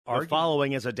The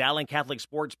following is a Dowling Catholic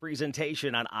sports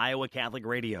presentation on Iowa Catholic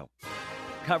Radio.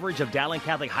 Coverage of Dowling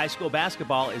Catholic High School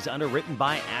basketball is underwritten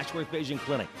by Ashworth Vision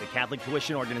Clinic, the Catholic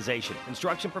Tuition Organization,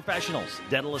 Construction Professionals,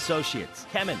 Dental Associates,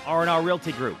 Kemen, R&R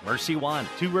Realty Group, Mercy One,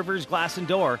 Two Rivers Glass and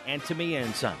Door, and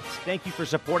Tamia & Sons. Thank you for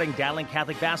supporting Dowling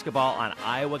Catholic basketball on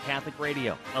Iowa Catholic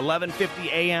Radio. 1150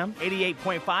 AM,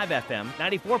 88.5 FM,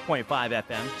 94.5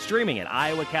 FM, streaming at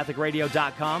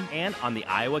iowacatholicradio.com and on the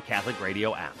Iowa Catholic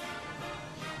Radio app.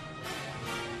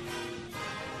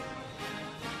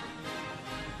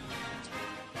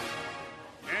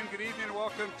 Good evening and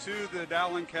welcome to the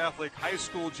Dowling Catholic High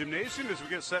School Gymnasium as we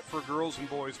get set for girls and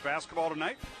boys basketball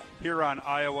tonight here on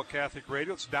Iowa Catholic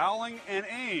Radio. It's Dowling and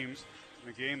Ames in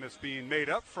a game that's being made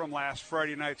up from last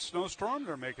Friday night's snowstorm.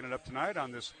 They're making it up tonight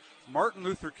on this Martin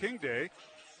Luther King Day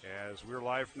as we're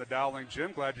live from the Dowling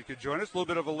Gym. Glad you could join us. A little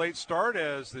bit of a late start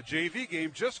as the JV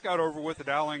game just got over with. The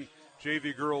Dowling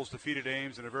JV girls defeated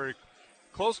Ames in a very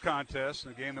close contest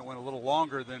in a game that went a little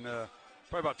longer than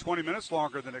probably about 20 minutes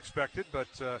longer than expected, but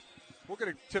we're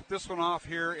going to tip this one off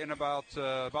here in about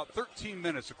 13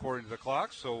 minutes according to the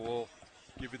clock, so we'll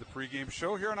give you the pregame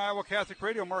show here on Iowa Catholic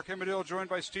Radio. Mark Emmerdale joined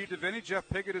by Steve DeVinny. Jeff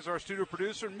Piggott is our studio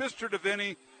producer. Mr.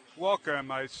 DeVinny,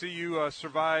 welcome. I see you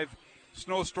survived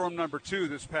snowstorm number 2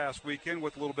 this past weekend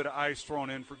with a little bit of ice thrown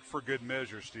in for good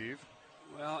measure, Steve.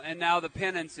 Well, and now the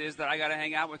penance is that I got to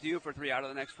hang out with you for 3 out of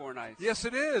the next 4 nights. Yes,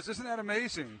 it is. Isn't that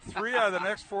amazing? 3 out of the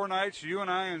next 4 nights, you and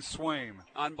I and Swaim.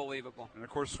 Unbelievable. And, of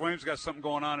course, Swaim's got something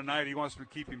going on tonight. He wants to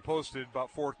keep him posted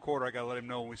about fourth quarter. I got to let him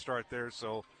know when we start there,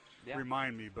 so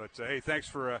remind me. But, hey, thanks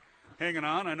for hanging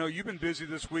on. I know you've been busy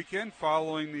this weekend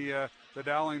following the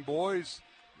Dowling boys'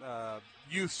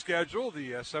 youth schedule,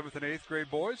 the 7th and 8th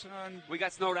grade boys. And we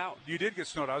got snowed out. You did get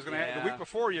snowed out. I was going to add, the week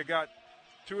before you got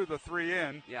 2 of the 3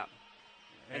 in. Yeah.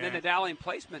 And then the Dowling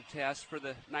placement test for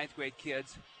the 9th grade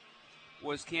kids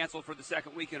was canceled for the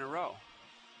second week in a row.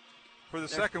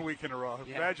 Second week in a row.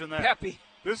 Yeah. Imagine that. Peppy.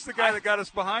 This is the guy that got us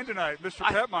behind tonight, Mr.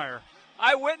 Petmeyer.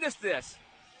 I witnessed this.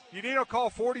 You need to call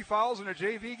 40 fouls in a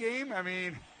JV game? I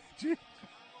mean, gee.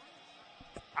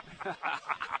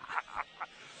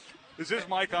 Is this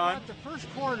mic on? At the first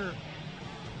quarter,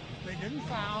 they didn't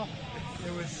foul.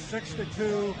 It was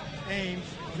 6-2 Ames.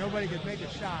 Nobody could make a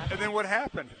shot. And then what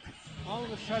happened? All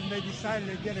of a sudden, they decided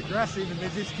to get aggressive, and they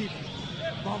just keep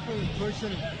bumping and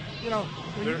pushing. You know,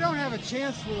 when you don't have a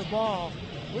chance for the ball,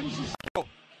 wouldn't you?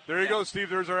 There you go, Steve.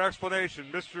 There's our explanation.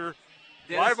 Mr.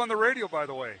 Live on the radio, by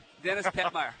the way. Dennis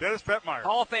Petmeyer. Dennis Petmeyer.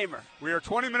 Hall of Famer. We are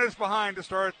 20 minutes behind to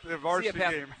start the varsity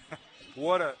game.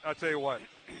 I'll tell you what.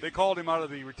 They called him out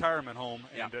of the retirement home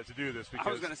and to do this because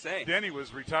I was going to say Denny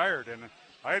was retired, and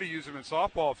I had to use him in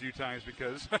softball a few times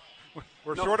because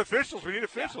we're short officials. We need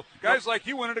officials. Yeah. Guys like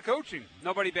you went into coaching.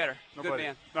 Nobody better. Good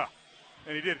man. No.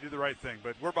 And he did the right thing.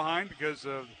 But we're behind because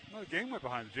the game went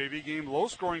behind. The JV game,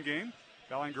 low-scoring game.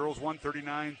 Dowling girls won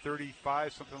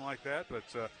 39-35, something like that.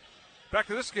 But back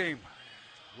to this game.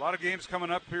 A lot of games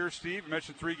coming up here, Steve. You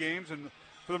mentioned 3 games. And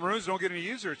for the Maroons, don't get any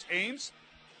easier. It's Ames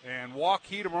and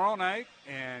Waukee tomorrow night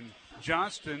and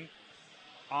Johnston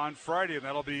on Friday, and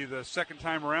that'll be the second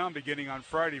time around beginning on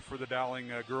Friday for the Dowling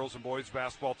girls and boys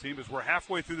basketball team as we're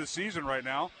halfway through the season right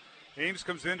now. Ames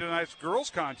comes into tonight's girls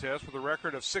contest with a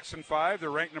record of 6-5.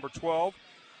 They're ranked number 12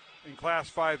 in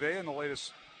Class 5A in the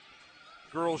latest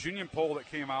girls union poll that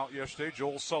came out yesterday.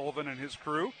 Joel Sullivan and his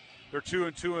crew. They're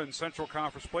 2-2 in Central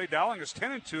Conference play. Dowling is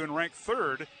 10-2 and ranked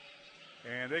 3rd.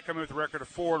 And they come in with a record of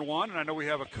 4-1. And I know we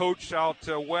have a coach out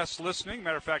west listening.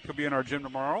 Matter of fact, he'll be in our gym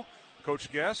tomorrow.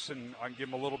 Coach Guess, and I can give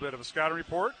him a little bit of a scouting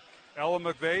report. Ella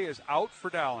McVeigh is out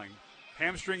for Dowling.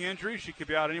 Hamstring injury. She could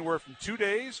be out anywhere from 2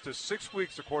 days to 6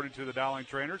 weeks, according to the Dowling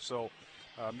trainer. So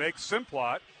Meg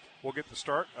Simplot will get the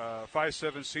start,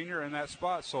 5'7" senior in that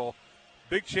spot. So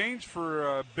big change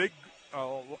for big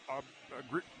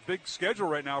schedule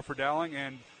right now for Dowling,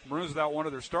 and Maroons without one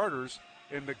of their starters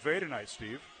in McVeigh tonight,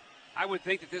 Steve. I would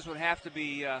think that this would have to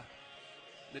be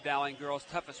the Dowling girls'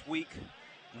 toughest week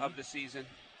of the season.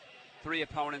 3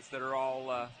 opponents that are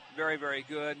all very, very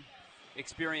good,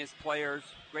 experienced players,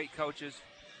 great coaches,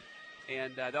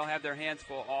 and they'll have their hands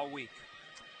full all week.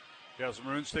 Yeah, the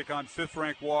Maroons take on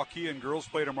 5th-ranked Waukee, and girls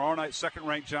play tomorrow night,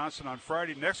 2nd-ranked Johnson on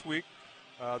Friday. Next week,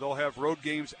 they'll have road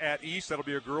games at East. That'll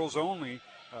be a girls only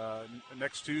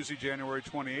next Tuesday, January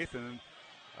 28th, and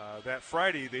that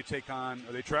Friday they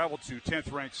travel to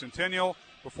 10th-ranked Centennial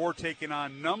before taking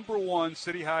on number 1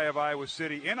 City High of Iowa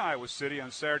City in Iowa City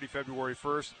on Saturday, February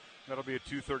 1st. That'll be a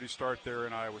 2:30 start there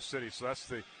in Iowa City. So that's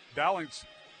the Dowling's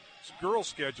girls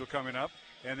schedule coming up.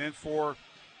 And then for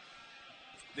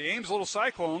the Ames Little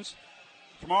Cyclones,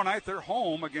 tomorrow night they're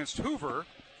home against Hoover.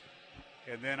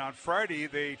 And then on Friday,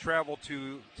 they travel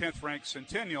to 10th-ranked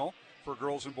Centennial for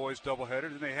girls and boys doubleheader.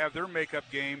 Then they have their makeup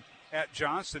game at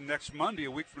Joensen next Monday,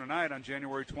 a week from tonight, on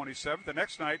January 27th. The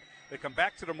next night, they come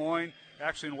back to Des Moines,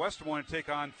 actually in West Des Moines, and take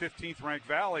on 15th-ranked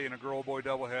Valley in a girl-boy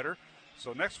doubleheader.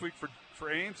 So next week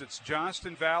for Ames, it's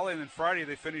Johnston Valley, and then Friday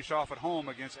they finish off at home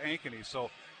against Ankeny.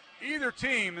 So either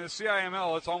team in the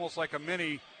CIML, it's almost like a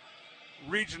mini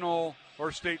regional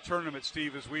or state tournament,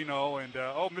 Steve, as we know. And,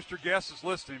 Mr. Guest is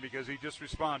listening because he just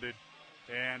responded.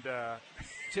 And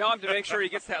tell him to make sure he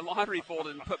gets that laundry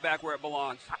folded and put back where it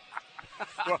belongs.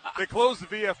 Well, they closed the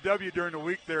VFW during the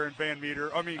week there in Van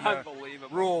Meter. Unbelievable.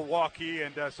 Rural Waukee,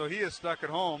 and so he is stuck at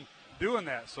home doing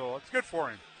that. So it's good for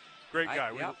him. Great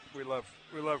guy. Yep. We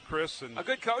love Chris, and a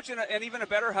good coach and even a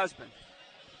better husband.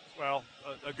 Well,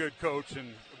 a good coach,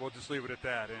 and we'll just leave it at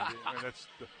that. And that's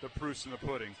the proof's in the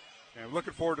pudding. And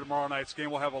looking forward to tomorrow night's game.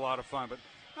 We'll have a lot of fun, but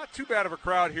not too bad of a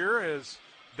crowd here as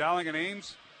Dowling and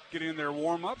Ames getting in their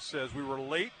warm-ups. As we were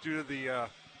late due to the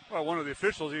one of the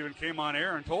officials even came on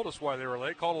air and told us why they were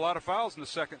late. Called a lot of fouls in the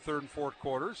second, third, and fourth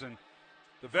quarters. And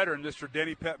the veteran, Mr.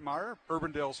 Denny Petmeyer,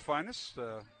 Urbandale's finest.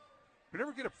 We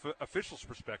never get an official's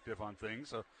perspective on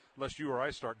things unless you or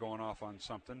I start going off on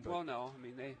something. But. Well, no. I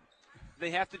mean,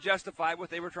 they have to justify what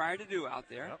they were trying to do out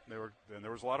there. Yep, and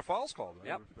there was a lot of fouls called.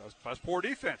 Yep. That's poor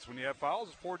defense. When you have fouls,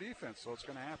 it's poor defense, so it's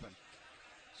going to happen.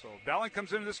 So Dowling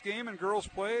comes into this game in girls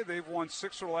play. They've won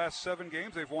 6 of the last 7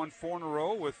 games. They've won 4 in a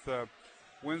row with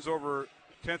wins over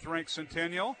 10th-ranked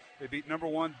Centennial. They beat number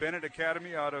 1 Bennett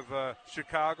Academy out of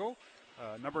Chicago,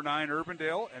 number 9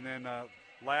 Urbandale, and then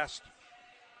last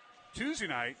Tuesday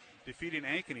night defeating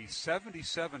Ankeny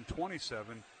 77-27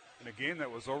 in a game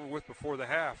that was over with before the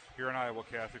half here on Iowa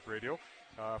Catholic Radio.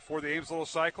 For the Ames Little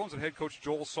Cyclones and head coach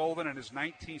Joel Sullivan in his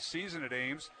 19th season at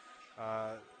Ames,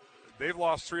 they've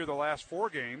lost 3 of the last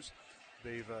 4 games.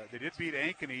 They did beat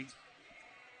Ankeny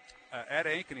at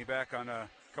Ankeny back on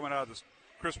coming out of this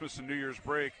Christmas and New Year's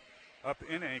break up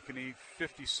in Ankeny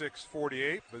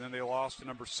 56-48, but then they lost to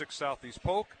number 6 Southeast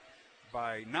Polk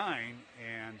by 9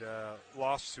 and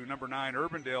lost to number 9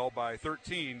 Urbandale by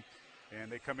 13,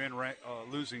 and they come in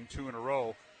losing 2 in a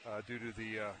row due to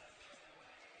the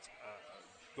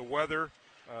weather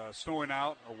snowing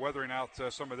out or weathering out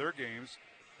some of their games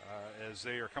as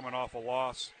they are coming off a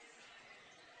loss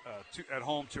at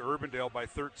home to Urbandale by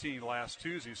 13 last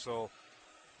Tuesday. So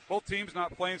both teams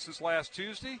not playing since last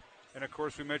Tuesday. And, of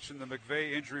course, we mentioned the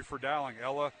McVeigh injury for Dowling.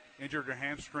 Ella injured her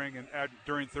hamstring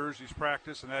during Thursday's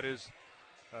practice, and that is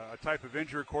a type of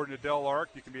injury, according to Del Arc.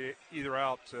 You can be either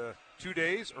out 2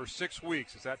 days or 6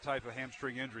 weeks. It's that type of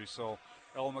hamstring injury. So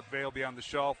Ella McVeigh will be on the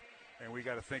shelf, and we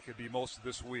got to think it'd be most of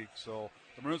this week. So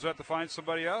the Maroons have to find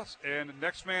somebody else. And the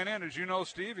next man in, as you know,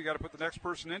 Steve, you got to put the next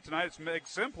person in. Tonight it's Meg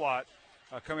Simplot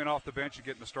coming off the bench and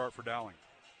getting the start for Dowling.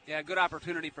 Yeah, good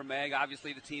opportunity for Meg.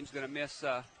 Obviously, the team's going to miss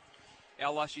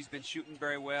Ella. She's been shooting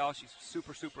very well. She's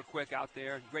super, super quick out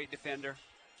there. Great defender.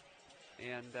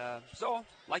 And so,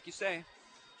 like you say,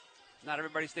 not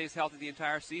everybody stays healthy the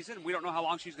entire season. We don't know how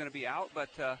long she's going to be out, but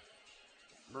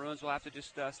Maroons will have to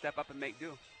just step up and make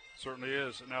do. Certainly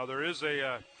is. Now, there is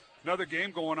another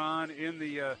game going on in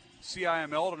the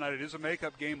CIML tonight. It is a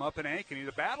makeup game up in Ankeny.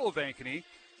 The Battle of Ankeny.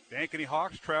 The Ankeny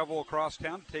Hawks travel across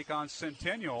town to take on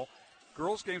Centennial.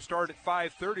 Girls game started at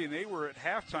 5:30, and they were at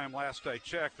halftime last I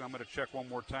checked. And I'm going to check one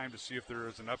more time to see if there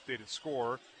is an updated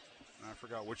score. And I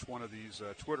forgot which one of these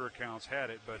Twitter accounts had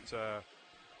it, but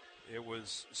it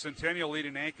was Centennial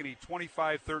leading Ankeny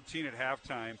 25-13 at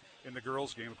halftime in the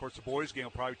girls game. Of course, the boys game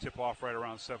will probably tip off right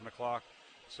around 7 o'clock.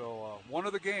 So one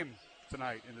of the game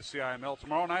tonight in the CIML.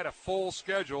 Tomorrow night, a full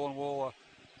schedule, and we'll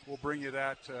bring you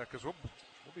that because we'll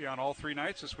be on all 3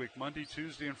 nights this week, Monday,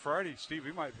 Tuesday, and Friday. Steve,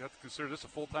 we might have to consider this a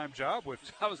full-time job with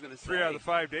I was going to say 3 out of the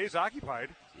 5 days occupied.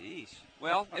 Jeez.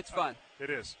 Well, it's fun. It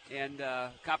is. And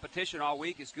competition all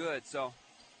week is good, so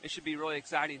it should be really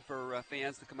exciting for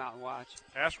fans to come out and watch.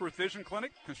 Ashworth Vision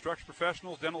Clinic, Construction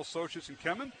Professionals, Dental Associates in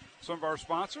Kemen, some of our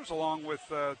sponsors, along with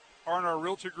R&R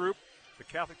Realty Group, the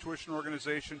Catholic Tuition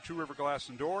Organization, Two River Glass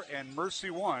and Door, and Mercy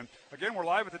One. Again, we're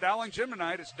live at the Dowling Gym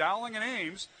tonight. It's Dowling and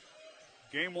Ames.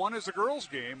 Game 1 is the girls'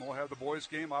 game. We'll have the boys'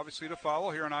 game, obviously, to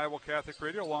follow here on Iowa Catholic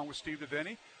Radio, along with Steve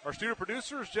DeVinny. Our studio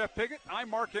producer is Jeff Piggott. I'm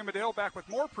Mark Amadale, back with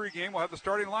more pregame. We'll have the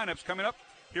starting lineups coming up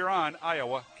here on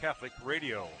Iowa Catholic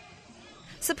Radio.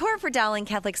 Support for Dowling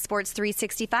Catholic Sports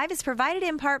 365 is provided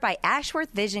in part by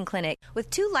Ashworth Vision Clinic with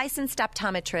 2 licensed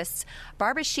optometrists,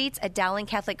 Barbara Sheets, a Dowling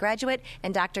Catholic graduate,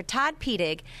 and Dr. Todd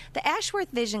Pedig. The Ashworth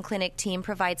Vision Clinic team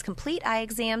provides complete eye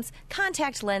exams,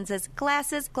 contact lenses,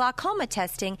 glasses, glaucoma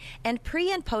testing, and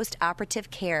pre- and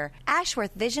post-operative care.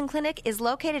 Ashworth Vision Clinic is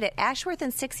located at Ashworth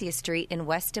and 60th Street in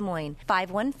West Des Moines.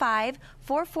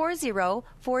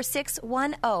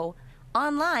 515-440-4610.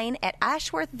 Online at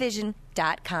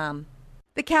ashworthvision.com.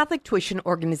 The Catholic Tuition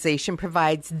Organization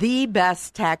provides the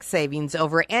best tax savings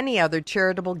over any other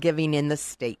charitable giving in the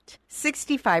state.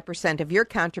 65% of your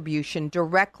contribution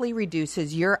directly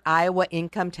reduces your Iowa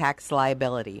income tax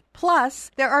liability. Plus,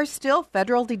 there are still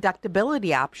federal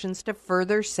deductibility options to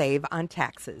further save on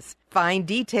taxes. Find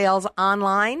details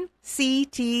online,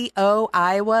 ctoiowa.org.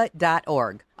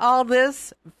 All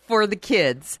this for the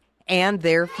kids and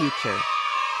their future.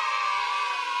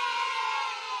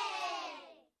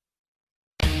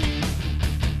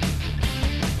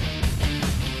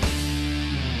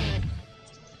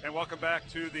 Welcome back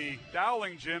to the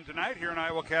Dowling Gym tonight here in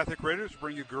Iowa Catholic Radio to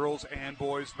bring you girls and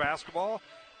boys basketball.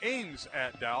 Ames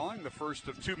at Dowling, the first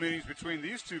of 2 meetings between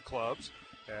these two clubs,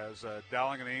 as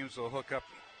Dowling and Ames will hook up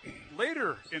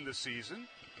later in the season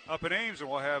up in Ames, and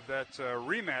we'll have that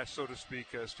rematch, so to speak,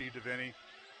 Steve DeVinny,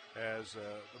 as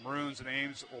the Maroons and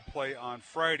Ames will play on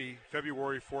Friday,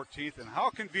 February 14th. And how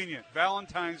convenient,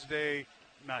 Valentine's Day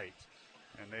night.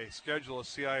 And they schedule a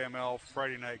CIML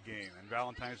Friday night game. And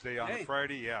Valentine's Day on a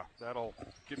Friday, yeah, that'll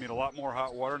give me a lot more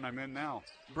hot water than I'm in now.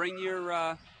 Bring your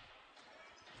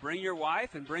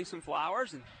wife and bring some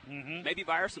flowers and maybe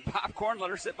buy her some popcorn. Let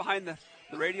her sit behind the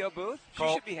radio booth. She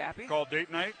should be happy. Call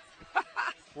date night.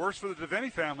 Works for the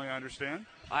DeVinny family, I understand.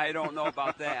 I don't know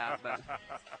about that. But.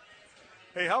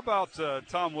 Hey, how about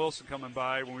Tom Wilson coming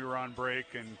by when we were on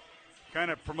break and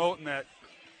kind of promoting that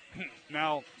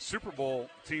now Super Bowl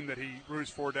team that he roots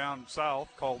for down south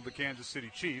called the Kansas City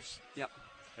Chiefs. Yep.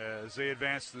 As they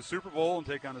advance to the Super Bowl and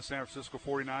take on the San Francisco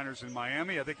 49ers in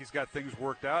Miami. I think he's got things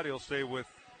worked out. He'll stay with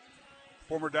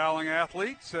former Dowling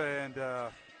athletes and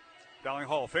Dowling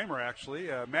Hall of Famer, actually.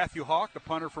 Matthew Hawk, the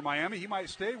punter for Miami, he might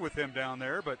stay with him down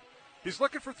there, but he's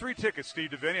looking for 3 tickets, Steve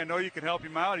DeVinny. I know you can help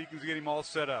him out. You can get him all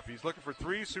set up. He's looking for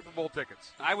 3 Super Bowl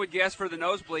tickets. I would guess for the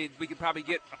nosebleed, we could probably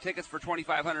get tickets for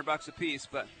 $2,500 a piece,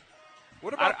 but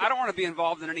what about I don't want to be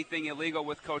involved in anything illegal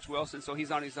with Coach Wilson, so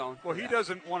he's on his own. Well, he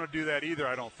doesn't want to do that either,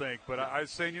 I don't think. But I was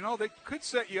saying, they could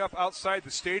set you up outside the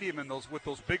stadium with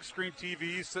those big screen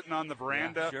TVs sitting on the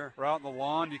veranda or out on the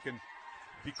lawn. You can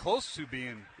be close to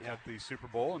being at the Super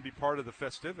Bowl and be part of the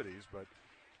festivities. But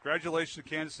congratulations to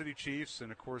Kansas City Chiefs,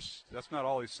 and of course, that's not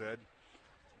all he said.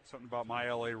 Something about my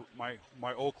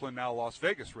Oakland, now Las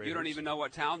Vegas Raiders. You don't even know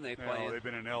what town they play in. They've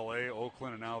been in L.A.,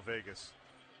 Oakland, and now Vegas.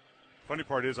 Funny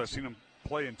part is I've seen them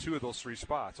play in 2 of those 3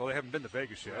 spots. Well, they haven't been to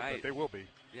Vegas yet, but they will be.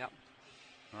 Yep.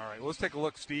 All right, well, let's take a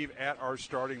look, Steve, at our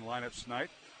starting lineups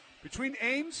tonight. Between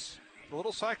Ames, the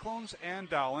Little Cyclones, and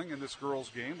Dowling in this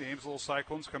girls' game, the Ames Little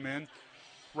Cyclones come in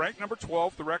ranked number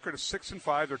 12. The record is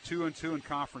 6-5. They're 2-2 in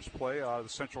conference play out of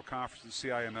the Central Conference and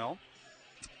CIML.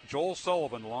 Joel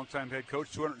Sullivan, the longtime head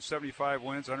coach, 275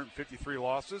 wins, 153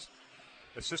 losses,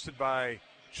 assisted by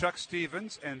Chuck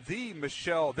Stevens and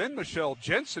Michelle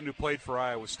Joensen, who played for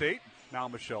Iowa State, now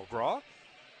Michelle Graw,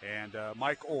 and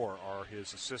Mike Orr are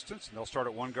his assistants. And they'll start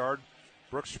at one guard,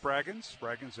 Brooks Spraggins.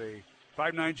 Spraggins, a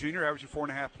 5'9 junior, averaging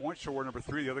 4.5 points, short number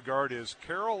 3. The other guard is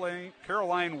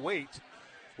Caroline Waite.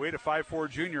 Waite, a 5'4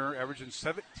 junior, averaging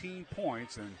 17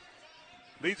 points, and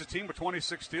leads the team with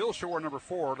 26 steals, short number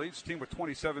 4. Leads the team with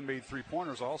 27 made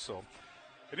three-pointers also.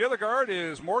 And the other guard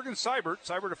is Morgan Seibert.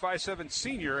 Seibert, a 5'7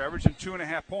 senior, averaging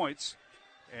 2.5 points,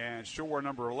 and short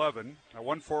number 11. Now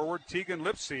one forward, Tegan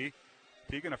Lipsey.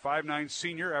 Tegan, a 5'9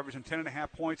 senior, averaging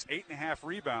 10.5 points, 8.5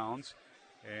 rebounds,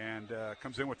 and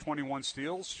comes in with 21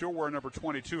 steals. Short number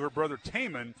 22, her brother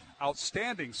Taman,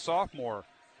 outstanding sophomore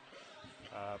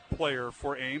player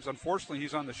for Ames. Unfortunately,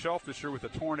 he's on the shelf this year with a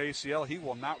torn ACL. He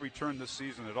will not return this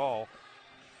season at all.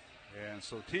 And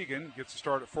so Tegan gets to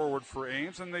start at forward for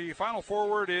Ames. And the final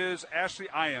forward is Ashley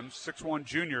Iams, 6'1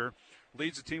 junior.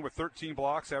 Leads the team with 13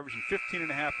 blocks, averaging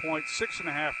 15.5 points,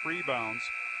 6.5 rebounds,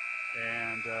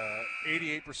 and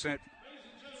 88%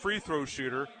 free throw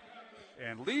shooter.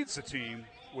 And leads the team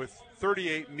with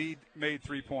 38 made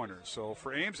three-pointers. So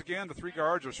for Ames, again, the 3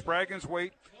 guards are Spraggins,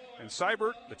 Waite, and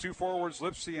Seibert. The 2 forwards,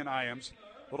 Lipsey and Iams.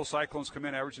 Little Cyclones come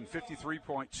in averaging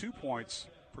 53.2 points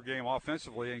per game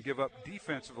offensively and give up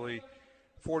defensively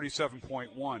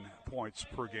 47.1 points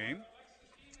per game.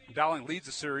 Dowling leads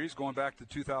the series going back to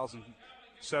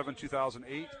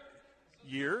 2007-2008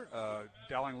 year.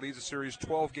 Dowling leads the series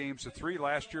 12 games to 3.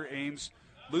 Last year, Ames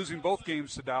losing both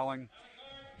games to Dowling.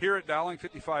 Here at Dowling,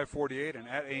 55-48, and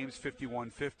at Ames,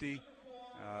 51-50.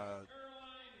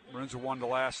 Maroons have won the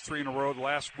last three in a row. The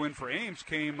last win for Ames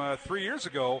came 3 years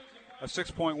ago, a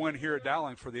 6-point win here at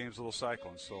Dowling for the Ames Little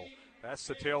Cyclones. So that's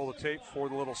the tail of the tape for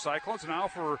the Little Cyclones. Now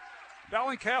for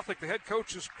Dowling Catholic, the head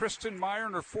coach is Kristen Marr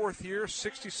in her fourth year,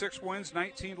 66 wins,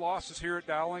 19 losses here at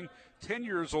Dowling, 10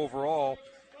 years overall,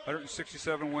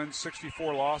 167 wins,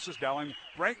 64 losses. Dowling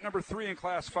ranked number 3 in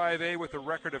Class 5A with a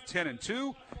record of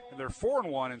 10-2, and they're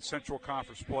 4-1 in Central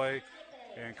Conference play.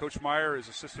 And Coach Meyer is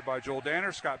assisted by Joel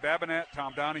Danner, Scott Babinett,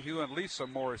 Tom Donahue, and Lisa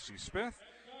Morrissey-Smith.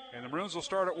 And the Maroons will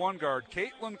start at one guard,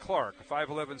 Caitlin Clark, a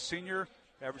 5'11 senior,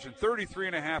 averaging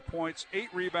 33.5 points,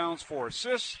 8 rebounds, 4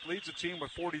 assists, leads the team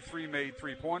with 43 made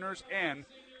three-pointers and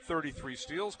 33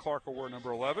 steals. Clark will wear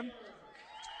number 11.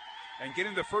 And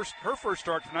getting her first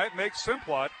start tonight, Meg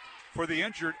Simplot for the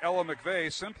injured Ella McVeigh.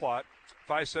 Simplot,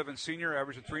 5'7 senior,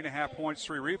 averaging 3.5 points,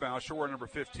 3 rebounds. She'll wear number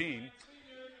 15.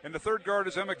 And the third guard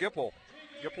is Emma Gipple.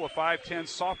 Gipple, a 5'10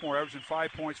 sophomore, averaging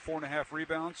 5 points, 4.5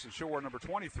 rebounds, and she'll wear number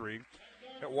 23.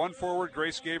 At one forward,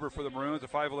 Grace Gaber for the Maroons, a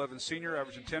 5'11 senior,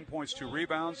 averaging 10 points, 2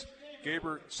 rebounds.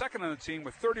 Gaber, second on the team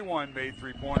with 31 made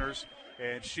three-pointers,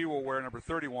 and she will wear number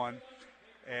 31.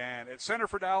 And at center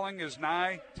for Dowling is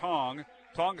Nai Tong.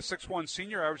 Tong, a 6'1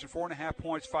 senior, averaging 4.5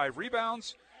 points, 5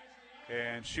 rebounds,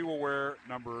 and she will wear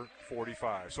number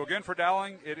 45. So again for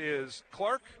Dowling, it is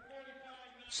Clark,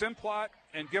 Simplot,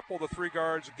 and Gipple, the three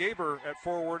guards, Gaber at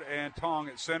forward, and Tong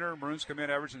at center. Maroons come in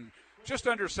averaging just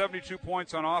under 72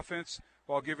 points on offense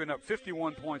while giving up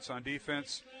 51 points on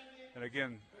defense. And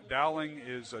again, Dowling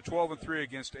is 12-3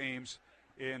 against Ames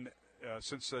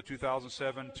since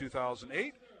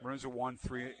 2007-2008. Maroons have won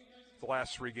the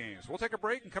last 3 games. We'll take a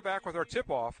break and come back with our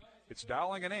tip-off. It's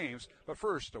Dowling and Ames. But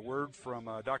first, a word from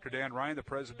Dr. Dan Ryan, the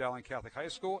president of Dowling Catholic High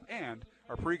School, and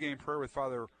our pregame prayer with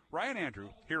Father Ryan Andrew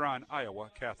here on Iowa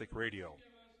Catholic Radio.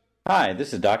 Hi,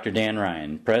 this is Dr. Dan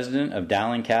Ryan, president of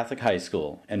Dowling Catholic High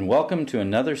School, and welcome to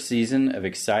another season of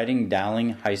exciting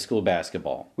Dowling High School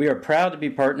basketball. We are proud to be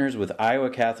partners with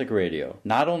Iowa Catholic Radio,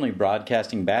 not only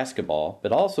broadcasting basketball,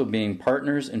 but also being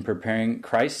partners in preparing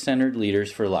Christ-centered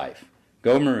leaders for life.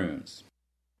 Go Maroons!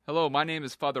 Hello, my name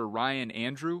is Father Ryan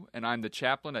Andrew, and I'm the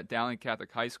chaplain at Dowling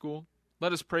Catholic High School.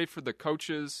 Let us pray for the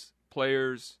coaches,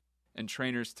 players, and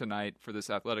trainers tonight for this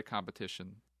athletic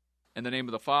competition. In the name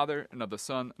of the Father, and of the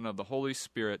Son, and of the Holy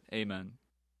Spirit, amen.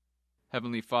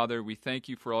 Heavenly Father, we thank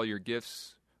you for all your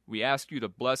gifts. We ask you to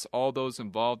bless all those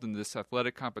involved in this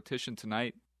athletic competition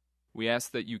tonight. We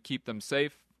ask that you keep them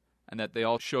safe, and that they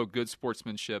all show good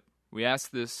sportsmanship. We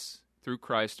ask this through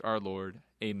Christ our Lord,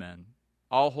 amen.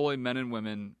 All holy men and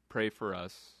women, pray for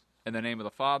us. In the name of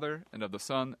the Father, and of the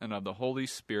Son, and of the Holy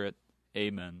Spirit,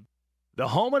 amen. The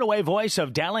home and away voice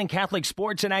of Dowling Catholic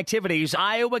Sports and Activities,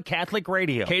 Iowa Catholic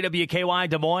Radio. KWKY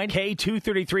Des Moines,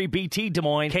 K233BT Des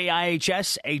Moines,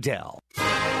 KIHS Adel.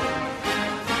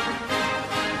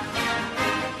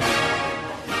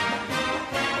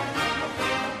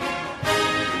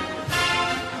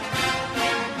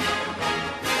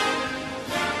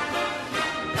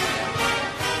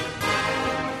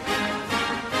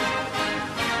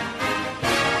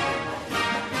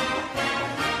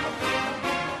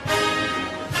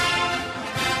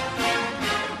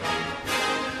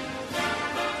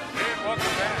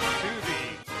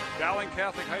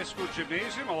 Catholic High School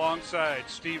Gymnasium alongside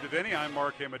Steve DeVinny. I'm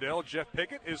Mark Amadell. Jeff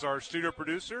Pickett is our studio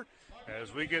producer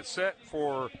as we get set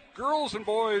for girls and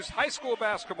boys high school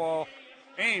basketball,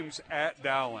 Ames at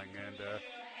Dowling. And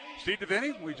Steve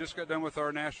DeVinny, we just got done with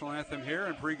our national anthem here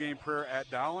and pregame prayer at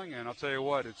Dowling. And I'll tell you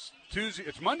what, it's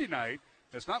Monday night.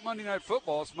 It's not Monday night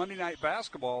football, it's Monday night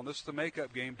basketball, and this is the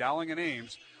makeup game, Dowling and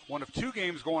Ames. One of 2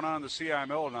 games going on in the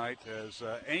CIML tonight as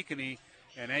Ankeny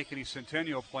and Ankeny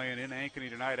Centennial playing in Ankeny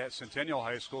tonight at Centennial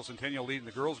High School. Centennial leading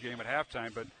the girls' game at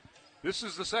halftime, but this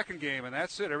is the second game, and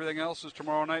that's it. Everything else is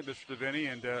tomorrow night, Mr. DeVinny,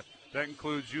 and that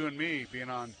includes you and me being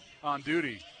on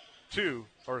duty 2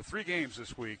 or 3 games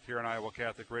this week here on Iowa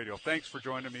Catholic Radio. Thanks for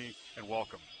joining me, and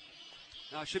welcome.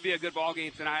 It should be a good ball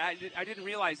game tonight. I didn't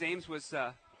realize Ames was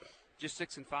just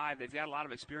 6-5. They've got a lot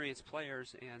of experienced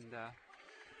players, and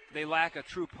they lack a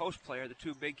true post player. The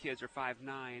 2 big kids are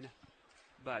 5'9".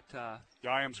 But the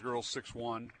Iams girls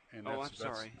 6'1", and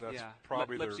that's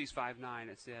probably Lipsy's 5'9".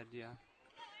 It said, yeah.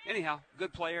 Anyhow,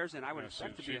 good players, and I would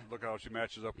expect to be. Look how she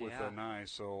matches up with Nye.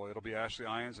 So it'll be Ashley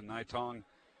Iams and Nye Tong.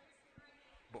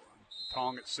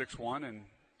 Tong at 6'1", and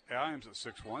Iams at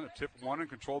 6'1". A tip one and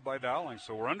controlled by Dowling.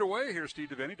 So we're underway here, Steve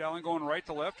DeVinny. Dowling going right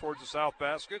to left towards the south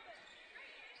basket.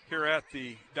 Here at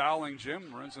the Dowling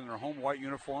gym, Maroons in their home white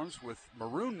uniforms with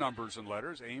maroon numbers and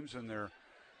letters. Ames in their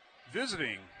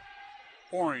visiting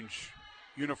orange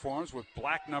uniforms with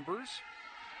black numbers.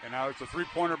 And now it's a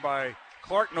three-pointer by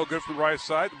Clark, no good from the right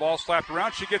side. The ball slapped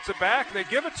around. She gets it back. They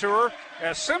give it to her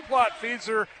as Simplot feeds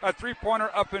her a three-pointer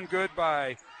up and good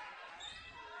by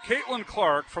Caitlin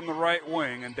Clark from the right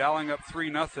wing, and Dowling up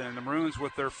 3-0. And the Maroons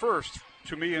with their first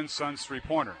Toomey & Sons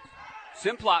three-pointer.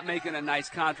 Simplot making a nice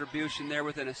contribution there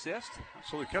with an assist.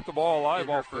 So we kept the ball alive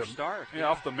off the first start. Yeah,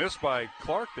 off the miss by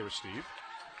Clark there, Steve.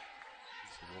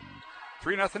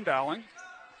 3-0 Dowling.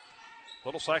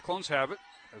 Little Cyclones have it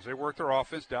as they work their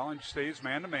offense. Dowling stays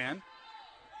man-to-man.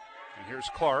 And here's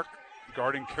Clark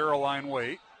guarding Caroline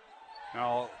Waite.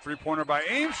 Now, three-pointer by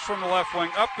Ames from the left wing,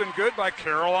 up and good by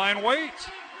Caroline Waite.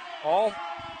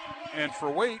 And for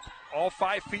Waite, all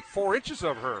 5 feet 4 inches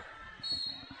of her.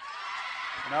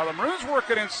 Now the Maroons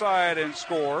working inside and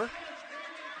score.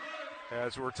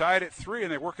 As we're tied at 3,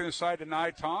 and they work inside to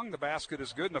Nai Tong. The basket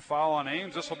is good, and the foul on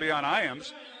Ames. This will be on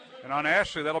Iams. And on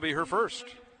Ashley, that'll be her first.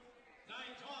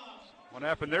 What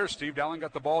happened there, Steve? Dowling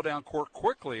got the ball down court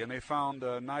quickly, and they found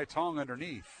Nai Tong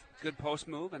underneath. Good post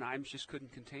move, and Iams just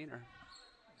couldn't contain her.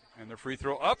 And the free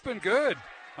throw up and good.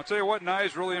 I'll tell you what,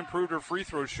 Nai's really improved her free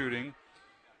throw shooting.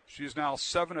 She's now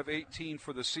 7 of 18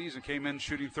 for the season. Came in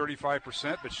shooting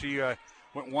 35%, but she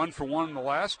went 1 for 1 in the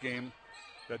last game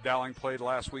that Dowling played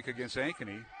last week against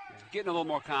Ankeny. Getting a little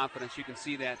more confidence. You can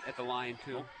see that at the line,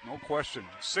 too. No question.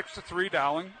 6-3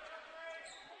 Dowling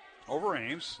over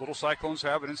Ames. Little Cyclones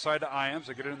have it inside to Iams.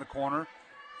 They get it in the corner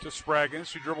to Spraggins.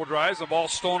 She dribble drives. The ball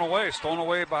stolen away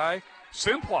by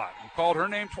Simplot. We called her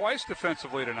name twice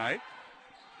defensively tonight.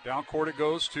 Down court it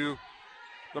goes to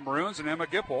the Maroons and Emma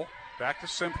Gipple. Back to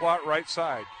Simplot right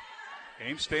side.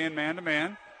 Ames staying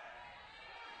man-to-man.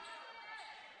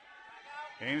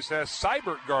 Ames has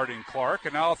Seibert guarding Clark,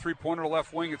 and now a three-pointer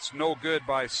left wing. It's no good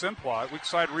by Simplot. Weak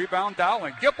side rebound,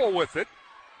 Dowling. Gipple with it.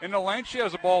 In the lane, she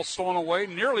has a ball stolen away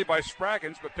nearly by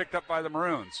Spraggins, but picked up by the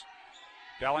Maroons.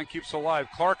 Dowling keeps alive.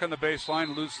 Clark on the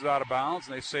baseline loses out of bounds,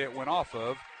 and they say it went off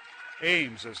of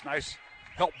Ames. It's nice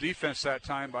help defense that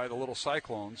time by the Little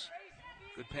Cyclones.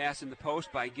 Good pass in the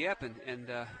post by Gip, and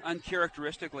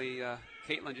uncharacteristically,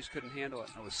 Caitlin just couldn't handle it.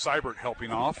 That was Seibert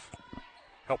helping out,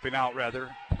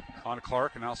 on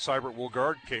Clark, and now Seibert will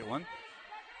guard Caitlin.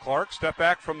 Clark, step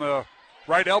back from the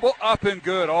right elbow, up and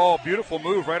good. Oh, beautiful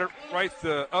move, right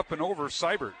up and over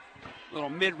Seibert. Little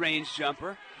mid-range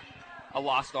jumper, a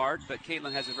lost art, but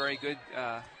Caitlin has a very good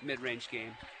mid-range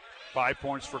game. 5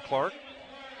 points for Clark,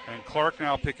 and Clark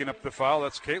now picking up the foul.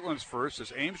 That's Caitlin's first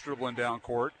as Ames dribbling down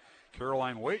court.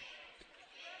 Caroline Waite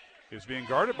is being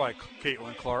guarded by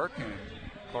Caitlin Clark, and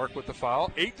Clark with the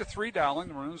foul. 8-3 Dowling.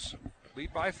 The Maroons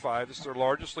lead by 5. This is their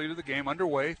largest lead of the game.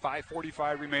 Underway,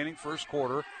 5:45 remaining first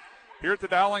quarter. Here at the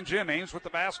Dowling gym, Ames with the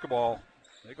basketball.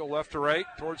 They go left to right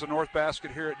towards the north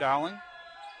basket here at Dowling.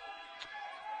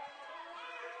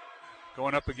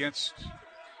 Going up against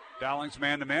Dowling's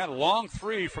man-to-man. Long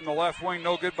three from the left wing,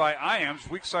 no good by Iams.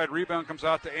 Weak side rebound comes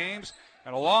out to Ames.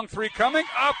 And a long three coming,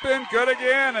 up and good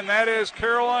again, and that is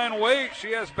Caroline Waite.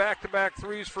 She has back-to-back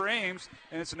threes for Ames,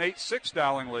 and it's an 8-6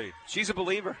 Dowling lead. She's a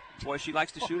believer. Boy, she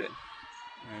likes to shoot it.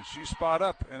 And she's spot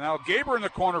up. And now Gaber in the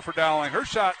corner for Dowling. Her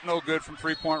shot no good from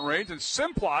three-point range. And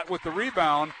Simplot with the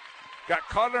rebound got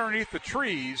caught underneath the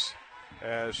trees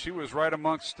as she was right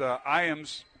amongst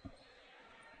Iams.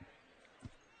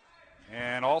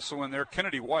 And also in there,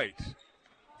 Kennedy White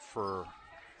for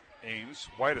Ames.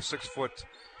 White, a 6-foot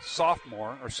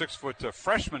sophomore, or 6-foot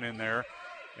freshman in there.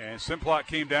 And Simplot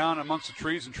came down amongst the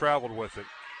trees and traveled with it.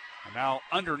 And now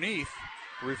underneath,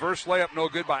 reverse layup no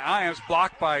good by Iams,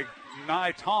 blocked by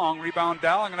Nai Tong. Rebound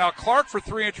Dowling, and now Clark for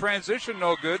three in transition,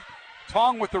 no good.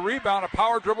 Tong with the rebound, a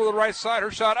power dribble to the right side.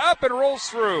 Her shot up and rolls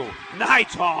through. Nai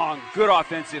Tong, good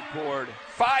offensive board.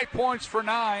 5 points for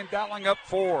 9, Dowling up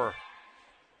 4.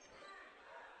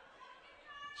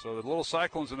 So the Little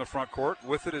Cyclones in the front court.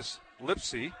 With it is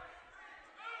Lipsy.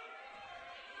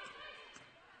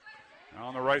 Now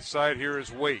on the right side here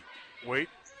is Waite. Waite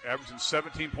averaging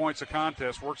 17 points a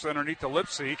contest. Works underneath to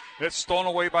Lipsy. It's stolen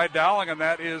away by Dowling, and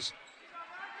that is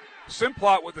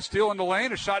Simplot with the steal in the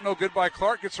lane. A shot no good by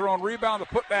Clark. Gets her own rebound. The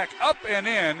putback up and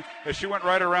in as she went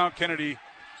right around Kennedy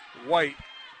White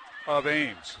of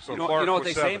Ames. So you know what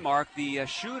they say, Mark? The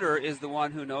shooter is the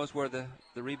one who knows where the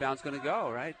rebound's going to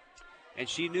go, right? And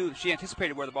she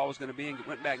anticipated where the ball was going to be and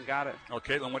went back and got it. Oh,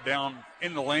 Caitlin went down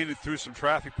in the lane and through some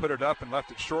traffic, put it up and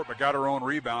left it short, but got her own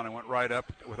rebound and went right up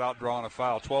without drawing a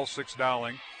foul. 12-6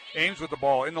 Dowling. Ames with the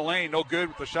ball in the lane, no good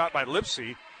with the shot by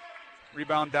Lipsy.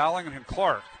 Rebound Dowling and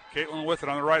Clark. Caitlin with it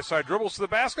on the right side, dribbles to the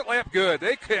basket, layup good.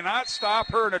 They cannot stop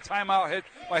her in a timeout hit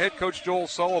by head coach Joel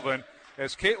Sullivan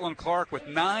as Caitlin Clark with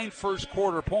 9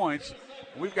 first-quarter points.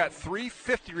 We've got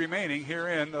 3:50 remaining here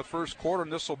in the first quarter,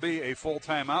 and this will be a full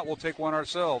timeout. We'll take one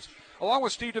ourselves. Along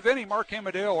with Steve DeVinny, Mark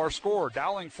Amadeo, our score.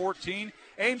 Dowling 14,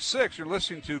 Ames 6. You're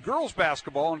listening to girls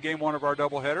basketball in game one of our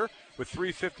doubleheader with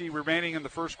 3:50 remaining in the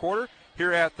first quarter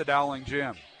here at the Dowling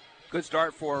Gym. Good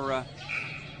start for...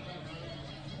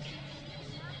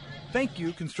 Thank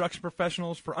you, construction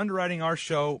professionals, for underwriting our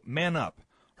show, Man Up.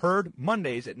 Heard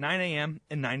Mondays at 9 a.m.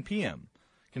 and 9 p.m.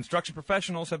 Construction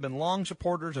professionals have been long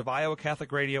supporters of Iowa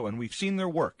Catholic Radio, and we've seen their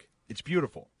work. It's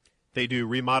beautiful. They do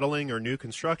remodeling or new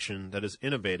construction that is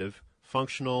innovative,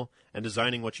 functional, and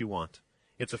designing what you want.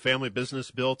 It's a family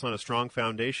business built on a strong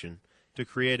foundation to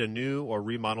create a new or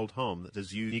remodeled home that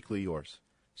is uniquely yours.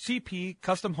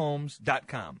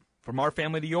 cpcustomhomes.com. From our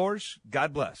family to yours,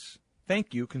 God bless.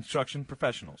 Thank you, construction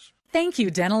professionals. Thank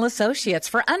you, Dental Associates,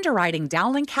 for underwriting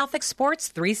Dowling Catholic Sports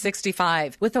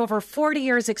 365. With over 40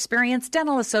 years' experience,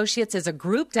 Dental Associates is a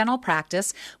group dental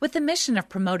practice with the mission of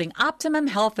promoting optimum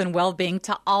health and well-being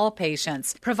to all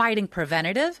patients, providing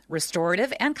preventative,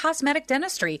 restorative, and cosmetic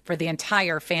dentistry for the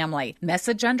entire family.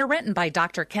 Message underwritten by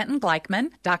Dr. Kenton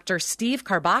Gleichman, Dr. Steve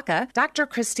Karbaka, Dr.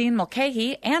 Christine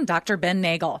Mulcahy, and Dr. Ben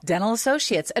Nagel. Dental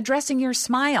Associates, addressing your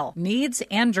smile, needs,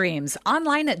 and dreams.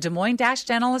 Online at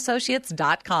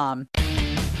DesMoines-DentalAssociates.com.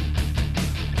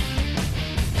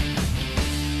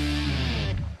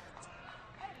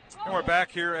 And we're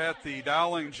back here at the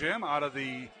Dowling Gym out of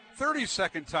the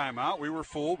 30-second timeout. We were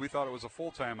fooled. We thought it was a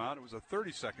full timeout. It was a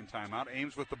 30-second timeout.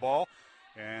 Ames with the ball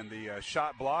and the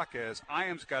shot block as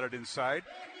Ames got it inside.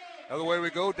 Other way we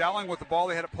go. Dowling with the ball.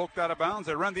 They had it poked out of bounds.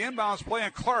 They run the inbounds play,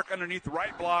 and Clark underneath the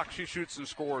right block. She shoots and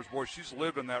scores. Boy, she's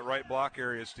lived in that right block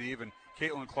area, Steve. And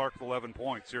Caitlin Clark with 11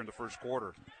 points here in the first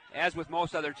quarter. As with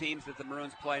most other teams that the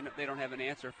Maroons play, they don't have an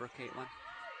answer for Caitlin.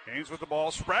 Ames with the ball.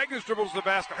 Spraggins dribbles the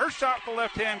basket. Her shot with the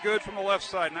left hand, good from the left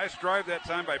side. Nice drive that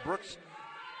time by Brooks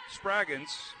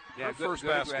Spraggins. Yeah, her good, first good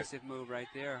basket. Aggressive move right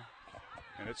there.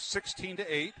 And it's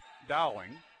 16-8,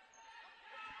 Dowling.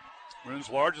 Maroons'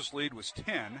 largest lead was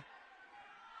 10.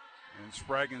 And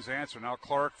Spraggins' answer. Now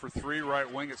Clark for three, right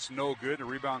wing. It's no good. The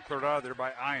rebound cleared out of there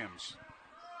by Ames.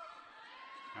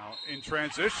 Now in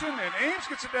transition, and Ames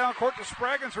gets it down court to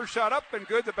Spraggins. Her shot up and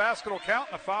good. The basket will count,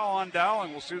 and a foul on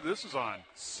Dowling. We'll see who this is on.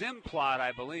 Simplot,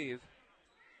 I believe.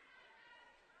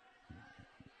 I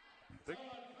think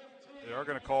they are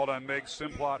going to call it on Meg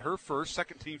Simplot. Her first,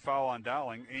 second team foul on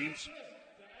Dowling. Ames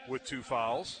with 2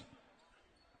 fouls.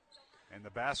 And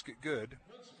the basket good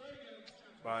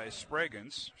by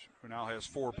Spraggins, who now has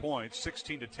 4 points.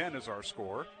 16-10 is our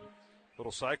score.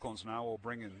 Little Cyclones now will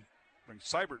bring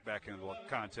Seibert back into the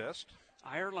contest.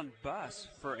 Ireland Buss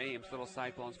for Ames, Little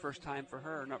Cyclones. First time for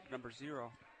her, number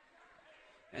 0.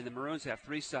 And the Maroons have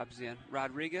 3 subs in.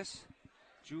 Rodriguez,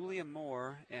 Julia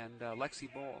Moore, and Lexi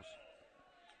Bowles.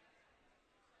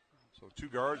 So 2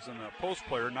 guards and a post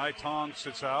player. Nai Tong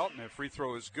sits out, and a free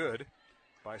throw is good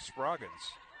by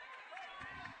Spraggins.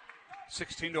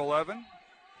 16-11.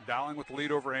 Dowling with the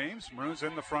lead over Ames. Maroons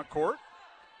in the front court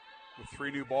with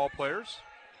 3 new ball players.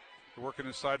 They're working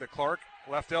inside to Clark.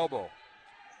 Left elbow.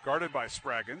 Guarded by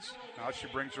Spraggins. Now she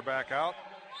brings her back out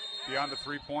beyond the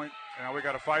 3-point. And now we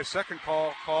got a 5-second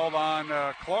call called on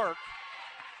Clark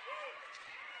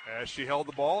as she held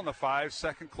the ball in the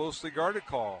 5-second closely guarded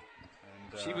call.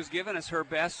 And, she was giving us her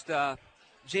best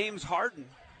James Harden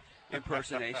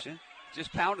impersonation.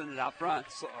 Just pounding it out front.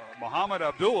 Muhammad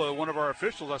Abdullah, one of our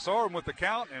officials, I saw him with the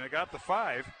count, and it got the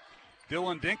 5.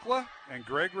 Dylan Dinkla and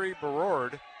Gregory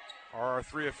Berord are our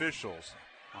 3 officials.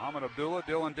 Muhammad Abdullah,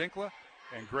 Dylan Dinkla,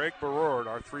 and Greg Berord,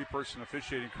 our 3-person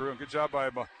officiating crew. And good job by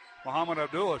Muhammad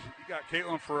Abdullah. He got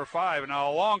Caitlin for a 5. And now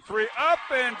a long 3, up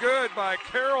and good by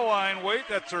Caroline Waite.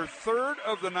 That's her 3rd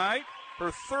of the night,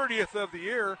 her 30th of the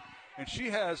year. And she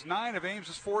has 9 of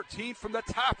Ames' 14 from the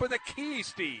top of the key,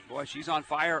 Steve. Boy, she's on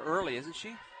fire early, isn't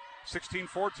she?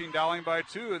 16-14, Dowling by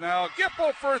 2. And now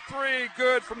Gipple for 3,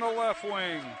 good from the left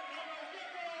wing.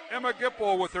 Emma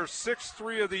Gipple with her 6th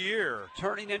 3 of the year.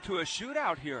 Turning into a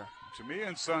shootout here. Jamia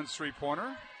and Sons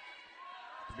 3-pointer.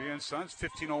 Jamia and Sons,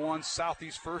 1501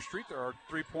 Southeast 1st Street. They're our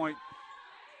 3-point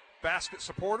basket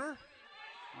supporter.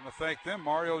 I want to thank them,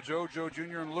 Mario, Joe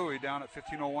Jr., and Louie down at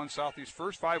 1501 Southeast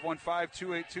 1st,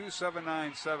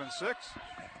 515-282-7976.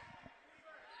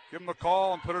 Give him a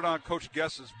call and put it on Coach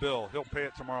Guess's bill. He'll pay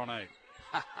it tomorrow night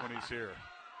when he's here.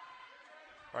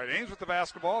 All right, Ames with the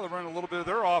basketball. They're running a little bit of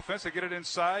their offense. They get it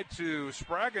inside to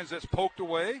Spraggins. That's poked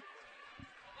away.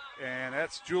 And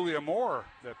that's Julia Moore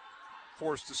that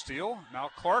forced the steal.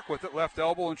 Now Clark with it, left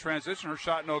elbow in transition. Her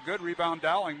shot no good. Rebound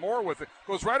Dowling. Moore with it.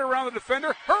 Goes right around the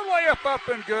defender. Her layup up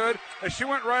and good as she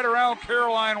went right around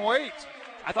Caroline Waite.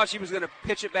 I thought she was going to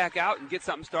pitch it back out and get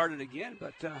something started again,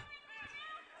 but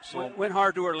went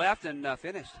hard to her left and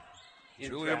finished.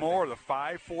 Julia Moore, the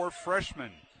 5'4"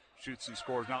 freshman, shoots and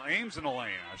scores. Now Ames in the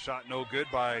lane. A shot no good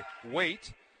by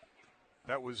Waite.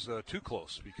 That was too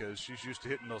close because she's used to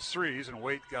hitting those threes, and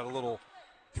Waite got a little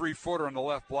 3-footer on the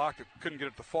left block that couldn't get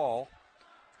it to fall.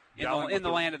 In the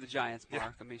land of the Giants, Mark.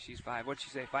 Yeah. I mean, she's 5. What'd she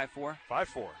say, 5'4"?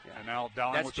 5'4". Yeah. And now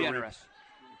Dowling with generous.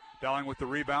 Dowling with the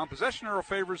rebound. Possession arrow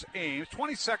favors Ames.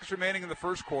 20 seconds remaining in the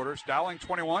first quarter. It's Dowling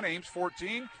 21, Ames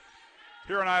 14.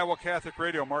 Here on Iowa Catholic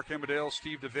Radio, Mark Amadale,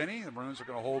 Steve DeVinny. The Maroons are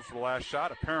going to hold for the last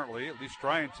shot, apparently, at least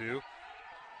trying to.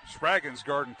 Spraggins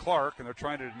guarding Clark, and they're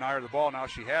trying to deny her the ball. Now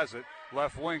she has it.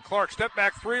 Left wing, Clark, step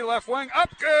back 3, left wing, up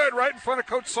good, right in front of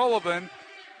Coach Sullivan.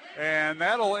 And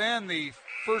that'll end the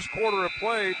first quarter of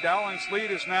play. Dowling's lead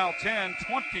is now 10,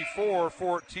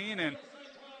 24-14, and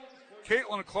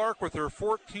Caitlin Clark with her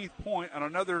 14th point on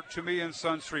another Chemia &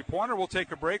 Sons three-pointer. We'll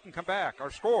take a break and come back.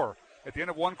 Our score at the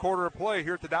end of one quarter of play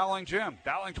here at the Dowling Gym.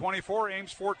 Dowling 24,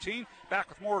 Ames 14. Back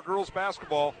with more girls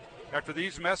basketball after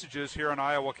these messages here on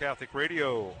Iowa Catholic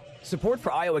Radio. Support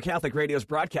for Iowa Catholic Radio's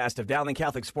broadcast of Dowling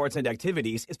Catholic sports and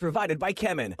activities is provided by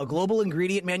Chemin, a global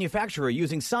ingredient manufacturer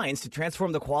using science to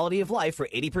transform the quality of life for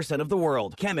 80% of the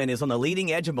world. Chemin is on the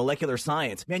leading edge of molecular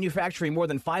science, manufacturing more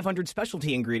than 500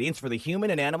 specialty ingredients for the human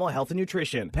and animal health and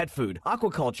nutrition, pet food,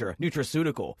 aquaculture,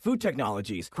 nutraceutical, food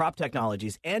technologies, crop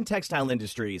technologies, and textile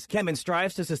industries. Chemin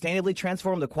strives to sustainably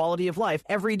transform the quality of life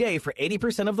every day for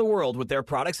 80% of the world with their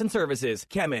products and services.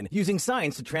 Chemin, using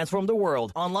science to transform the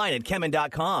world. Online at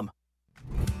chemin.com.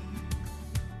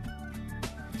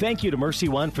 Thank you to Mercy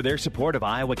One for their support of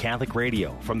Iowa Catholic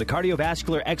Radio. From the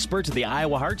cardiovascular experts at the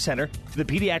Iowa Heart Center to the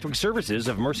pediatric services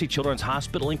of Mercy Children's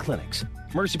Hospital and Clinics,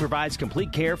 Mercy provides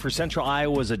complete care for Central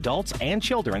Iowa's adults and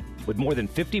children with more than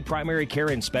 50 primary care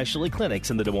and specialty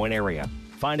clinics in the Des Moines area.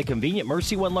 Find a convenient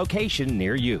Mercy One location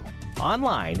near you.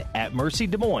 Online at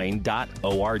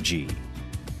mercydesmoines.org.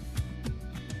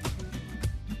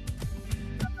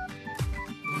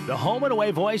 The home and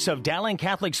away voice of Dowling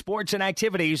Catholic sports and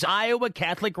activities, Iowa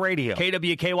Catholic Radio.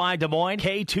 KWKY Des Moines,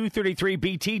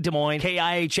 K233BT Des Moines,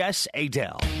 KIHS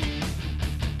Adel.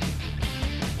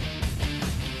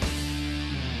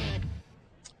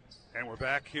 And we're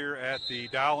back here at the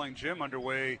Dowling Gym,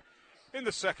 underway in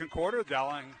the second quarter.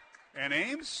 Dowling and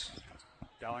Ames.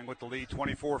 Dowling with the lead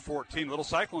 24-14. Little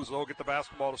Cyclones, though, get the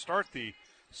basketball to start the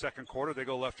second quarter. They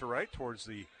go left to right towards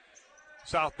the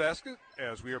south basket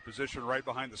as we are positioned right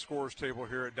behind the scorers table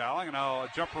here at Dowling. And now a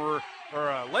jumper or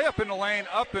a layup in the lane,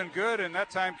 up and good. And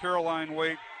that time Caroline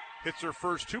Waite hits her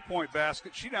first 2-point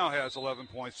basket. She now has 11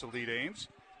 points to lead Ames.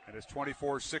 And it's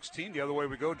 24-16. The other way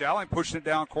we go. Dowling pushing it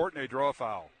down court, and they draw a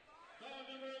foul.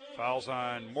 Fouls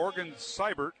on Morgan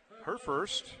Seibert, her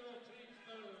first.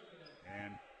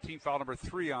 And team foul number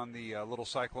 3 on the Little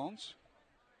Cyclones.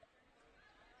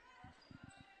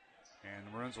 And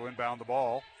the Maroons will inbound the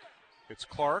ball. It's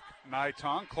Clark,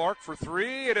 Nai-Tong. Clark for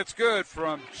 3, and it's good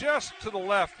from just to the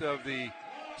left of the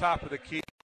top of the key.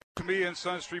 Chemia &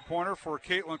 Sons three-pointer for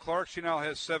Caitlin Clark. She now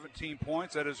has 17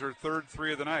 points. That is her third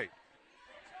 3 of the night.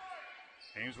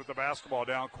 Ames with the basketball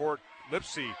down court.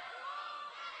 Lipsy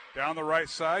down the right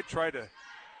side. Tried to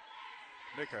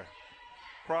make a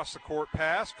cross-the-court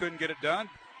pass. Couldn't get it done.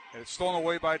 And it's stolen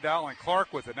away by Dowling.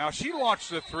 Clark with it. Now she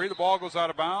launches a 3. The ball goes out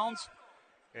of bounds.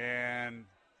 And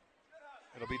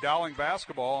it'll be Dowling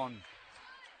basketball, and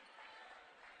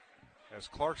as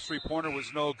Clark's three-pointer was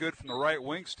no good from the right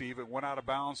wing, Steve, it went out of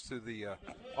bounds to the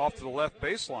off to the left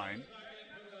baseline.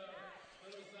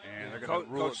 And they're going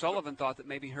to rule Coach Sullivan thought that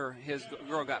maybe his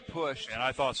girl got pushed. And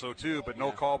I thought so too, but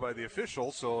no call by the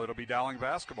official, so it'll be Dowling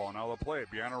basketball. Now they'll play it.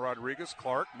 Brianna Rodriguez,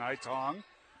 Clark, Nai-Tong.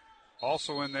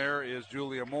 Also in there is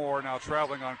Julia Moore, now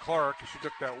traveling on Clark. She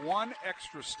took that one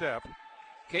extra step.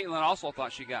 Caitlin also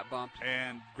thought she got bumped.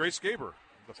 And Grace Gaber,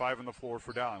 the 5 on the floor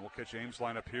for Dowling. We'll catch Ames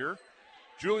lineup here.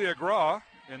 Julia Graw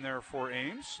in there for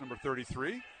Ames, number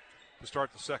 33, to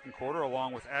start the second quarter,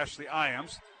 along with Ashley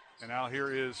Iams. And now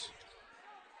here is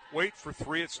Waite for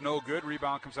 3. It's no good.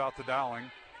 Rebound comes out to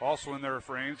Dowling. Also in there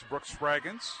for Ames, Brooks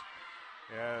Spraggins.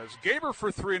 As Gaber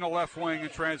for 3 in the left wing in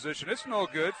transition. It's no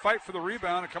good. Fight for the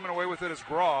rebound, and coming away with it is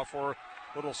Graw for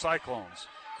Little Cyclones.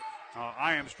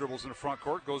 Iams dribbles in the front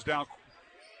court, goes down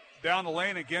the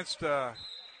lane against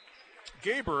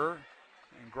Gaber,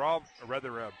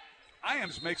 and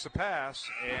Iams makes a pass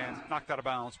and knocked out of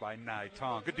bounds by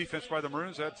Nai-Tong. Good defense by the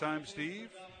Maroons that time, Steve.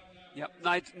 Yep,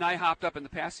 Nai hopped up in the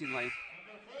passing lane.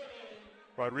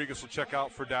 Rodriguez will check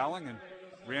out for Dowling, and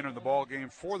re-entering the ball game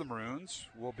for the Maroons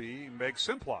will be Meg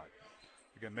Simplot.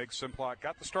 Again, Meg Simplot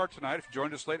got the start tonight. If you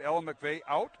joined us late, Ellen McVeigh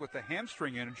out with a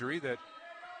hamstring injury that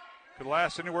Could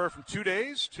last anywhere from 2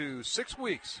 days to 6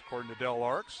 weeks, according to Del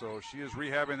Lark. So she is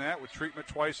rehabbing that with treatment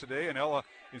twice a day. And Ella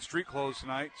in street clothes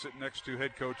tonight, sitting next to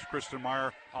head coach Kristen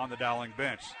Marr on the Dowling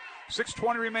bench.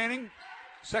 6:20 remaining.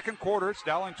 Second quarter, it's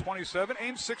Dowling 27,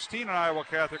 Ames 16 on Iowa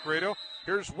Catholic Radio.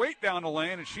 Here's Waite down the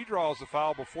lane, and she draws the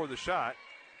foul before the shot.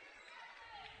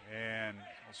 And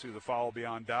we'll see the foul will be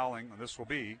on Dowling, and this will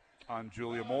be on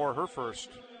Julia Moore, her first.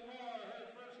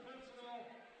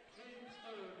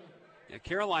 Yeah,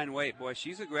 Caroline Waite, boy,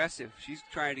 she's aggressive. She's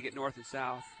trying to get north and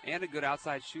south, and a good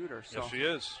outside shooter. So yes, she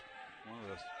is. One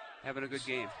of the having a good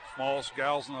game. Smallest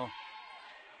gals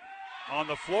on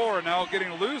the floor, now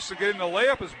getting loose and getting the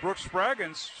layup is Brooke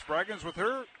Spraggins. Spraggins with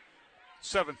her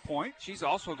 7th point. She's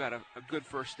also got a good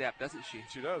first step, doesn't she?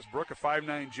 She does. Brooke, a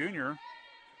 5'9" junior,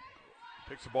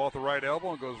 picks the ball at the right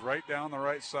elbow and goes right down the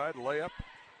right side, layup.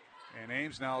 And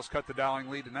Ames now has cut the Dowling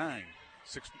lead to 9.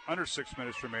 Under 6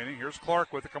 minutes remaining. Here's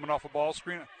Clark with it, coming off a ball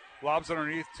screen. Lobs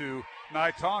underneath to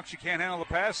Nai Tong. She can't handle the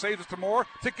pass. Saves it to Moore.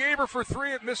 To Gaber for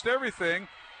 3. It missed everything.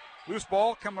 Loose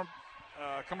ball coming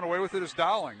away with it is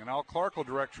Dowling. And now Clark will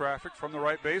direct traffic from the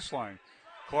right baseline.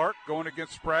 Clark going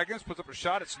against Spraggins. Puts up a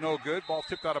shot. It's no good. Ball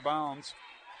tipped out of bounds.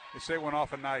 They say it went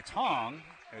off of Nai Tong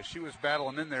as she was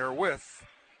battling in there with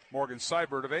Morgan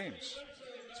Seibert of Ames.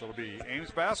 So it'll be Ames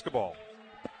basketball.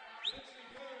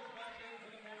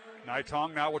 Nai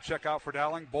Tong now will check out for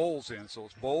Dowling. Bowles in. So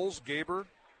it's Bowles, Gaber,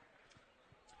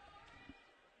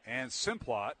 and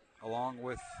Simplot, along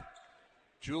with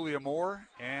Julia Moore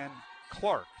and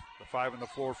Clark. The 5 on the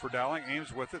floor for Dowling.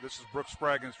 Ames with it. This is Brooke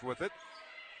Spraggins with it.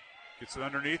 Gets it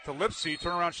underneath to Lipsey.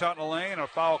 Turnaround shot in the lane. A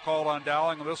foul called on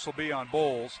Dowling, and this will be on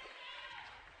Bowles.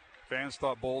 Fans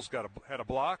thought Bowles had a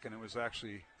block, and it was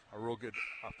actually a real good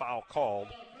foul called.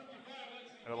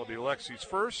 That'll be Lexi's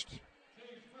first.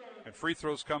 And free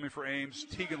throws coming for Ames.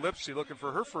 Tegan Lipsey looking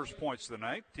for her first points of the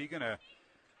night. Tegan, a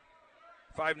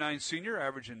 5'9" senior,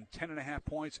 averaging 10.5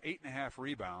 points, 8.5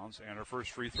 rebounds, and her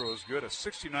first free throw is good. A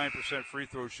 69% free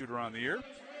throw shooter on the year.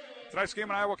 Tonight's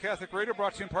game on Iowa Catholic Radio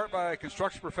brought to you in part by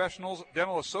Construction Professionals,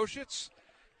 Dental Associates,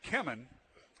 Kemen,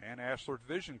 and Ashworth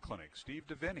Vision Clinic. Steve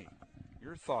DeVinny,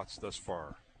 your thoughts thus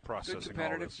far processing good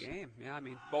competitive all this? Game. Yeah, I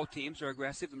mean, both teams are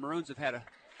aggressive. The Maroons have had a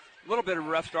little bit of a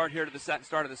rough start here to the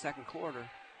start of the second quarter.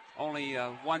 Only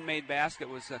one made basket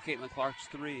was Caitlin Clark's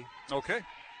 3. Okay.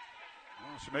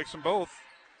 Well, she makes them both.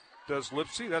 Does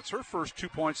Lipsey. That's her first 2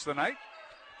 points of the night.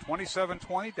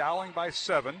 27-20, Dowling by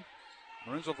 7.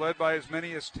 Maroons have led by as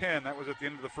many as 10. That was at the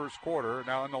end of the first quarter.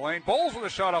 Now in the lane. Bowles with a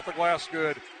shot off the glass,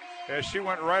 good, as she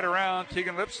went right around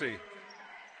Tegan Lipsey.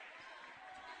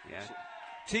 Yeah.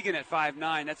 Tegan at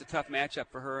 5'9", that's a tough matchup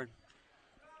for her.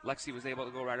 Lexi was able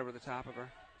to go right over the top of her.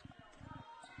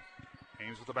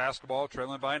 Ames with the basketball,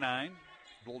 trailing by 9.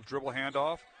 Little dribble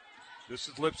handoff. This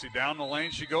is Lipsey. Down the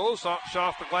lane she goes. Shot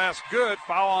off the glass, good.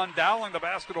 Foul on Dowling. The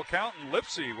basket will count. And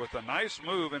Lipsey with a nice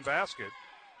move in basket.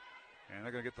 And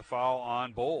they're going to get the foul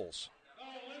on Bowles.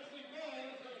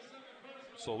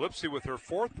 So Lipsey with her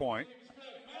 4th point.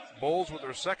 Bowles with her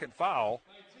 2nd foul.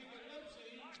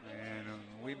 And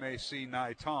we may see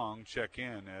Nai Tong check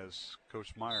in as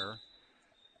Coach Meyer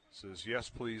says, yes,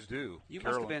 please do. You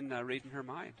must have been reading her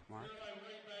mind, Mark.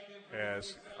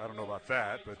 As I don't know about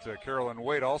that, but Carolyn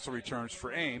Wade also returns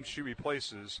for Ames. She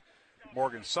replaces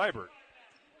Morgan Seibert,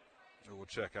 who will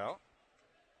check out.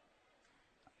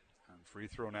 And free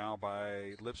throw now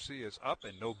by Lipsey is up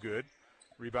and no good.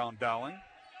 Rebound Dowling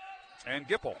and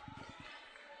Gipple.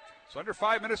 So under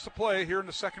 5 minutes to play here in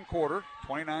the second quarter.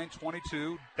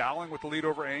 29-22. Dowling with the lead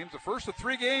over Ames. The first of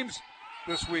 3 games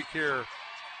this week here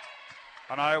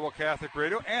on Iowa Catholic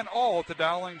Radio, and all at the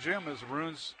Dowling Gym as the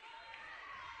Maroons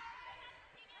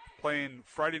playing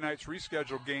Friday night's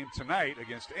rescheduled game tonight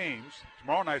against Ames.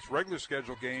 Tomorrow night's regular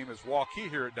scheduled game is Waukee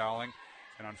here at Dowling.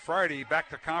 And on Friday, back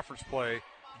to conference play,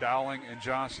 Dowling and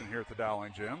Johnson here at the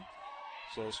Dowling Gym.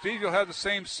 So, Steve, you'll have the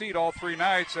same seat all 3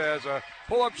 nights as a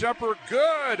pull-up jumper,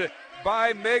 good,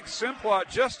 by Meg Simplot,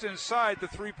 just inside the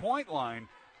three-point line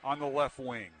on the left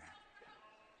wing.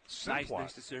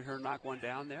 Nice to see her knock one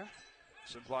down there.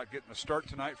 Simplot getting a start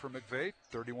tonight for McVeigh,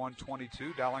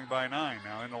 31-22, Dowling by 9.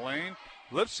 Now in the lane,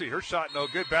 Lipsey, her shot no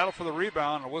good. Battle for the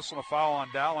rebound, and a whistle and a foul on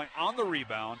Dowling on the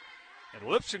rebound. And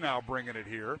Lipsey now bringing it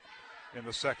here in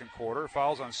the second quarter.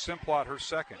 Fouls on Simplot, her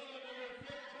 2nd.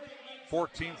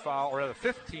 15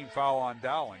 foul on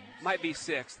Dowling. Might be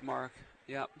 6th, Mark.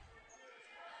 Yep.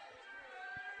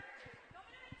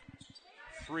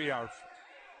 3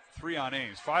 on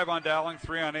Ames. 5 on Dowling,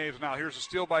 3 on Ames. Now here's a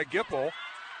steal by Gipple.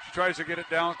 She tries to get it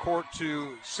down court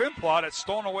to Simplot. It's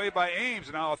stolen away by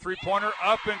Ames. Now a 3-pointer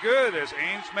up and good as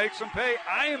Ames makes them pay.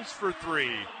 Ames for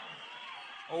 3.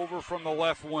 over from the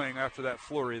left wing after that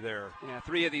flurry there. Yeah,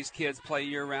 3 of these kids play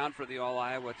year-round for the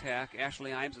All-Iowa attack.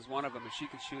 Ashley Ames is one of them, and she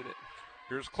can shoot it.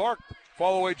 Here's Clark.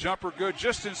 Fall-away jumper good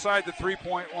just inside the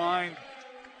three-point line,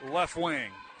 left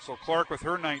wing. So Clark with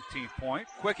her 19th point.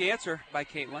 Quick answer by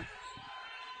Caitlin.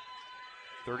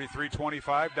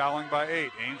 33-25, Dowling by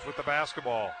 8. Ames with the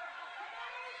basketball.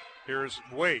 Here's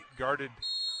Waite, guarded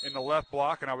in the left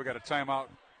block, and now we got a timeout.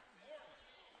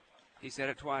 He said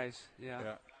it twice,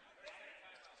 yeah.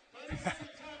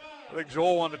 I think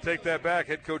Joel wanted to take that back.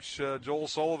 Head coach Joel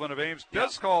Sullivan of Ames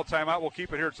does call a timeout. We'll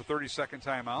keep it here. It's a 30-second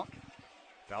timeout.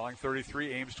 Dowling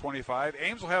 33, Ames 25.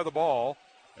 Ames will have the ball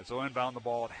as they'll inbound the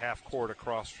ball at half court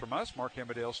across from us. Mark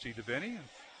Hemmerdale, Steve DeVinny.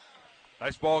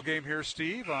 Nice ball game here,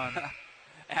 Steve. On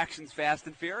action's fast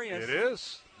and furious. It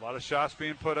is. A lot of shots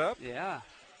being put up. Yeah.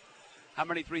 How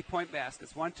many three-point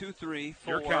baskets? 1, 2, 3,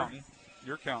 4. You're counting.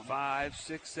 You're counting. 5,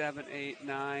 6, 7, 8,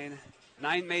 9.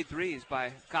 9 made threes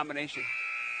by combination.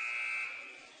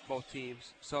 Both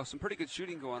teams. So some pretty good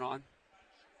shooting going on.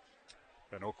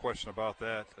 Yeah, no question about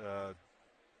that.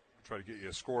 Try to get you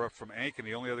a score up from Ankeny.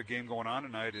 The only other game going on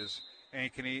tonight is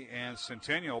Ankeny and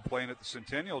Centennial playing at the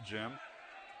Centennial Gym.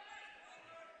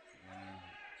 And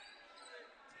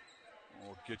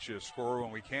we'll get you a score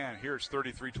when we can. Here it's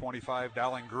 33-25.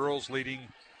 Dowling girls leading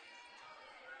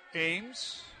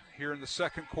Ames here in the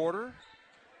second quarter.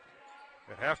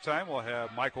 At halftime, we'll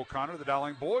have Mike O'Connor, the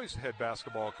Dowling boys head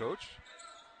basketball coach,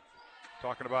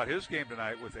 talking about his game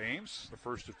tonight with Ames, the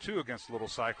first of 2 against Little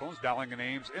Cyclones. Dowling and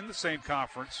Ames in the same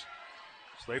conference,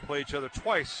 so they play each other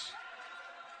twice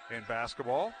in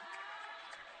basketball.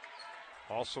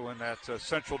 Also in that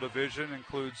Central Division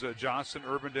includes Johnson,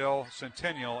 Urbandale,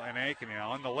 Centennial, and Ankeny.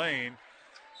 Now in the lane,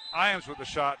 Ames with the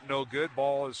shot, no good.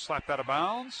 Ball is slapped out of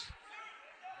bounds,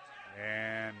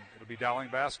 and it'll be Dowling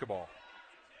basketball.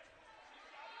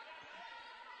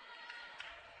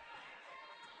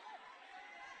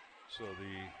 So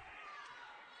the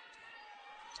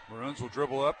Maroons will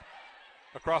dribble up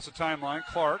across the timeline.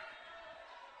 Clark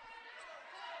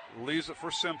leaves it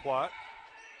for Simplot.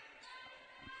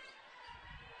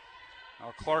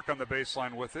 Now Clark on the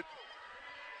baseline with it.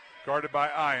 Guarded by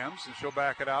Iams, and she'll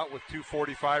back it out with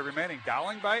 2:45 remaining.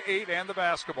 Dowling by 8 and the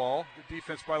basketball. Good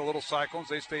defense by the Little Cyclones.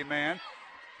 They stay man.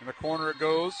 In the corner it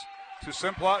goes to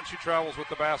Simplot, and she travels with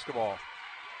the basketball.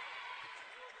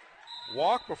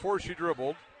 Walk before she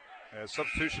dribbled. As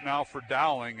substitution now for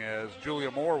Dowling, as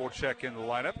Julia Moore will check in the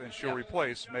lineup, and she'll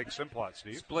replace Meg Simplot,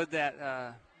 Steve. Split that,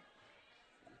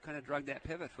 kind of drug that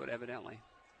pivot foot, evidently.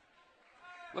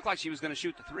 Looked like she was going to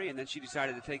shoot the 3, and then she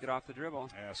decided to take it off the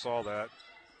dribble. Yeah, I saw that.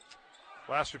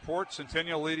 Last report,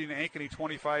 Centennial leading Ankeny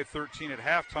 25-13 at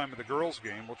halftime of the girls'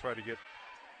 game. We'll try to get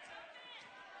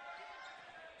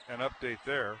an update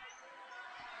there.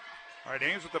 All right,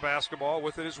 Ames with the basketball.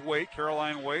 With it is Waite.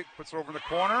 Caroline Waite puts it over in the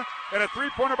corner. And a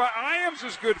three-pointer by Iams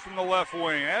is good from the left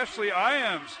wing. Ashley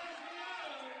Iams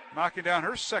knocking down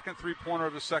her second three-pointer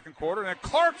of the second quarter. And then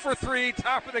Clark for 3,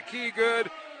 top of the key, good,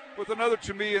 with another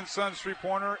Toomey and Sons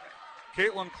three-pointer.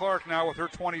 Caitlin Clark now with her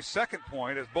 22nd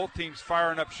point as both teams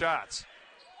firing up shots.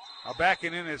 Now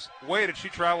backing in is Waite, and she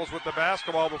travels with the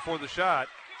basketball before the shot.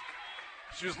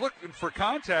 She was looking for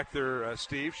contact there,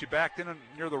 Steve. She backed in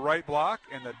near the right block,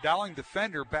 and the Dowling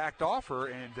defender backed off her,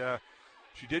 and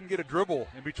she didn't get a dribble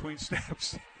in between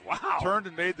steps. Wow. Turned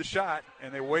and made the shot,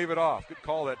 and they wave it off. Good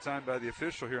call that time by the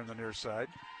official here on the near side.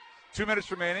 2 minutes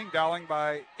remaining. Dowling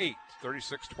by 8,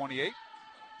 36-28.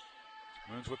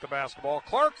 Moons with the basketball.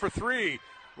 Clark for 3.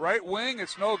 Right wing,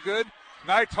 it's no good.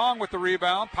 Nai Tong with the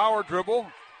rebound. Power dribble.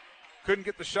 Couldn't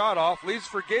get the shot off. Leads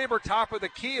for Gaber, top of the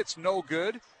key. It's no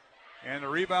good. And the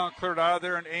rebound cleared out of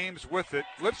there, and Ames with it.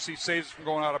 Lipsy saves it from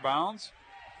going out of bounds.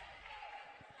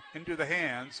 Into the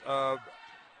hands of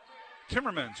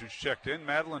Timmermans, who's checked in.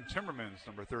 Madeline Timmermans,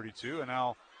 number 32. And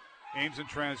now Ames in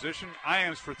transition.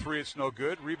 Iams for 3, it's no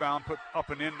good. Rebound put up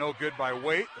and in, no good by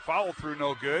Waite. The follow through,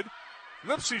 no good.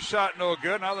 Lipsy's shot, no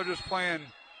good. Now they're just playing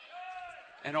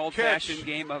an old-fashioned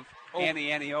game of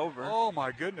Annie over. Oh,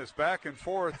 my goodness. Back and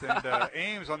forth. And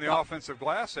Ames on the offensive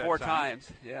glass that 4 time.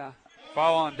 times, yeah.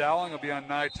 Foul on Dowling will be on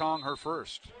Nai Tong, her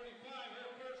first.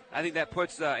 I think that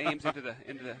puts Ames into the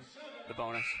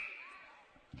bonus.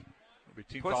 It'll be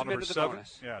team foul number 7.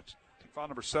 Yeah, team foul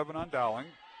number 7 on Dowling.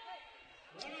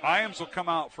 Iams will come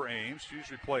out for Ames. She's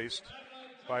replaced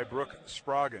by Brooke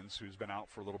Spraggins, who's been out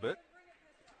for a little bit.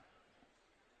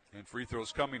 And free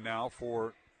throws coming now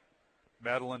for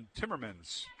Madeline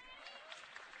Timmermans.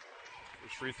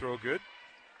 First free throw good.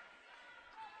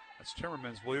 That's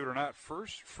Timmermans, believe it or not,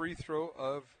 first free throw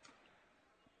of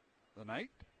the night.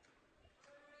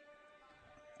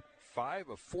 5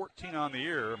 of 14 on the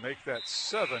year, make that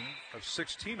 7 of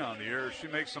 16 on the year. She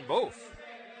makes them both.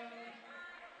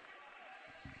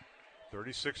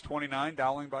 36-29,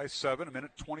 Dowling by 7, a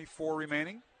minute 24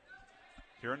 remaining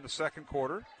here in the second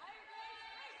quarter.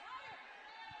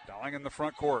 Dowling in the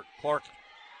front court. Clark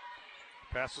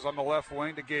passes on the left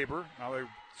wing to Gaber. Now they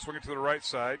swing it to the right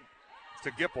side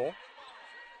to Gipple.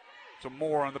 To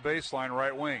Moore on the baseline,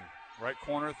 right wing. Right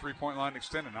corner, three-point line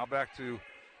extended. Now back to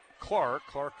Clark.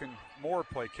 Clark and Moore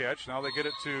play catch. Now they get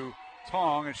it to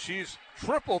Tong, and she's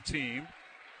triple teamed.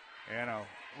 And a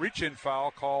reach-in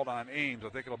foul called on Ames. I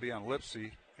think it'll be on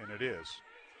Lipsey, and it is.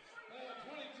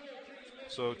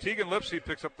 So Tegan Lipsey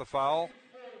picks up the foul,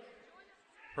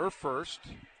 her first.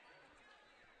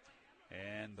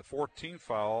 And the 14th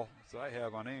foul that I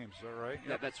have on Ames. Is that right?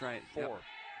 Yep, that's right. 4. Yep.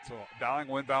 So Dowling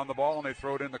will inbound the ball, and they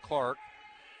throw it into Clark.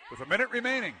 With a minute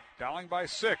remaining, Dowling by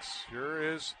 6. Here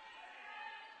is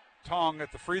Tong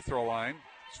at the free throw line.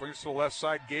 Swings to the left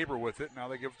side, Gaber with it. Now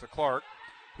they give it to Clark,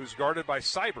 who's guarded by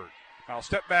Seibert. Now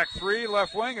step back 3,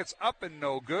 left wing. It's up and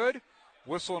no good.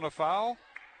 Whistle and a foul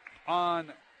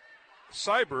on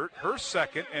Seibert, her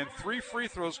second, and 3 free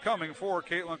throws coming for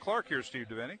Caitlin Clark here, Steve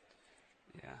Devaney.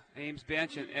 Yeah, Ames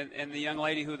bench and the young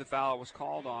lady who the foul was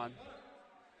called on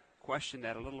questioned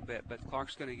that a little bit, but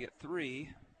Clark's going to get 3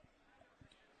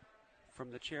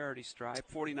 from the charity stripe.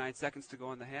 49 seconds to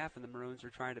go in the half, and the Maroons are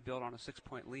trying to build on a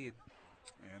 6-point lead.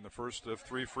 And the first of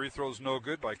 3 free throws no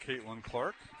good by Caitlin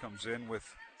Clark. Comes in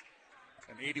with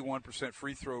an 81%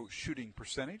 free throw shooting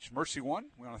percentage. Mercy One,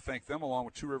 we want to thank them along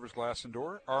with Two Rivers Glass and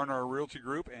Door, R&R Realty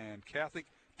Group, and Catholic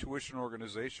Tuition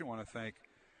Organization. We want to thank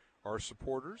our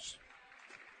supporters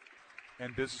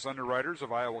and business underwriters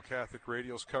of Iowa Catholic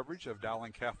Radio's coverage of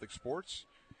Dowling Catholic sports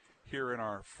here in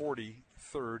our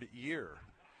 43rd year.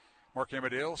 Mark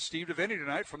Amadale, Steve Devaney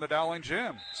tonight from the Dowling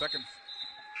Gym.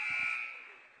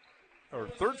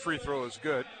 Third free throw is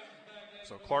good.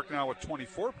 So Clark now with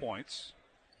 24 points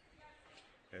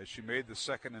as she made the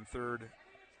second and third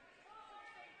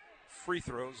free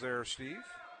throws there, Steve.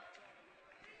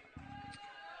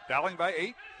 Dowling by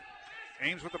 8.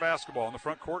 Ames with the basketball in the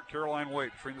front court. Caroline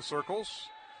Waite between the circles.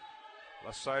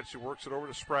 Left side, she works it over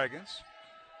to Spraggins.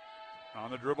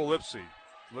 On the dribble, Lipsey.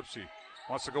 Lipsey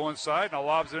wants to go inside. Now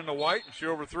lobs it into White, and she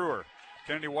overthrew her.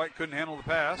 Kennedy White couldn't handle the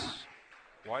pass.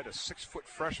 White, a 6-foot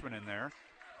freshman in there.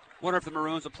 Wonder if the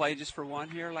Maroons will play just for one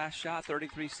here. Last shot,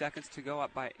 33 seconds to go,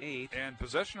 up by 8. And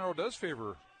possession arrow does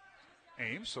favor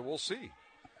Ames, so we'll see.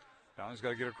 Dowling's got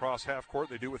to get across half court.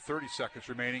 They do with 30 seconds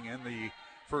remaining in the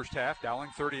first half. Dowling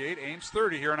 38, Ames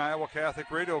 30 here on Iowa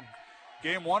Catholic Radio.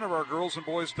 Game 1 of our girls and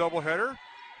boys doubleheader.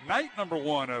 Night number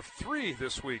 1 of 3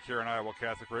 this week here on Iowa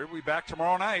Catholic Radio. We'll be back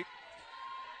tomorrow night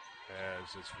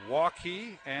as it's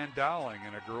Waukee and Dowling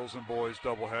in a girls and boys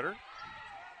doubleheader.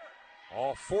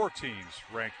 All 4 teams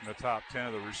ranked in the top 10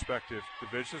 of the respective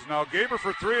divisions. Now Gaber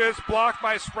for 3 is blocked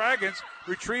by Spraggins.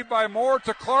 Retrieved by Moore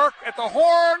to Clark at the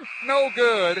horn. No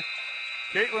good.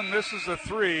 Caitlin misses the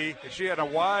 3. She had a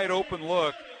wide open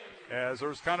look as there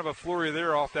was kind of a flurry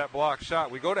there off that block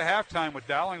shot. We go to halftime with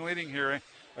Dowling leading here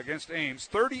against Ames,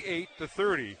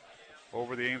 38-30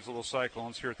 over the Ames Little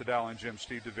Cyclones here at the Dowling Gym.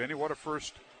 Steve Devaney, what a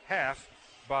first half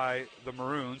by the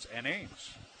Maroons and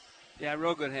Ames. Yeah,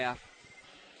 real good half.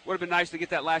 Would have been nice to get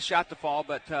that last shot to fall,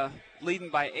 but leading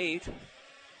by 8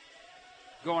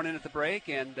 going in at the break,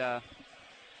 and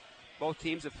both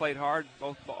teams have played hard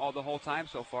all the whole time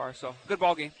so far. So good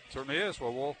ball game. Certainly is.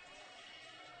 Well, we'll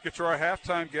get to our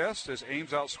halftime guest as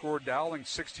Ames outscored Dowling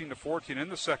 16-14 in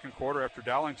the second quarter after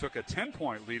Dowling took a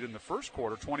 10-point lead in the first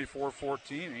quarter,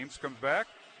 24-14. Ames comes back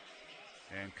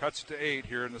and cuts to 8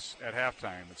 here at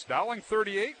halftime. It's Dowling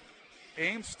 38,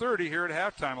 Ames 30 here at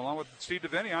halftime. Along with Steve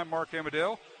Devaney, I'm Mark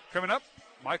Amadale. Coming up,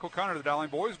 Mike O'Connor, the Dowling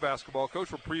boys basketball coach,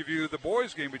 will preview the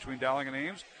boys game between Dowling and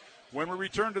Ames when we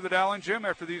return to the Dowling Gym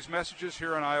after these messages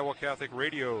here on Iowa Catholic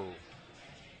Radio.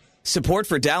 Support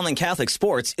for Dowling Catholic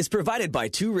Sports is provided by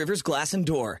Two Rivers Glass and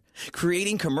Door,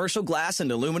 creating commercial glass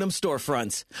and aluminum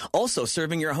storefronts. Also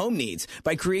serving your home needs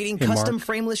by creating custom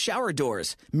frameless shower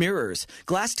doors, mirrors,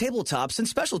 glass tabletops, and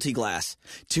specialty glass.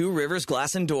 Two Rivers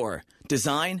Glass and Door.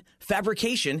 Design,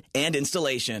 fabrication, and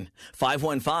installation.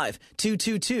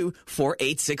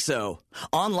 515-222-4860.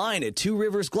 Online at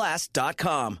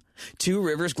tworiversglass.com. Two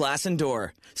Rivers Glass and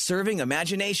Door. Serving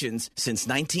imaginations since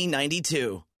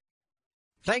 1992.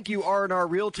 Thank you, R&R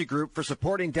Realty Group, for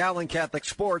supporting Dowling Catholic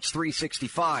Sports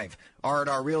 365.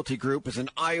 R&R Realty Group is an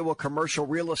Iowa commercial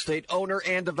real estate owner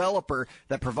and developer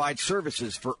that provides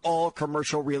services for all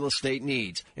commercial real estate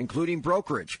needs, including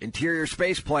brokerage, interior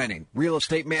space planning, real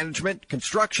estate management,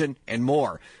 construction, and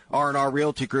more. R&R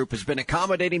Realty Group has been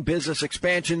accommodating business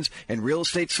expansions and real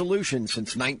estate solutions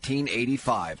since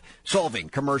 1985, solving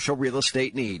commercial real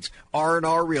estate needs.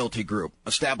 R&R Realty Group,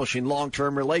 establishing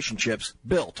long-term relationships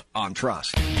built on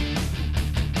trust.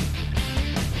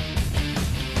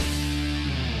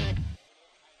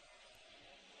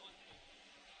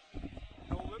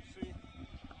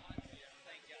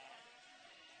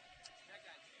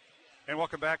 And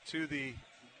welcome back to the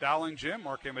Dowling Gym.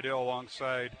 Mark Amadale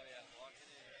alongside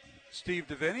Steve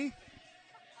Deviney.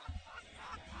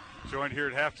 Joined here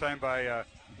at halftime by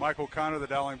Mike O'Connor, the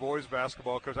Dowling boys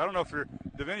basketball coach. I don't know if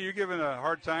Deviney, you're giving a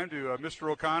hard time to Mr.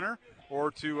 O'Connor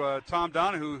or to Tom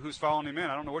Donahue, who's following him in.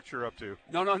 I don't know what you're up to.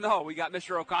 No. We got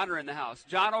Mr. O'Connor in the house.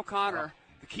 John O'Connor,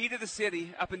 the key to the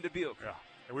city up in Dubuque. Yeah.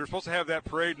 And we were supposed to have that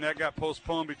parade, and that got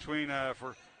postponed between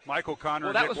for Mike O'Connor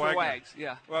and Nick Wagner. Well, that was for Wags,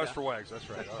 yeah. Well, that was for Wags, that's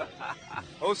right. All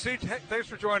right. OC, thanks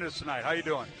for joining us tonight. How you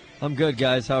doing? I'm good,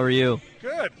 guys. How are you?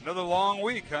 Good. Another long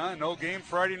week, huh? No game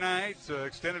Friday night,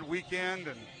 extended weekend,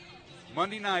 and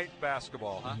Monday night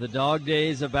basketball, huh? The dog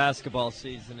days of basketball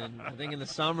season. And I think in the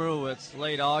summer it's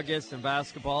late August, and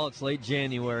basketball it's late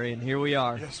January, and here we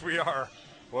are. Yes, we are.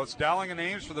 Well, it's Dowling and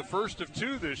Ames for the first of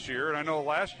two this year, and I know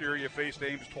last year you faced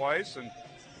Ames twice, and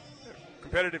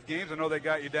competitive games. I know they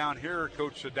got you down here.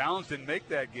 Coach Downs didn't make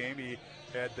that game. He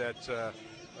had that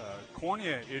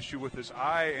cornea issue with his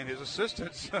eye, and his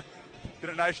assistants did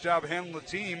a nice job handling the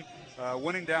team,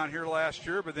 winning down here last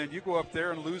year. But then you go up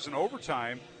there and lose in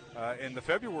overtime in the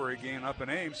February game up in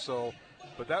Ames.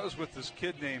 But that was with this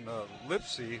kid named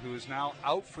Lipsy, who is now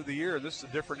out for the year. This is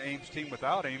a different Ames team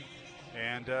without him.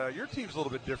 And your team's a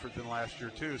little bit different than last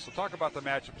year, too. So talk about the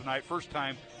matchup tonight. First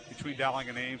time between Dowling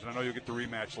and Ames, and I know you'll get the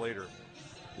rematch later.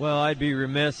 Well, I'd be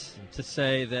remiss to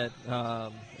say that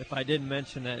if I didn't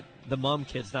mention that the Mum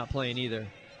kid's not playing either,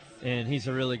 and he's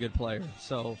a really good player.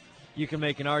 So you can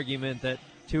make an argument that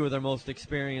two of their most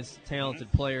experienced,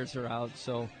 talented players are out.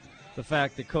 So the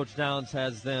fact that Coach Downs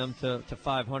has them to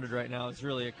 500 right now is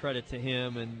really a credit to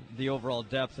him and the overall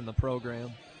depth in the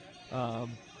program.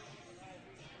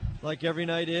 Like every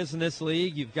night is in this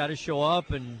league, you've got to show up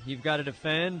and you've got to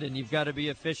defend and you've got to be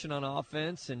efficient on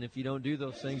offense. And if you don't do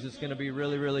those things, it's going to be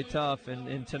really, really tough.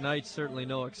 And tonight's certainly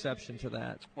no exception to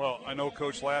that. Well, I know,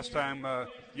 Coach, last time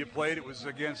you played, it was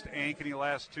against Ankeny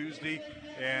last Tuesday,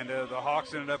 and the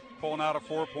Hawks ended up pulling out a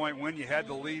 4-point win. You had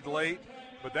the lead late,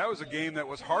 but that was a game that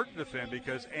was hard to defend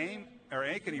because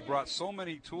Ankeny brought so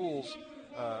many tools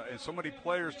and so many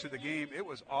players to the game. It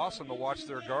was awesome to watch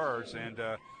their guards. And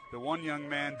the one young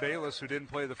man, Bayless, who didn't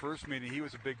play the first meeting, he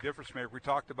was a big difference maker. We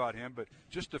talked about him, but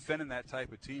just defending that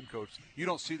type of team, Coach, you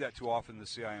don't see that too often in the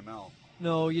CIML.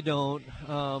 No, you don't.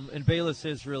 And Bayless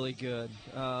is really good.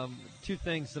 Two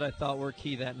things that I thought were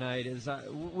key that night is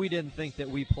we didn't think that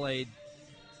we played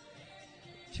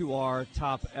to our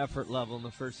top effort level in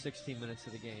the first 16 minutes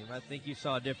of the game. I think you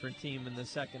saw a different team in the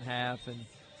second half, and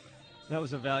that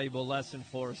was a valuable lesson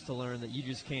for us to learn that you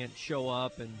just can't show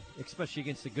up, and especially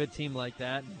against a good team like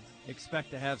that, and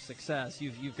expect to have success.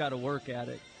 You've got to work at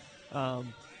it.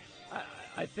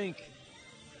 I think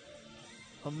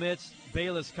amidst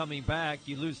Bayless coming back,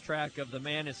 you lose track of the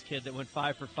McManus kid that went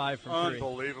 5 for 5 from three.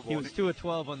 Unbelievable. He was 2 of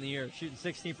 12 on the year, shooting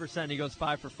 16%. He goes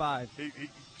 5 for 5.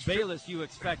 Bayless, you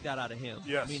expect that out of him.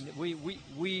 Yes. I mean,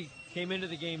 we came into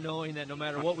the game knowing that no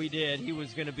matter what we did, he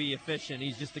was going to be efficient.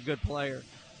 He's just a good player.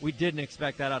 We didn't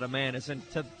expect that out of McManus. And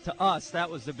to us,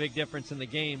 that was the big difference in the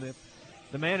game. If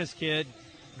the McManus kid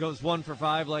goes 1 for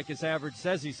 5 like his average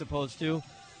says he's supposed to,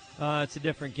 it's a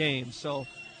different game. So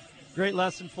great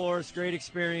lesson for us, great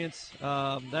experience.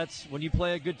 That's when you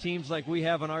play good teams like we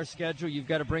have on our schedule, you've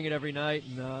got to bring it every night.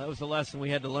 And that was a lesson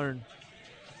we had to learn.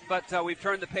 But we've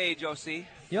turned the page, OC.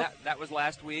 Yep. That was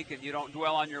last week, and you don't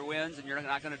dwell on your wins, and you're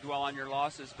not going to dwell on your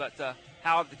losses. But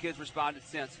how have the kids responded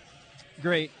since?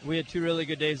 Great. We had 2 really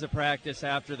good days of practice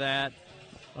after that.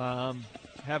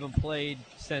 Haven't played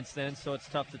since then, so it's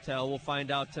tough to tell. We'll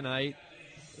find out tonight.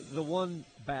 The one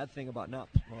bad thing about a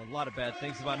lot of bad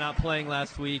things about not playing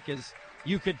last week is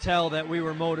you could tell that we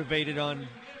were motivated on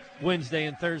Wednesday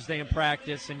and Thursday in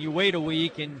practice, and you wait a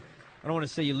week, and I don't want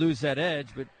to say you lose that edge,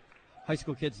 but high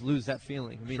school kids lose that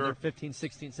feeling. I mean, Sure. They're 15,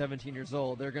 16, 17 years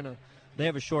old. They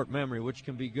have a short memory, which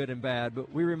can be good and bad,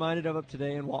 but we reminded of it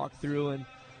today and walked through, and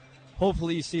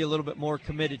hopefully you see a little bit more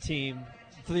committed team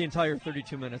for the entire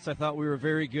 32 minutes. I thought we were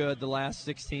very good the last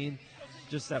 16.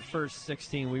 Just that first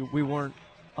 16, we weren't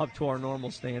up to our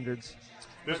normal standards.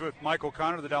 This is with Mike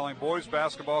O'Connor, the Dowling boys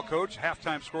basketball coach.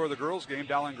 Halftime score of the girls game.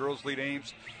 Dowling girls lead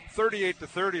Ames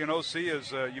 38-30. And OC,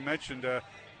 as you mentioned,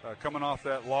 coming off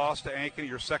that loss to Ankeny,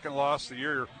 your second loss of the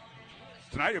year.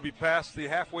 Tonight you'll be past the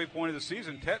halfway point of the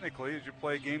season, technically, as you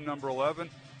play game number 11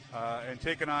 and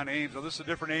taking on Ames. Now, this is a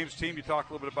different Ames team. You talked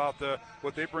a little bit about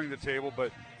what they bring to the table,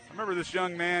 but I remember this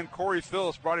young man, Corey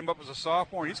Phillips, brought him up as a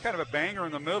sophomore. He's kind of a banger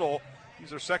in the middle.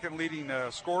 He's their second leading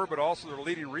scorer, but also their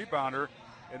leading rebounder.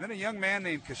 And then a young man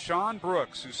named Kashawn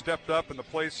Brooks, who stepped up in the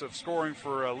place of scoring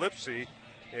for Lipsy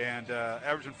and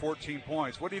averaging 14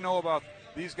 points. What do you know about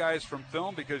these guys from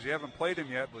film? Because you haven't played them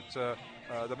yet, but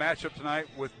the matchup tonight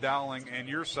with Dowling and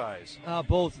your size.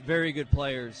 Both very good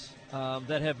players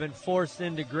that have been forced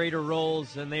into greater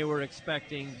roles than they were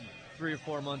expecting 3 or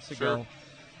 4 months ago.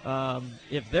 Sure.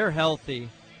 If they're healthy,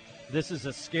 this is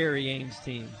a scary Ames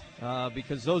team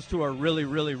because those two are really,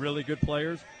 really, really good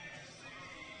players.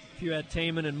 If you had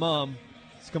Taman and Mum,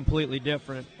 it's completely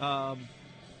different.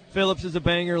 Phillips is a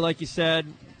banger, like you said,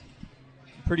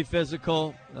 pretty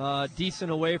physical,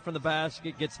 decent away from the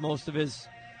basket, does most of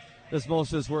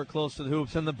his work close to the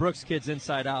hoops, and the Brooks kid's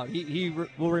inside out. He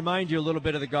will remind you a little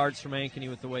bit of the guards from Ankeny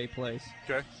with the way he plays.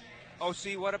 Okay.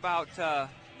 OC, what about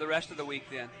the rest of the week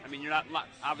then? I mean, you're not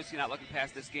obviously not looking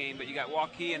past this game, but you got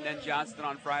Waukee and then Joensen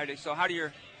on Friday. So how do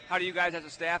you guys as a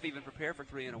staff even prepare for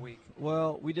 3 in a week?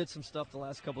 Well, we did some stuff the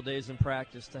last couple days in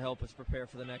practice to help us prepare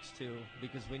for the next 2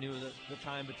 because we knew that the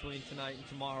time between tonight and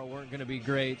tomorrow weren't going to be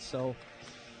great. So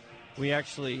we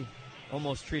actually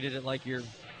almost treated it like you're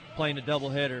playing a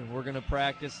doubleheader. We're going to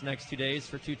practice next 2 days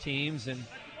for 2 teams, and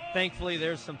thankfully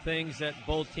there's some things that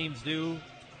both teams do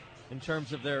in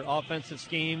terms of their offensive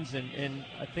schemes, and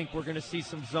I think we're going to see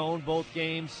some zone both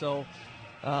games, so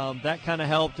that kind of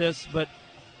helped us, but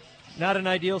not an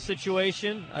ideal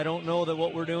situation. I don't know that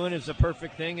what we're doing is a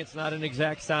perfect thing. It's not an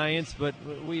exact science, but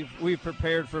we've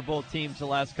prepared for both teams the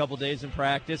last couple days in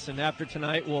practice, and after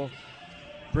tonight we'll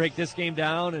break this game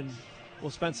down and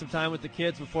we'll spend some time with the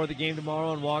kids before the game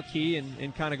tomorrow in Waukee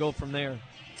and kind of go from there.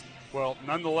 Well,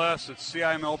 nonetheless, it's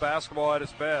CIML basketball at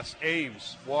its best.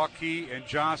 Ames, Waukee, and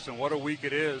Joensen. What a week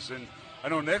it is. And I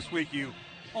know next week you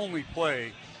only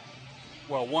play,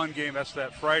 one game. That's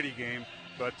that Friday game.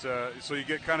 But so you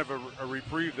get kind of a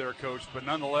reprieve there, Coach. But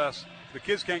nonetheless, the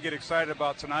kids can't get excited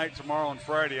about tonight, tomorrow, and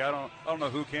Friday. I don't know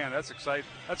who can. That's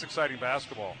exciting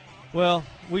basketball. Well,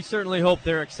 we certainly hope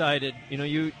they're excited. You know,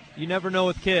 you never know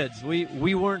with kids. We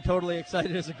weren't totally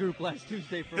excited as a group last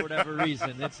Tuesday for whatever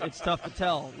reason. It's tough to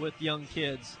tell with young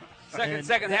kids.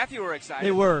 Second half you were excited.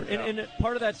 They were. Yeah. And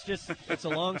part of that's just it's a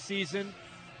long season.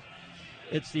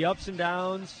 It's the ups and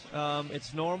downs.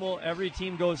 It's normal. Every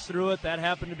team goes through it. That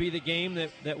happened to be the game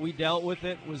that we dealt with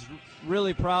it. Was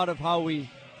really proud of how we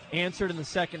answered in the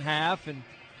second half, and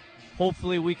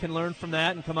hopefully we can learn from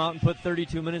that and come out and put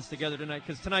 32 minutes together tonight,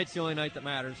 because tonight's the only night that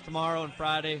matters. Tomorrow and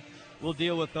Friday, we'll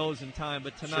deal with those in time,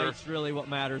 but tonight's really what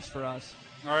matters for us.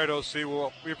 All right, OC.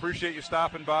 Well, we appreciate you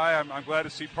stopping by. I'm glad to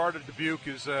see part of Dubuque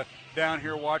is down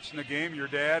here watching the game. Your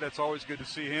dad, it's always good to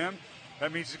see him.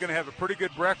 That means he's going to have a pretty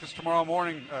good breakfast tomorrow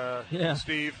morning,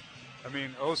 Steve. I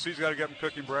mean, OC's got to get him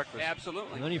cooking breakfast.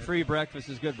 Absolutely. Any free breakfast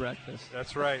is good breakfast.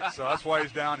 That's right. So that's why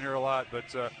he's down here a lot. But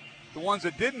the ones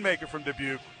that didn't make it from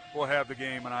Dubuque, we'll have the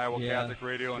game on Iowa Catholic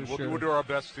Radio, and we'll do our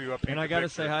best to paint. And I got to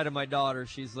say hi to my daughter.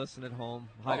 She's listening at home.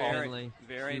 Hi, Finley.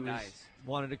 Very nice.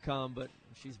 Wanted to come, but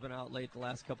she's been out late the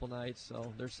last couple nights,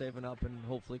 so they're saving up and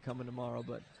hopefully coming tomorrow.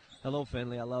 But hello,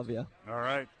 Finley. I love you. All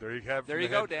right. There you have. There you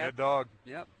go, Dad. Head dog.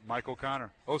 Yep. Mike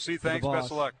O'Connor. OC, thanks.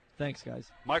 Best of luck. Thanks,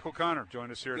 guys. Mike O'Connor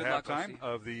joined us here at halftime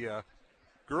of the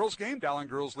girls game. Dowling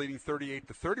girls leading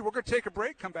 38-30. We're going to take a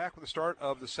break. Come back with the start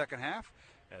of the second half.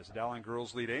 As the Dowling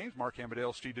girls lead Ames, Mark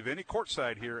Amadale, Steve DeVinny,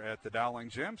 courtside here at the Dowling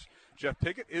Gyms. Jeff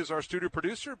Piggott is our studio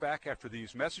producer. Back after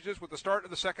these messages with the start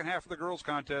of the second half of the girls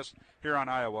contest here on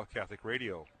Iowa Catholic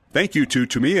Radio. Thank you to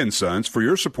Toomey & Sons for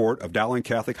your support of Dowling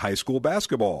Catholic High School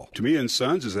basketball. Toomey &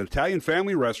 Sons is an Italian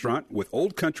family restaurant with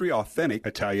old country authentic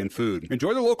Italian food.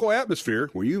 Enjoy the local atmosphere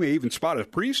where you may even spot a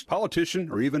priest,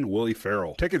 politician, or even Willie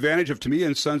Farrell. Take advantage of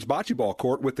Toomey & Sons bocce ball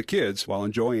court with the kids while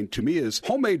enjoying Toomey's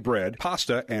homemade bread,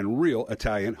 pasta, and real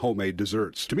Italian homemade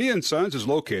desserts. Toomey & Sons is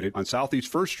located on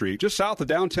Southeast 1st Street, just south of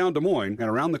downtown Des Moines and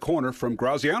around the corner from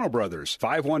Graziano Brothers.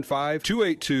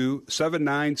 515-282-7976,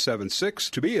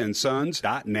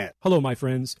 ToomeyandSons.net. EWTN.net. Hello, my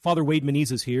friends. Father Wade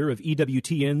Menezes here of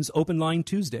EWTN's Open Line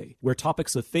Tuesday, where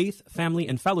topics of faith, family,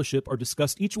 and fellowship are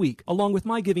discussed each week, along with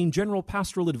my giving general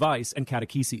pastoral advice and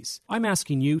catechesis. I'm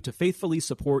asking you to faithfully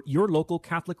support your local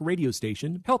Catholic radio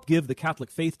station, help give the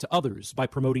Catholic faith to others by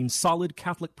promoting solid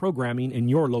Catholic programming in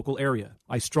your local area.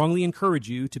 I strongly encourage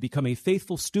you to become a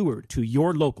faithful steward to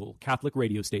your local Catholic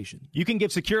radio station. You can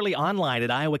give securely online at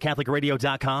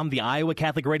iowacatholicradio.com, the Iowa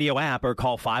Catholic Radio app, or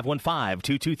call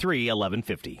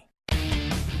 515-223-1150.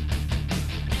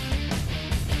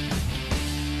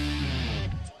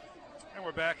 And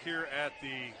we're back here at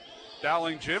the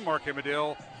Dowling Gym. Mark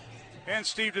Amadale and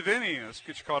Steve Deviney. Let's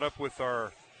get you caught up with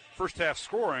our first half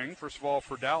scoring. First of all,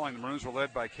 for Dowling, the Maroons were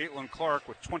led by Caitlin Clark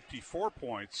with 24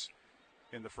 points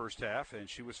in the first half, and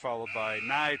she was followed by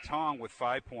Nai Tong with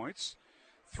 5 points.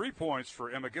 3 points for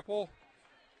Emma Gipple,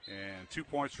 and 2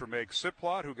 points for Meg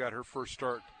Siplot, who got her first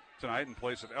start tonight in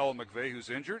place of Ella McVeigh, who's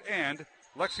injured, and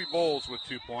Lexi Bowles with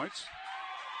 2 points.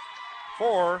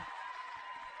 For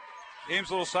Ames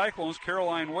Little Cyclones,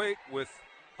 Caroline Waite with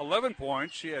 11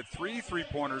 points. She had 3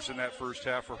 3-pointers in that first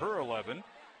half for her 11.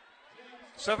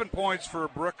 7 points for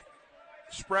Brooke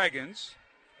Spraggins.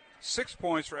 6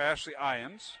 points for Ashley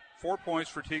Iams. 4 points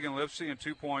for Tegan Lipsey and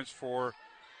 2 points for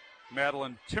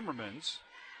Madeline Timmermans.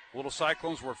 Little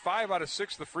Cyclones were 5 out of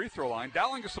 6 at the free throw line.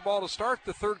 Dowling gets the ball to start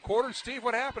the third quarter. And Steve,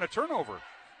 what happened? A turnover.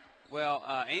 Well,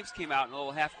 Ames came out in a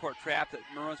little half-court trap that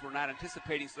Maroons were not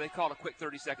anticipating, so they called a quick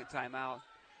 30-second timeout.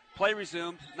 Play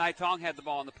resumed. Nai Tong had the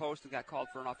ball on the post and got called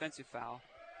for an offensive foul.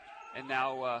 And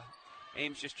now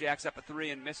Ames just jacks up a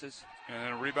 3 and misses. And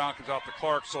then a rebound comes out to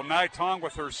Clark. So Nai Tong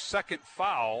with her second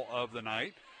foul of the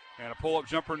night. And a pull-up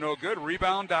jumper no good.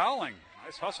 Rebound Dowling.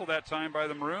 Nice hustle that time by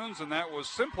the Maroons, and that was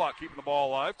Simplot keeping the ball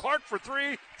alive. Clark for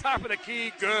 3, top of the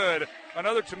key, good.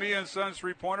 Another Tamia and Sons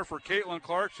three-pointer for Caitlin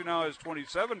Clark. She now has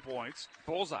 27 points.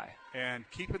 Bullseye. And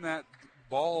keeping that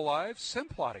ball alive,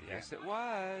 Simplot again. Yes, it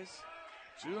was.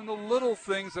 Doing the little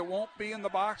things that won't be in the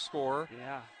box score.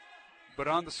 Yeah. But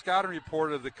on the scouting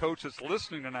report of the coach that's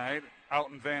listening tonight, out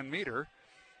in Van Meter,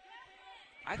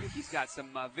 I think he's got some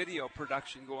video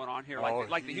production going on here,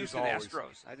 like the Houston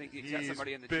Astros. I think he's got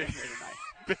somebody in the gym here tonight.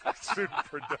 Big student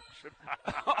production.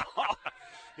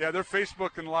 Yeah, they're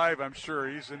Facebooking live, I'm sure.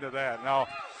 He's into that. Now,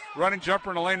 running jumper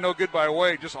in the lane, no good by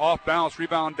Wade. Just off balance,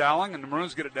 rebound Dowling, and the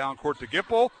Maroons get it down court to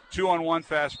Gipple. 2-on-1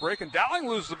 fast break, and Dowling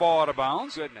loses the ball out of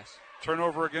bounds. Goodness.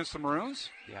 Turnover against the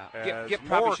Maroons. Yeah. Gip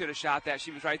probably should have shot that.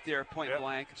 She was right there, point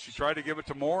blank. She tried to give it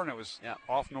to Moore, and it was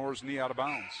off Noor's knee out of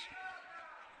bounds.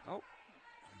 Oh.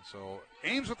 So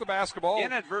Ames with the basketball.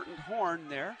 Inadvertent horn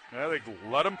there. Yeah, they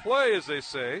let him play, as they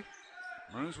say.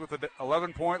 Maroons with an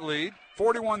 11-point lead.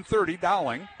 41-30,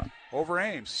 Dowling over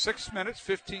Ames. 6 minutes,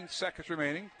 15 seconds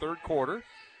remaining, third quarter.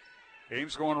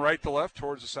 Ames going right to left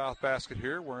towards the south basket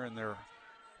here, wearing their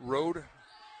road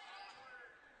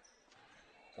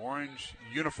orange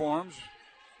uniforms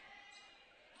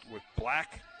with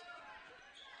black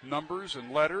numbers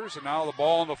and letters, and now the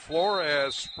ball on the floor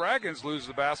as Spraggins loses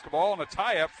the basketball, and a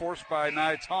tie-up forced by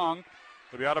Nai Tong.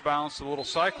 They'll be out of bounds to the Little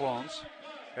Cyclones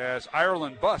as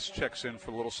Ireland Buss checks in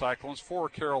for the Little Cyclones for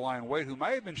Caroline Wade, who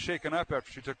might have been shaken up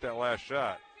after she took that last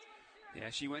shot. Yeah,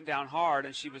 she went down hard,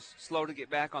 and she was slow to get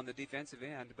back on the defensive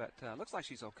end, but looks like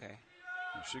she's okay.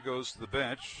 And she goes to the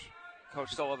bench.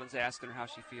 Coach Sullivan's asking her how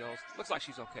she feels. Looks like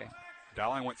she's okay.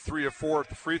 Dowling went 3 of 4 at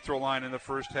the free throw line in the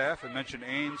first half. I mentioned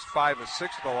Ames 5 of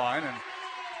 6 at the line,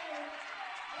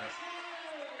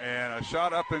 and a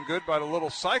shot up and good by the Little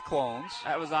Cyclones.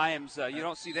 That was Iams. You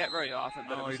don't see that very often,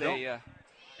 but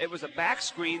it was a back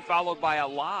screen followed by a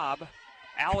lob,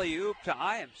 alley-oop to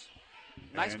Iams.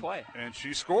 Nice play. And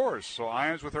she scores. So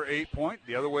Iams with her 8-point.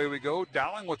 The other way we go.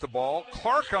 Dowling with the ball.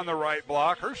 Clark on the right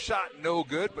block. Her shot no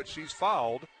good, but she's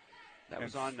fouled. That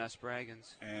was on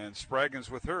Spraggins. And Spraggins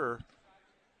with her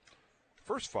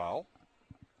first foul.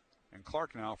 And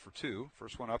Clark now for 2.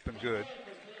 First one up and good.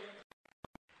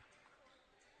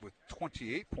 With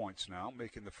 28 points now,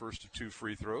 making the first of 2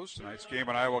 free throws. Tonight's game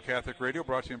on Iowa Catholic Radio,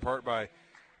 brought to you in part by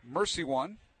Mercy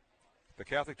One, the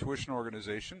Catholic Tuition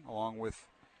Organization, along with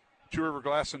Two River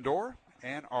Glass and Door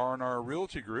and R&R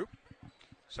Realty Group.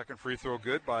 Second free throw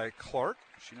good by Clark.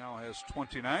 She now has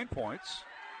 29 points.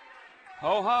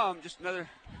 Ho-hum, just another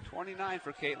 29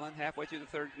 for Caitlin, halfway through the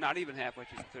third, not even halfway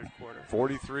through the third quarter.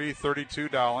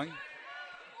 43-32 Dowling.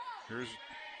 Here's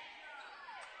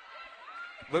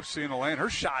Lipsey in the lane. Her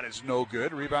shot is no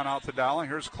good. Rebound out to Dowling.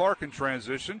 Here's Clark in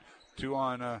transition.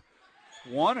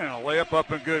 2-on-1 and a layup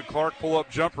up and good. Clark pull-up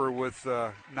jumper with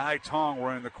Nai Tong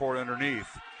running the court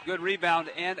underneath. Good rebound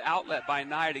and outlet by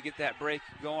Nai to get that break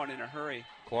going in a hurry.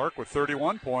 Clark with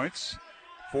 31 points.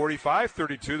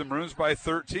 45-32, the Maroons by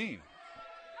 13.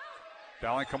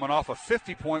 Dowling coming off a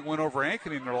 50-point win over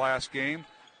Ankeny in their last game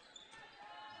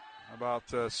about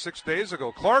 6 days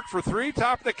ago. Clark for three,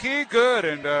 top of the key, good.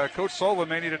 And Coach Sullivan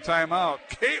may need a timeout.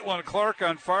 Caitlin Clark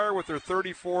on fire with her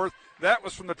 34th. That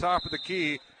was from the top of the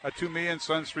key, a to-me and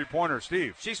Sons three-pointer.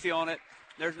 Steve. She's feeling it.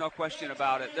 There's no question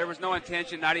about it. There was no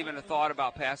intention, not even a thought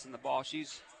about passing the ball.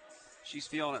 She's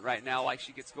feeling it right now like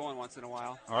she gets going once in a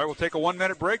while. All right, we'll take a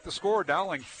 1-minute break. The score,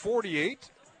 Dowling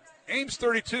 48, Ames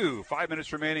 32. 5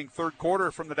 minutes remaining, third quarter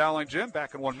from the Dowling gym.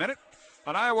 Back in 1 minute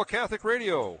on Iowa Catholic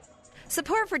Radio.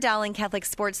 Support for Dowling Catholic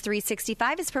Sports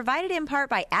 365 is provided in part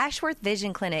by Ashworth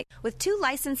Vision Clinic with 2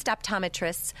 licensed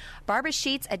optometrists, Barbara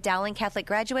Sheets, a Dowling Catholic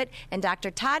graduate, and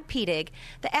Dr. Todd Pedig.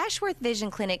 The Ashworth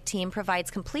Vision Clinic team provides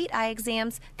complete eye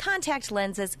exams, contact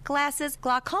lenses, glasses,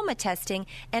 glaucoma testing,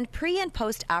 and pre- and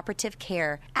post-operative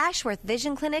care. Ashworth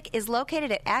Vision Clinic is located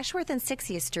at Ashworth and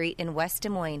 60th Street in West Des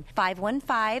Moines.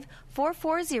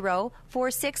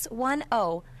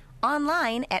 515-440-4610.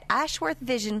 Online at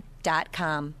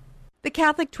ashworthvision.com. The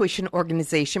Catholic Tuition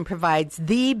Organization provides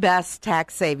the best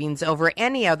tax savings over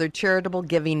any other charitable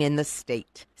giving in the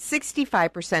state.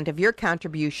 65% of your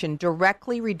contribution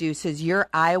directly reduces your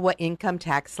Iowa income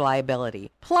tax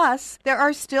liability. Plus, there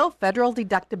are still federal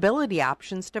deductibility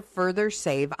options to further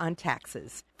save on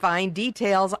taxes. Find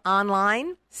details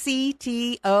online,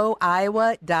 ctoiowa.org.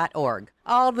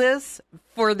 All this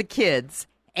for the kids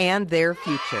and their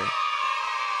future.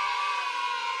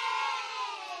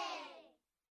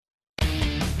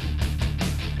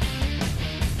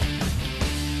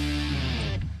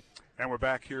 And we're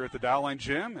back here at the Dowling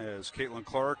gym as Caitlin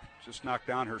Clark just knocked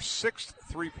down her 6th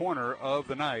three-pointer of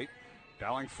the night.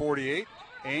 Dowling 48,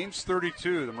 Ames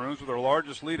 32. The Maroons with their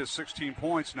largest lead of 16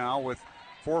 points now with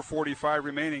 4:45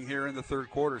 remaining here in the third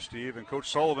quarter, Steve. And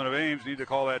Coach Sullivan of Ames need to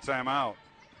call that timeout.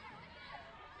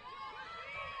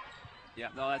 Yeah,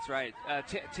 no, that's right.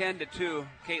 10-2,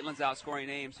 Caitlin's outscoring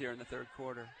Ames here in the third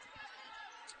quarter.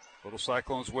 Little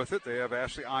Cyclones with it. They have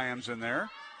Ashley Iams in there,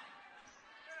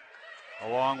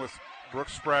 along with Brooke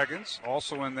Spraggins.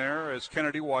 Also in there is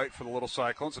Kennedy White for the Little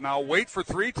Cyclones. And now Waite for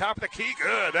three, top of the key,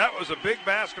 good. That was a big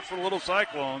basket for the Little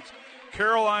Cyclones.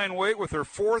 Caroline Waite with her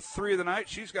 4th three of the night.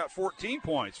 She's got 14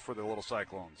 points for the Little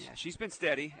Cyclones. Yeah, she's been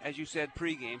steady. As you said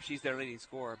pregame, she's their leading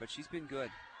scorer, but she's been good.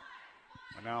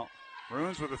 And now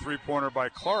Maroons with a three-pointer by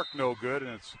Clark, no good,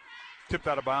 and it's tipped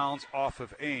out of bounds off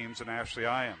of Ames and Ashley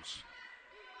Iams.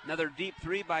 Another deep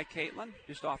three by Caitlin,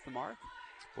 just off the mark.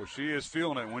 Well, she is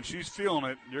feeling it. When she's feeling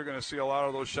it, you're going to see a lot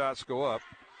of those shots go up.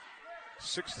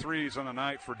 6 threes on the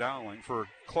night for Dowling, for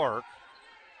Clark,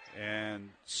 and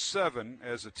 7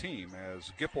 as a team,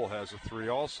 as Gipple has a 3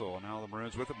 also. And now the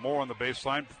Maroons with it, more on the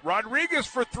baseline. Rodriguez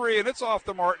for 3, and it's off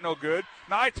the mark, no good.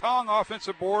 Nai Tong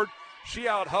offensive board. She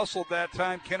out-hustled that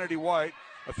time, Kennedy White.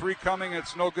 A 3 coming,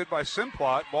 it's no good by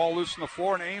Simplot. Ball loose on the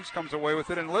floor, and Ames comes away with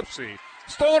it in Lipsy.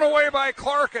 Stolen away by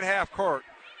Clark at half court.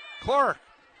 Clark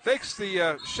fakes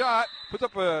the shot, puts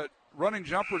up a running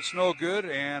jumper, it's no good,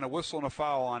 and a whistle and a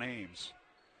foul on Ames.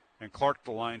 And Clark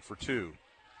the line for 2.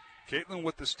 Caitlin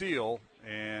with the steal,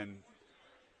 and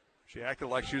she acted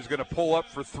like she was going to pull up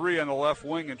for 3 on the left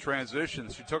wing in transition.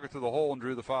 She took it to the hole and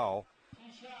drew the foul.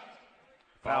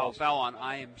 Foul on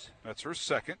Iams. That's her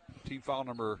second. Team foul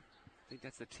number. I think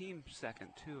that's the team second,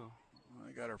 too.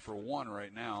 I got her for 1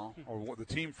 right now, or the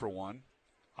team for 1.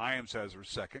 Iams has her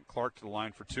second. Clark to the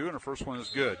line for 2, and her first one is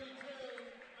good.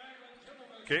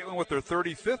 Caitlin with their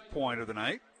 35th point of the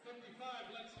night.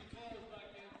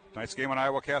 Tonight's game on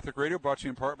Iowa Catholic Radio brought to you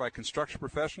in part by Construction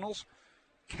Professionals,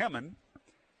 Kemen,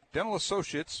 Dental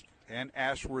Associates, and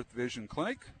Ashworth Vision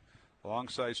Clinic.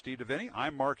 Alongside Steve DeVinny,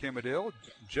 I'm Mark Amadale.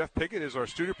 Jeff Piggott is our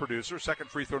studio producer. Second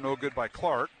free throw no good by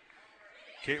Clark.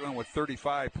 Caitlin with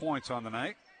 35 points on the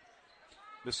night.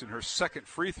 Missing her second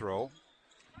free throw,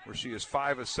 where she is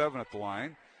 5 of 7 at the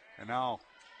line. And now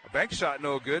a bank shot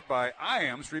no good by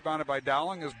Iams, rebounded by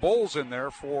Dowling, as Bowles in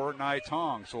there for Nai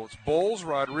Tong. So it's Bowles,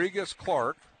 Rodriguez,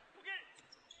 Clark,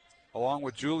 along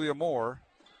with Julia Moore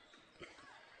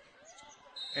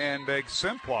and Meg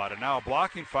Simplot. And now a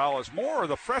blocking foul as Moore,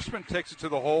 the freshman, takes it to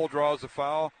the hole, draws the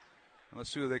foul. And let's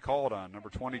see who they call it on. Number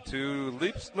 22,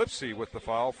 Lipsy with the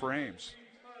foul for Ames.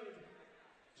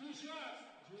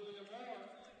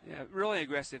 Yeah, really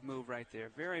aggressive move right there.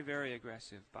 Very, very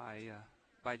aggressive by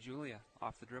Julia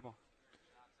off the dribble.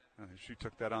 She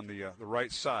took that on the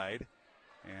right side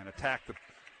and attacked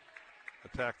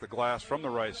the glass from the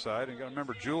right side. And you got to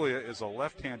remember, Julia is a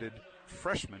left-handed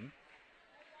freshman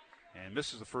and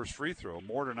misses the first free throw.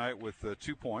 Moore tonight with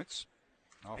 2 points.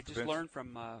 I just learned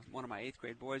from one of my 8th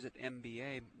grade boys at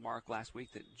MBA, Mark, last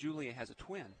week that Julia has a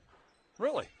twin.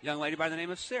 Really? Young lady by the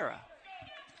name of Sarah.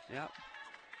 Yep.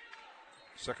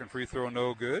 Second free throw,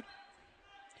 no good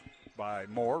by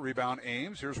Moore. Rebound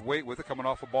Ames. Here's Waite with it, coming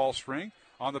off a ball string.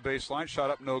 On the baseline, shot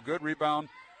up, no good. Rebound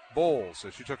Bowles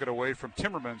as she took it away from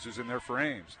Timmermans, who's in there for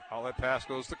Ames. Outlet pass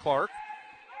goes to Clark.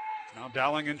 Now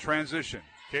Dowling in transition.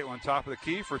 Caitlin top of the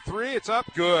key for three. It's up,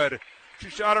 good. She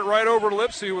shot it right over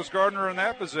Lipsy, who was Gardner in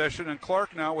that possession, and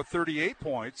Clark now with 38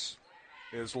 points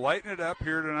is lighting it up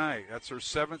here tonight. That's her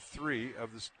 7th three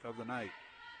of the night.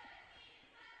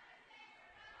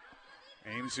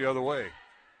 Ames the other way.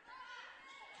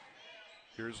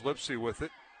 Here's Lipsy with it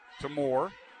to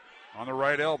Moore on the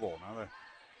right elbow. Now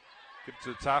get to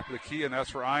the top of the key, and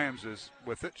that's where Iams is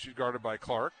with it. She's guarded by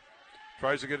Clark.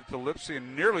 Tries to get it to Lipsy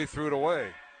and nearly threw it away.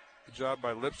 Good job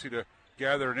by Lipsy to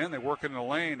gather it in. They work in the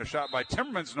lane. A shot by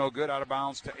Timmerman's no good, out of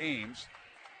bounds to Ames.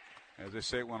 As they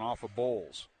say, it went off of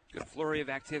Bowles. Good flurry of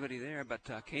activity there, but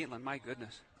Caitlin, my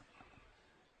goodness.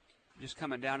 Just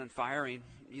coming down and firing.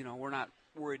 You know, we're not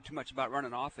worried too much about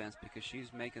running offense because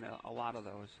she's making a lot of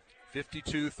those.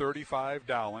 52-35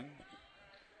 Dowling.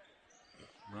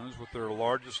 Runs with their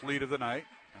largest lead of the night.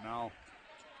 And now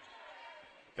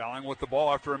Dowling with the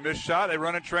ball after a missed shot. They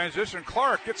run in transition.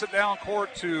 Clark gets it down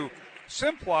court to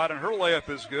Simplot, and her layup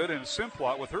is good. And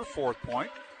Simplot with her 4th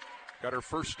point. Got her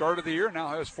first start of the year, now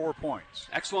has 4 points.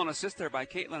 Excellent assist there by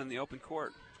Caitlin in the open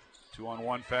court.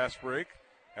 2-on-1 fast break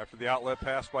after the outlet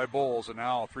pass by Bowles. And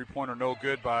now a three-pointer no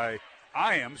good by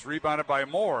Iams, rebounded by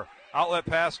Moore. Outlet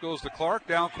pass goes to Clark,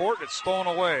 down court. It's stolen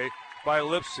away by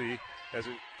Lipsy as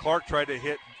Clark tried to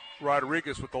hit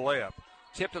Rodriguez with the layup.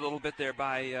 Tipped a little bit there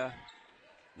by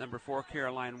number 4,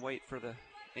 Caroline Waite for the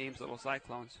Ames Little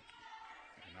Cyclones.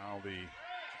 And now the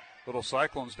Little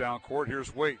Cyclones down court.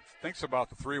 Here's Waite. Thinks about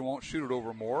the three, won't shoot it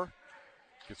over Moore.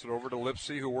 Gets it over to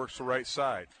Lipsy, who works the right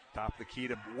side. Top of the key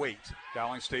to Waite.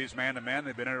 Dowling stays man-to-man.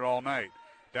 They've been in it all night.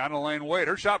 Down the lane, Waite.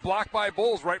 Her shot blocked by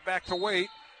Bowles, right back to Waite.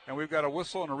 And we've got a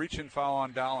whistle and a reach-in foul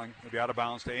on Dowling. It'll be out of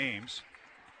bounds to Ames.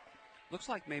 Looks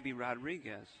like maybe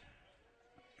Rodriguez.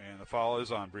 And the foul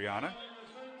is on Brianna.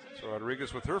 So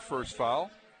Rodriguez with her first foul.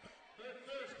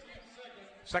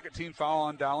 Second team foul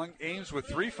on Dowling. Ames with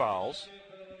 3 fouls.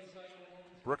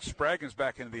 Brooke Spraggins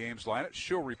back into the Ames lineup.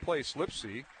 She'll replace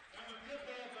Lipsy.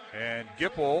 And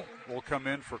Gipple will come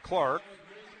in for Clark.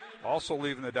 Also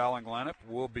leaving the Dowling lineup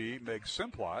will be Meg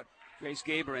Simplot. Grace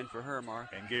Gaber in for her, Mark.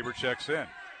 And Gaber checks in.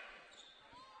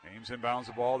 Ames inbounds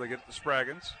the ball. They get it to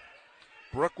Spraggins.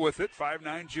 Brooke with it,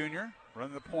 5'9" junior.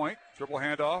 Running the point. Dribble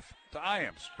handoff to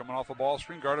Iams. Coming off a ball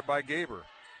screen, guarded by Gaber.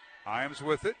 Iams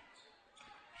with it.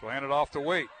 She'll hand it off to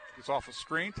Waite. Gets off a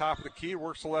screen, top of the key,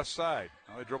 works the left side.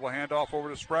 Now they dribble handoff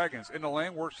over to Spraggins. In the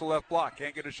lane, works the left block.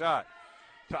 Can't get a shot.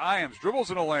 To Iams. Dribbles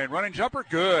in the lane. Running jumper,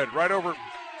 good. Right over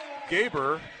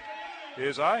Gaber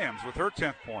is Iams with her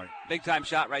 10th point. Big time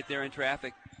shot right there in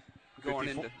traffic. Going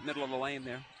into the middle of the lane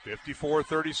there.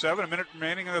 54-37, a minute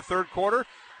remaining in the third quarter.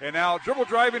 And now dribble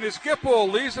driving is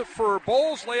Gipple. Leaves it for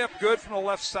Bowles. Layup good from the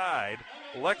left side.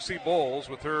 Lexi Bowles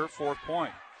with her 4th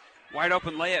point. Wide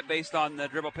open layup based on the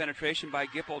dribble penetration by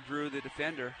Gipple drew the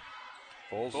defender.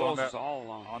 Bowles is all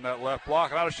alone. On that left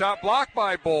block. Now a shot blocked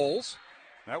by Bowles.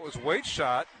 That was Waite's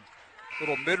shot.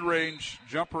 Little mid-range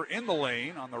jumper in the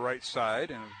lane on the right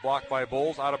side. And blocked by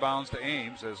Bowles, out of bounds to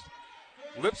Ames as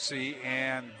Lipsy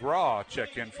and Graw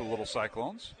check in for the Little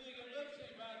Cyclones.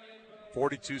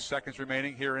 42 seconds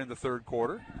remaining here in the third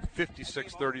quarter.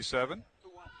 56-37.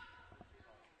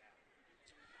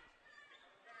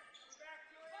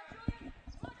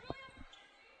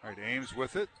 All right, Ames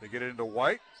with it. They get it into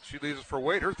White. She leaves it for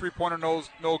Waite. Her three-pointer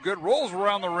no good. Rolls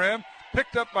around the rim.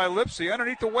 Picked up by Lipsy.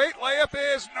 Underneath the Waite. Layup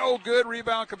is no good.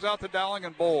 Rebound comes out to Dowling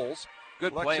and Bowles.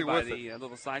 Good play by the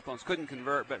Little Cyclones. Couldn't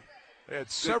convert, but they had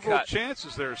several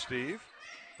chances there, Steve.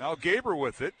 Now Gaber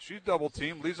with it. She's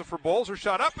double-teamed. Leaves it for Bowles. Her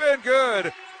shot up and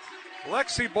good.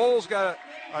 Lexi Bowles got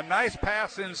a nice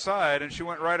pass inside, and she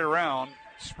went right around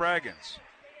Spraggins.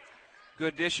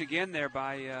 Good dish again there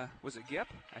by, was it Gip?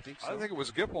 I think so. I think it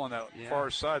was Gipple on that far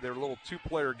side. They were a little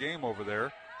two-player game over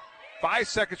there. 5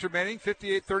 seconds remaining,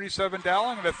 58-37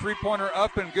 Dowling, and a three-pointer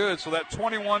up and good. So that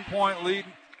 21-point lead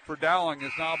for Dowling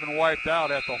has now been wiped out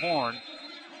at the horn.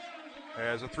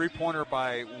 As a three-pointer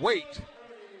by Waite.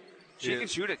 She can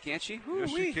shoot it, can't she? Yes,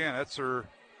 she can. That's her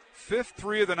 5th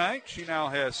three of the night. She now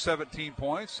has 17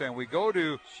 points. And we've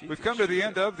come to the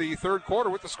end of the third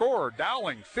quarter with the score.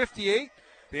 Dowling 58.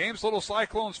 The Ames Little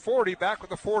Cyclones 40, back with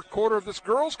the fourth quarter of this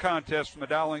girls contest from the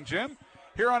Dowling Gym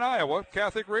here on Iowa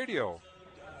Catholic Radio.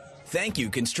 Thank you,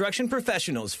 Construction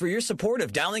Professionals, for your support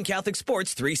of Dowling Catholic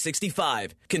Sports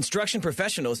 365. Construction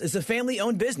Professionals is a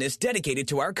family-owned business dedicated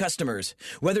to our customers.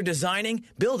 Whether designing,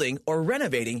 building, or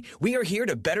renovating, we are here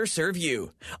to better serve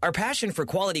you. Our passion for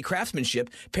quality craftsmanship,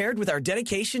 paired with our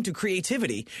dedication to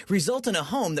creativity, result in a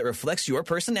home that reflects your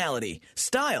personality,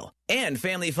 style, and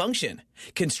family function.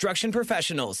 Construction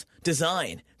Professionals.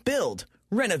 Design, build,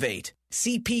 renovate.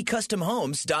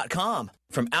 CPCustomHomes.com.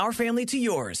 From our family to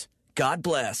yours, God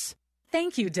bless.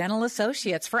 Thank you, Dental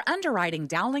Associates, for underwriting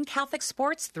Dowling Catholic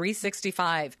Sports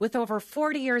 365. With over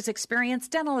 40 years' experience,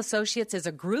 Dental Associates is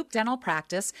a group dental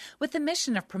practice with the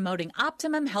mission of promoting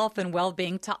optimum health and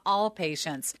well-being to all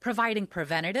patients, providing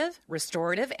preventative,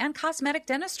 restorative, and cosmetic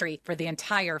dentistry for the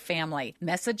entire family.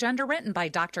 Message underwritten by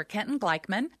Dr. Kenton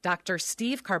Gleichman, Dr.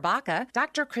 Steve Karbaka,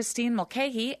 Dr. Christine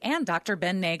Mulcahy, and Dr.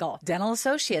 Ben Nagel. Dental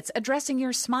Associates, addressing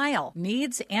your smile,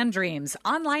 needs, and dreams.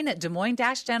 Online at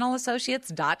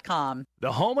DesMoines-DentalAssociates.com.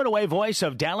 The home and away voice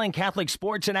of Dowling Catholic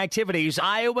Sports and Activities,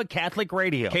 Iowa Catholic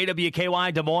Radio.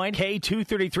 KWKY Des Moines,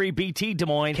 K233BT Des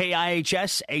Moines,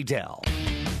 KIHS Adel.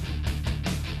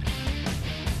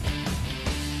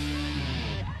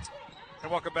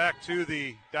 And welcome back to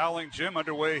the Dowling Gym,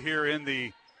 underway here in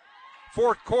the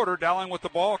fourth quarter. Dowling with the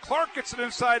ball. Clark gets it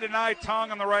inside to Nye Tong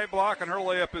on the right block, and her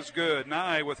layup is good.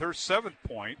 Nye with her 7th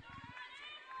point.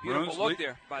 Beautiful look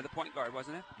there by the point guard,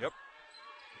 wasn't it? Yep.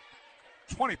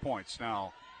 20 points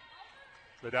now.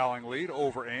 The Dowling lead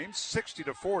over Ames.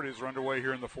 60-40 is underway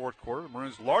here in the fourth quarter. The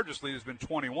Maroons' largest lead has been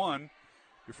 21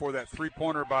 before that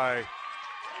three-pointer by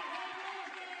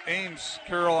Ames,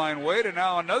 Caroline Wade. And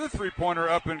now another three-pointer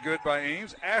up and good by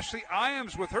Ames. Ashley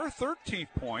Iams with her 13th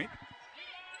point.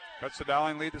 Cuts the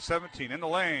Dowling lead to 17. In the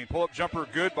lane, pull-up jumper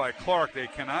good by Clark. They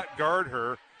cannot guard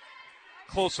her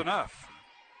close enough.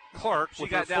 Clark she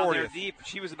with got her down 40th. there deep.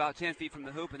 She was about 10 feet from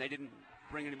the hoop, and they didn't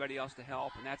bring anybody else to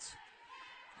help, and that's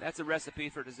a recipe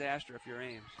for disaster if you're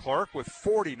Ames. Clark with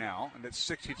 40 now, and it's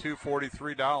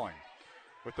 62-43 Dowling.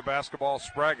 With the basketball,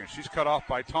 Spraggan. She's cut off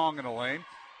by Tong in the lane.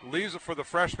 Leaves it for the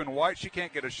freshman White. She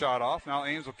can't get a shot off. Now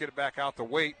Ames will get it back out to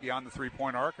Waite beyond the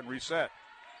three-point arc and reset.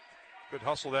 Good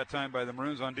hustle that time by the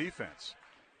Maroons on defense.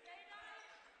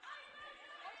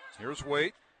 Here's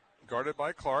Waite, guarded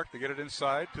by Clark. They get it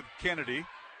inside to Kennedy.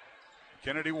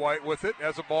 Kennedy White with it,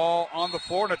 has a ball on the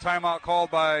floor, and a timeout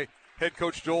called by head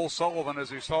coach Joel Sullivan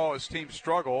as he saw his team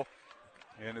struggle,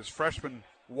 and his freshman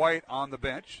White on the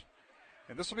bench.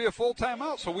 And this will be a full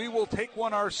timeout, so we will take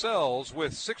one ourselves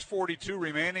with 6:42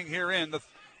 remaining here in the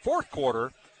fourth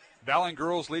quarter. Dowling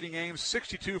girls leading Ames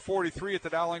 62-43 at the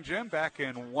Dowling Gym. Back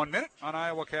in 1 minute on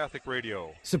Iowa Catholic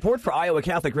Radio. Support for Iowa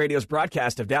Catholic Radio's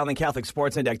broadcast of Dowling Catholic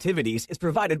Sports and Activities is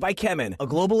provided by Chemin, a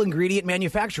global ingredient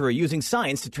manufacturer using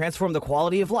science to transform the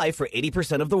quality of life for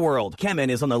 80% of the world.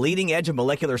 Chemin is on the leading edge of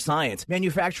molecular science,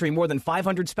 manufacturing more than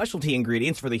 500 specialty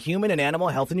ingredients for the human and animal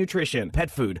health and nutrition,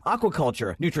 pet food,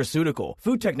 aquaculture, nutraceutical,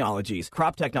 food technologies,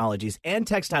 crop technologies, and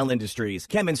textile industries.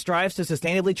 Chemin strives to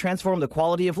sustainably transform the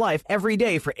quality of life every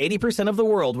day for 80% of the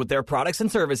world with their products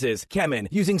and services. Chemin,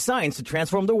 using science to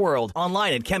transform the world.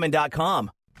 Online at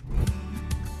chemin.com.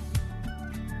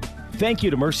 Thank you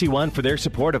to Mercy One for their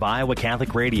support of Iowa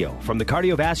Catholic Radio. From the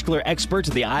cardiovascular experts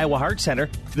at the Iowa Heart Center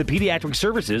to the pediatric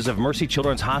services of Mercy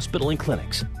Children's Hospital and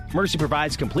Clinics, Mercy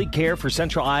provides complete care for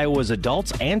Central Iowa's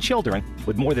adults and children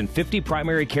with more than 50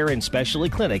 primary care and specialty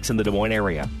clinics in the Des Moines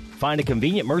area. Find a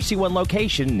convenient Mercy One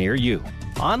location near you.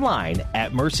 Online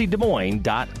at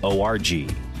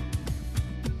mercydesmoines.org.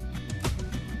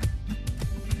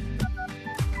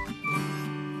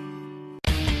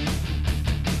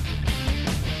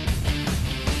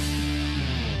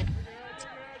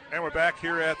 And we're back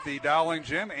here at the Dowling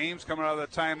Gym. Ames coming out of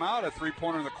the timeout. A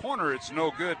three-pointer in the corner. It's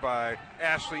no good by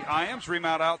Ashley Iams.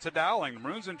 Rebound out to Dowling.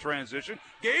 Maroons in transition.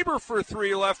 Gaber for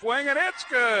three left wing, and it's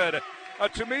good. A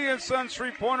Toomey & Sons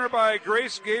three-pointer by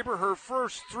Grace Gaber, her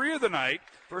first three of the night.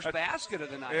 First basket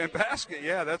of the night. And basket,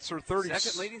 yeah, that's her 30.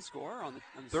 Second leading scorer on the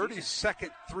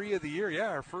 32nd three of the year.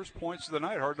 Yeah, her first points of the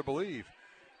night. Hard to believe.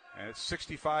 And it's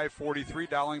 65-43,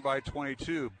 Dowling by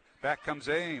 22. Back comes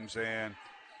Ames, and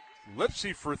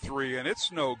Lipsy for three, and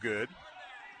it's no good.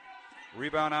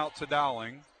 Rebound out to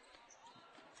Dowling.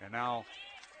 And now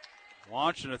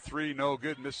launching a three, no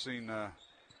good. Missing the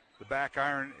back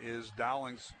iron is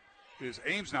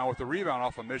Ames now with the rebound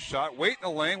off a missed shot. Waite in the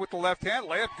lane with the left hand.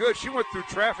 Layup good. She went through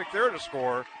traffic there to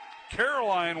score.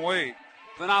 Caroline Waite.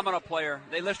 Phenomenal player.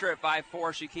 They list her at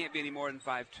 5'4". She can't be any more than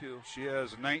 5'2". She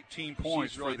has 19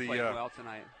 points really for the well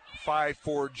tonight.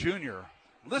 5'4" junior.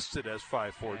 Listed as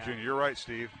 5'4" junior. You're right,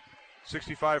 Steve.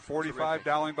 65-45,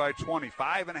 Dowling by 20.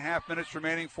 5.5 minutes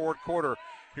remaining, fourth quarter.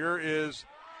 Here is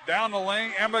Down the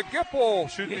lane, Emma Gipple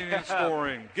shooting and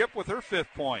scoring. Gip with her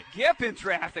 5th point. Gip in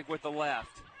traffic with the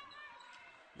left.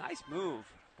 Nice move.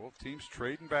 Both teams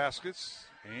trading baskets.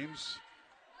 Ames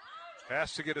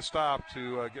has to get a stop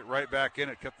to get right back in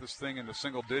it. Kept this thing into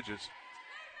single digits.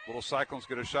 Little Cyclones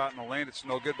get a shot in the lane. It's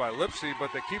no good by Lipsy,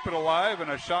 but they keep it alive, and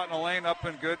a shot in the lane up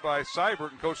and good by Seibert,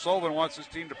 and Coach Sullivan wants his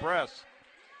team to press.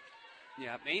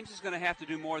 Yeah, Ames is going to have to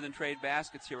do more than trade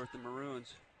baskets here with the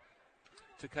Maroons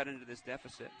to cut into this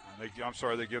deficit.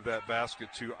 They give that basket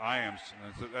to Ames.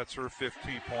 That's her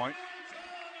 15th point.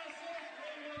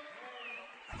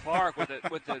 Clark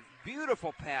with a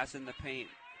beautiful pass in the paint.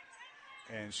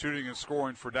 And shooting and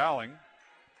scoring for Dowling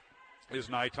is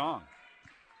Nai Tong.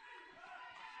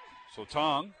 So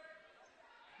Tong,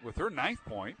 with her 9th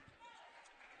point,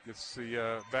 gets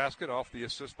the basket off the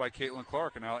assist by Caitlin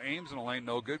Clark. And now Ames in the lane,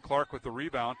 no good. Clark with the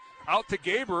rebound. Out to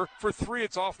Gaber for 3.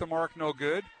 It's off the mark, no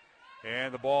good.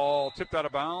 And the ball tipped out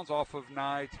of bounds off of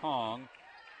Nai Tong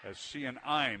as she and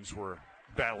Ames were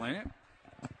battling it.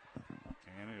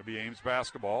 And it'll be Ames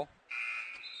basketball.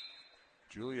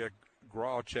 Julia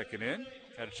Graw checking in.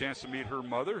 Had a chance to meet her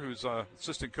mother, who's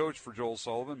assistant coach for Joel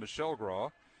Sullivan, Michelle Graw.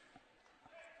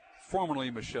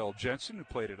 Formerly Michelle Joensen, who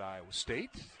played at Iowa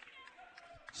State.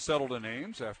 Settled in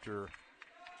Ames after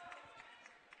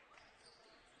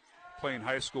playing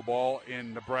high school ball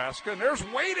in Nebraska. And there's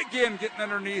Wade again getting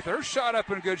underneath. Her shot up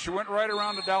and good. She went right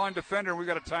around the Dowling defender, and we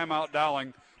got a timeout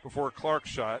Dowling before Clark's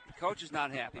shot. The coach is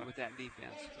not happy with that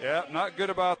defense. Yeah, not good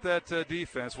about that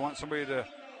defense. Want somebody to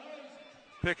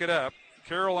pick it up.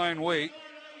 Caroline Waite.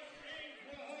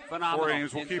 Phenomenal. For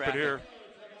Ames, we'll keep it here.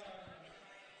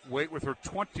 Waite with her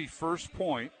 21st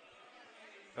point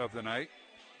of the night.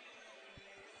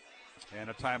 And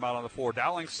a timeout on the floor.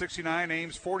 Dowling 69,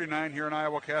 Ames 49 here on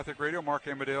Iowa Catholic Radio. Mark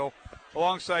Amadale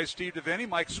alongside Steve DeVinny.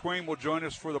 Mike Swain will join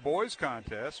us for the boys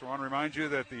contest. I want to remind you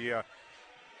that the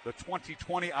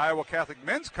 2020 Iowa Catholic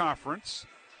Men's Conference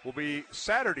will be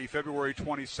Saturday, February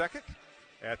 22nd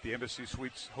at the Embassy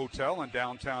Suites Hotel in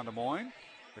downtown Des Moines.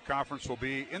 The conference will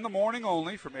be in the morning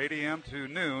only from 8 a.m. to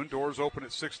noon. Doors open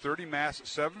at 6:30, Mass at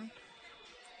 7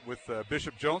 with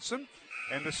Bishop Joensen.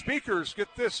 And the speakers, get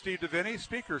this, Steve DeVinny,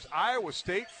 speakers, Iowa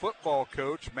State football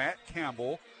coach Matt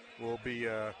Campbell will be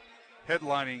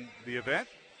headlining the event.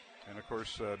 And, of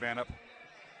course, Man Up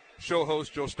show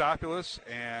host Joe Stopulus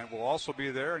and will also be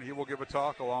there, and he will give a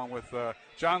talk along with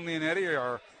John Leonetti,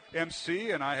 our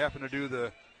MC, and I happen to do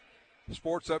the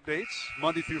sports updates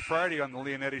Monday through Friday on the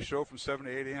Leonetti Show from 7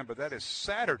 to 8 a.m., but that is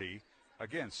Saturday.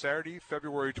 Again, Saturday,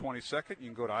 February 22nd. You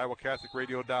can go to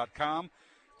iowacatholicradio.com.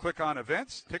 Click on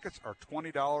events. Tickets are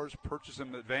 $20. Purchase them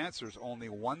in advance. There's only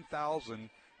 1,000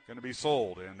 going to be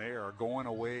sold, and they are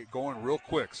going real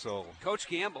quick. So, Coach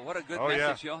Campbell, what a good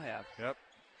message you'll have. Yep.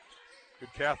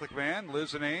 Good Catholic man,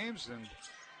 lives in Ames, and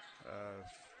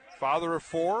father of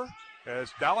 4.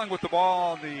 As Dowling with the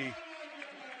ball on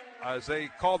as they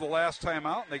call the last time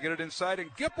out, and they get it inside, and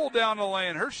Gipple down the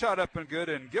lane. Her shot up and good,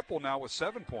 and Gipple now with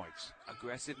 7 points.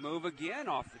 Aggressive move again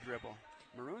off the dribble.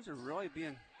 Maroons are really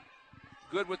being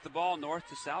good with the ball north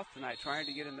to south tonight, trying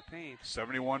to get in the paint.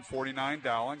 71-49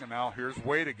 Dowling, and now here's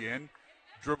Wade again.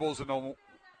 Dribbles in the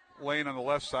lane on the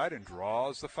left side and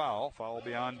draws the foul. Foul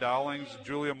beyond Dowling's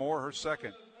Julia Moore, her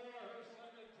second.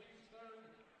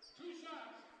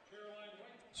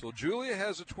 So Julia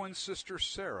has a twin sister,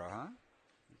 Sarah, huh?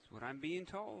 That's what I'm being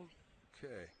told.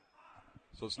 Okay.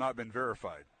 So it's not been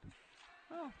verified.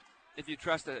 Well, if you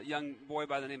trust a young boy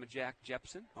by the name of Jack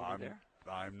Jepson over there.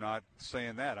 I'm not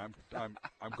saying that. I'm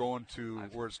going to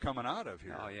where it's coming out of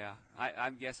here. Oh, yeah.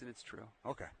 I'm guessing it's true.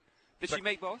 Okay. Did she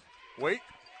make both? Wait.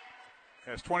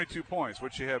 Has 22 points.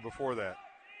 What'd she have before that?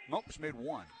 Nope, she made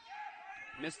 1.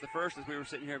 Missed the first as we were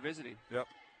sitting here visiting. Yep.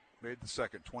 Made the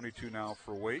second. 22 now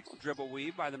for Wait. Dribble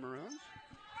weave by the Maroons.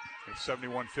 It's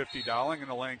 71-50 Dowling in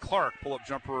the lane. Clark, pull-up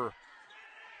jumper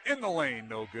in the lane.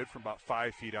 No good from about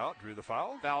 5 feet out. Drew the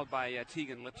foul. Fouled by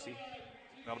Tegan Lipsy.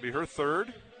 That'll be her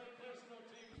third.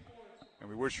 And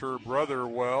we wish her brother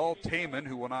well, Taman,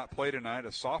 who will not play tonight,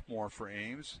 a sophomore for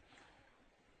Ames.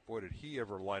 Boy, did he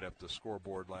ever light up the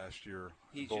scoreboard last year.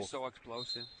 He's just so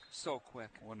explosive, so quick.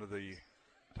 One of the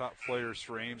top players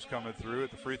for Ames coming through.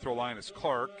 At the free throw line is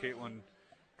Clark. Caitlin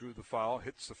drew the foul,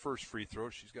 hits the first free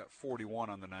throw. She's got 41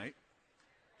 on the night.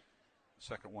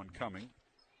 Second one coming.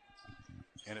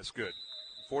 And it's good.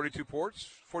 42 points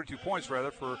for Caitlin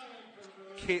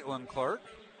Clark.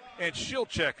 And she'll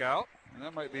check out. And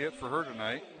that might be it for her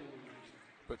tonight.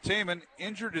 But Taman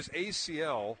injured his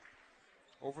ACL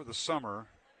over the summer.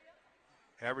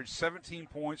 Averaged 17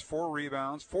 points, 4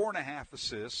 rebounds, 4.5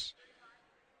 assists.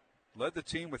 led the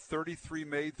team with 33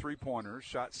 made three-pointers,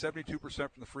 shot 72% from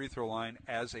the free throw line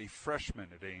as a freshman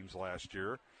at Ames last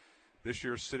year. This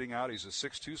year sitting out, he's a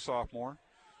 6'2 sophomore,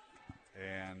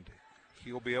 and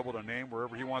he'll be able to name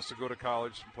wherever he wants to go to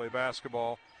college and play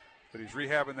basketball. But he's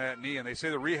rehabbing that knee, and they say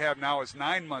the rehab now is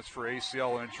 9 months for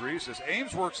ACL injuries. As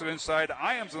Ames works it inside to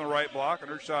Iams on the right block, and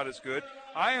her shot is good.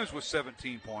 Iams with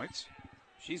 17 points.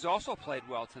 She's also played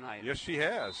well tonight. Yes, she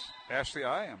has. Ashley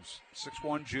Iams,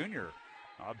 6'1 junior.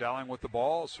 Dowling with the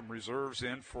ball. Some reserves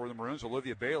in for the Maroons.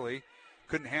 Olivia Bailey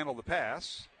couldn't handle the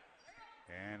pass.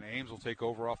 And Ames will take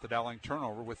over off the Dowling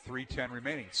turnover with 3:10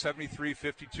 remaining.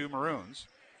 73-52 Maroons.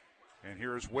 And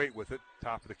here is Waite with it.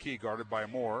 Top of the key, guarded by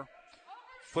Moore.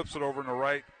 Flips it over on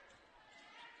the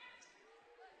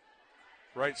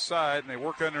right side, and they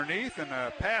work underneath, and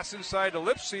a pass inside to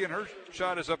Lipsy, and her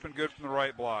shot is up and good from the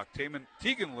right block. Tegan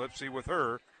Lipsy with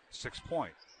her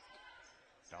 6-point.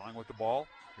 Dowling with the ball.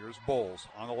 Here's Bowles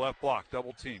on the left block,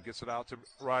 double team. Gets it out to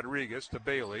Rodriguez, to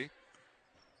Bailey.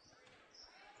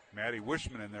 Maddie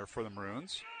Wishman in there for the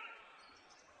Maroons.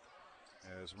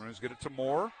 As the Maroons get it to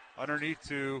Moore. Underneath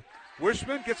to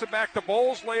Wishman. Gets it back to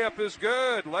Bowles. Layup is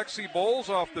good. Lexi Bowles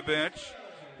off the bench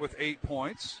with 8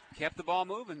 points. Kept the ball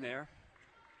moving there.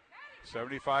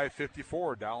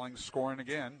 75-54. Dowling scoring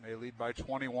again. They lead by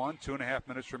 21. 2.5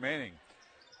 minutes remaining.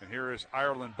 And here is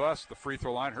Ireland Buss, the free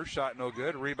throw line. Her shot no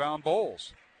good. Rebound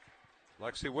Bowles.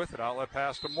 Lexi with it. Outlet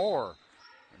pass to Moore.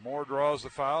 And Moore draws the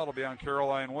foul. It'll be on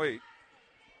Caroline Waite.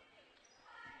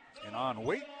 And on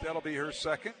Waite, that'll be her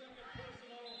second.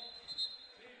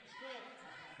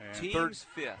 And Team's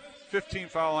fifth. 15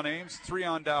 foul on Ames, 3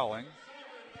 on Dowling.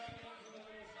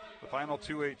 The final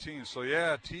 2:18. So,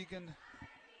 yeah,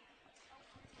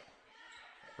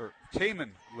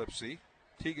 Taman Lipsy,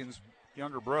 Tegan's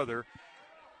younger brother.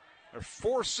 There's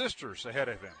 4 sisters ahead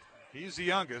of him. He's the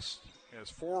youngest. He has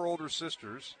 4 older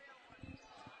sisters.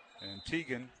 And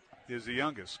Tegan is the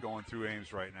youngest going through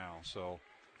Ames right now. So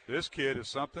this kid is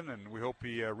something, and we hope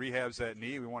he rehabs that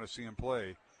knee. We want to see him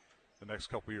play the next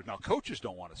couple of years. Now, coaches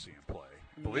don't want to see him play.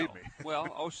 Believe me. Well,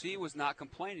 OC was not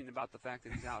complaining about the fact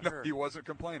that he's out hurt. He wasn't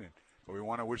complaining. But we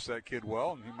want to wish that kid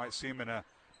well, and you might see him in a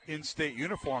in-state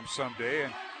uniform someday.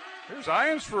 And here's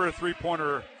Iams for a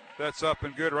three-pointer that's up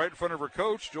and good right in front of her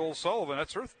coach, Joel Sullivan.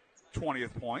 That's her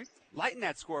 20th point. Lighten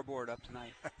that scoreboard up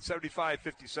tonight.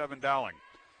 75-57 Dowling.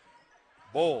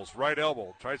 Bowles, right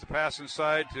elbow, tries to pass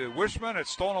inside to Wishman. It's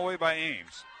stolen away by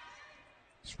Ames.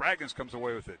 Spraggins comes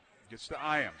away with it. Gets to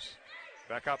Iams.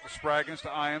 Back out to Spraggins to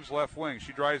Iams, left wing.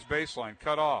 She drives baseline,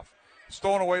 cut off.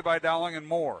 Stolen away by Dowling and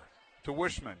Moore. To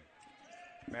Wishman.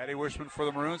 Maddie Wishman for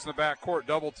the Maroons in the backcourt,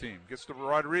 double team. Gets to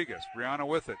Rodriguez. Brianna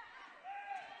with it.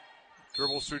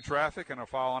 Dribbles through traffic and a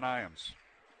foul on Iams.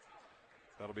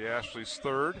 That'll be Ashley's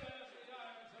third.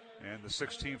 And the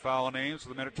 16 foul on Ames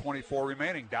with a minute 24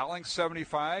 remaining. Dowling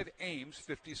 75, Ames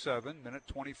 57, minute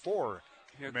 24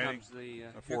 Here remaining. Comes the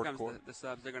fourth quarter. The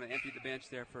subs. They're going to empty the bench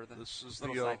there for the This is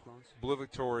little the Cyclones.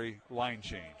 obligatory line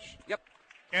change. Yep.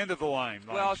 End of the line.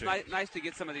 Well, it's change. nice to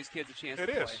get some of these kids a chance It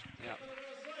to play. is. Yeah.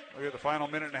 Look at the final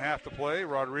minute and a half to play.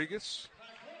 Rodriguez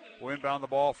will inbound the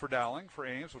ball for Dowling. For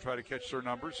Ames, we'll try to catch their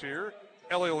numbers here.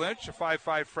 Ellie Lynch, a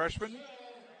 5'5 freshman.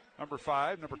 Number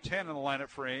 5. Number 10 in the lineup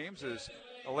for Ames is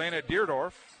Elena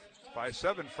Deerdorf,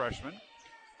 5'7 freshman.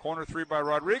 Corner three by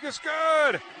Rodriguez.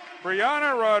 Good!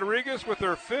 Brianna Rodriguez with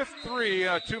her 5th three,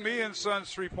 to me and Sons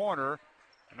three-pointer.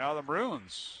 And now the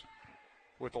Maroons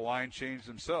with the line change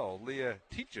themselves. Leah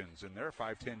Teachins in there,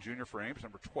 5'10 junior for Ames,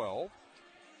 number 12.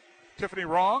 Tiffany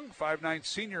Wrong, 5'9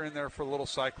 senior in there for the Little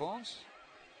Cyclones.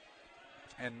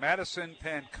 And Madison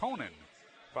Panconen,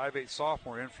 5'8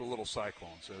 sophomore in for the Little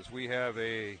Cyclones. As we have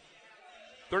a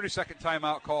 30-second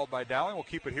timeout called by Dowling. We'll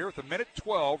keep it here with a minute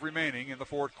 12 remaining in the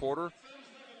fourth quarter.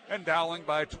 And Dowling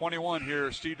by 21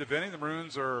 here, Steve DeVinny. The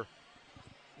Maroons are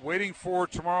waiting for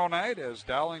tomorrow night as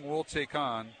Dowling will take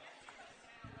on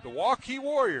the Waukee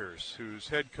Warriors, whose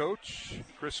head coach,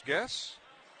 Chris Guess,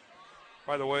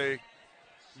 by the way,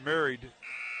 married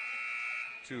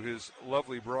to his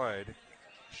lovely bride,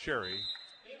 Sherry,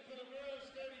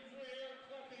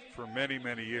 for many,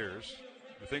 many years.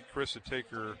 I think Chris would take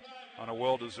her on a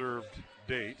well-deserved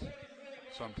date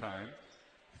sometime.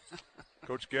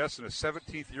 Coach Guess in his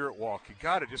 17th year at Waukee.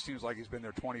 God, it just seems like he's been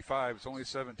there 25. It's only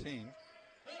 17.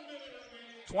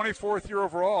 24th year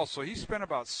overall, so he spent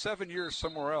about 7 years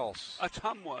somewhere else.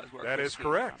 Ottumwa is where that Chris is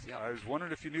correct. Yep. I was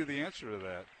wondering if you knew the answer to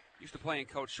that. Used to play in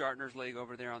Coach Shartner's league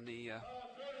over there on the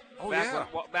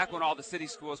back when all the city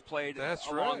schools played That's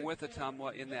along right. with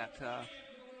Ottumwa in that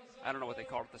I don't know what they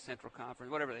call it, the Central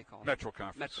Conference, whatever they call it. Metro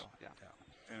Conference. Metro, yeah.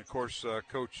 And, of course,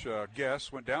 Coach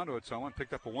Guess went down to Ottumwa and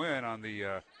picked up a win on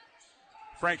the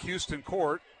Frank Houston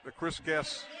Court, the Chris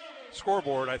Guest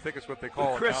scoreboard, I think is what they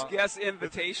call it. Chris Guest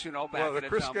Invitational back the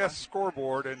Chris Guest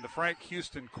scoreboard and the Frank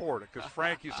Houston Court, because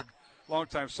Frank used a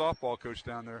longtime softball coach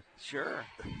down there. Sure.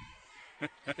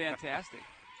 Fantastic.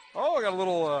 Oh, I got a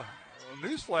little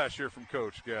news flash here from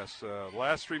Coach Guest.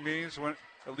 Last 3 meetings went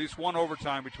at least one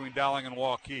overtime between Dowling and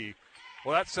Waukee.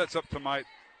 Well, that sets up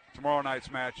tomorrow night's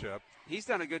matchup. He's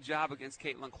done a good job against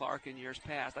Caitlin Clark in years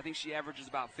past. I think she averages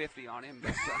about 50 on him,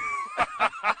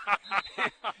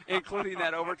 including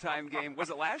that overtime game. Was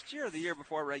it last year or the year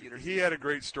before regular season? He had a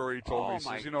great story he told me. He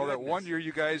says, that one year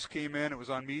you guys came in, it was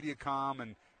on MediaCom,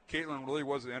 and Caitlin really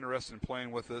wasn't interested in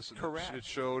playing with us. Correct. It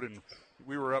showed, and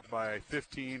we were up by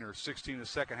 15 or 16 in the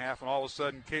second half, and all of a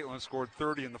sudden Caitlin scored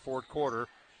 30 in the fourth quarter.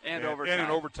 And in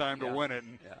overtime to win it,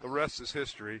 and the rest is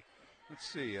history. Let's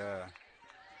see.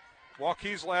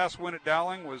 Waukee's last win at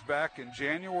Dowling was back in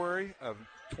January of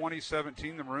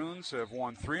 2017. The Maroons have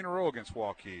won 3 in a row against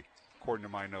Waukee, according to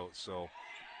my notes. So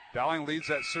Dowling leads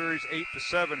that series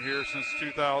 8-7 here since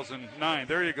 2009.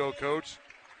 There you go, Coach.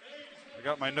 I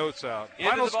got my notes out.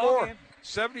 Final score,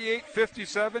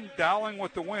 78-57. Dowling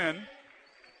with the win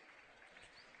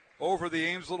over the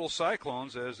Ames Little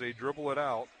Cyclones as they dribble it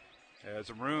out. As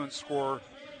the Maroons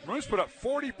put up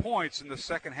 40 points in the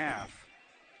second half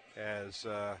as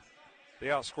they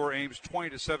outscore Ames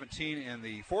 20-17 in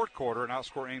the fourth quarter and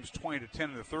outscore Ames 20-10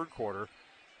 in the third quarter.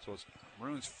 So it's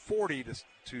Maroons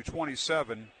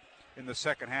 40-27 in the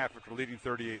second half after leading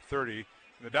 38-30.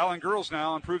 The Dowling girls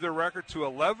now improve their record to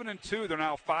 11-2. They're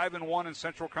now 5-1 in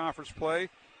Central Conference play.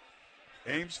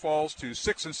 Ames falls to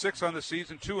 6-6 on the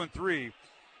season, 2-3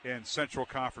 in Central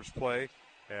Conference play.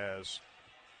 As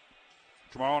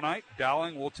tomorrow night,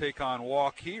 Dowling will take on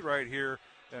Waukee right here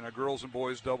in a girls and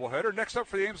boys doubleheader. Next up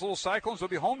for the Ames Little Cyclones, they'll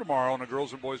be home tomorrow in a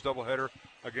girls and boys doubleheader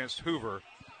against Hoover.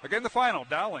 Again, the final,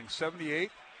 Dowling 78,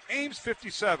 Ames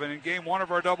 57 in game 1 of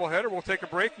our doubleheader. We'll take a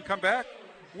break and come back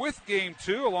with game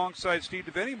 2 alongside Steve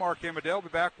DeVinny. Mark Amadale will be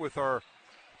back with our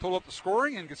total up the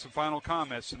scoring and get some final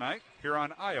comments tonight here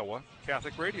on Iowa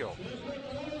Catholic Radio.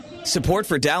 Support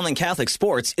for Dowling Catholic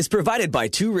Sports is provided by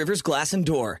Two Rivers Glass and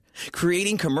Door,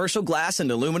 creating commercial glass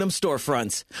and aluminum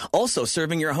storefronts. Also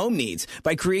serving your home needs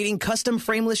by creating custom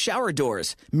frameless shower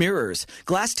doors, mirrors,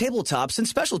 glass tabletops, and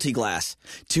specialty glass.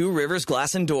 Two Rivers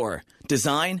Glass and Door.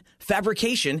 Design,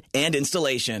 fabrication, and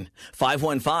installation.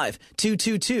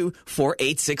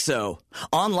 515-222-4860.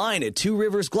 Online at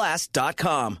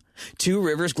tworiversglass.com. Two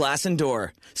Rivers Glass and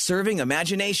Door. Serving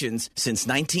imaginations since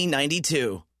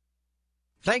 1992.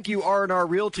 Thank you, R&R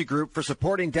Realty Group, for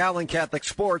supporting Dowling Catholic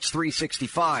Sports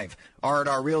 365.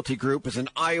 R&R Realty Group is an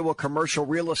Iowa commercial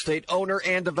real estate owner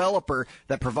and developer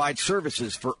that provides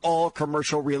services for all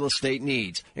commercial real estate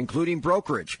needs, including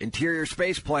brokerage, interior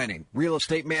space planning, real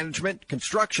estate management,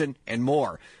 construction, and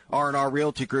more. R&R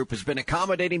Realty Group has been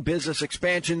accommodating business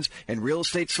expansions and real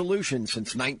estate solutions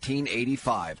since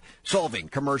 1985, solving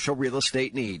commercial real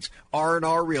estate needs.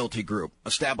 R&R Realty Group,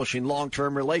 establishing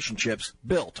long-term relationships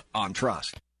built on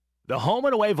trust. The home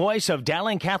and away voice of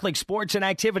Dowling Catholic Sports and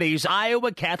Activities,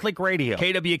 Iowa Catholic Radio.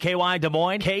 KWKY Des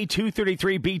Moines,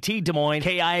 K233BT Des Moines,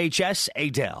 KIHS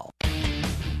Adel.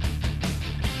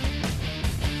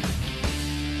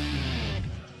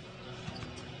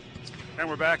 And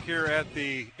we're back here at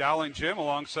the Dowling Gym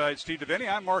alongside Steve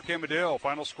DeVinny. I'm Mark Amadale.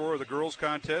 Final score of the girls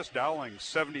contest, Dowling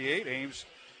 78, Ames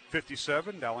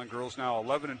 57. Dowling girls now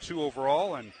 11-2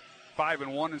 overall and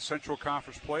 5-1 in Central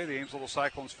Conference play. The Ames Little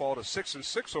Cyclones fall to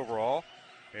 6-6 overall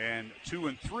and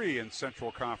 2-3 in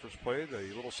Central Conference play. The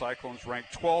Little Cyclones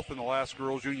ranked 12th in the last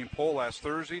girls union poll last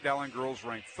Thursday. Dowling girls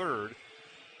ranked 3rd.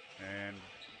 And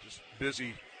just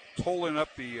busy tolling up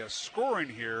the scoring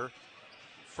here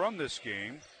from this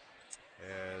game,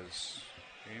 as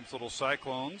Ames Little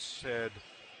Cyclones had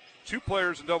 2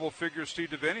 players in double figures. Steve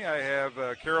DeVinny. I have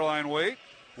Caroline Waite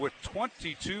with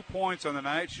 22 points on the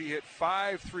night. She hit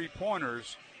 5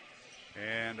 3-pointers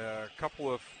and a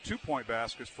couple of 2-point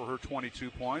baskets for her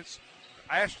 22 points.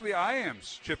 Ashley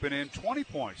Iams chipping in 20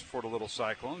 points for the Little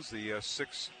Cyclones. The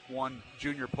 6'1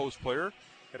 junior post player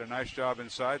had a nice job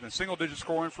inside. And single-digit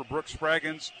scoring for Brooke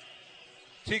Spraggins.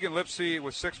 Tegan Lipsey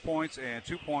with 6 points and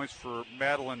 2 points for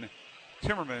Madeline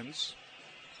Timmermans,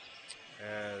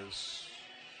 as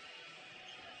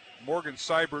Morgan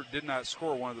Seibert did not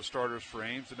score. One of the starters for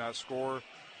Ames did not score.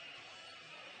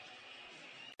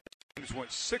 Ames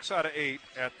went 6 out of 8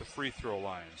 at the free throw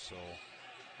line. So,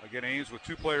 again, Ames with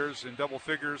 2 players in double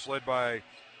figures, led by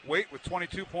Waite with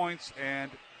 22 points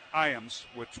and Iams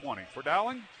with 20. For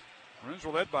Dowling, Maroons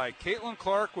were led by Caitlin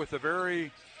Clark with a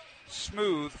very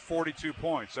smooth 42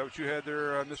 points. Is that what you had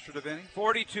there, Mr. DeVinny?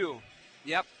 42.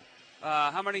 Yep.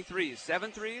 How many threes?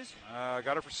 7 threes?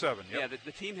 Got her for 7. Yep. Yeah,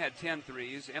 the team had 10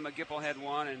 threes. Emma Gipple had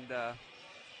 1, and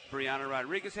Brianna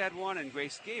Rodriguez had 1, and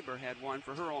Grace Gaber had 1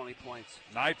 for her only points.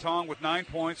 Nai Tong with 9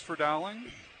 points for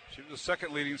Dowling. She was the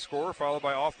second leading scorer, followed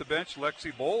by off the bench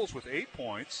Lexi Bowles with 8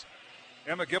 points.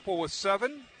 Emma Gipple with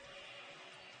 7.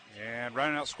 And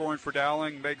rounding out scoring for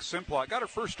Dowling, Meg Simplot. Got her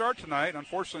first start tonight.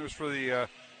 Unfortunately, it was for the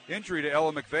injury to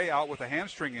Ella McVeigh, out with a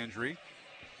hamstring injury.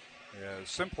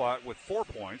 Simplot with 4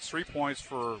 points. 3 points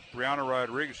for Brianna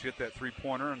Rodriguez. She hit that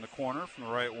three-pointer in the corner from the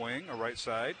right wing, or right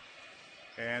side.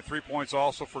 And 3 points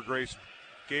also for Grace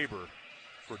Gaber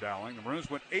for Dowling. The Maroons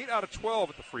went 8 out of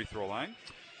 12 at the free throw line.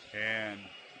 And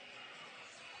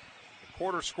the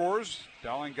quarter scores,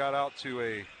 Dowling got out to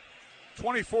a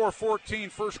 24-14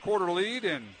 first quarter lead,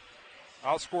 and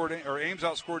Ames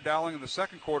outscored Dowling in the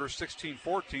second quarter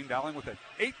 16-14. Dowling with an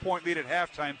 8-point lead at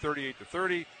halftime,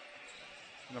 38-30.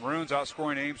 And the Maroons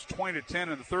outscoring Ames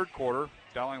 20-10 in the third quarter.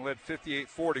 Dowling led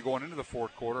 58-40 going into the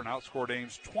fourth quarter and outscored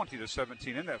Ames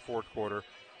 20-17 in that fourth quarter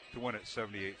to win it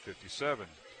 78-57.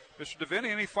 Mr. Devaney,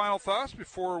 any final thoughts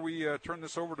before we turn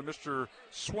this over to Mr.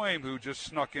 Swaim, who just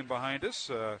snuck in behind us?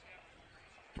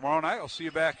 Tomorrow night, I'll see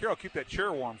you back here. I'll keep that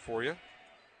chair warm for you.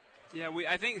 Yeah,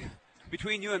 I think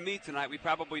between you and me tonight, we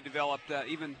probably developed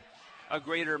even a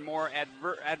greater, more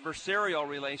adversarial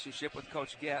relationship with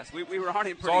Coach Guest. We were on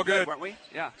him pretty good, weren't we?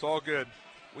 Yeah. It's all good.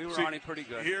 We were on him pretty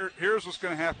good. Here's what's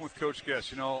going to happen with Coach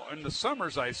Guest. You know, in the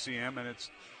summers I see him, and it's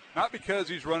not because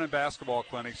he's running basketball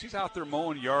clinics. He's out there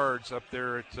mowing yards up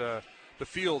there at the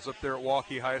fields up there at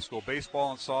Waukee High School,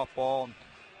 baseball and softball. And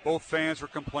both fans were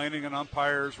complaining and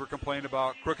umpires were complaining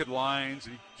about crooked lines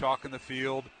and chalking the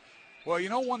field. Well, you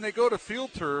know, when they go to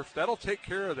field turf, that'll take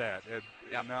care of that.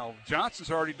 Now,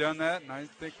 Johnson's already done that, and I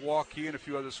think Waukee and a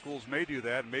few other schools may do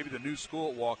that, and maybe the new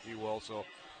school at Waukee will. So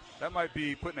that might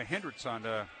be putting a hindrance on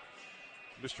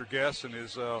Mr. Guess and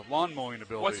his lawn mowing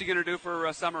ability. What's he going to do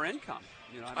for summer income?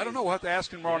 You know, I don't know. We'll have to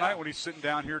ask him tomorrow night when he's sitting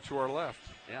down here to our left.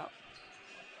 Yeah.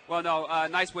 Well, no,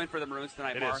 nice win for the Maroons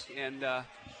tonight, Mark. And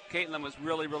Caitlin was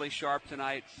really, really sharp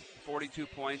tonight. 42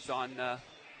 points on,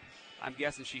 I'm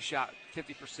guessing she shot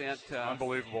 50%.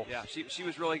 Unbelievable. Yeah, she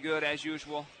was really good as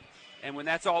usual. And when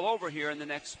that's all over here in the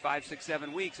next 5, 6,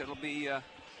 7 weeks, it'll be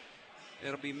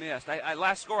missed.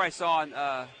 Last score I saw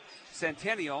on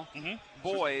Centennial,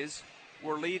 boys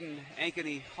were leading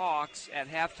Ankeny Hawks at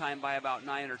halftime by about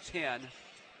 9 or 10.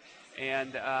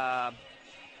 And that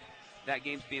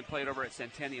game's being played over at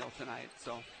Centennial tonight.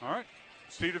 So. All right.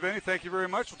 Steve Devaney, thank you very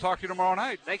much. We'll talk to you tomorrow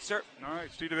night. Thanks, sir. All right,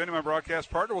 Steve Devaney, my broadcast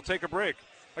partner. We'll take a break.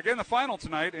 Again, the final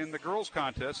tonight in the girls'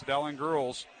 contest, the Dowling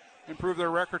girls improved their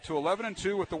record to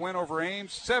 11-2 with the win over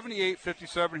Ames,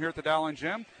 78-57 here at the Dowling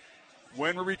Gym.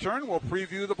 When we return, we'll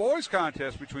preview the boys'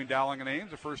 contest between Dowling and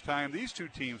Ames, the first time these two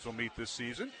teams will meet this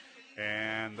season.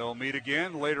 And they'll meet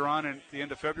again later on at the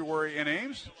end of February in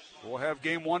Ames. We'll have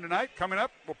game 1 tonight. Coming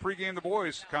up, we'll pregame the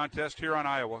boys' contest here on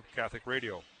Iowa Catholic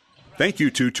Radio. Thank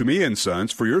you to Toomey &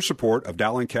 Sons for your support of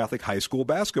Dowling Catholic High School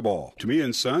basketball.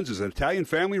 Toomey & Sons is an Italian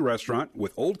family restaurant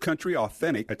with old country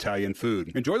authentic Italian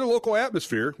food. Enjoy the local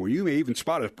atmosphere where you may even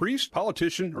spot a priest,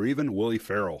 politician, or even Willie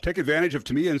Farrell. Take advantage of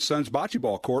Toomey & Sons bocce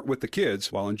ball court with the kids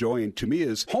while enjoying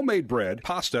Toomey's homemade bread,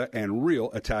 pasta, and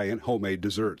real Italian homemade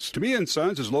desserts. Toomey &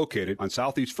 Sons is located on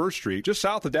Southeast 1st Street, just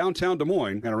south of downtown Des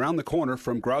Moines, and around the corner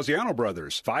from Graziano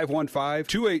Brothers.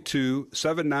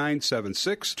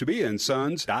 515-282-7976,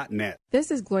 ToomeyandSons.net. This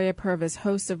is Gloria Purvis,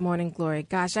 host of Morning Glory.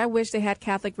 Gosh, I wish they had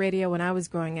Catholic radio when I was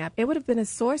growing up. It would have been a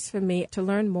source for me to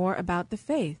learn more about the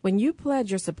faith. When you pledge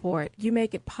your support, you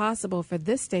make it possible for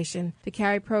this station to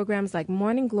carry programs like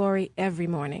Morning Glory every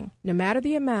morning. No matter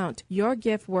the amount, your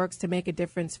gift works to make a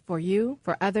difference for you,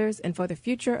 for others, and for the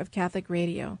future of Catholic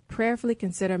radio. Prayerfully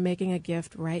consider making a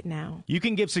gift right now. You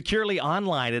can give securely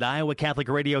online at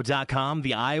iowacatholicradio.com,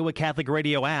 the Iowa Catholic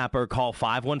Radio app, or call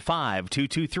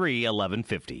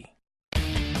 515-223-1150.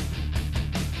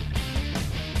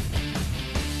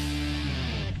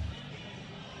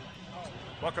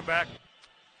 Welcome back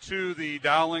to the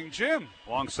Dowling Gym.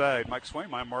 Alongside Mike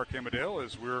Swaim, I'm Mark Amadale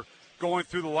as we're going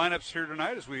through the lineups here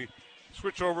tonight as we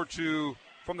switch over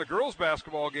from the girls'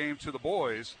 basketball game to the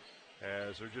boys,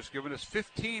 as they're just giving us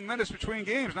 15 minutes between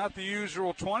games, not the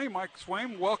usual 20. Mike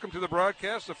Swaim, welcome to the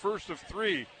broadcast, the first of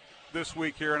 3 this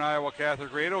week here in Iowa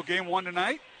Catholic Radio. Game 1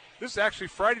 tonight. This is actually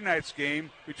Friday night's game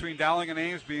between Dowling and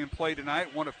Ames being played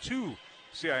tonight, one of 2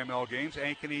 CIML games.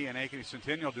 Ankeny and Ankeny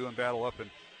Centennial doing battle up in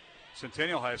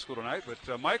Centennial High School tonight. But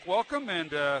Mike, welcome,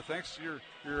 and thanks.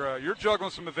 You're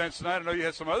juggling some events tonight. I know you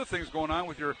had some other things going on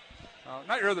with your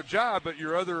not your other job, but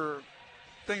your other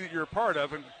thing that you're a part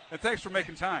of, and thanks for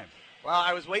making time. Well,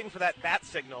 I was waiting for that bat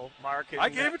signal, Mark. I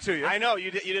gave it to you. I know you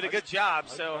did a good job.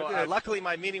 So luckily,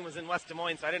 my meeting was in West Des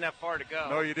Moines, so I didn't have far to go.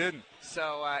 No, you didn't.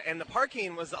 So and the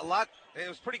parking was a lot. It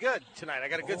was pretty good tonight. I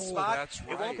got a good spot. That's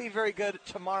right. It won't be very good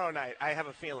tomorrow night. I have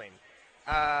a feeling.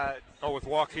 With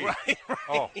Joaquin. Right.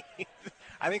 Oh.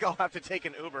 I think I'll have to take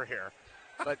an Uber here,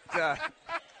 but.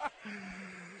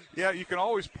 Yeah, you can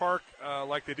always park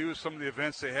like they do some of the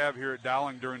events they have here at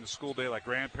Dowling during the school day, like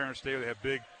Grandparents' Day. They have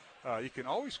big. You can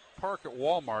always park at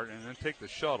Walmart and then take the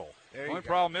shuttle. The only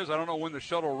problem is I don't know when the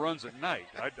shuttle runs at night.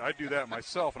 I do that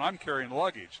myself, and I'm carrying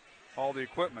luggage, all the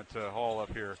equipment to haul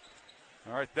up here.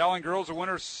 All right, Dowling girls are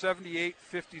winners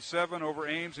 78-57 over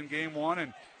Ames in Game 1.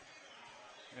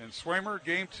 And Swamer,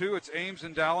 Game 2, it's Ames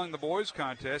and Dowling, the boys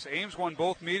contest. Ames won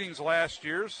both meetings last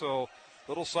year, so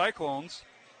little Cyclones.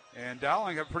 And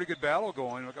Dowling have a pretty good battle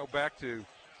going. We'll go back to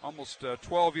almost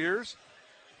 12 years.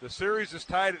 The series is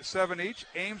tied at 7 each.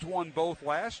 Ames won both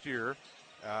last year,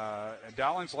 and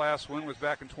Dowling's last win was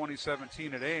back in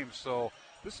 2017 at Ames. So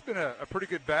this has been a pretty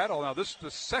good battle. Now, this is the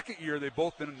second year they've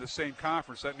both been in the same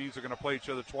conference. That means they're going to play each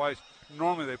other twice.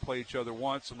 Normally they play each other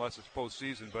once unless it's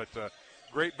postseason, but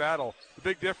great battle. The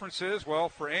big difference is, well,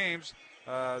 for Ames,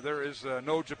 there is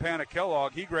no Japana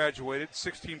Kellogg. He graduated,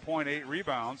 16.8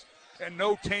 rebounds. And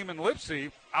no Taman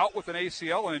Lipsey, out with an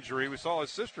ACL injury. We saw his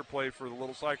sister play for the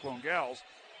Little Cyclone Gals.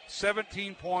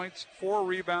 17 points, 4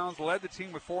 rebounds, led the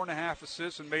team with 4.5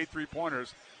 assists and made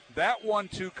 3-pointers. That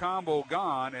 1-2 combo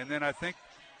gone, and then I think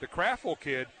the Craftful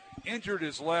kid injured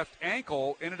his left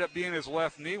ankle, ended up being his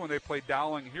left knee when they played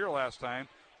Dowling here last time.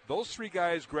 Those 3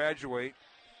 guys graduate,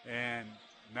 and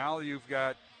now you've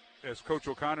got, as Coach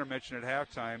O'Connor mentioned at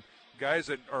halftime, guys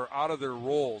that are out of their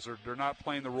roles, or they're not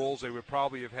playing the roles they would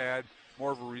probably have had,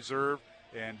 more of a reserve.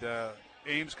 And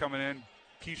Ames coming in,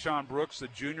 Keyshawn Brooks, the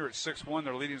junior at 6'1",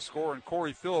 their leading scorer, and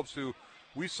Corey Phillips, who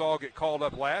we saw get called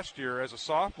up last year as a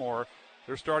sophomore,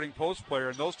 their starting post player.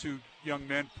 And those 2 young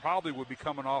men probably would be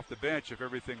coming off the bench if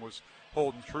everything was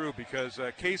holding true, because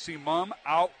Casey Mumm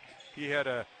out. He had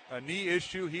a knee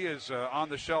issue. He is on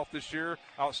the shelf this year.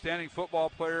 Outstanding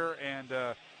football player and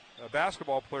a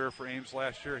basketball player for Ames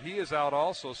last year. He is out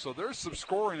also, so there's some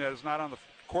scoring that is not on the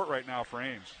court right now for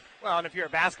Ames. Well, and if you're a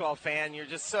basketball fan, you're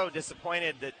just so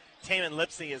disappointed that Taman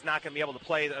Lipsey is not going to be able to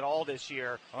play at all this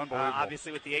year. Unbelievable.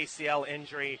 Obviously with the ACL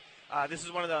injury. This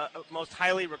is one of the most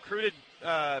highly recruited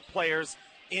players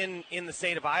in the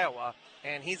state of Iowa,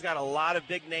 and he's got a lot of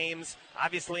big names.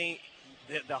 Obviously,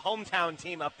 the hometown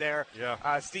team up there.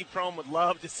 Yeah. Steve Prohm would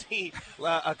love to see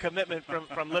a commitment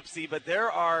from Lipsey, but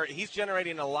he's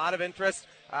generating a lot of interest.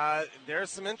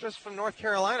 There's some interest from North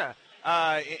Carolina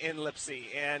in Lipsey,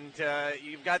 and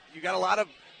you've got a lot of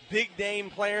big name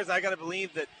players. I got to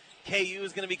believe that KU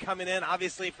is going to be coming in.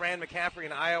 Obviously, Fran McCaffrey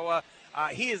in Iowa.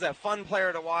 He is a fun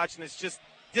player to watch, and it's just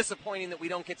disappointing that we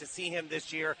don't get to see him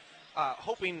this year.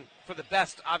 Hoping for the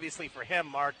best, obviously, for him,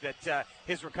 Mark, that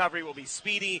his recovery will be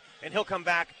speedy and he'll come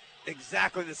back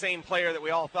exactly the same player that we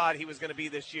all thought he was going to be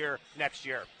next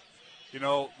year. You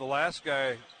know, the last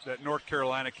guy that North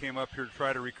Carolina came up here to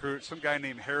try to recruit, some guy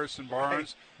named Harrison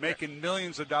Barnes, making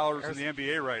millions of dollars in the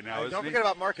NBA right now. Don't forget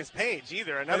about Marcus Page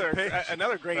either, another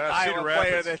great Iowa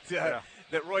player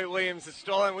that Roy Williams has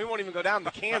stolen. We won't even go down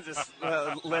the Kansas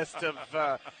list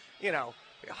of,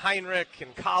 Heinrich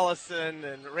and Collison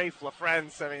and Rafe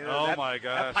LaFrance. I mean, my gosh,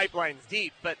 that pipeline's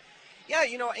deep. But, yeah,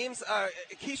 Ames,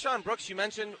 Keyshawn Brooks, you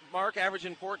mentioned, Mark,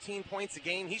 averaging 14 points a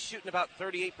game. He's shooting about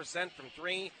 38% from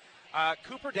 3.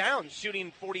 Cooper Downs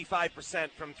shooting 45%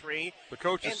 from 3. The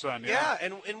coach's son, yeah.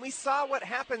 Yeah, and we saw what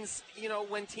happens,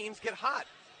 when teams get hot.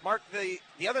 Mark,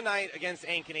 the other night against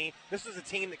Ankeny, this was a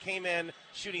team that came in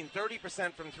shooting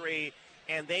 30% from 3,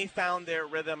 and they found their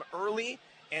rhythm early,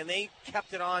 and they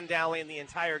kept it on Dowling the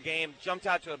entire game, jumped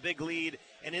out to a big lead,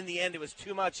 and in the end it was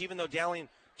too much. Even though Dowling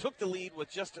took the lead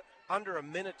with just under a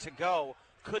minute to go,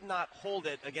 could not hold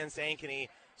it against Ankeny.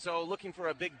 So looking for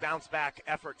a big bounce-back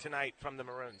effort tonight from the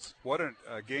Maroons. What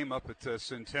a game up at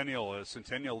Centennial.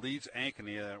 Centennial leads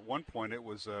Ankeny. At one point it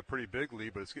was a pretty big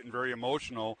lead, but it's getting very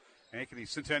emotional.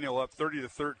 Centennial up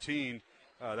 30-13.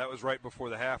 That was right before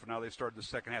the half, and now they started the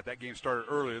second half. That game started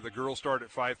earlier. The girls started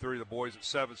at 5:30, the boys at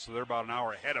 7, so they're about an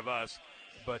hour ahead of us.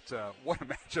 But what a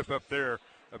matchup up there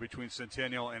between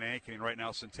Centennial and Ankeny. Right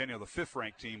now, Centennial, the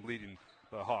 5th-ranked team, leading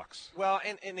the Hawks. Well,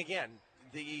 and again,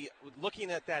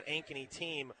 looking at that Ankeny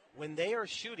team, when they are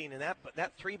shooting and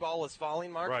that 3 ball is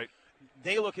falling, Mark, right,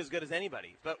 they look as good as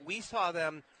anybody. But we saw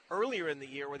them earlier in the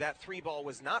year where that 3 ball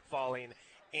was not falling,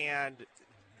 and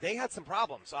they had some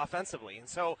problems offensively. And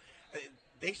so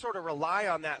they sort of rely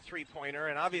on that 3-pointer,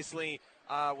 and obviously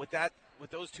with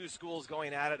those two schools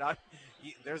going at it,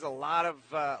 there's a lot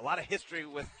of history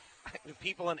with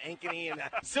people in Ankeny, and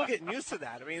still getting used to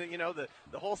that. I mean,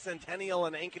 the whole Centennial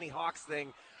and Ankeny Hawks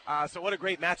thing. So what a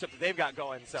great matchup that they've got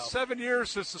going. So 7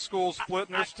 years since the school split,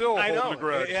 and they're still holding a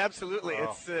grudge. Absolutely.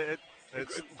 Wow.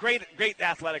 It's great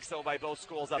athletics, though, by both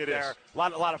schools up there. A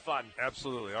lot of fun.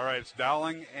 Absolutely. All right, it's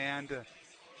Dowling and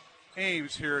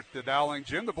Ames here at the Dowling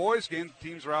Gym. The boys game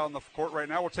teams are out on the court right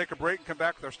now. We'll take a break and come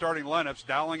back with our starting lineups.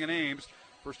 Dowling and Ames.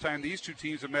 First time these two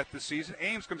teams have met this season.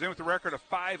 Ames comes in with a record of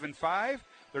 5-5.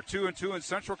 They're 2-2 in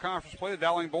Central Conference play. The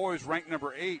Dowling boys ranked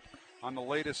number 8 on the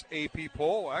latest AP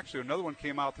poll. Actually, another one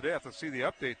came out today. I have to see the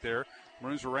update there.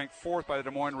 Maroons were ranked 4th by the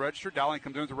Des Moines Register. Dowling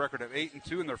comes in with a record of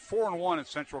 8-2, and they're 4-1 in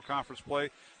Central Conference play.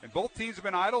 And both teams have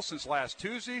been idle since last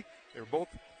Tuesday. They were both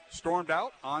stormed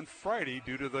out on Friday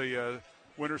due to the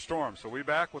winter storm. So we'll be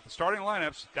back with the starting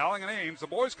lineups. Dowling and Ames, the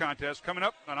boys contest, coming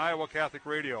up on Iowa Catholic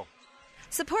Radio.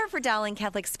 Support for Dowling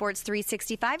Catholic Sports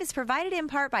 365 is provided in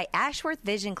part by Ashworth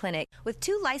Vision Clinic with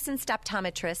 2 licensed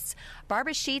optometrists,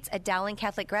 Barbara Sheets, a Dowling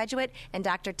Catholic graduate, and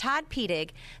Dr. Todd Piedig.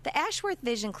 The Ashworth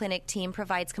Vision Clinic team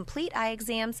provides complete eye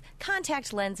exams,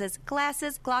 contact lenses,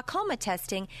 glasses, glaucoma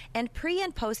testing, and pre-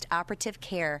 and post-operative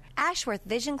care. Ashworth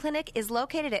Vision Clinic is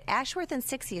located at Ashworth and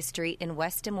 60th Street in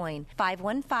West Des Moines,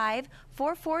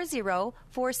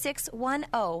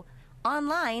 515-440-4610,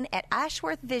 online at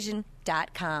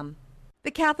ashworthvision.com. The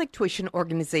Catholic Tuition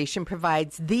Organization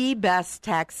provides the best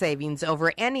tax savings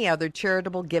over any other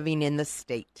charitable giving in the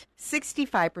state.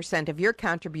 65% of your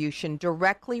contribution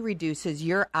directly reduces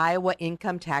your Iowa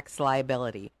income tax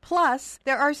liability. Plus,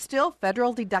 there are still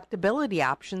federal deductibility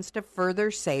options to further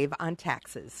save on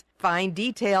taxes. Find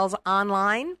details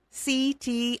online,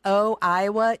 ctoiowa.org.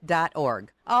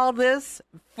 All this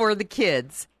for the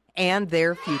kids and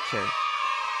their future.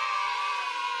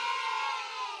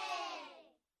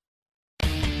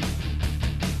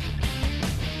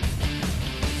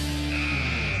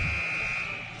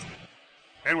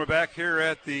 And we're back here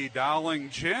at the Dowling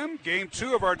Gym. Game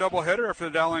 2 of our doubleheader after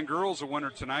the Dowling girls, a winner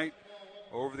tonight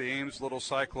over the Ames Little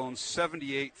Cyclones,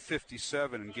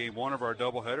 78-57 in Game 1 of our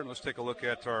doubleheader. And let's take a look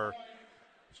at our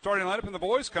starting lineup in the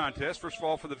boys contest. First of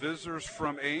all, for the visitors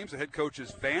from Ames, the head coach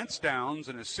is Vance Downs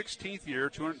in his 16th year,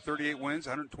 238 wins,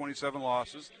 127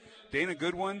 losses. Dana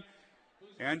Goodwin,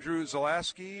 Andrew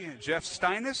Zalaski, Jeff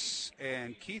Steinis,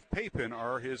 and Keith Papin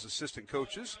are his assistant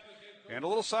coaches. And the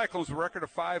Little Cyclones, a record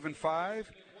of 5-5.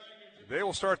 They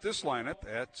will start this lineup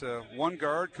at one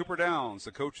guard, Cooper Downs,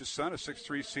 the coach's son, a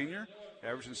 6'3 senior,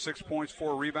 averaging 6 points,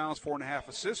 4 rebounds, 4.5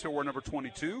 assists. He'll wear number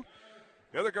 22.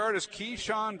 The other guard is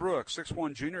Keyshawn Brooks,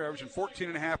 6'1 junior, averaging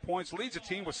 14.5 points, leads the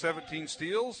team with 17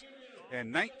 steals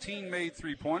and 19 made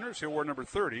three-pointers. He'll wear number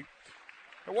 30.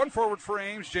 At one forward for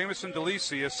Ames, Jamison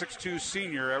DeLisi, a 6'2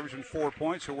 senior, averaging 4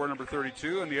 points. He'll wear number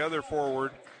 32. And the other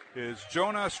forward is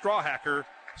Jonah Strawhacker,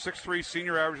 6'3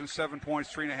 senior, averaging 7 points,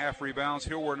 3.5 rebounds.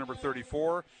 He'll wear number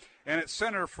 34. And at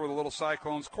center for the Little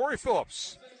Cyclones, Corey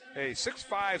Phillips, a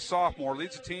 6'5 sophomore,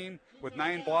 leads the team with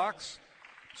 9 blocks,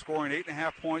 scoring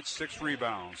 8.5 points, 6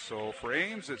 rebounds. So for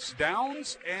Ames, it's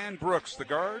Downs and Brooks, the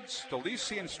guards,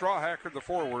 DeLisi and Strawhacker, the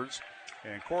forwards,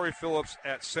 and Corey Phillips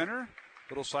at center.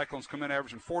 Little Cyclones come in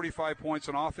averaging 45 points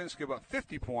on offense, give up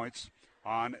 50 points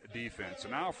on defense.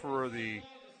 And now for the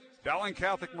Dowling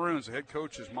Catholic Maroons, the head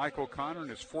coach is Mike O'Connor in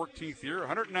his 14th year,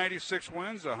 196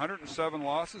 wins, 107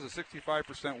 losses, a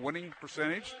 65% winning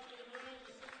percentage.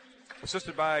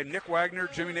 Assisted by Nick Wagner,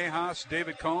 Jimmy Nahas,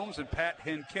 David Combs, and Pat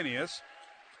Henkinius.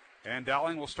 And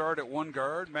Dowling will start at one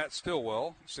guard, Matt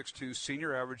Stillwell, 6'2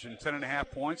 senior, averaging 10.5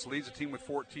 points, leads the team with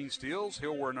 14 steals.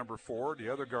 He'll wear number 4. The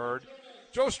other guard,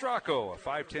 Joe Stracco, a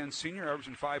 5'10 senior,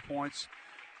 averaging 5 points,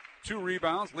 2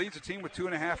 rebounds, leads the team with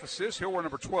 2.5 assists. He'll wear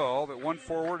number 12. At one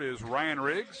forward is Ryan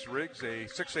Riggs. Riggs, a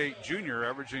 6'8 junior,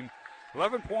 averaging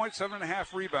 11 points,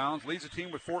 7.5 rebounds, leads the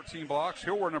team with 14 blocks.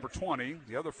 He'll wear number 20.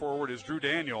 The other forward is Drew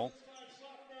Daniel,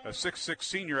 a 6'6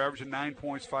 senior, averaging 9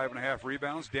 points, 5.5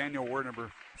 rebounds. Daniel will wear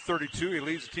number 32. He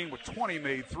leads the team with 20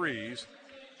 made threes.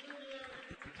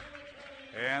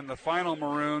 And the final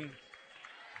Maroon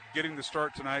getting the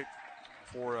start tonight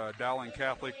for Dowling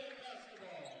Catholic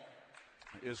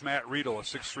is Matt Riedel, a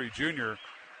 6'3 junior,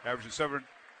 averaging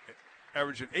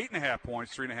 8.5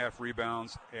 points, 3.5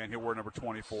 rebounds, and he'll wear number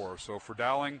 24. So for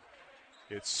Dowling,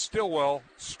 it's Stillwell,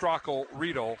 Stracco,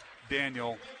 Riedel,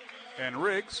 Daniel, and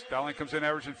Riggs. Dowling comes in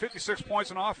averaging 56 points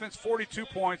on offense, 42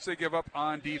 points they give up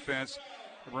on defense.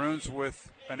 The Maroons with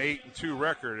an 8-2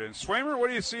 record. And Swamer, what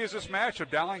do you see as this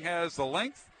matchup? Dowling has the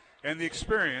length and the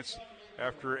experience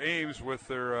after Ames with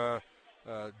their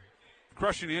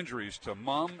crushing injuries to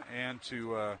Mum and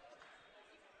to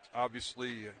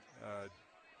obviously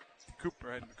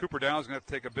Cooper Downs is going to have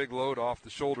to take a big load off the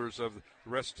shoulders of the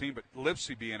rest of the team, but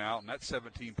Lipsey being out, and that's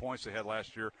 17 points they had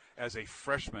last year as a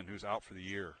freshman who's out for the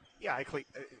year. Yeah, I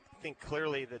think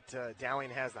clearly that Dowling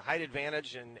has the height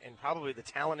advantage and probably the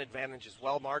talent advantage as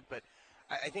well, Mark, but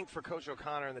I think for Coach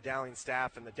O'Connor and the Dowling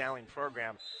staff and the Dowling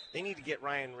program, they need to get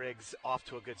Ryan Riggs off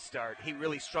to a good start. He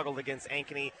really struggled against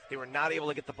Ankeny. They were not able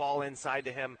to get the ball inside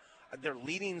to him. Their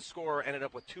leading scorer ended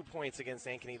up with 2 points against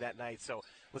Ankeny that night, so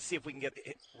let's see if we can get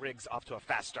Riggs off to a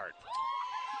fast start.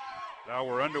 Now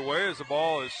we're underway as the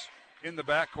ball is in the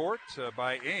backcourt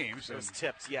by Ames. It was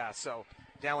tipped, yeah, so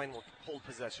Dowling will hold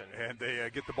possession. And they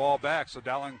get the ball back, so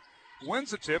Dowling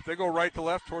wins the tip. They go right to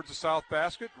left towards the south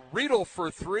basket. Riedel for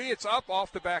three. It's up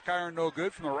off the back iron, no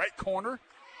good from the right corner.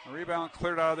 The rebound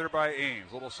cleared out of there by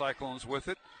Ames. Little Cyclones with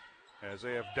it as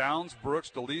they have Downs, Brooks,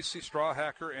 DeLisi,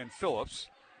 Strawhacker, and Phillips.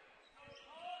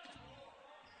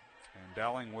 And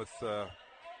Dowling with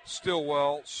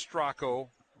Stillwell, Stracco,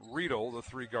 Riedel, the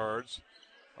three guards,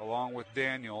 along with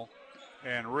Daniel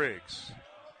and Riggs.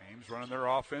 Ames running their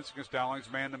offense against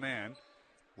Dowling's man-to-man.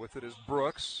 With it is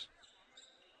Brooks.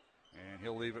 And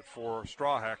he'll leave it for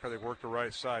Strawhacker. They work the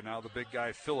right side. Now the big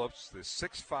guy Phillips, the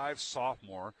 6'5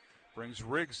 sophomore, brings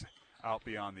Riggs out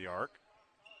beyond the arc.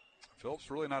 Phillips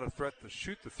really not a threat to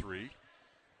shoot the three.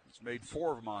 He's made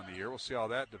 4 of them on the year. We'll see how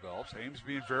that develops. Ames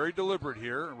being very deliberate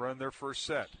here and running their first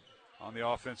set on the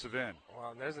offensive end.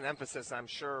 Well, there's an emphasis, I'm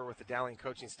sure, with the Dowling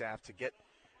coaching staff to get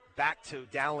back to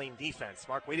Dowling defense.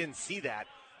 Mark, we didn't see that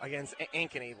against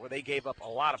Ankeny, where they gave up a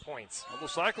lot of points. Well, the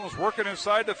Cyclones working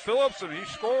inside to Phillips, and he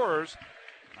scores.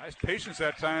 Nice patience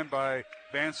that time by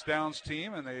Vance Downs'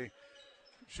 team, and they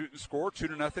shoot and score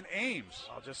 2-0 Ames.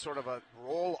 Well, just sort of a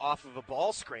roll off of a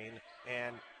ball screen,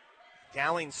 and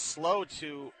Dowling slow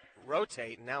to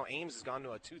rotate, and now Ames has gone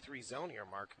to a 2-3 zone here,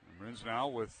 Mark. Maroons now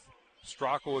with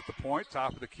Stracco at the point,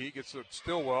 top of the key, gets it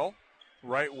Stillwell,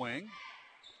 right wing.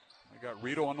 They got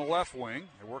Riedel on the left wing.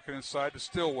 They're working inside to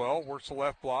Stillwell. Works the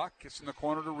left block. Gets in the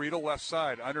corner to Riedel, left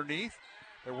side. Underneath,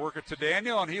 they work it to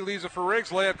Daniel, and he leaves it for Riggs.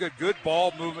 Layup good. Good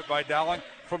ball movement by Dowling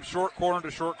from short corner to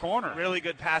short corner. Really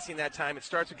good passing that time. It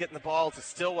starts with getting the ball to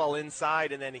Stillwell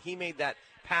inside, and then he made that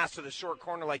pass to the short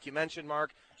corner like you mentioned,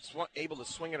 Mark. Able to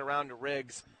swing it around to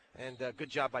Riggs. And good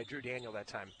job by Drew Daniel that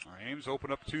time. Ames open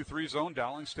up 2-3 zone.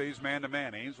 Dowling stays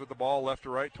man-to-man. Ames with the ball left to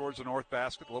right towards the north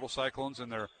basket. The Little Cyclones in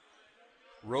their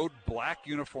road black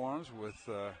uniforms with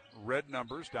red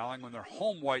numbers. Dowling in their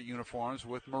home white uniforms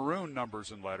with maroon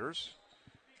numbers and letters.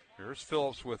 Here's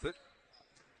Phillips with it.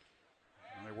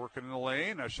 And they're working in the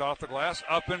lane. A shot off the glass.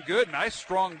 Up and good. Nice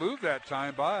strong move that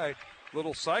time by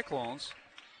Little Cyclones.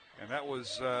 And that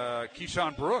was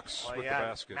Keyshawn Brooks with the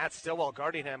basket. Matt Stillwell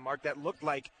guarding him. Mark, that looked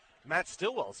like Matt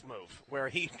Stillwell's move, where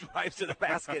he drives to the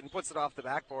basket and puts it off the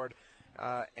backboard.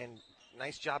 And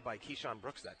nice job by Keyshawn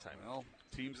Brooks that time. Well,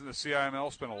 teams in the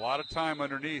CIML spend a lot of time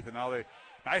underneath, and now they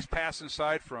nice pass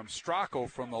inside from Stracco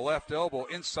from the left elbow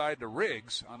inside to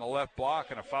Riggs on the left block,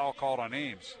 and a foul called on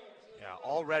Ames. Yeah,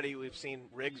 already we've seen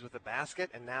Riggs with the basket,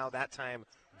 and now that time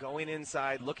going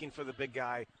inside, looking for the big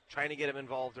guy, trying to get him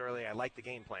involved early. I like the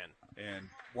game plan. And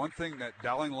one thing that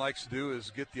Dowling likes to do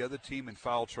is get the other team in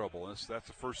foul trouble. That's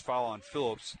the first foul on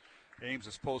Phillips,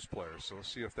 Ames' post player. So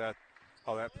let's see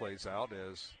how that plays out,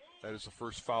 as that is the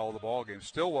first foul of the ball game.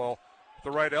 Stillwell,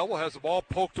 the right elbow, has the ball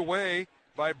poked away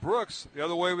by Brooks. The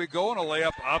other way we go, and a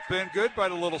layup up and good by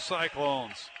the Little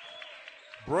Cyclones.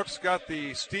 Brooks got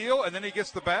the steal, and then he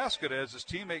gets the basket as his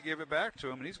teammate gave it back to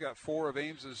him, and he's got 4 of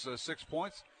Ames' 6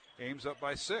 points. Ames up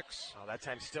by 6. Oh, that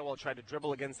time Stillwell tried to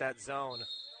dribble against that zone,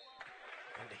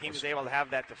 and he was able to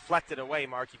have that deflected away,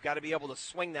 Mark. You've got to be able to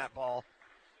swing that ball.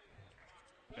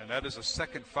 And that is a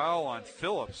second foul on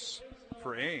Phillips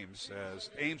for Ames,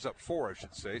 as Ames up 4, I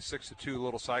should say. 6-2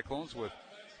 Little Cyclones with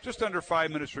just under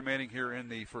 5 minutes remaining here in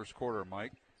the first quarter,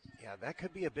 Mike. Yeah, that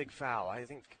could be a big foul. I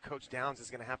think Coach Downs is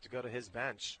going to have to go to his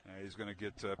bench. He's going to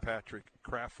get Patrick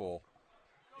Craftful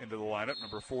into the lineup,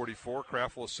 number 44.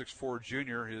 Craftful is 6'4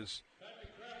 junior. His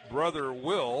brother,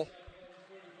 Will,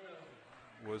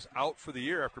 was out for the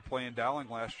year after playing Dowling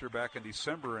last year back in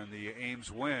December in the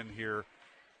Ames win here.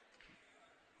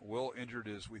 Will injured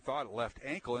his, we thought, left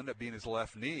ankle, ended up being his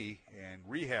left knee, and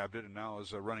rehabbed it, and now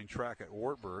is running track at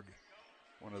Wartburg.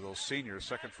 One of those seniors.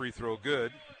 Second free throw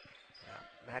good.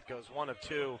 Matt goes 1 of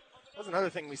 2. That was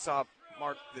another thing we saw,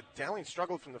 Mark, that Dowling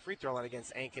struggled from the free throw line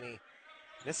against Ankeny,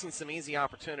 missing some easy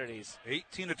opportunities.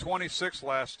 18-26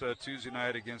 last Tuesday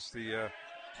night against the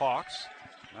Hawks.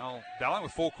 Now Dowling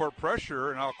with full court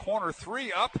pressure, and now corner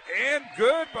 3 up and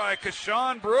good by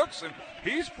Keyshawn Brooks, and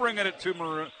he's bringing it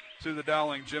to the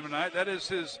Dowling gym tonight. That is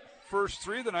his first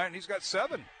three of the night, and he's got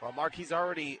 7. Well, Mark, he's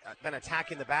already been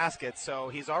attacking the basket, so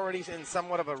he's already in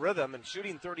somewhat of a rhythm and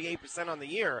shooting 38% on the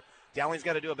year. Dowling's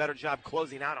got to do a better job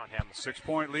closing out on him.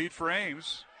 6-point lead for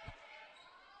Ames,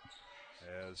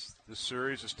 as this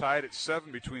series is tied at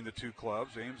 7 between the two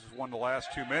clubs. Ames has won the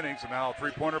last 2 innings, and now a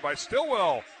three-pointer by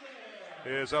Stillwell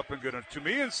is up and good. To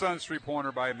me and Sons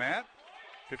three-pointer by Matt.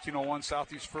 1501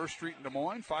 Southeast 1st Street in Des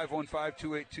Moines,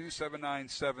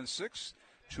 515-282-7976.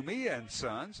 To me and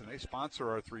Sons, and they sponsor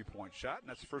our three-point shot, and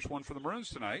that's the first one for the Maroons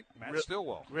tonight. Matt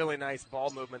Stillwell. Really nice ball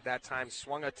movement that time.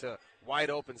 Swung it to wide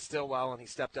open Stillwell, and he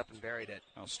stepped up and buried it.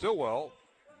 Now Stillwell,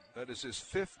 that is his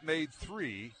 5th made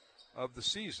 3 of the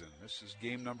season. This is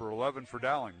game number 11 for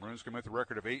Dowling. Maroons come with a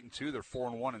record of 8-2. They're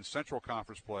 4-1 in Central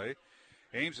Conference play.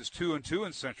 Ames is 2-2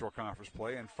 in Central Conference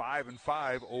play and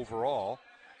 5-5 overall.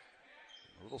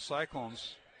 The Little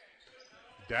Cyclones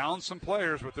down some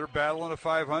players, but they're battling a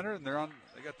 500, and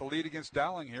they got the lead against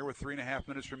Dowling here with 3.5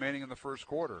 minutes remaining in the first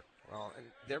quarter. Well, and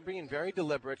they're being very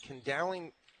deliberate. Can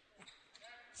Dowling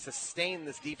sustain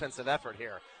this defensive effort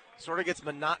here? Sort of gets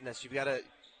monotonous. You've got to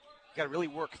really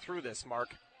work through this,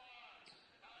 Mark.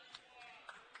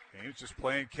 Ames just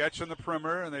playing catch on the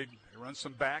perimeter, and they run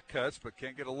some back cuts, but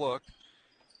can't get a look.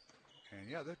 And,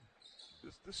 yeah,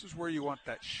 this is where you want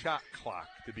that shot clock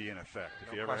to be in effect,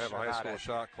 if you ever have a high school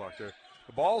shot clock there.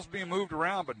 The ball's being moved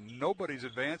around, but nobody's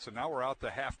advancing. Now we're out to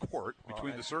half court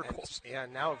between the circles.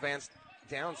 Now advanced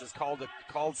downs is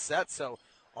called set, so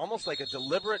almost like a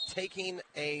deliberate taking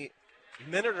a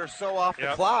minute or so off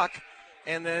the clock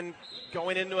and then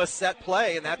going into a set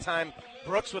play, and that time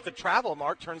Brooks with the travel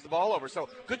mark turns the ball over. So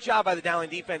good job by the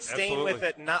Dowling defense, staying with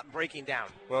it and not breaking down.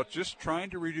 Well, just trying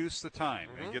to reduce the time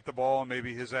and get the ball on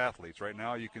maybe his athletes. Right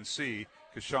now you can see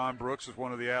Kashawn Brooks is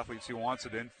one of the athletes he wants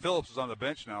it in. Phillips is on the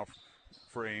bench now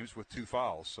for Ames with 2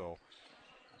 fouls. So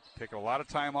taking a lot of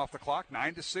time off the clock.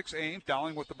 9-6 Ames.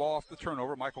 Dowling with the ball off the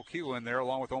turnover. Michael Keel in there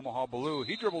along with Omaha Ballou.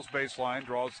 He dribbles baseline,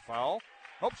 draws the foul.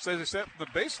 Says he set the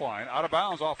baseline out of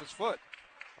bounds off his foot.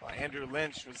 Well, Andrew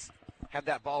Lynch had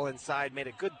that ball inside, made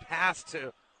a good pass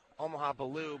to Omaha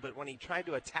Ballou, but when he tried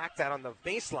to attack that on the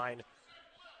baseline,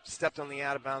 stepped on the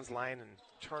out-of-bounds line and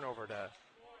turnover to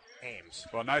Ames.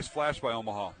 Well, nice flash by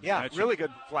Omaha. Yeah, really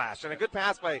good flash, and a good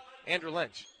pass by Andrew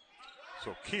Lynch.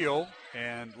 So Keel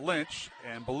and Lynch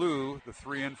and Ballou, the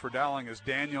 3 in for Dowling, as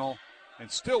Daniel and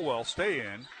Stillwell stay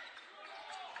in.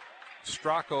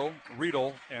 Stracco,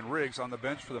 Riedel, and Riggs on the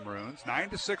bench for the Maroons.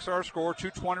 9-6 our score,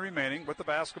 2:20 remaining. With the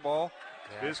basketball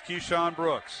is Keyshawn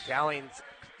Brooks. Dowling's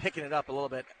picking it up a little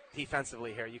bit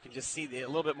defensively here. You can just see a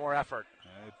little bit more effort.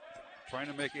 Trying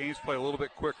to make Ames play a little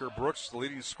bit quicker. Brooks, the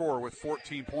leading scorer with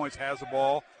 14 points, has the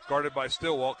ball, guarded by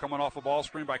Stillwell, coming off a ball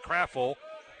screen by Kraffel.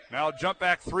 Now jump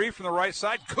back 3 from the right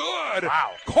side. Good!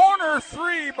 Wow. Corner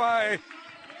 3 by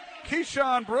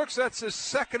Keyshawn Brooks. That's his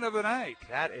 2nd of the night.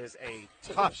 That is a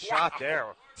tough shot there.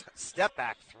 Step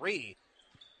back 3.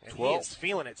 And he is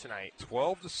feeling it tonight.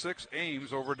 12-6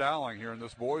 Ames over Dowling here in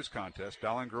this boys contest.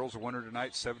 Dowling girls a winner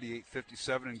tonight,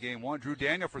 78-57 in game 1. Drew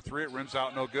Daniel for 3. It rims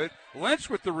out no good. Lynch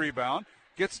with the rebound.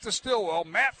 Gets to Stillwell.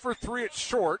 Matt for 3. It's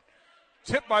short.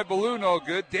 Tipped by Ballou, no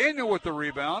good. Daniel with the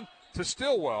rebound to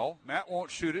Stillwell. Matt won't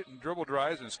shoot it and dribble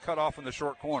drives and is cut off in the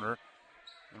short corner.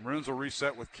 And Maroons will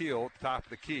reset with Keel at the top of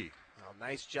the key. Well,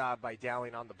 nice job by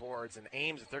Dowling on the boards. And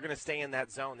Ames, if they're going to stay in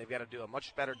that zone, they've got to do a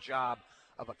much better job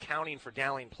of accounting for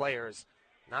Dowling players,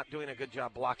 not doing a good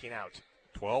job blocking out.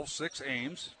 12-6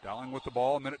 Ames. Dowling with the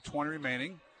ball, 1:20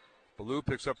 remaining. Ballou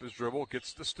picks up his dribble,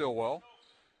 gets to Stillwell.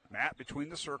 Matt between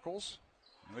the circles.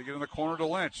 And they get in the corner to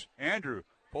Lynch. Andrew,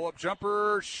 pull-up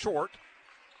jumper, short.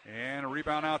 And a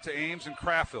rebound out to Ames and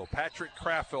Kraffel. Patrick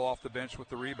Kraffel off the bench with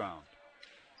the rebound.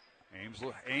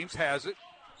 Ames has it.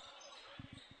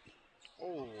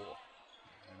 Oh.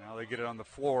 And now they get it on the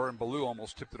floor, and Ballou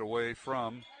almost tipped it away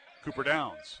from Cooper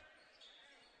Downs.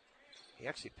 He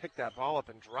actually picked that ball up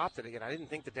and dropped it again. I didn't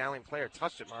think the Dowling player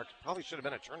touched it, Mark. Probably should have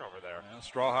been a turnover there. Yeah,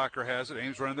 Strawhawker has it.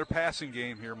 Ames running their passing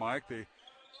game here, Mike. They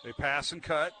pass and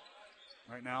cut.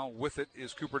 Right now with it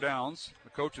is Cooper Downs, the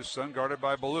coach's son, guarded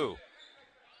by Ballou.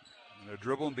 And they're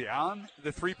dribbling beyond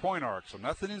the three-point arc, so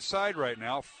nothing inside right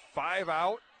now. 5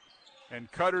 out,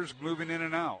 and Cutters moving in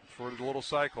and out for the Little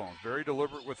Cyclones. Very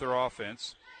deliberate with their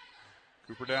offense.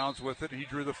 Cooper Downs with it. He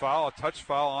drew the foul, a touch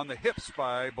foul on the hips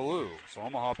by Ballou. So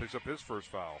Omaha picks up his first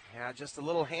foul. Yeah, just a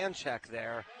little hand check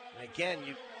there. And again,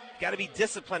 you got to be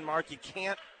disciplined, Mark. You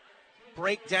can't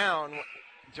break down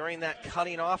during that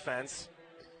cutting offense.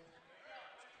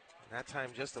 And that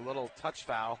time, just a little touch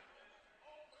foul.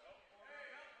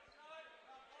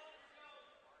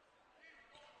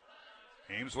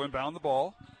 Ames will inbound the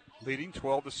ball. leading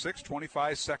 12-6,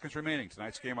 25 seconds remaining.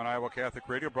 Tonight's game on Iowa Catholic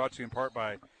Radio brought to you in part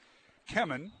by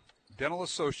Kemen Dental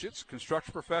Associates,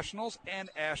 Construction Professionals, and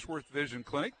Ashworth Vision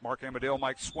Clinic. Mark Amadale,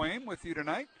 Mike Swaim with you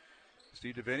tonight.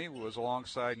 Steve DeVinny was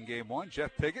alongside in Game 1.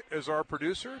 Jeff Piggott is our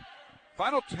producer.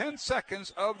 Final 10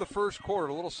 seconds of the first quarter.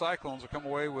 The Little Cyclones will come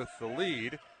away with the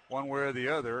lead one way or the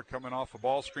other. Coming off a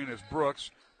ball screen is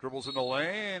Brooks. Dribbles in the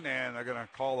lane, and they're going to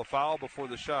call the foul before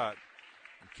the shot.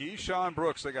 Keyshawn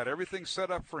Brooks, they got everything set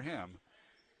up for him.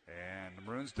 And the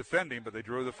Maroons defending, but they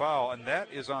drew the foul, and that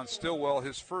is on Stillwell,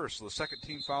 his first. So the second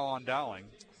team foul on Dowling.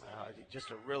 Just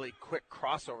a really quick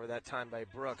crossover that time by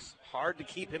Brooks. Hard to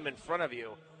keep him in front of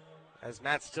you, as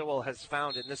Matt Stillwell has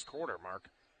found in this quarter, Mark.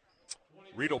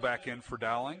 Riedel back in for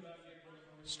Dowling.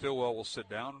 Stillwell will sit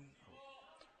down.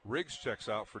 Riggs checks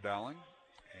out for Dowling.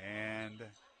 And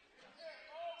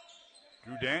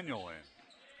Drew Daniel in.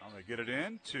 Now they get it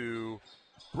in to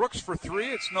Brooks for three.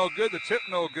 It's no good. The tip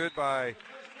no good by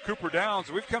Cooper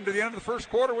Downs. We've come to the end of the first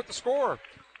quarter with the score.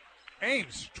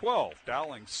 Ames 12,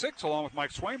 Dowling 6, along with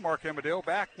Mike Swain. Mark Amadale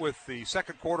back with the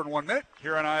second quarter in 1 minute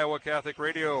here on Iowa Catholic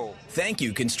Radio. Thank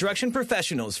you, Construction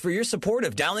Professionals, for your support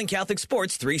of Dowling Catholic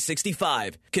Sports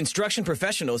 365. Construction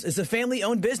Professionals is a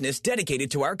family-owned business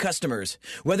dedicated to our customers.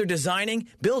 Whether designing,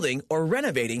 building, or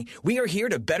renovating, we are here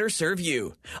to better serve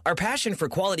you. Our passion for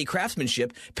quality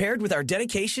craftsmanship, paired with our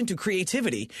dedication to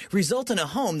creativity, result in a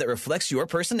home that reflects your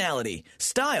personality,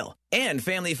 style, and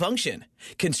family function.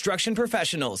 Construction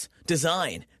Professionals.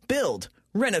 Design, build,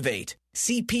 renovate.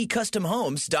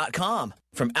 CPCustomHomes.com.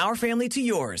 From our family to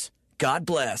yours. God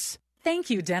bless.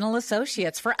 Thank you, Dental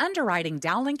Associates, for underwriting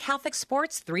Dowling Catholic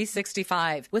Sports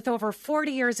 365. With over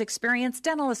 40 years' experience,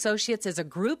 Dental Associates is a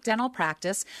group dental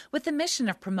practice with the mission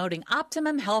of promoting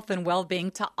optimum health and well-being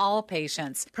to all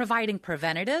patients, providing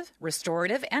preventative,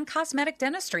 restorative, and cosmetic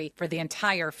dentistry for the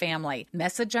entire family.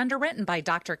 Message underwritten by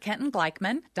Dr. Kenton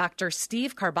Gleichman, Dr.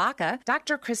 Steve Karbaka,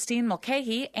 Dr. Christine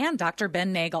Mulcahy, and Dr.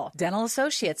 Ben Nagel. Dental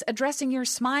Associates, addressing your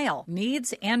smile,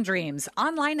 needs, and dreams.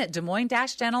 Online at Des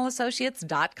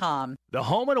Moines-DentalAssociates.com. The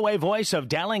home and away voice of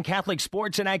Dowling Catholic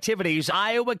Sports and Activities,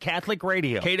 Iowa Catholic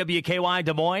Radio. KWKY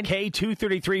Des Moines,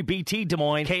 K233BT Des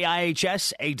Moines,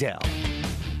 KIHS Adel.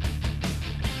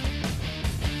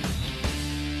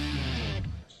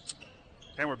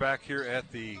 And we're back here at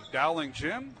the Dowling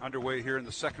Gym, underway here in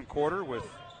the second quarter with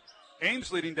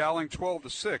Ames leading Dowling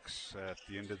 12-6 at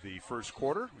the end of the first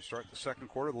quarter. We start the second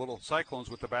quarter. The Little Cyclones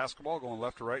with the basketball going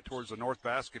left to right towards the north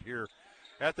basket here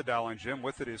at the Dowling Gym.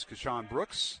 With it is Keyshawn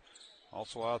Brooks.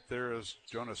 Also out there is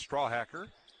Jonas Strawhacker.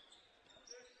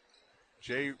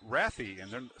 Jay Rathie,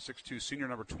 and then 6'2 senior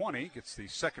number 20, gets the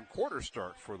second quarter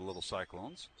start for the Little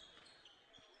Cyclones.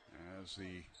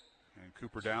 And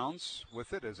Cooper Downs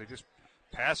with it as they just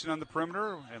passing on the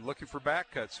perimeter and looking for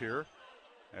back cuts here.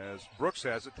 As Brooks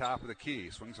has it, top of the key.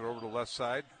 Swings it over to the left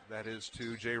side. That is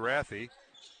to Jay Rathie.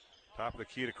 Top of the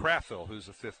key to Craftville, who's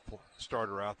the fifth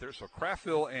starter out there. So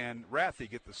Craftville and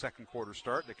Rathie get the second quarter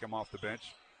start. They come off the bench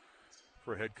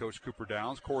for head coach Cooper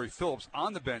Downs. Corey Phillips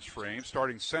on the bench for Ames,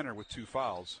 starting center with 2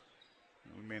 fouls.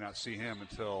 We may not see him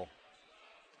until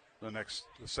the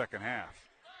second half.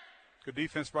 Good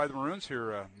defense by the Maroons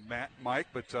here, Mike.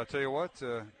 But I'll tell you what,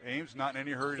 Ames not in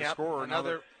any hurry to score.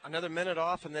 Another minute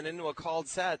off and then into a called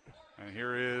set. And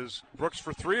here is Brooks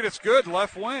for three, and it's good,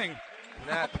 left wing.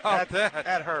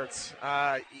 That hurts.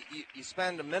 You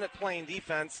spend a minute playing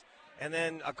defense, and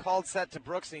then a called set to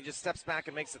Brooks, and he just steps back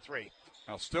and makes a three.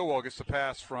 Now Stillwell gets the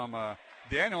pass from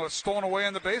Daniel. It's stolen away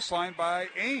on the baseline by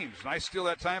Ames. Nice steal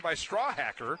that time by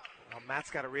Strawhacker. Well,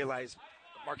 Matt's got to realize,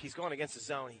 Mark, he's going against the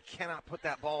zone. He cannot put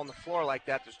that ball on the floor like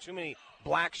that. There's too many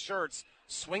black shirts.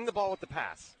 Swing the ball with the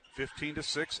pass.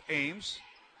 15-6 Ames.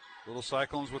 Little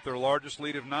Cyclones with their largest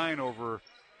lead of 9 over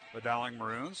the Dowling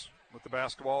Maroons. With the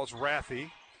basketball is Rathie.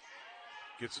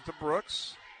 Gets it to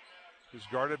Brooks, who's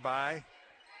guarded by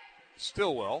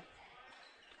Stillwell.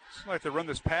 It's like they run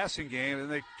this passing game,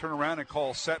 and they turn around and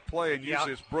call set play, and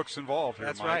usually it's Brooks involved here,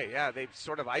 That's Mike. right, yeah. They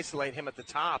sort of isolate him at the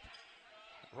top,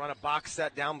 run a box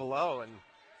set down below, and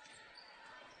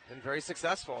been very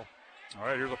successful. All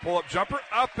right, here's a pull-up jumper.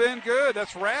 Up and good.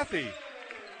 That's Rathie.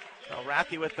 Well,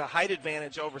 Rathie with the height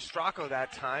advantage over Stracco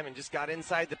that time and just got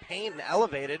inside the paint and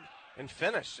elevated and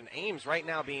finished. And Ames right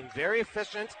now being very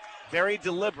efficient, very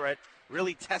deliberate,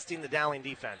 really testing the Dowling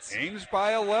defense. Ames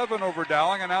by 11 over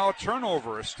Dowling, and now a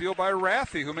turnover. A steal by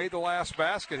Rathie, who made the last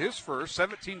basket, his first.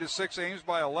 17-6, Ames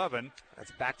by 11.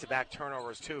 That's back-to-back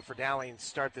turnovers, too, for Dowling to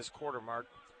start this quarter, Mark.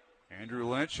 Andrew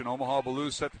Lynch and Omaha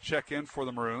Ballou set to check in for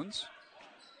the Maroons.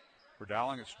 For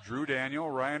Dowling, it's Drew Daniel,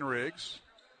 Ryan Riggs,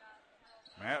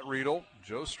 Matt Riedel,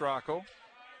 Joe Stracco.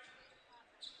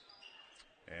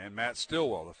 And Matt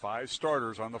Stillwell, the 5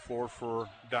 starters on the floor for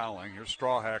Dowling. Here's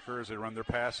Strawhacker as they run their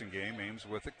passing game. Ames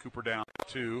with it. Cooper down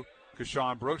 2.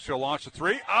 Kashawn Brooks, he'll launch the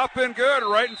 3. Up and good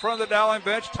right in front of the Dowling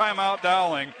bench. Timeout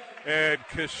Dowling. And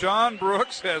Kashawn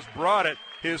Brooks has brought it.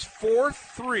 His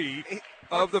 4th 3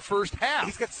 of the first half.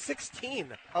 He's got 16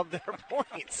 of their points.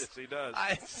 Yes, he does.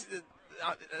 It's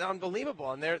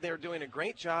unbelievable. And they're doing a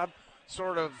great job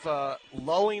sort of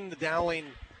lulling the Dowling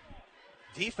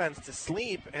defense to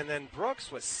sleep, and then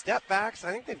Brooks with step backs.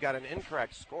 I think they've got an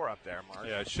incorrect score up there, Mark.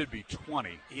 Yeah, it should be 20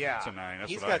 to 9. That's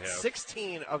He's what I got have.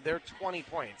 16 of their 20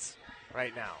 points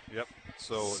right now. Yep.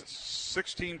 So it's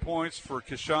 16 points for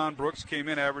Kashawn Brooks, came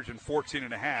in averaging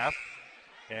 14.5,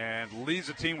 and leads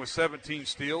the team with 17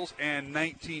 steals and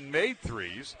 19 made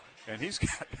threes. And he's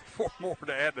got 4 more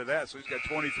to add to that, so he's got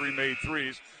 23 made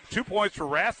threes. 2 points for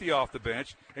Rathie off the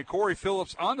bench, and Corey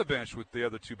Phillips on the bench with the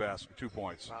other 2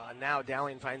 points. Now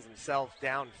Dowling finds himself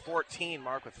down 14,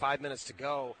 Mark, with 5 minutes to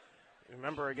go.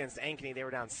 Remember, against Ankeny, they were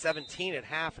down 17 at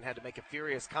half and had to make a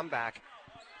furious comeback.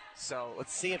 So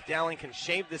let's see if Dowling can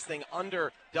shave this thing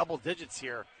under double digits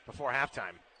here before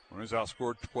halftime. Maroons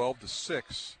outscored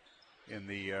 12-6 in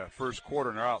the first quarter,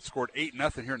 and they're outscored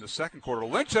 8-0 here in the second quarter.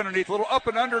 Lynch underneath, a little up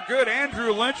and under, good.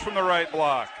 Andrew Lynch from the right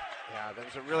block. Yeah, that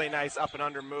was a really nice up and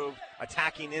under move,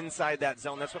 attacking inside that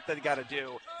zone. That's what they got to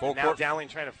do. Full now court. Dowling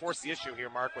trying to force the issue here,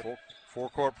 Mark. With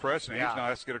Four-court press, and Ames now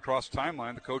has to get across the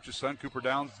timeline. The coach's son, Cooper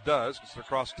Downs, does. Gets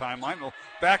across the timeline. The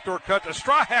backdoor cut to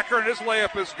Strawhacker, and his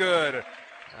layup is good.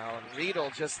 And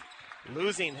Riedel just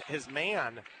losing his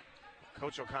man.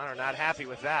 Coach O'Connor not happy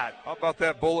with that. How about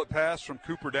that bullet pass from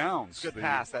Cooper Downs? Good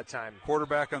pass that time.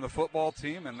 Quarterback on the football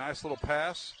team, and nice little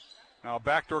pass. Now a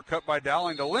backdoor cut by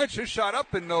Dowling to Lynch. His shot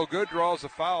up and no good. Draws a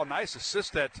foul. Nice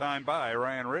assist that time by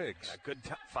Ryan Riggs. Yeah, good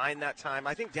find that time.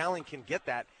 I think Dowling can get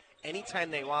that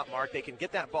anytime they want, Mark. They can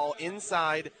get that ball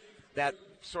inside that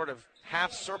sort of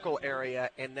half circle area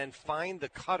and then find the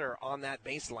cutter on that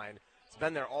baseline. It's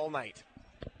been there all night.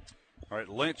 All right,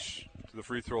 Lynch to the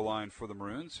free throw line for the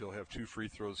Maroons. He'll have 2 free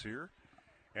throws here.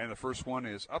 And the first one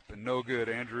is up and no good.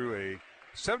 Andrew, a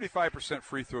 75%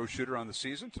 free throw shooter on the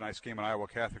season. Tonight's game on Iowa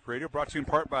Catholic Radio, brought to you in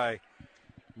part by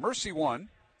Mercy One,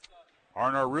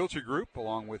 R&R Realty Group,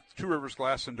 along with Two Rivers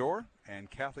Glass and Door,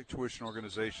 and Catholic Tuition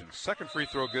Organization. Second free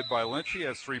throw good by Lynch. He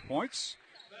has 3 points.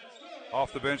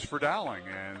 Off the bench for Dowling.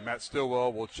 And Matt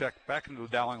Stillwell will check back into the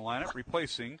Dowling lineup,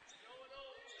 replacing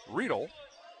Riedel.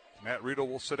 Matt Riedel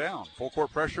will sit down. Full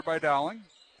court pressure by Dowling.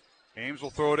 Ames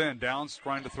will throw it in. Downs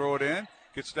trying to throw it in.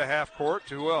 Gets to half court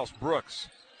to who else? Brooks.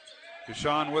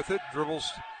 Kashawn with it.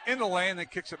 Dribbles in the lane, then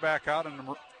kicks it back out.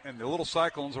 And the Little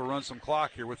Cyclones will run some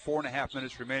clock here with 4.5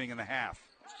 minutes remaining in the half.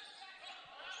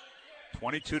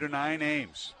 22-9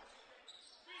 Ames.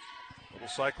 Little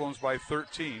Cyclones by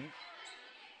 13.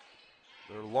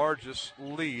 Their largest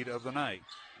lead of the night.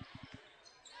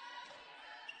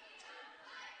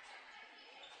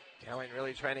 Dowling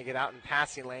really trying to get out in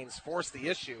passing lanes, force the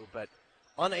issue, but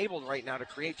unable right now to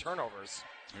create turnovers.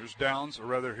 Here's Downs, or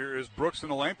rather here is Brooks in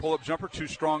the lane. Pull-up jumper, too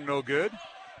strong, no good.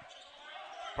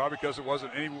 Probably because it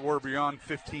wasn't anywhere beyond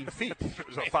 15 feet. It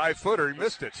was a 5-footer. He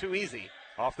missed it. Too easy.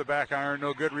 Off the back iron,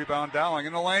 no good. Rebound Dowling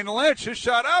in the lane. Lynch, his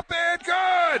shot up and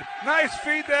good. Nice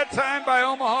feed that time by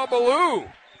Omaha Ballou.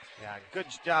 Yeah, good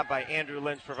job by Andrew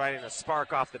Lynch providing a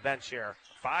spark off the bench here.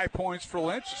 5 points for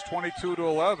Lynch. It's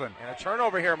 22-11. And a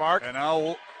turnover here, Mark. And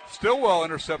now Stillwell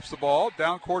intercepts the ball.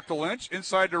 Down court to Lynch.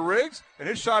 Inside to Riggs. And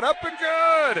his shot up and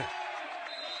good.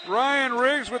 Ryan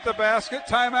Riggs with the basket.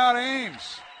 Timeout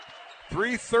Ames.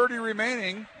 3:30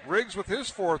 remaining. Riggs with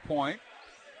his 4th point.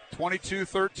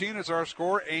 22-13 is our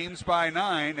score. Ames by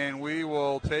 9. And we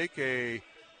will take a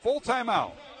full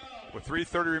timeout. With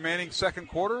 3:30 remaining second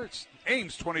quarter, it's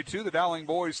Ames 22, the Dowling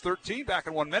boys 13. Back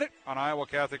in 1 minute on Iowa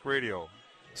Catholic Radio.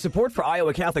 Support for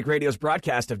Iowa Catholic Radio's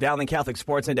broadcast of Dowling Catholic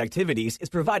sports and activities is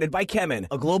provided by Chemin,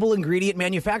 a global ingredient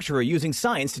manufacturer using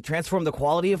science to transform the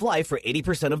quality of life for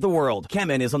 80% of the world.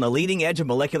 Chemin is on the leading edge of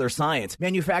molecular science,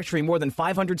 manufacturing more than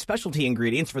 500 specialty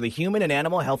ingredients for the human and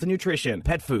animal health and nutrition,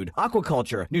 pet food,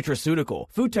 aquaculture, nutraceutical,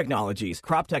 food technologies,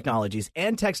 crop technologies,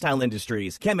 and textile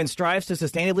industries. Chemin strives to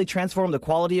sustainably transform the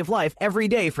quality of life every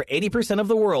day for 80% of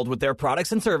the world with their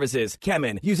products and services.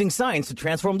 Chemin, using science to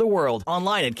transform the world.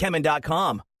 Online at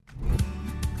chemin.com.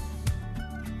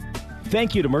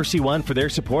 Thank you to Mercy One for their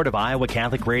support of Iowa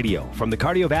Catholic Radio. From the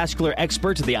cardiovascular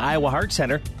experts at the Iowa Heart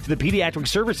Center to the pediatric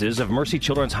services of Mercy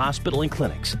Children's Hospital and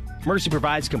Clinics, Mercy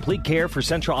provides complete care for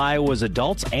Central Iowa's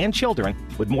adults and children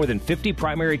with more than 50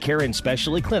 primary care and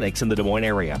specialty clinics in the Des Moines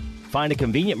area. Find a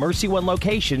convenient Mercy One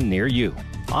location near you.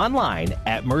 Online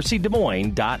at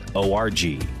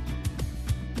mercydesmoines.org.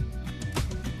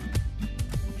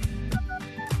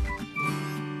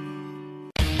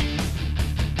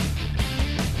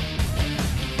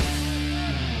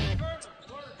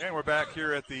 back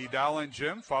here at the Dowling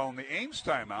Gym following the Ames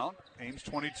timeout. Ames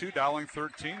 22, Dowling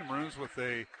 13. Maroons with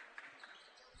a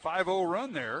 5-0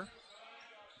 run there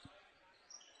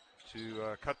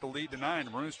to cut the lead to 9.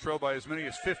 The Maroons trail by as many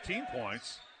as 15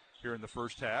 points here in the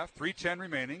first half. 3:10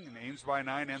 remaining, and Ames by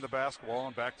 9 and the basketball,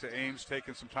 and back to Ames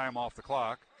taking some time off the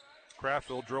clock.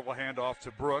 Craftfield dribble handoff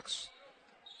to Brooks.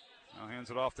 Now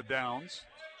hands it off to Downs.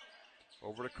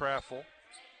 Over to Craftfield.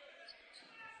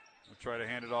 We'll try to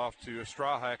hand it off to a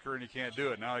Strawhacker, and he can't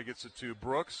do it. Now he gets it to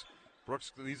Brooks.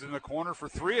 Brooks leads in the corner for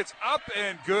 3. It's up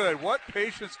and good. What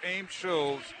patience Ames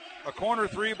shows. A corner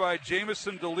 3 by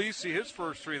Jamison DeLisi, his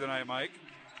first 3 of the night, Mike.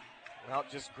 Well,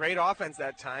 just great offense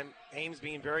that time. Ames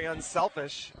being very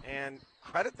unselfish, and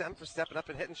credit them for stepping up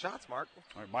and hitting shots, Mark.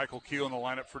 All right, Michael Keel in the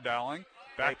lineup for Dowling.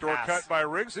 Backdoor cut by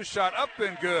Riggs. His shot up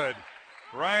and good.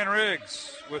 Ryan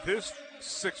Riggs with his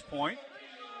 6 point.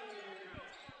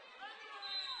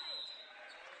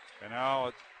 And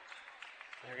now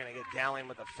they're going to get Dowling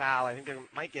with a foul. I think they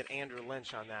might get Andrew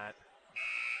Lynch on that.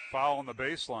 Foul on the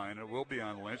baseline. It will be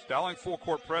on Lynch. Dowling full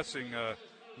court pressing,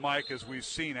 Mike, as we've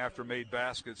seen after made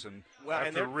baskets and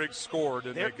after Riggs scored.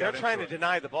 And they're trying to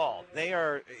deny the ball. They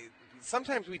are.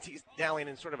 Sometimes we tease Dowling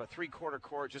in sort of a three-quarter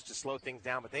court just to slow things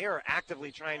down, but they are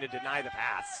actively trying to deny the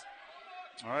pass.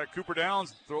 All right, Cooper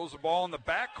Downs throws the ball in the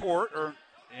backcourt,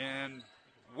 and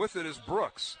with it is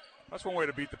Brooks. That's one way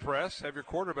to beat the press. Have your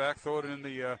quarterback throw it in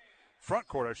the front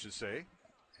court, I should say.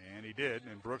 And he did,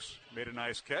 and Brooks made a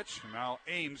nice catch. And now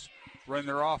Ames run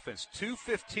their offense.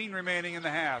 2:15 remaining in the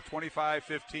half,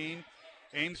 25-15.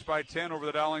 Ames by 10 over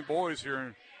the Dowling boys here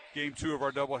in Game 2 of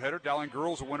our doubleheader. Dowling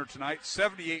girls a winner tonight,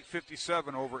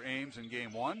 78-57 over Ames in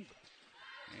Game 1.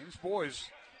 Ames boys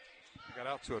got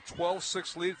out to a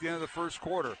 12-6 lead at the end of the first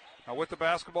quarter. Now with the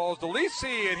basketball is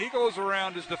DeLisi, and he goes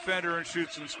around his defender and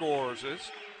shoots and scores. His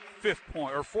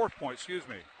fourth point, excuse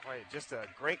me. Boy, just a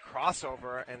great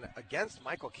crossover, and against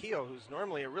Michael Keogh, who's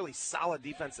normally a really solid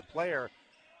defensive player,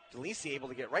 DeLisi able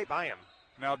to get right by him.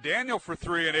 Now Daniel for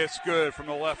 3, and it's good from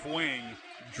the left wing.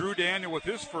 Drew Daniel with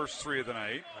his first 3 of the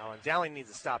night. Oh, and Dowling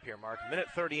needs to stop here, Mark. Minute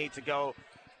 38 to go,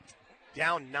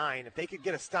 down 9. If they could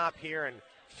get a stop here and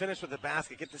finish with a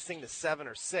basket, get this thing to 7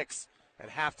 or 6 at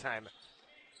halftime,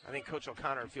 I think Coach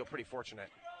O'Connor would feel pretty fortunate.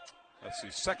 That's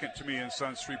the second to me and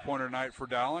Sons three-pointer night for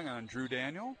Dowling on Drew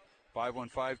Daniel.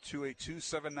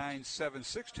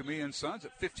 515-282-7976. To me and Sons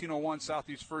at 1501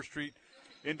 Southeast 1st Street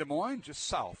in Des Moines, just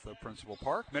south of Principal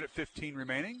Park. Minute 15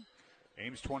 remaining.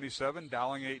 Ames 27,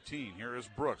 Dowling 18. Here is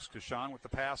Brooks. Kashan with the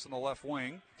pass on the left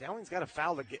wing. Dowling's got a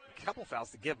couple fouls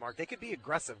to give, Mark. They could be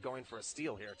aggressive going for a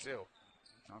steal here, too.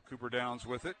 Now Cooper Downs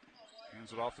with it.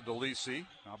 Hands it off to DeLisi.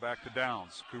 Now back to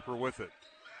Downs. Cooper with it.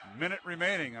 Minute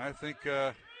remaining. I think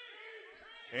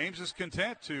Ames is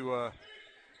content to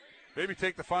maybe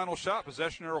take the final shot.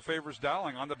 Possession arrow favors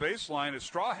Dowling. On the baseline is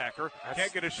Strawhacker.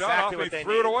 Can't get a shot off. They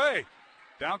threw it away.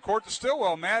 Down court to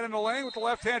Stillwell. Matt in the lane with the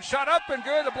left hand. Shot up and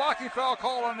good. The blocking foul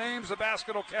call on Ames. The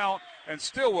basket will count. And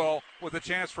Stillwell with a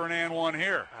chance for an and one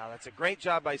here. Wow, that's a great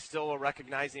job by Stillwell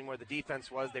recognizing where the defense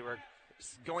was. They were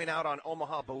going out on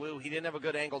Omaha Ballou. He didn't have a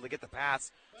good angle to get the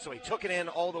pass, so he took it in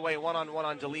all the way one-on-one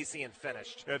on DeLisi and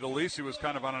finished. Yeah, DeLisi was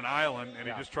kind of on an island, and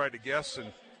he just tried to guess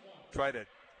and try to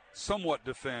somewhat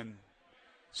defend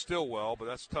Stillwell, but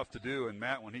that's tough to do. And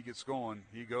Matt, when he gets going,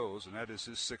 he goes, and that is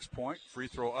his 6 point. Free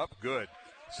throw up, good.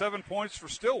 7 points for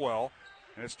Stillwell,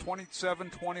 and it's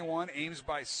 27-21, Ames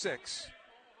by 6,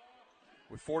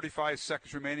 with 45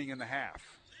 seconds remaining in the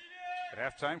half. At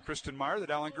halftime, Kristen Marr, the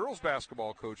Dowling girls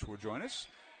basketball coach, will join us.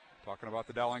 Talking about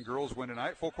the Dowling girls win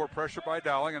tonight. Full court pressure by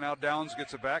Dowling, and now Downs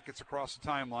gets it back, gets across the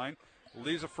timeline.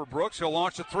 Leaves it for Brooks. He'll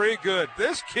launch a 3. Good.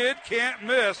 This kid can't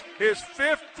miss. His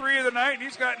 5th 3 of the night, and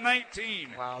he's got 19.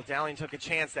 Wow, Dowling took a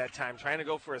chance that time, trying to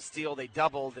go for a steal. They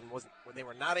doubled, and they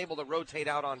were not able to rotate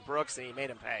out on Brooks, and he made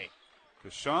him pay.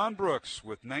 Kashawn Brooks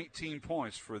with 19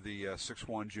 points for the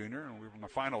 6'1 junior, and we're in the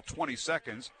final 20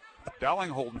 seconds. Dowling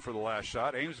holding for the last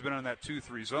shot. Ames has been in that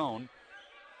 2-3 zone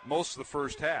most of the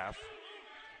first half,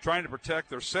 trying to protect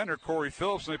their center, Corey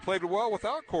Phillips, and they played well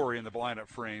without Corey in the lineup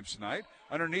for Ames tonight.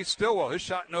 Underneath Stillwell, his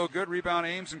shot no good. Rebound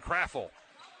Ames and Craffle.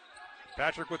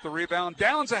 Patrick with the rebound.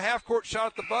 Downs a half-court shot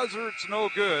at the buzzer. It's no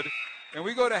good. And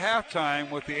we go to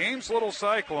halftime with the Ames Little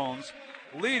Cyclones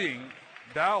leading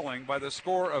Dowling by the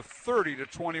score of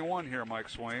 30-21 here, Mike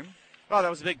Swaim. Oh, that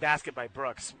was a big basket by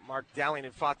Brooks. Mark Dowling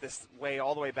had fought this way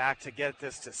all the way back to get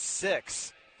this to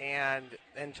 6 and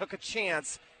took a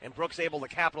chance, and Brooks able to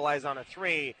capitalize on a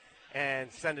 3 and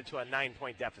send it to a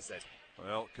 9-point deficit.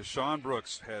 Well, Kashawn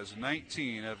Brooks has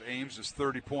 19 of Ames'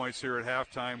 30 points here at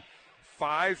halftime.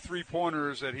 5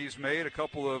 3-pointers that he's made, a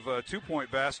couple of 2-point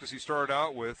baskets he started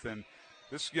out with, and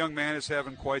this young man is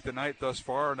having quite the night thus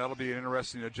far, and that'll be an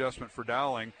interesting adjustment for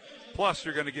Dowling. Plus,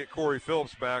 you're going to get Corey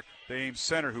Phillips back, the Ames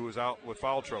center, who was out with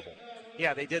foul trouble.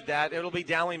 Yeah, they did that. It'll be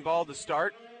Dowling ball to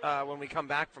start when we come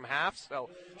back from half. So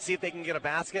see if they can get a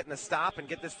basket and a stop and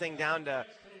get this thing down to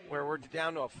where we're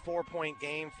down to a 4-point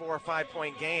game, 4 or 5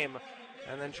 point game,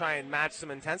 and then try and match some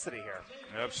intensity here.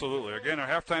 Absolutely. Again, our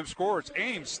halftime score, it's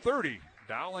Ames 30,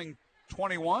 Dowling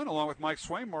 21, along with Mike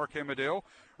Swain, Mark Amadeo.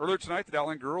 Earlier tonight, the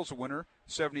Dowling girls, a winner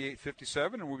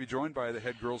 78-57, and we'll be joined by the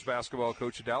head girls basketball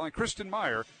coach at Dowling, Kristen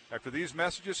Meyer, after these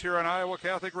messages here on Iowa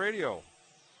Catholic Radio.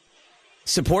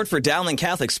 Support for Dowling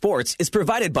Catholic Sports is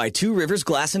provided by Two Rivers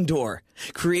Glass and Door,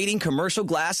 creating commercial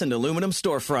glass and aluminum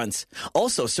storefronts.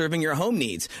 Also serving your home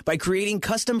needs by creating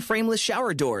custom frameless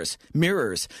shower doors,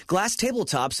 mirrors, glass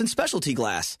tabletops, and specialty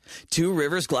glass. Two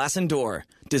Rivers Glass and Door.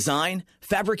 Design,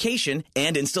 fabrication,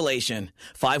 and installation.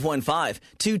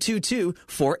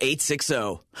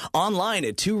 515-222-4860. Online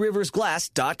at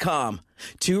tworiversglass.com.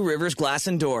 Two Rivers Glass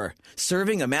and Door.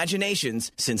 Serving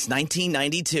imaginations since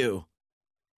 1992.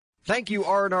 Thank you,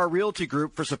 R&R Realty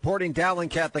Group, for supporting Dowling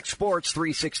Catholic Sports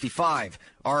 365.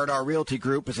 R&R Realty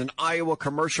Group is an Iowa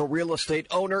commercial real estate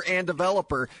owner and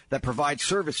developer that provides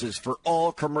services for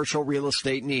all commercial real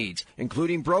estate needs,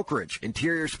 including brokerage,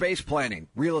 interior space planning,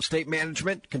 real estate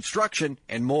management, construction,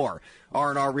 and more.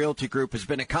 R&R Realty Group has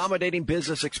been accommodating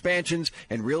business expansions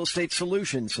and real estate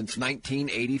solutions since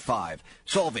 1985,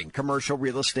 solving commercial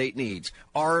real estate needs.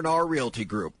 R&R Realty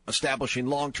Group, establishing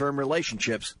long-term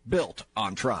relationships built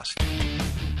on trust.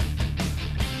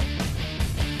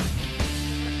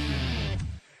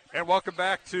 And welcome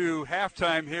back to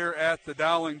halftime here at the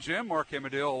Dowling Gym. Mark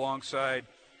Amadeo alongside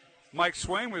Mike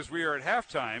Swain as we are at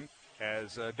halftime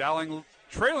as Dowling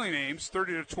trailing Ames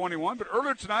 30-21. But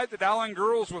earlier tonight, the Dowling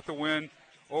girls with the win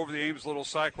over the Ames Little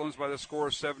Cyclones by the score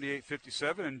of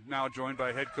 78-57, and now joined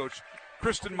by head coach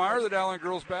Kristen Meyer, the Dowling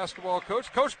girls basketball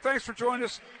coach. Coach, thanks for joining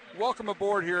us. Welcome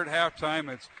aboard here at halftime.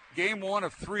 It's game 1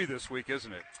 of 3 this week,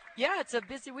 isn't it? Yeah, it's a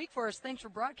busy week for us. Thanks for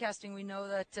broadcasting. We know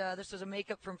that this was a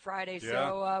makeup from Friday,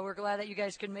 so we're glad that you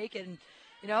guys could make it. And,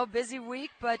 busy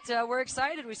week, but we're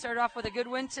excited. We started off with a good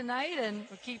win tonight, and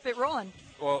we'll keep it rolling.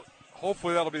 Well,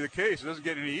 hopefully that'll be the case. It doesn't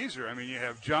get any easier. I mean, you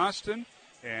have Johnston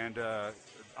and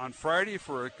on Friday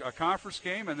for a conference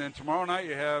game, and then tomorrow night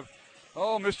you have,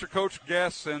 Mr. Coach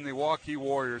Guess and the Waukee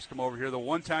Warriors come over here. The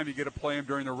one time you get to play them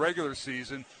during the regular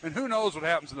season, and who knows what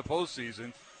happens in the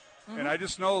postseason. Mm-hmm. And I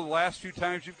just know the last few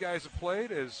times you guys have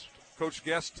played, as Coach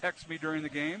Guess texts me during the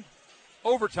game,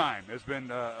 overtime has been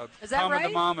a common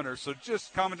denominator. So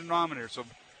just common denominator. So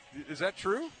is that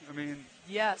true? I mean,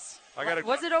 yes.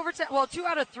 Was it overtime? Well, 2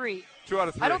 out of 3. 2 out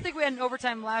of 3. I don't think we had an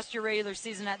overtime last year regular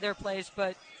season at their place,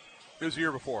 but it was the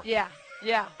year before. Yeah.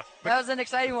 That was an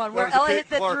exciting one where Ella hit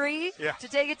the 3 to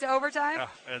take it to overtime. Yeah,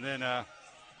 and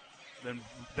then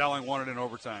Dowling won it in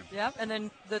overtime. Yep, and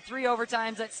then the 3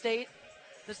 overtimes at state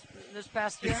this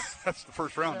past year. That's the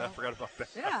first round. I forgot about that.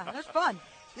 Yeah, that's fun.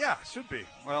 Yeah, it should be.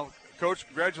 Well, Coach,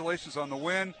 congratulations on the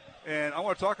win. And I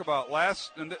want to talk about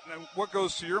what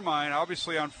goes to your mind.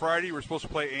 Obviously, on Friday, we're supposed to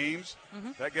play Ames.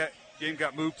 Mm-hmm. That game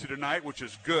got moved to tonight, which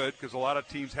is good because a lot of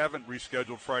teams haven't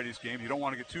rescheduled Friday's game. You don't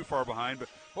want to get too far behind. But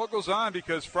what goes on?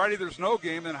 Because Friday there's no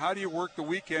game, and how do you work the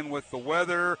weekend with the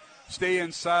weather, stay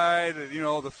inside,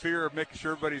 the fear of making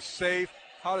sure everybody's safe?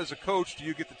 How, as a coach, do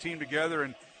you get the team together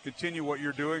and continue what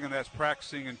you're doing, and that's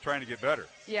practicing and trying to get better?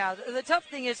 Yeah, the tough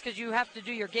thing is because you have to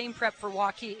do your game prep for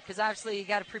Waukee because obviously you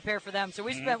got to prepare for them. So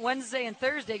we spent Wednesday and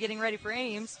Thursday getting ready for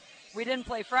Ames. We didn't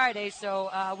play Friday,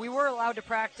 so we were allowed to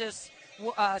practice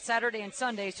Saturday and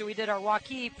Sunday. So we did our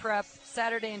Waukee prep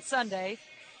Saturday and Sunday.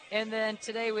 And then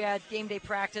today we had game day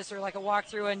practice or like a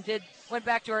walkthrough and went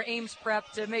back to our Ames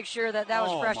prep to make sure that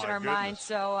was fresh in our mind.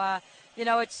 So,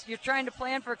 you're trying to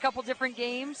plan for a couple different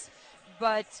games.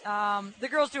 But the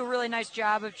girls do a really nice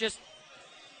job of just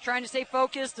trying to stay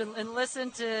focused and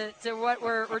listen to what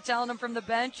we're telling them from the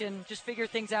bench and just figure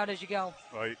things out as you go.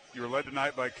 Right. You were led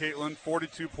tonight by Caitlin,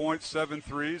 42 points, 7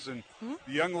 threes. And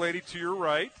the young lady to your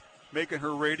right making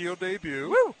her radio debut.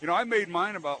 Woo! I made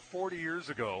mine about 40 years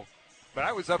ago, but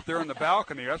I was up there in the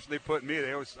balcony. That's what they put me.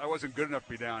 I wasn't good enough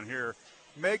to be down here.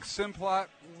 Meg Simplot,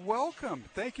 welcome.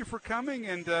 Thank you for coming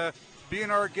and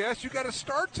being our guest. You got to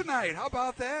start tonight. How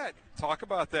about that? Talk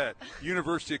about that.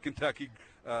 University of Kentucky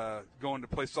going to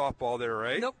play softball there,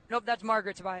 right? Nope. That's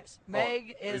Margaret Tobias.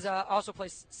 Meg also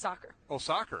plays soccer. Oh,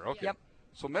 soccer. Okay. Yep.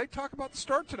 So, Meg, talk about the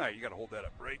start tonight. You got to hold that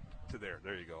up right to there.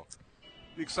 There you go.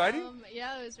 Exciting?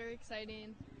 Yeah, it was very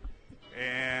exciting.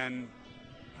 And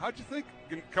how'd you think?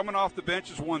 Coming off the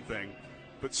bench is one thing,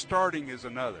 but starting is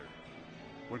another.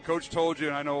 When Coach told you,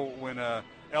 and I know when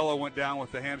Ella went down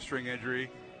with the hamstring injury,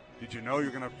 Did you know you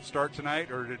were going to start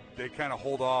tonight, or did they kind of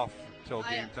hold off till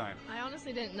game time? I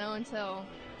honestly didn't know until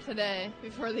today,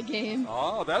 before the game.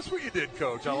 Oh, that's what you did,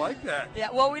 Coach. I like that. Yeah,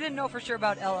 well, we didn't know for sure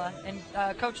about Ella, and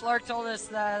Coach Lark told us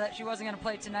that she wasn't going to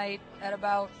play tonight at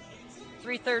about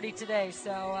 3:30 today.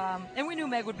 So, and we knew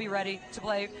Meg would be ready to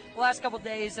play. The last couple of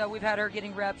days, we've had her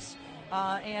getting reps,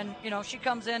 and she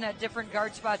comes in at different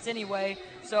guard spots anyway.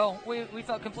 So we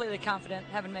felt completely confident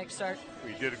having Meg start.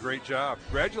 You did a great job.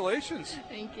 Congratulations.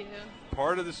 Thank you.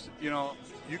 Part of this,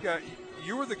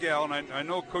 you were the gal, and I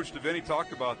know Coach DeVinny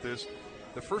talked about this.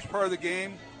 The first part of the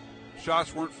game,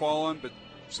 shots weren't falling, but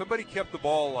somebody kept the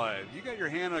ball alive. You got your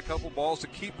hand on a couple balls to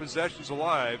keep possessions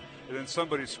alive, and then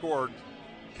somebody scored.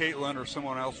 Caitlin or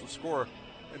someone else would score.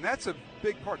 And that's a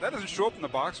big part. That doesn't show up in the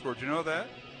box score. Do you know that?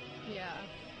 Yeah.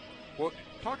 Well,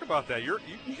 talk about that. You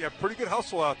have pretty good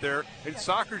hustle out there, and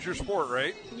soccer's your sport,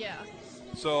 right? Yeah.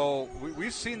 So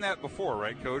we've seen that before,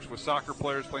 right, Coach, with soccer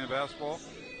players playing basketball?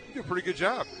 You do a pretty good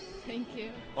job. Thank you.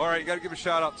 All right, you got to give a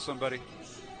shout-out to somebody.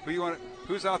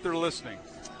 Who's out there listening?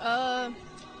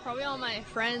 Probably all my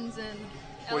friends and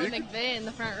Ellen McVeigh in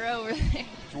the front row over there. Did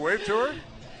you wave to her?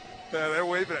 They're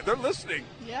waving. They're listening.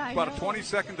 Yeah, I About know. a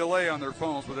 20-second delay on their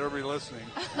phones with everybody listening.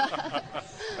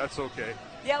 Okay.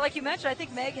 Yeah, like you mentioned, I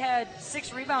think Meg had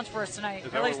 6 rebounds for us tonight,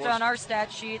 Is that at what least it was? on our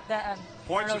stat sheet.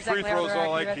 Points and free throws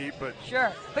all I keep, but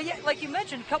sure. But yeah, like you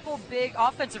mentioned, a couple big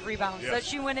offensive rebounds that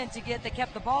she went in to get that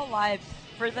kept the ball alive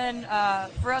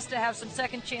for us to have some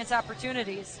second chance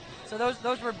opportunities. So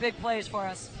those were big plays for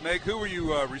us. Meg, who were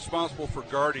you responsible for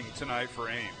guarding tonight for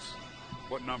Ames?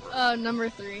 What number? Number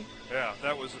 3. Yeah,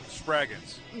 that was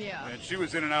Spraggins. Yeah. And she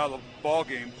was in and out of the ball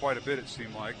game quite a bit, it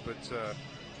seemed like. But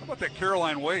how about that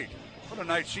Caroline Wade? What a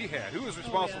night she had. Who was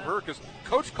responsible for her? Because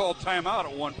Coach called timeout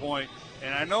at one point,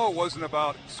 and I know it wasn't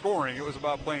about scoring. It was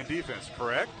about playing defense,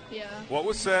 correct? Yeah. What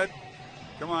was said?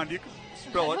 Come on, you can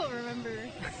spill it. I don't remember.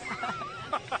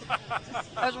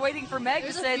 I was waiting for Meg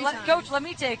to say, times. Coach, let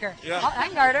me take her. Yeah. I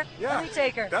can guard her. Yeah. Let me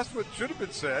take her. That's what should have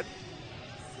been said.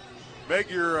 Meg,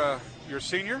 you're a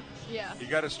senior? Yeah. You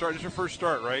got to start. It's your first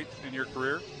start, right, in your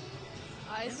career?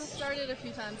 I started a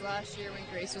few times last year when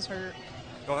Grace was hurt.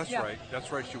 Oh, that's right.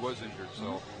 That's right. She was injured.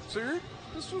 So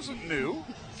this wasn't new.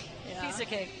 Yeah. Piece of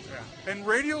cake. Yeah. And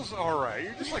radio's all right.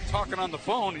 You're just like talking on the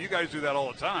phone. You guys do that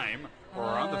all the time, or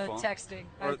on the phone. Texting.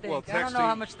 Or, I think. well, I don't know texting.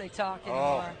 how much they talk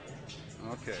anymore.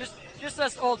 Okay. Just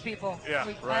us old people. Yeah,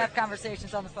 we right. have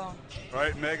conversations on the phone. All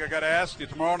right, Meg, I got to ask you,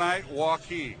 tomorrow night,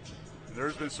 Waukee.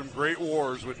 There's been some great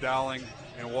wars with Dowling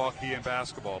and Waukee in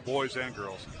basketball, boys and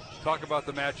girls. Talk about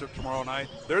the matchup tomorrow night.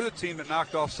 They're the team that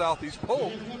knocked off Southeast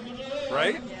Polk,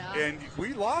 right? Yeah. And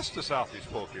we lost to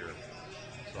Southeast Polk here.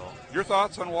 So, your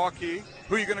thoughts on Waukee?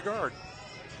 Who are you going to guard?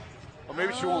 Or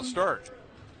maybe she won't start.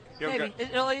 Maybe.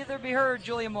 It'll either be her or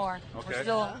Julia Moore. Okay. We're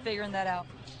still figuring that out.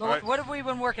 But All right. what have we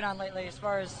been working on lately as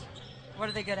far as what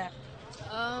are they good at?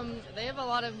 They have a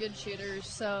lot of good shooters,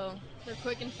 so they're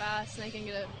quick and fast, and they can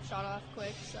get a shot off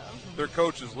quick. So Their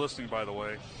coach is listening, by the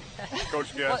way.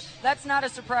 Coach Guess. Well, that's not a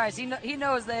surprise. He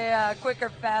knows they quick or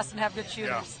fast and have good shooters.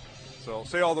 Yeah. So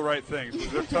say all the right things.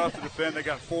 They're tough to defend. They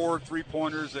got 4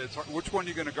 3-pointers. It's hard. Which one are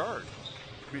you going to guard?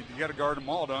 I mean, you got to guard them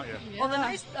all, don't you? Well, the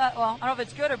nice, I don't know if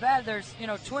it's good or bad. There's,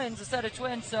 twins, a set of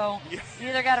twins. So you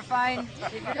either got to find.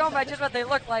 If you're going by just what they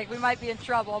look like, we might be in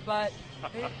trouble. But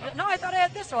no, I thought I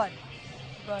had this one.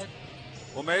 But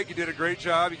well, Meg, you did a great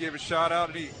job. You gave a shout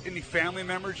out. Any family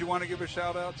members you want to give a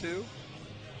shout out to?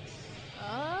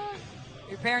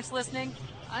 Your parents listening?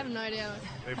 I have no idea.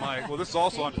 They might. Well, this is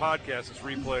also on podcast. It's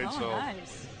replayed. Oh, so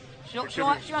nice. She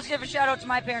wants to give a shout out to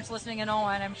my parents listening in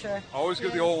Owine, I'm sure. Always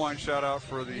give the Olwine shout out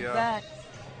for the bet.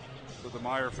 for the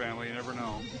Meyer family. You never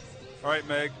know. All right,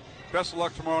 Meg. Best of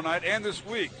luck tomorrow night and this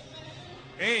week.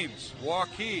 Ames,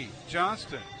 Waukee,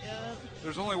 Johnston. Yep.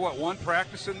 There's only one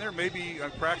practice in there? Maybe a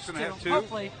practice and a half, 2.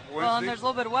 Hopefully. Wednesday? Well, and there's a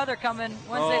little bit of weather coming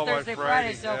Wednesday, Thursday,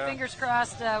 Friday. So yeah. fingers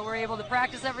crossed we're able to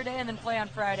practice every day and then play on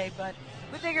Friday. But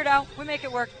we figured out. We make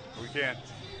it work. We can.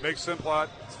 Meg Simplot,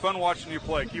 it's fun watching you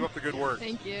play. Keep up the good work.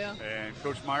 Thank you. And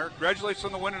Coach Meyer, congratulations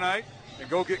on the win tonight. And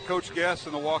go get Coach Guess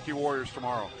and the Waukee Warriors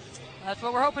tomorrow. That's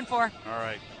what we're hoping for. All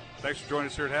right. Thanks for joining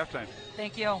us here at halftime.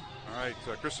 Thank you. All right.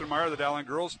 Kristen Meyer, the Dowling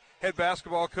girls head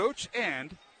basketball coach,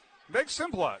 and Meg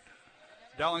Simplot,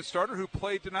 Dowling starter who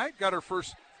played tonight, got her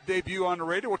first debut on the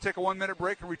radio. We'll take a 1-minute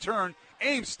break and return.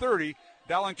 Ames 30,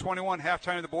 Dowling 21,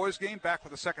 halftime of the boys game. Back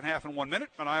with the second half in 1 minute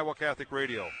on Iowa Catholic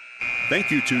Radio. Thank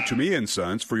you to me &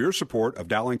 Sons for your support of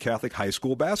Dowling Catholic High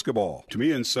School basketball. To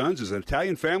me & Sons is an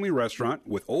Italian family restaurant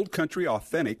with old country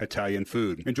authentic Italian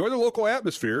food. Enjoy the local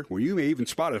atmosphere where you may even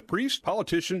spot a priest,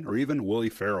 politician, or even Willie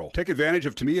Farrell. Take advantage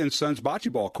of To me & Sons bocce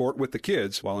ball court with the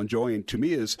kids while enjoying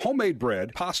Tomia's homemade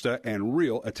bread, pasta, and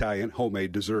real Italian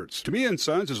homemade desserts. To me &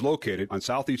 Sons is located on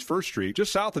Southeast 1st Street,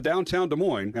 just south of downtown Des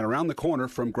Moines, and around the corner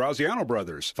from Graziano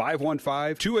Brothers.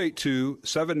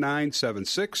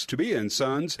 515-282-7976.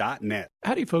 ToMeAndSons.net.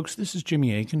 Howdy, folks. This is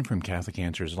Jimmy Aiken from Catholic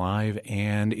Answers Live,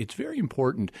 and it's very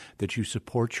important that you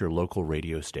support your local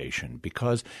radio station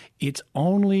because it's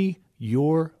only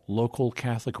your local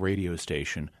Catholic radio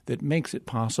station that makes it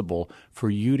possible for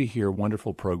you to hear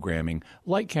wonderful programming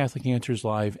like Catholic Answers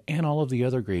Live and all of the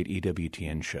other great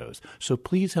EWTN shows. So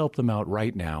please help them out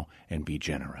right now and be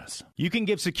generous. You can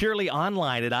give securely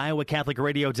online at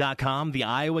iowacatholicradio.com, the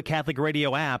Iowa Catholic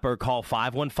Radio app, or call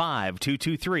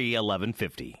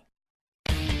 515-223-1150.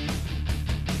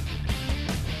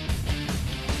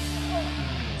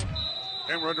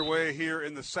 And we're underway here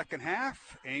in the second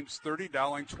half. Ames 30,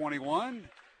 Dowling 21.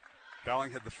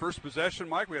 Dowling had the first possession,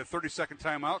 Mike. We had a 30-second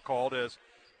timeout called as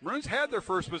Maroons had their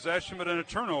first possession, but in a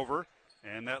turnover,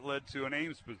 and that led to an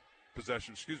Ames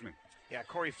possession. Yeah,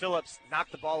 Corey Phillips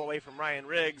knocked the ball away from Ryan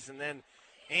Riggs, and then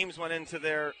Ames went into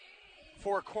their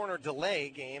four-corner delay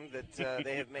game that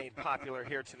they have made popular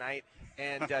here tonight.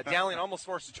 And Dowling almost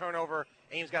forced a turnover.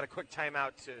 Ames got a quick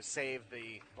timeout to save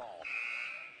the ball.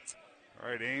 All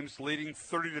right, Ames leading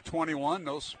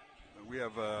 30-21. We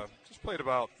have just played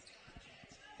about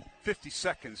 50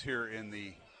 seconds here in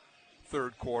the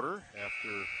third quarter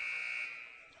after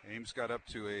Ames got up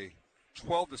to a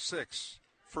 12-6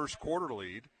 first quarter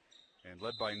lead and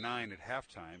led by 9 at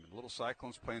halftime. And Little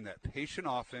Cyclones playing that patient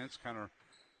offense, kind of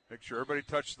make sure everybody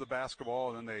touches the basketball,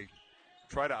 and then they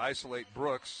try to isolate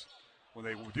Brooks when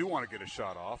they do want to get a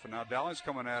shot off. And now Dowling's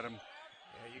coming at him.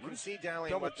 Yeah, you can see Dowling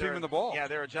double teaming the ball. Yeah,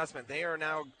 their adjustment. They are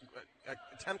now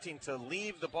attempting to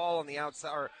leave the ball on the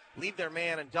outside, or leave their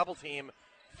man and double team,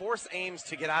 force Ames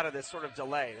to get out of this sort of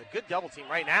delay. A good double team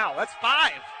right now. That's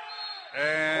 5.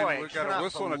 And we've got a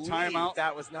whistle and a timeout.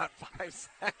 That was not 5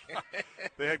 seconds.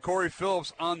 They had Corey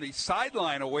Phillips on the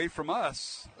sideline away from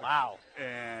us. Wow.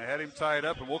 And had him tied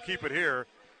up, and we'll keep it here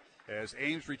as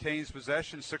Ames retains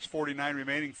possession. 6:49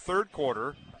 remaining, third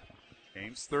quarter.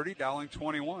 Ames 30, Dowling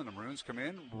 21. The Maroons come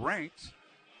in ranked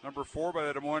number 4 by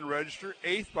the Des Moines Register,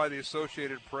 8th by the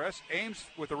Associated Press. Ames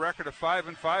with a record of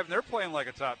 5-5, and they're playing like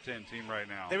a top 10 team right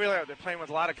now. They really are. They're playing with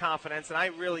a lot of confidence, and I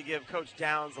really give Coach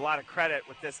Downs a lot of credit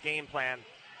with this game plan.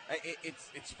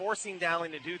 It's forcing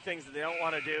Dowling to do things that they don't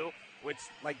want to do, which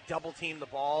like double team the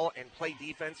ball and play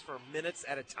defense for minutes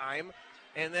at a time,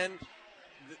 and then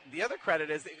the other credit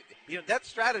is, that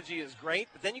strategy is great,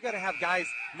 but then you got to have guys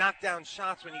knock down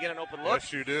shots when you get an open look.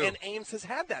 Yes, you do. And Ames has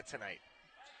had that tonight.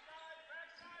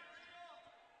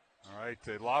 All right,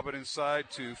 they lob it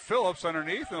inside to Phillips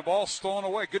underneath, and the ball stolen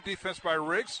away. Good defense by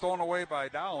Riggs, stolen away by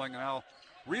Dowling. Now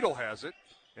Riedel has it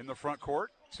in the front court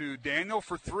to Daniel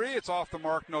for 3. It's off the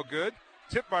mark, no good.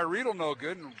 Tipped by Riedel, no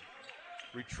good, and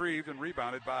retrieved and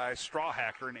rebounded by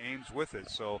Strawhacker, and Ames with it.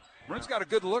 So Maroons got a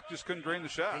good look, just couldn't drain the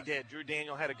shot. He did. Drew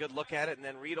Daniel had a good look at it, and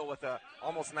then Riedel with a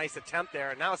almost nice attempt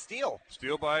there, and now a steal.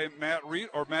 Steal by Matt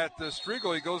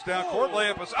Striegel. He goes down court.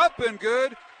 Layup is up and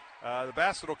good. The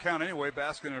basket will count anyway.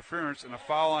 Basket interference, and a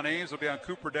foul on Ames will be on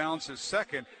Cooper Downs, his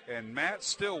second, and Matt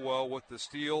Stillwell with the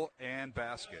steal and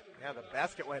basket. Yeah, the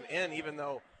basket went in, even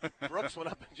though Brooks went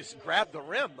up and just grabbed the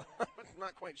rim. I'm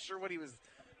not quite sure what he was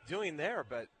doing there,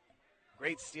 but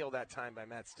great steal that time by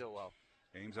Matt Stillwell.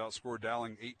 Ames outscored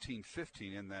Dowling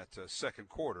 18-15 in that second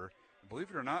quarter. Believe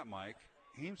it or not, Mike,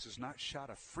 Ames has not shot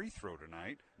a free throw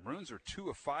tonight. Maroons are 2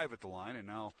 of 5 at the line, and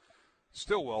now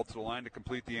Stillwell to the line to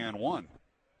complete the and one.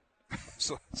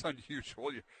 So it's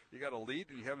unusual. You got a lead,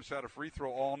 and you haven't shot a free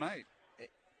throw all night.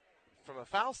 From a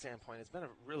foul standpoint, it's been a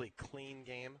really clean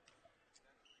game.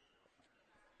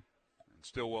 And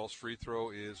Stillwell's free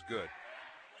throw is good.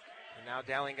 And now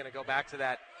Dowling going to go back to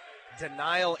that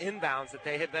denial inbounds that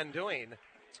they had been doing.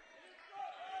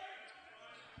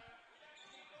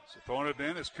 So throwing it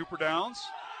in is Cooper Downs.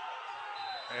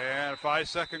 And a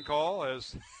 5-second call,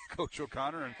 as Coach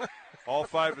O'Connor and all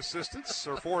 5 assistants,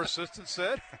 or 4 assistants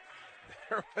said.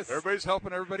 Everybody's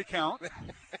helping everybody count.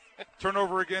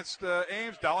 Turnover against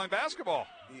Ames, Dowling basketball.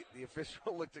 The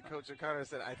official looked at Coach O'Connor and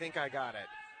said, I think I got it.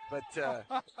 But,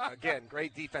 again,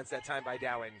 great defense that time by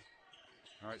Dowling.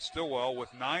 All right, Stillwell with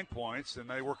 9 points, and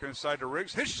they work inside to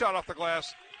Riggs. His shot off the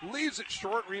glass leaves it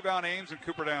short. Rebound Ames and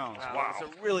Cooper Downs. Wow. It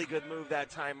was a really good move that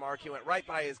time, Mark. He went right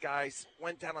by his guys,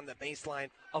 went down on the baseline,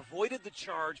 avoided the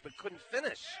charge, but couldn't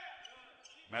finish.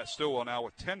 Matt Stillwell now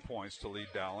with 10 points to lead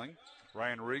Dowling.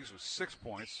 Ryan Riggs with 6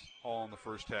 points, all in the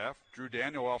first half. Drew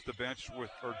Daniel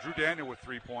with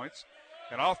 3 points.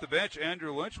 And off the bench,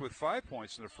 Andrew Lynch with 5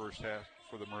 points in the first half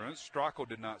for the Maroons. Stracco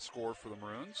did not score for the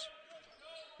Maroons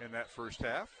in that first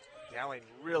half. Dowling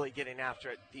really getting after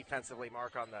it defensively,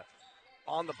 Mark,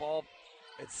 on the ball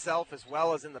itself as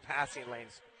well as in the passing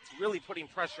lanes. It's really putting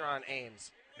pressure on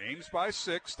Ames. Ames by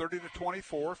 6,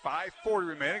 30-24, 5:40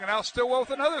 remaining. And now Stillwell with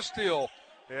another steal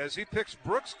as he picks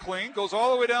Brooks clean, goes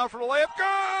all the way down for the layup.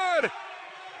 Good!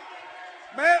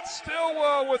 Matt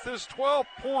Stillwell with his 12th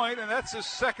point, and that's his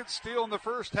second steal in the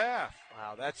first half.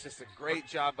 Wow, that's just a great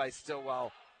job by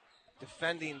Stillwell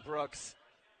defending Brooks.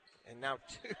 And now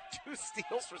two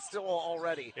steals for Stillwell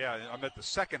already. Yeah, I'm at the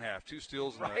second half. 2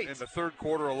 steals in the third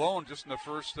quarter alone, just in the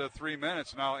first 3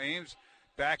 minutes. Now Ames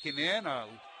backing in.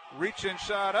 Reach-in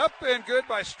shot up and good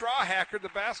by Strawhacker. The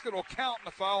basket will count and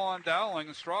the foul on Dowling.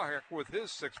 And Strawhacker with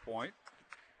his 6th point.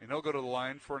 And he'll go to the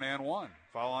line for an and one.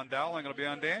 Foul on Dowling. It'll be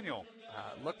on Daniel.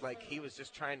 Looked like he was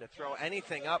just trying to throw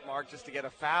anything up, Mark, just to get a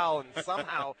foul. And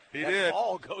somehow that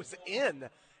ball goes in.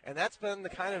 And that's been the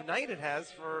kind of night it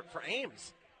has for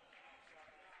Ames.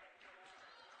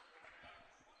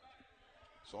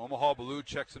 So Omaha Blue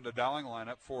checks into Dowling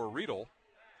lineup for Riedel.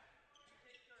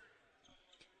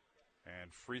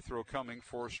 And free throw coming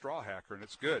for Strawhacker, and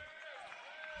it's good.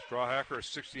 Strawhacker, a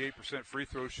 68% free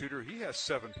throw shooter. He has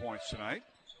 7 points tonight.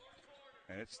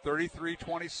 And it's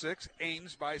 33-26,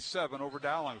 Ames by 7 over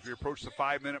Dowling. As we approach the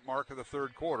 5-minute mark of the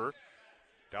third quarter,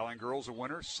 Dowling girls a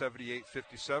winner,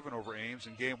 78-57 over Ames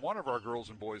in game 1 of our girls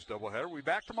and boys doubleheader. We'll be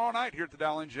back tomorrow night here at the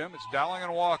Dowling Gym. It's Dowling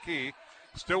and Waukee.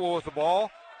 Stillwell with the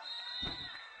ball.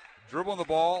 Dribbling the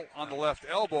ball on the left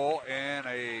elbow, and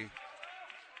a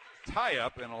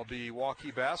tie-up, and it'll be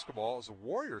Waukee basketball as the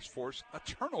Warriors force a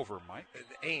turnover, Mike.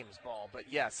 Ames ball, but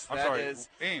yes,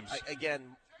 Ames.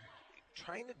 Again,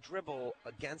 trying to dribble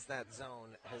against that zone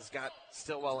has got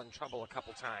Stillwell in trouble a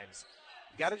couple times.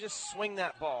 You got to just swing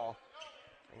that ball,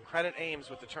 and credit Ames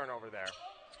with the turnover there.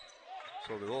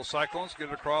 So the little Cyclones get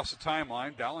it across the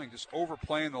timeline. Dowling just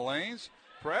overplaying the lanes.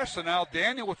 Press, and now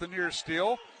Daniel with the near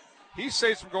steal. He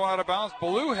saves from going out of bounds.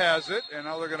 Ballou has it, and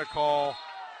now they're going to call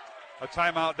a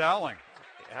timeout Dowling.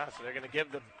 Yeah, so they're going to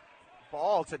give the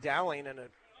ball to Dowling and a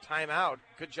timeout.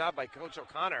 Good job by Coach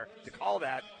O'Connor to call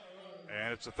that.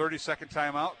 And it's a 30-second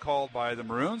timeout called by the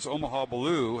Maroons. Omaha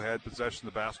Ballou had possession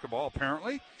of the basketball,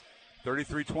 apparently.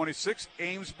 33-26,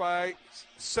 Ames by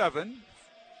 7.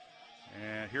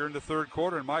 And here in the third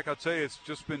quarter, and Mike, I'll tell you, it's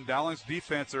just been Dowling's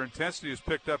defense. Their intensity has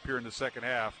picked up here in the second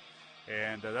half.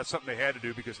 And that's something they had to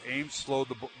do because Ames slowed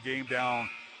the game down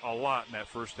a lot in that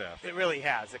first half. It really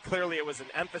has. Clearly it was an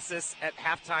emphasis at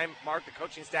halftime. Mark, the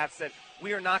coaching staff said,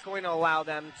 we are not going to allow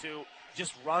them to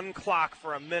just run clock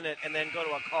for a minute and then go to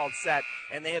a called set.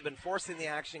 And they have been forcing the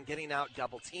action, getting out,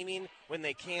 double teaming when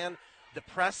they can. The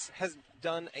press has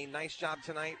done a nice job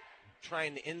tonight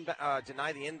trying to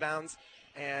deny the inbounds.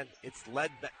 And it's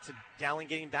led to Dowling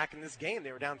getting back in this game.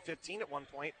 They were down 15 at one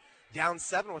point. Down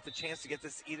 7 with a chance to get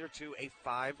this either to a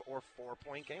 5 or 4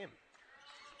 point game.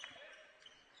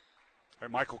 All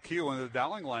right, Michael Keel in the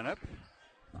Dowling lineup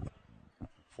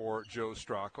for Joe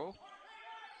Stracco.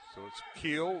 So it's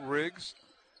Keel, Riggs,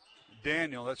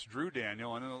 Daniel. That's Drew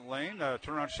Daniel. And in the lane,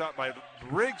 turnaround shot by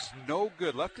Riggs, no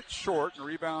good. Left it short, and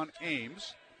rebound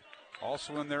Ames.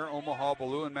 Also in there, Omaha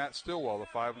Ballou and Matt Stillwell, the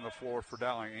 5 on the floor for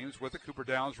Dowling. Ames with it. Cooper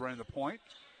Downs running the point.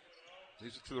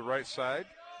 Leaves it to the right side.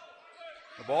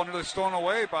 The ball nearly stolen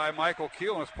away by Michael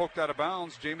Keel, and it's poked out of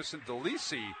bounds. Jamison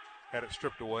DeLisi had it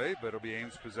stripped away, but it'll be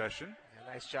Ames' possession.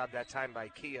 Yeah, nice job that time by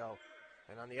Keel.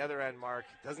 And on the other end, Mark,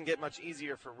 doesn't get much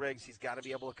easier for Riggs. He's got to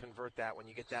be able to convert that when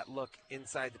you get that look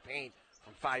inside the paint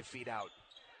from 5 feet out.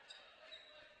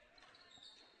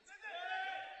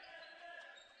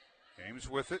 Ames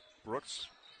with it. Brooks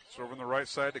over on the right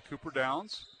side to Cooper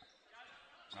Downs.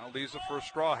 Now leaves it for a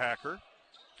Strawhacker.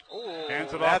 Oh,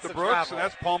 hands it off to Brooks, and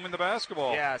that's palming the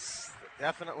basketball. Yes,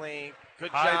 definitely.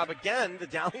 Good job. Again, the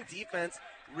Dowling defense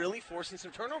really forcing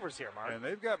some turnovers here, Mark. And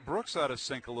they've got Brooks out of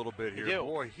sync a little bit here.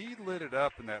 Boy, he lit it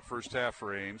up in that first half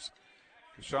for Ames.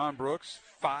 Deshaun Brooks,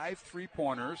 5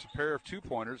 3-pointers, a pair of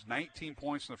 2-pointers, 19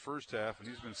 points in the first half, and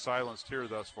he's been silenced here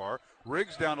thus far.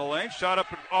 Riggs down the lane, shot up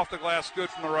and off the glass, good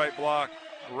from the right block.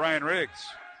 Ryan Riggs.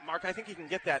 Mark, I think he can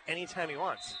get that anytime he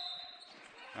wants.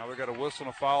 Now we've got a whistle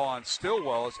and a foul on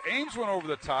Stillwell as Ames went over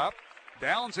the top.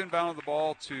 Downs inbounded the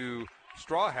ball to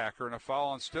Strawhacker, and a foul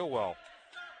on Stillwell.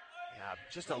 Yeah,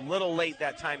 just a little late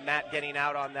that time, Matt getting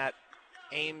out on that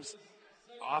Ames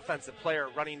offensive player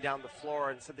running down the floor,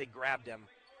 and said they grabbed him.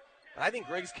 But I think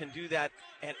Riggs can do that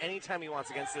at any time he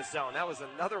wants against this zone. That was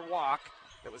another walk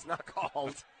that was not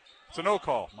called. It's a no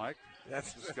call, Mike.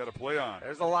 That's just got to play on.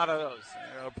 There's a lot of those.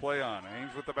 Got to play on.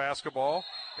 Ames with the basketball,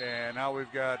 and now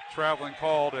we've got traveling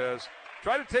called as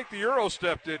tried to take the Euro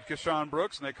step, did Keyshawn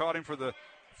Brooks, and they caught him for the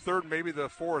third, maybe the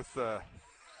fourth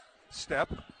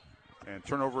step. And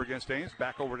turnover against Ames,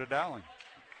 back over to Dowling.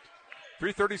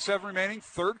 3:37 remaining,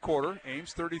 third quarter.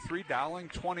 Ames 33, Dowling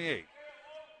 28.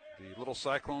 The Little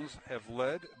Cyclones have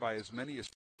led by as many as...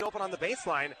 Open on the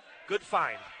baseline, good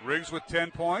find. Riggs with 10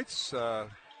 points,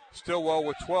 Stillwell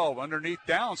with 12. Underneath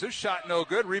Downs, his shot no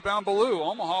good. Rebound Ballou,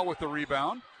 Omaha with the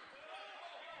rebound.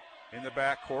 In the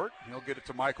backcourt, he'll get it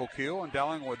to Michael Keel, and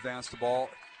Dowling will advance the ball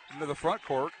into the front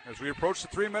court as we approach the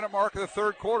 3-minute mark of the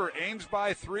third quarter. Ames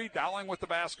by 3, Dowling with the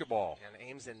basketball. And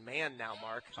Ames in man now,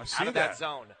 Mark. I see out of that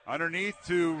zone. Underneath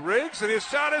to Riggs, and his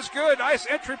shot is good. Nice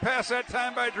entry pass that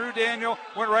time by Drew Daniel.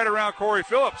 Went right around Corey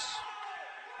Phillips.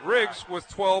 Riggs with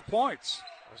 12 points.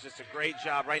 It was just a great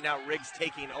job. Right now, Riggs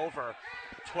taking over.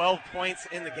 12 points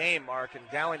in the game, Mark, and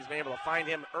Dowling's been able to find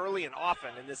him early and often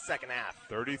in this second half.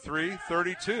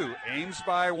 33-32, Ames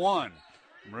by 1.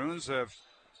 Maroons have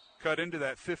cut into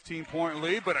that 15-point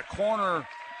lead, but a corner,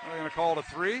 we're going to call it a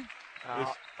 3, is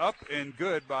up and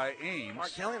good by Ames.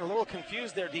 Mark Dowling a little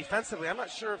confused there defensively. I'm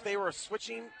not sure if they were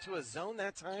switching to a zone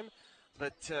that time,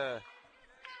 but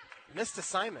missed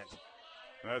assignment.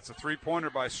 That's a three-pointer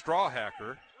by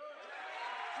Strawhacker.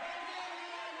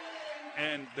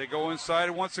 And they go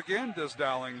inside once again, does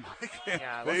Dowling.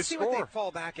 Yeah, they let's see score. what they fall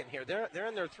back in here. They're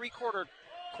in their three-quarter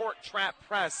court trap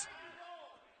press.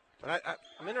 But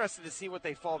I'm interested to see what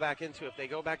they fall back into, if they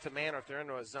go back to man or if they're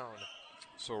into a zone.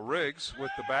 So Riggs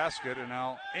with the basket, and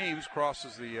now Ames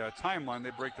crosses the timeline.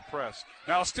 They break the press.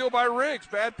 Now steal by Riggs.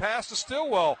 Bad pass to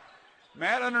Stillwell.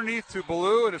 Matt underneath to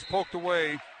Ballou, and it's poked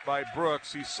away by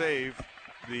Brooks. He saved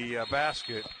the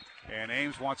basket, and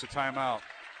Ames wants a timeout.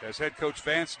 As head coach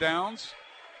Vance Downs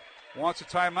wants a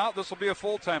timeout, this will be a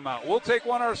full timeout. We'll take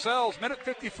one ourselves. Minute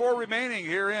 54 remaining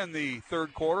here in the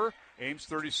third quarter. Ames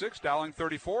 36, Dowling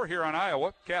 34 here on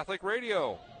Iowa Catholic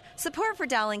Radio. Support for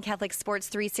Dowling Catholic Sports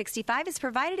 365 is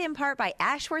provided in part by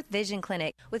Ashworth Vision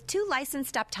Clinic with 2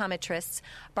 licensed optometrists,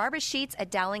 Barbara Sheets, a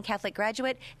Dowling Catholic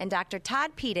graduate, and Dr.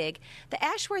 Todd Pedig. The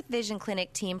Ashworth Vision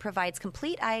Clinic team provides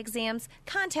complete eye exams,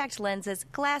 contact lenses,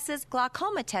 glasses,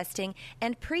 glaucoma testing,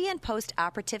 and pre- and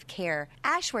post-operative care.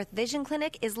 Ashworth Vision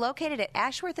Clinic is located at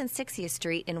Ashworth and 60th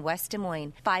Street in West Des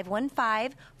Moines.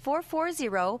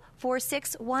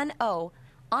 515-440-4610.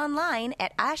 Online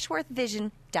at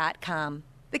ashworthvision.com.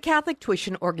 The Catholic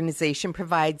Tuition Organization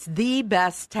provides the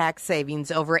best tax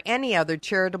savings over any other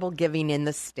charitable giving in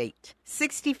the state.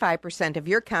 65% of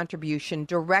your contribution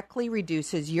directly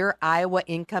reduces your Iowa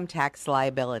income tax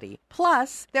liability.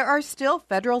 Plus, there are still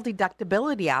federal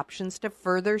deductibility options to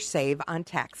further save on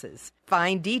taxes.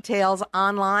 Find details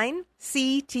online,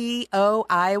 ctoiowa.org.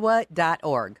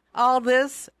 All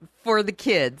this for the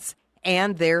kids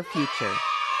and their future.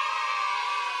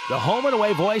 The home and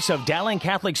away voice of Dowling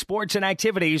Catholic sports and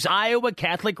activities, Iowa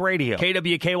Catholic Radio.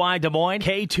 KWKY Des Moines,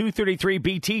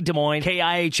 K233BT Des Moines,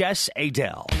 KIHS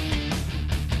Adel.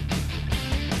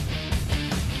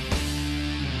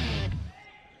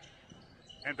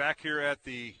 And back here at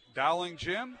the Dowling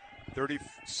gym,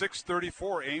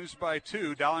 36-34, Ames by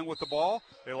 2. Dowling with the ball.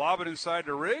 They lob it inside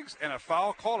to Riggs, and a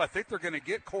foul called. I think they're going to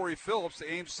get Corey Phillips, the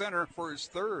Ames center, for his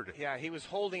third. Yeah, he was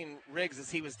holding Riggs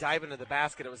as he was diving to the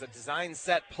basket. It was a design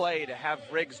set play to have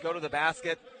Riggs go to the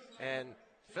basket, and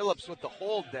Phillips with the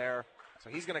hold there. So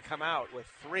he's going to come out with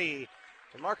 3.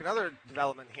 And Mark, another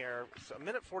development here. So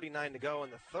 1:49 to go in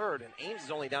the third, and Ames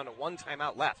is only down to 1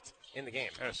 timeout left in the game.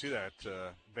 Yeah, I see that.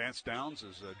 Vance Downs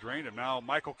is drained him. Now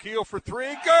Michael Keel for 3.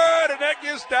 Good! And that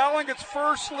gives Dowling its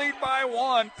first lead by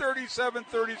 1,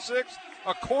 37-36.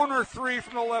 A corner 3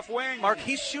 from the left wing. Mark,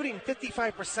 he's shooting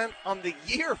 55% on the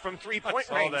year from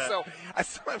three-point range. That. So I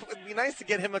saw it would be nice to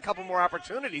get him a couple more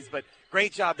opportunities, but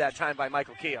great job that time by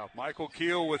Michael Keel. Michael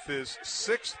Keel with his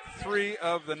 6th 3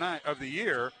 of the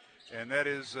year. And that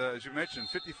is, as you mentioned,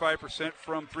 55%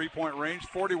 from three-point range,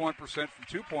 41% from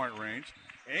two-point range.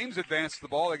 Ames advanced the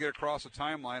ball. They get across the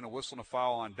timeline, a whistle and a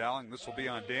foul on Dowling. This will be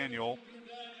on Daniel.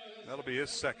 That'll be his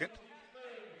second.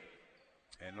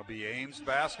 And it'll be Ames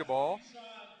basketball.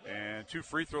 And 2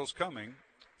 free throws coming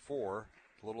for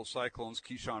the Little Cyclones'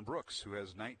 Keyshawn Brooks, who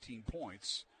has 19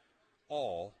 points,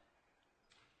 all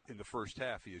in the first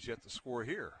half. He has yet to score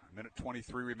here.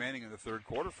 1:23 remaining in the third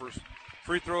quarter. First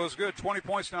free throw is good. 20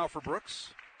 points now for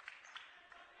Brooks.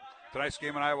 Tonight's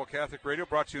game on Iowa Catholic Radio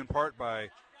brought to you in part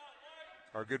by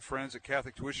our good friends at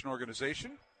Catholic Tuition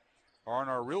Organization,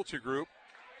 R&R Realty Group,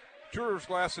 Jurors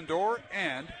Glass and Door,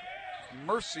 and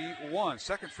Mercy One.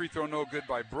 Second free throw no good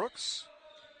by Brooks.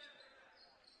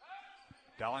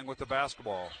 Dowling with the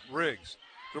basketball. Riggs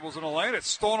dribbles in the lane. It's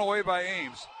stolen away by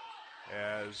Ames.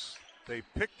 As they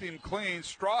picked him clean,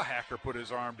 Strawhacker put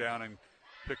his arm down and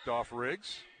picked off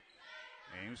Riggs.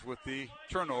 Ames with the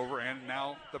turnover and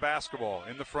now the basketball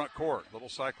in the front court. Little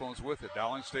Cyclones with it.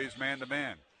 Dowling stays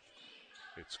man-to-man.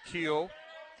 It's Keel,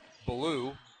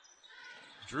 Ballou,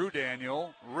 Drew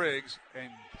Daniel, Riggs, and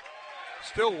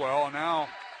Stillwell. And now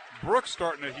Brooks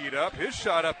starting to heat up. His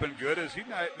shot up and good as he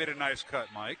made a nice cut,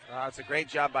 Mike. It's a great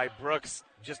job by Brooks,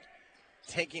 just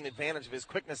taking advantage of his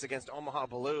quickness against Omaha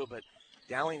Ballou. But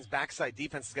Dowling's backside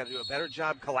defense has got to do a better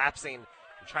job collapsing and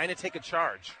trying to take a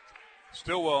charge.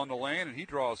 Stillwell in the lane, and he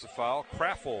draws the foul.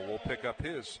 Craffle will pick up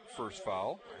his first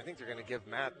foul. I think they're going to give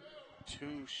Matt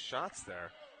 2 shots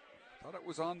there. Thought it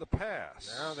was on the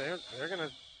pass. No, they're going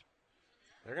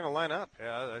to line up.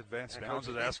 Yeah, Advanced Downs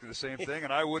is asking the same thing,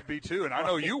 and I would be too, and I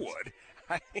know you would.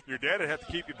 Your dad would have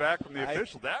to keep you back from the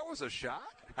official. That was a shot?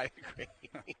 I agree.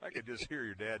 I could just hear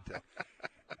your dad tell.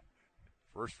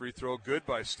 First free throw good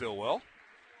by Stillwell.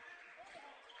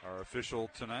 Our official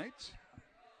tonight,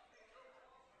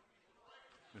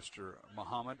 Mr.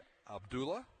 Muhammad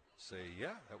Abdullah, say,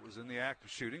 yeah, that was in the act of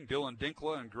shooting. Dylan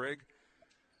Dinkla and Greg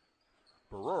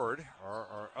Berard are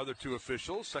our other 2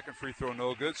 officials. Second free throw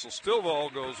no good, so Stillwell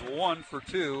goes 1 for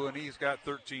 2, and he's got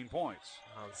 13 points.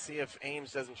 Let's see if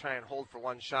Ames doesn't try and hold for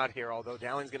one shot here, although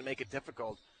Dowling's going to make it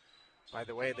difficult by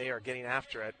the way they are getting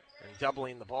after it and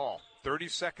doubling the ball. 30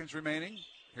 seconds remaining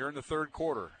here in the third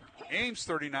quarter. Ames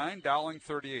 39, Dowling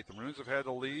 38. The Maroons have had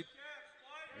the lead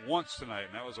once tonight,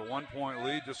 and that was a 1-point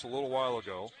lead just a little while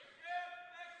ago.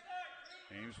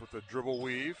 Ames with the dribble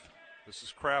weave. This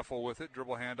is Craffle with it.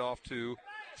 Dribble handoff to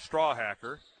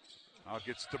Strawhacker. Now it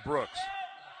gets to Brooks.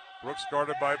 Brooks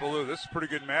guarded by Ballou. This is a pretty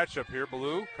good matchup here.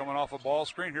 Ballou coming off a ball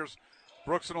screen. Here's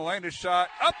Brooks in the lane. His shot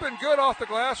up and good off the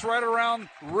glass right around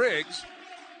Riggs.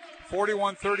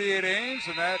 41-38 Ames,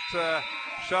 and that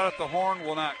shot at the horn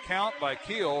will not count by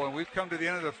Keel. And we've come to the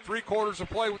end of the 3 quarters of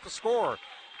play with the score.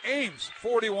 Ames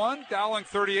 41, Dowling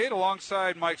 38.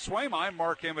 Alongside Mike Swaim, I'm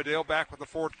Mark Amadale, back with the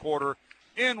fourth quarter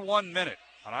in 1 minute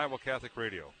on Iowa Catholic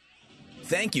Radio.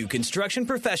 Thank you, Construction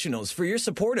Professionals, for your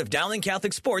support of Dowling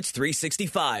Catholic Sports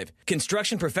 365.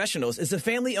 Construction Professionals is a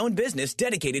family-owned business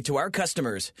dedicated to our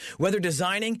customers. Whether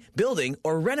designing, building,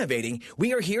 or renovating,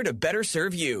 we are here to better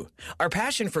serve you. Our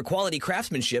passion for quality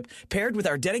craftsmanship, paired with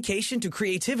our dedication to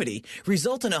creativity,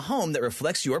 result in a home that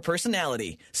reflects your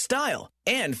personality, style,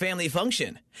 and family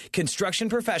function. Construction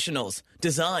Professionals.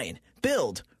 Design,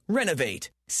 build, renovate.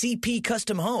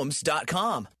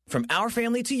 CPCustomHomes.com. From our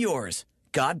family to yours.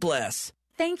 God bless.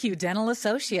 Thank you, Dental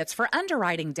Associates, for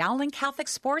underwriting Dowling Catholic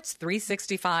Sports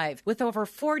 365. With over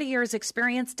 40 years'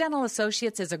 experience, Dental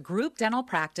Associates is a group dental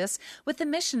practice with the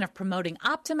mission of promoting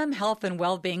optimum health and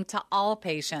well-being to all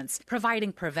patients,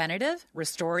 providing preventative,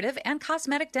 restorative, and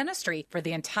cosmetic dentistry for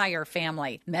the entire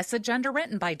family. Message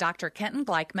underwritten by Dr. Kenton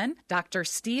Gleichman, Dr.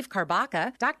 Steve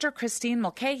Karbaka, Dr. Christine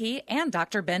Mulcahy, and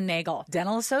Dr. Ben Nagel.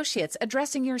 Dental Associates,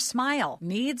 addressing your smile,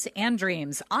 needs, and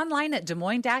dreams. Online at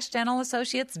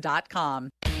DesMoines-DentalAssociates.com.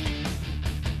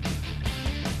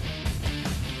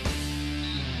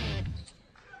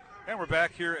 And we're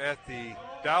back here at the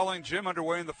Dowling Gym,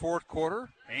 underway in the fourth quarter.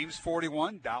 Ames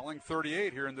 41, Dowling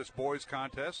 38 here in this boys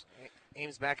contest.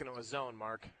 Ames back into a zone,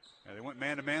 Mark. Yeah, they went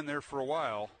man-to-man there for a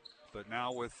while, but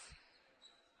now with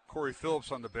Corey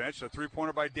Phillips on the bench, a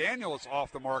three-pointer by Daniel is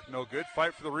off the mark, no good.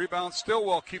 Fight for the rebound.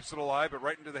 Stillwell keeps it alive, but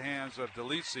right into the hands of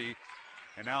DeLisi.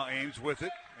 And now Ames with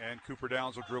it, and Cooper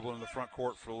Downs will dribble in the front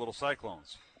court for the Little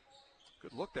Cyclones.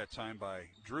 Good look that time by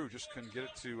Drew, just couldn't get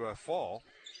it to fall.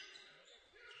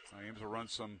 Ames will run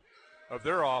some of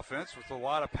their offense with a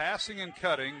lot of passing and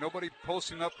cutting. Nobody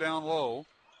posting up down low.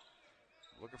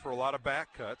 Looking for a lot of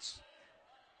back cuts.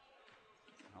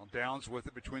 Now Downs with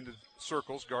it between the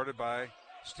circles, guarded by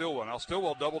Stillwell. Now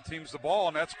Stillwell double teams the ball,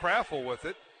 and that's Craffle with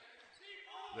it.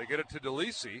 They get it to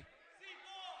DeLisi.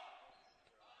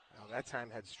 Now that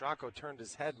time had Stracco turned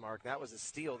his head, Mark, that was a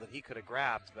steal that he could have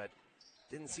grabbed, but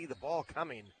didn't see the ball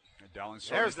coming. And Dowling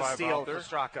There's the steal out there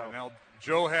for Stracco. And now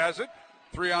Joe has it.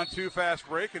 3-on-2 fast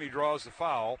break, and he draws the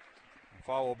foul. The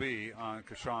foul will be on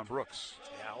Kashawn Brooks.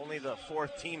 Yeah, only the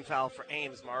fourth team foul for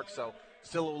Ames, Mark, so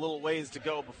still a little ways to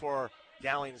go before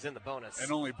Dowling's in the bonus.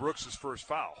 And only Brooks' first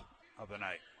foul of the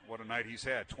night. What a night he's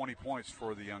had. 20 points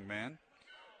for the young man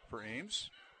for Ames.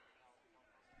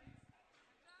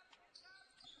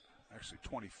 Actually,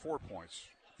 24 points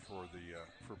for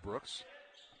Brooks.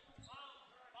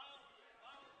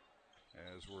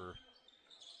 As we're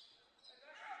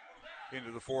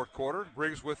into the fourth quarter.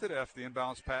 Briggs with it after the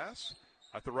inbounds pass.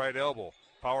 At the right elbow.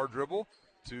 Power dribble.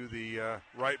 to the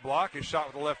right block. His shot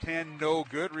with the left hand, no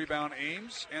good. Rebound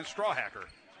Ames and Strawhacker.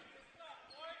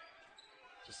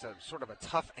 Just a sort of a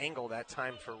tough angle that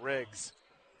time for Riggs.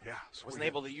 Yeah. Wasn't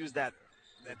able to use that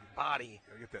body.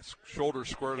 Get that shoulder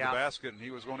square to the basket, and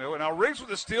he was going to. Now Riggs with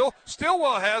the steal.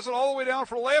 Stillwell has it all the way down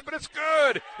for a layup, but it's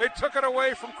good. They took it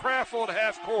away from Craftful at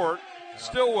half court.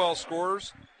 Stillwell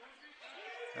scores,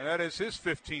 and that is his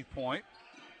 15th point.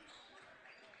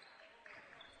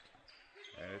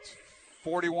 And it's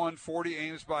 41-40,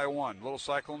 Ames by one. Little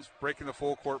Cyclones breaking the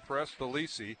full court press.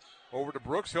 DeLisi over to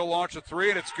Brooks. He'll launch a three,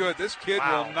 and it's good. This kid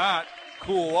will not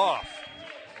cool off.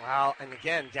 Wow, and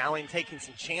again, Dowling taking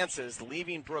some chances,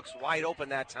 leaving Brooks wide open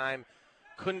that time.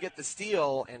 Couldn't get the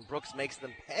steal, and Brooks makes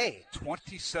them pay.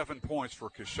 27 points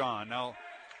for Kashan. Now,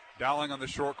 Dowling on the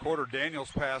short quarter.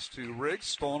 Daniels pass to Riggs,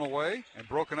 stolen away, and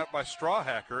broken up by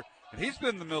Strawhacker. And he's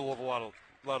been in the middle of a lot of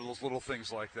those little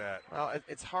things like that. Well,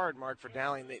 it's hard, Mark, for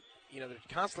Dowling. They're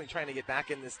constantly trying to get back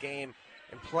in this game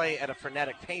and play at a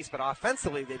frenetic pace, but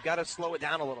offensively, they've got to slow it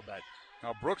down a little bit.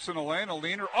 Now Brooks in the lane, a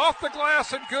leaner off the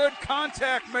glass, and good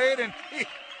contact made, and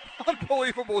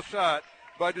unbelievable shot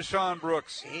by Deshaun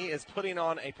Brooks. He is putting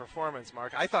on a performance,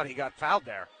 Mark. I thought he got fouled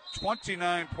there.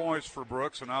 29 points for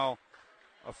Brooks, and now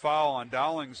a foul on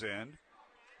Dowling's end.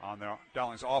 On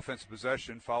Dowling's offensive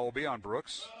possession, foul will be on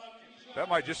Brooks. That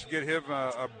might just get him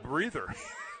a breather.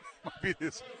 Might be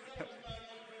this.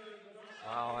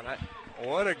 Wow,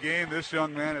 what a game this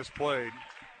young man has played.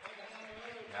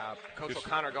 Yeah, Coach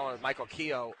O'Connor going with Michael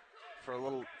Keogh for a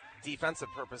little defensive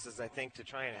purposes, I think, to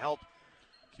try and help.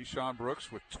 Keyshawn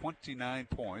Brooks with 29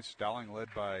 points. Dowling led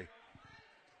by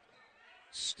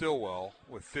Stillwell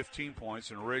with 15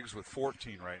 points and Riggs with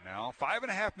 14 right now.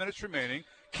 5.5 minutes remaining.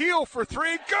 Keel for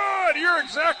three. Good! You're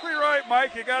exactly right,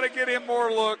 Mike. You got to get him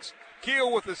more looks.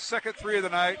 Keel with his second three of the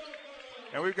night.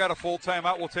 And we've got a full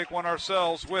timeout. We'll take one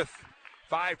ourselves with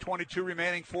 5:22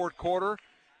 remaining, fourth quarter.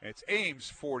 It's Ames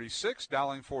 46,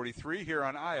 Dowling 43 here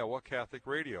on Iowa Catholic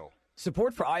Radio.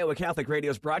 Support for Iowa Catholic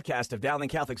Radio's broadcast of Dowling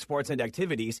Catholic sports and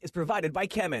activities is provided by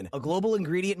Chemin, a global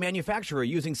ingredient manufacturer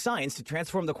using science to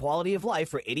transform the quality of life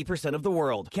for 80% of the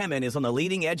world. Chemin is on the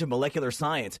leading edge of molecular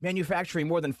science, manufacturing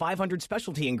more than 500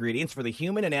 specialty ingredients for the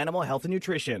human and animal health and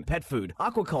nutrition, pet food,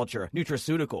 aquaculture,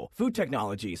 nutraceutical, food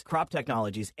technologies, crop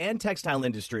technologies, and textile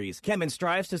industries. Chemin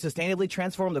strives to sustainably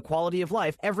transform the quality of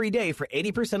life every day for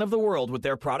 80% of the world with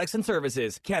their products and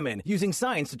services. Chemin, using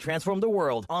science to transform the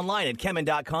world. Online at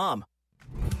chemin.com.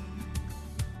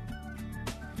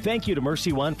 Thank you to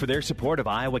Mercy One for their support of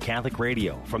Iowa Catholic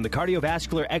Radio. From the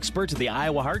cardiovascular experts at the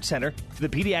Iowa Heart Center to the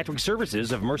pediatric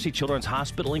services of Mercy Children's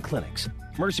Hospital and Clinics,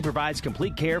 Mercy provides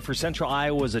complete care for Central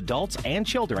Iowa's adults and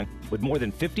children with more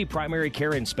than 50 primary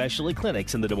care and specialty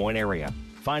clinics in the Des Moines area.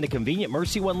 Find a convenient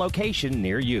Mercy One location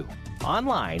near you.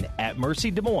 Online at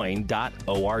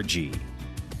mercydesmoines.org.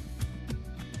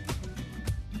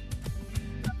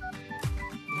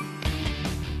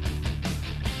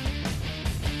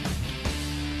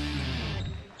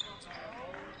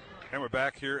 And we're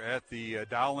back here at the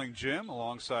Dowling Gym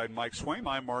alongside Mike Swaim.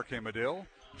 I'm Mark Amadil.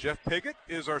 Jeff Piggott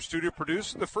is our studio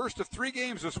producer. The first of three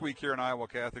games this week here on Iowa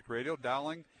Catholic Radio.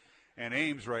 Dowling and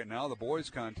Ames right now, the boys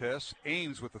contest.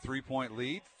 Ames with the three-point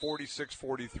lead,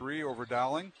 46-43 over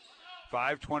Dowling.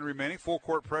 5:20 remaining. Full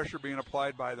court pressure being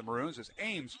applied by the Maroons as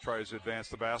Ames tries to advance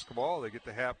the basketball. They get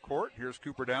to half court. Here's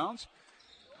Cooper Downs.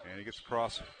 And he gets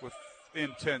across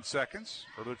within 10 seconds.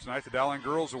 Earlier tonight, the Dowling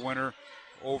girls a winner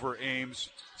over Ames,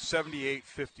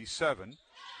 78-57.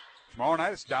 Tomorrow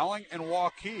night, it's Dowling and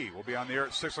Waukee. We'll be on the air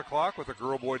at 6 o'clock with a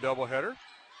girl-boy doubleheader.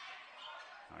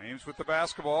 Ames with the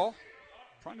basketball.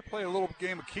 Trying to play a little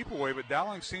game of keep away, but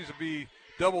Dowling seems to be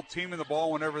double-teaming the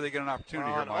ball whenever they get an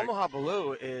opportunity here, Mike. Omaha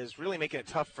Blue is really making it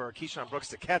tough for Keyshawn Brooks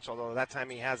to catch, although that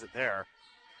time he has it there.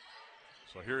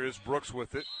 So here is Brooks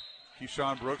with it.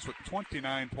 Keyshawn Brooks with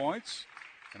 29 points.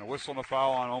 And a whistle and a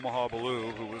foul on Omaha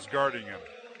Blue, who was guarding him.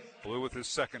 Blue with his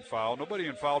second foul. Nobody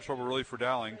in foul trouble really for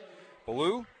Dowling.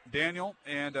 Blue, Daniel,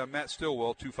 and Matt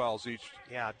Stillwell, 2 fouls each.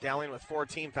 Yeah, Dowling with 4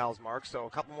 team fouls, Mark, so a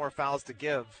couple more fouls to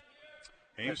give.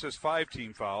 Ames has 5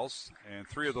 team fouls, and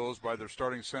 3 of those by their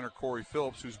starting center, Corey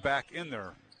Phillips, who's back in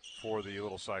there for the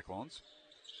Little Cyclones.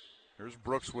 Here's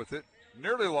Brooks with it.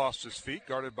 Nearly lost his feet,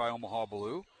 guarded by Omaha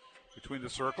Blue. Between the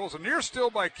circles. A near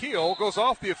steal by Keel. Goes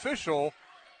off the official.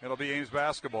 It'll be Ames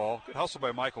basketball. Good hustle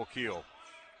by Michael Keel.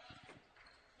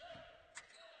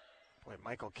 Boy,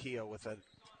 Michael Keogh with a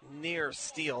near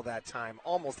steal that time.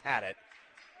 Almost had it.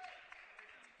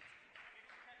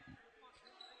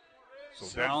 So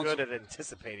Downs, good at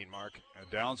anticipating, Mark.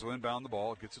 Downs will inbound the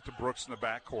ball. Gets it to Brooks in the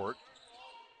backcourt.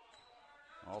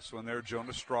 Also in there,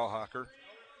 Jonas Strawhacker.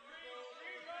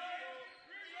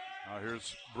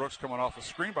 Here's Brooks coming off a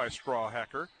screen by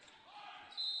Strawhacker.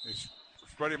 They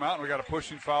spread him out, and we got a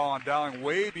pushing foul on Dowling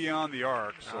way beyond the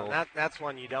arc. So that's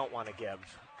one you don't want to give.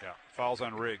 Yeah, fouls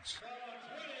on Riggs.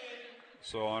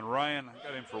 So on Ryan, I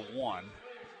got him for 1.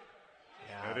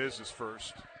 Yeah. That is his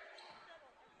first.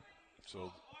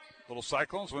 So little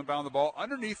Cyclones win bound the ball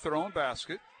underneath their own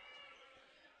basket,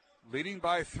 leading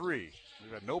by 3.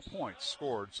 They've had no points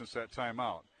scored since that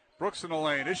timeout. Brooks in the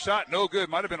lane. His shot no good.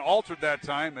 Might have been altered that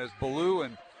time as Ballou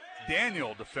and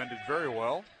Daniel defended very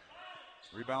well.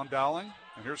 Rebound Dowling.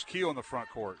 And here's Keel in the front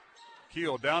court.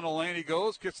 Keel down the lane he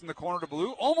goes. Gets in the corner to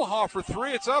Ballou. Omaha for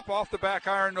 3. It's up off the back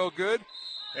iron. No good.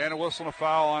 And a whistle and a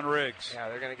foul on Riggs. Yeah,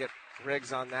 they're going to get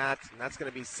Riggs on that. And that's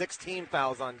going to be 16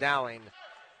 fouls on Dowling.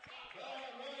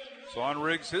 So on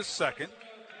Riggs, his second.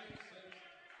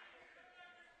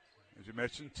 As you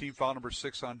mentioned, team foul number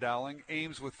 6 on Dowling.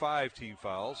 Ames with 5 team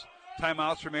fouls.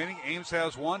 Timeouts remaining. Ames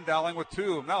has 1, Dowling with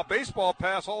 2. Now baseball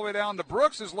pass all the way down to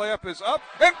Brooks. His layup is up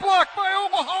and blocked by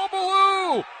Omaha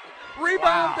Ballou.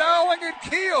 Rebound Dowling and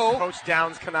Keel. Coach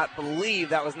Downs cannot believe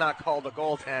that was not called a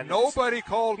goaltend. Nobody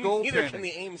called goaltending. Neither can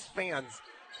the Ames fans.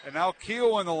 And now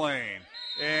Keel in the lane.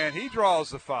 And he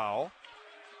draws the foul.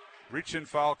 Reach-in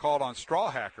foul called on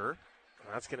Strawhacker.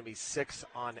 That's going to be 6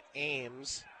 on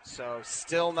Ames, so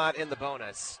still not in the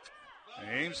bonus. And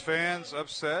Ames fans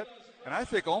upset, and I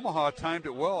think Omaha timed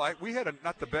it well. We had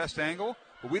not the best angle,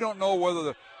 but we don't know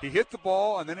whether he hit the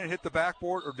ball and then it hit the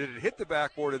backboard, or did it hit the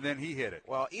backboard and then he hit it.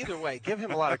 Well, either way, give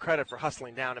him a lot of credit for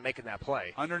hustling down and making that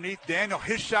play. Underneath Daniel,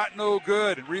 his shot no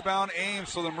good, and rebound Ames,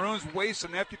 so the Maroons waste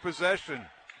an empty possession.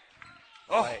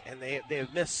 Oh. Right, and they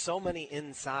have missed so many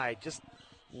inside, just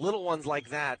little ones like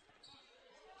that.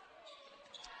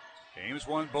 Ames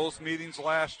won both meetings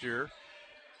last year.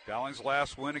 Dowling's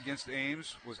last win against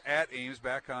Ames was at Ames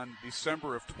back on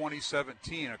December of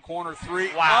 2017. A corner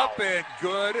 3 up and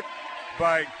good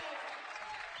by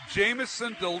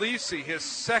Jamison DeLisi, his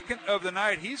second of the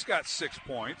night. He's got 6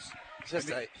 points.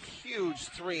 Just a huge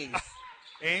 3.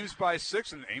 Ames by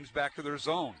 6, and Ames back to their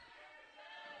zone.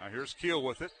 Now here's Keel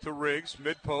with it to Riggs,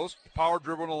 mid-post, power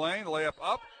dribble in the lane, layup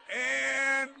up,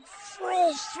 and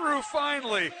rolls through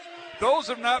finally. Those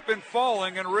have not been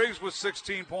falling, and Riggs with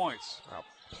 16 points. Well,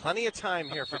 plenty of time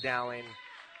here for Dowling.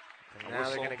 And now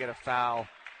they're going to get a foul.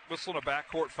 Whistle and a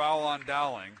backcourt foul on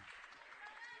Dowling.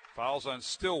 Fouls on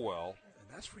Stillwell.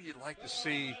 And that's where you'd like to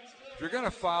see, if you're going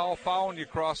to foul when you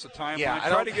cross the timeline. Yeah,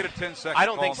 try to get a 10-second I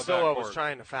don't call think Stillwell was backcourt.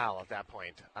 trying to foul at that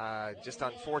point. Just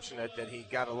unfortunate that he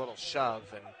got a little shove.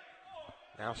 And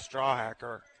now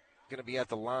Strawhacker going to be at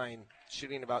the line,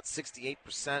 shooting about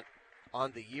 68%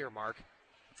 on the year, Mark.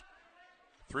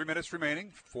 3 minutes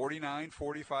remaining,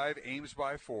 49-45, Ames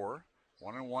by 4.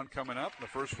 1-1 coming up. The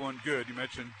first one good. You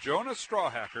mentioned Jonas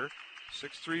Strawhacker,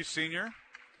 6'3 senior.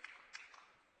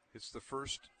 It's the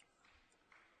first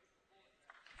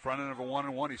front end of a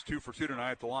 1-1. He's 2 for 2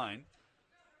 tonight at the line.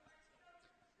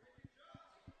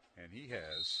 And he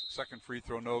has second free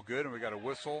throw no good, and we got a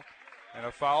whistle and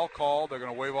a foul called. They're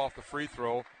going to wave off the free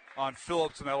throw on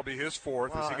Phillips, and that'll be his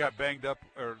 4th as he got banged up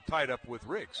or tied up with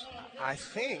Riggs. I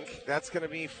think that's going to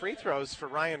be free throws for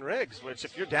Ryan Riggs, which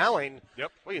if you're Dowling,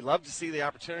 well, you'd love to see the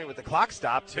opportunity with the clock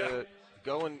stop to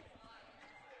go and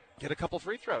get a couple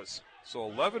free throws. So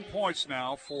 11 points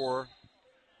now for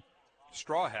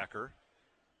Strawhacker.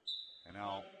 And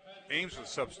now Ames with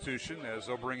substitution as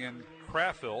they'll bring in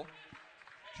Craffill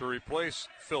to replace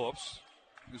Phillips,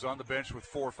 who's on the bench with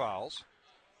 4 fouls.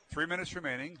 3 minutes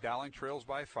remaining. Dowling trails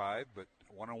by 5, but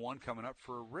 1-1 coming up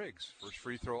for Riggs. First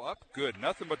free throw up. Good.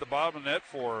 Nothing but the bottom of the net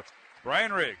for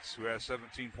Brian Riggs, who has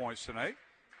 17 points tonight.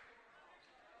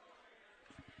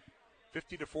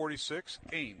 50-46,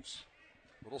 Ames.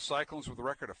 Little Cyclones with a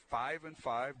record of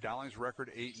 5-5. Dowling's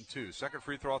record 8-2. Second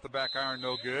free throw off the back iron,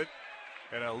 no good.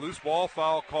 And a loose ball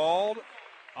foul called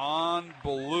on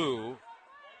Ballou.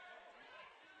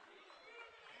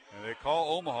 And they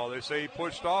call Omaha. They say he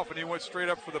pushed off and he went straight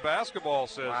up for the basketball,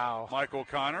 says Mike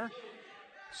O'Connor.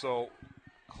 So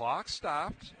clock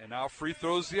stopped, and now free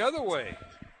throws the other way.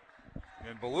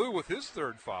 And Ballou with his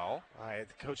 3rd foul. The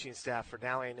coaching staff for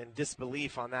Dowling in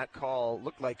disbelief on that call.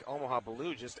 Looked like Omaha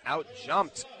Ballou just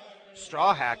out-jumped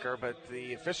Strawhacker, but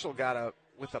the official got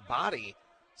with a body.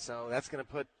 So that's going to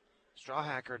put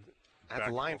Strawhacker at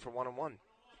the line for 1-1.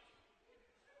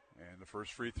 And the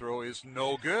first free throw is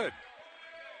no good.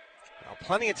 Well,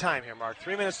 plenty of time here, Mark.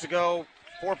 3 minutes to go.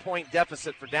 4-point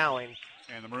deficit for Dowling.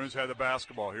 And the Maroons have the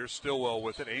basketball. Here's Stillwell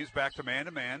with it. Ames back to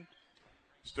man-to-man.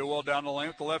 Stillwell down the lane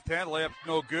with the left hand. Layup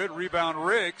no good. Rebound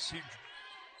Riggs. He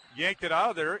yanked it out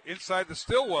of there inside the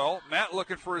Stillwell. Matt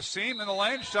looking for a seam in the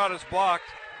lane. Shot is blocked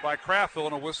by Craffill,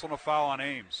 and a whistle and a foul on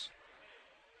Ames.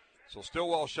 So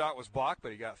Stillwell's shot was blocked,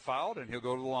 but he got fouled, and he'll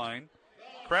go to the line.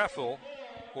 Crafthill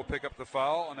will pick up the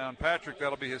foul, and on Patrick,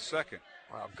 that'll be his second.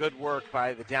 Wow, good work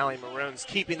by the Dowling Maroons,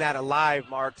 keeping that alive,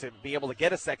 Mark, to be able to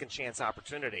get a second chance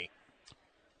opportunity.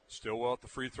 Stillwell at the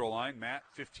free throw line. Matt,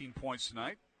 15 points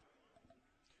tonight.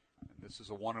 And this is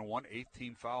a 1-and-1,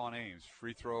 8th-team foul on Ames.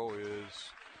 Free throw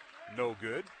is no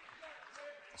good.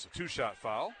 It's a two-shot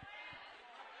foul.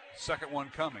 Second one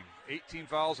coming. 18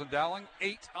 fouls on Dowling,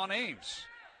 8 on Ames.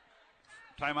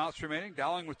 Timeouts remaining.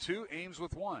 Dowling with 2, Ames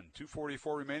with 1.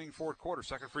 2:44 remaining, fourth quarter.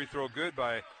 Second free throw good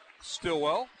by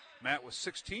Stillwell. Matt with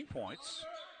 16 points.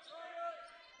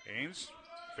 Ames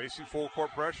facing full court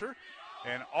pressure.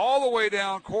 And all the way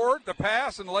down court, the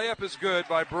pass and layup is good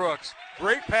by Brooks.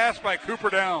 Great pass by Cooper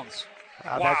Downs.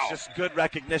 Wow. That's just good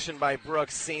recognition by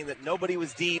Brooks, seeing that nobody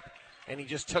was deep, and he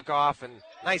just took off, and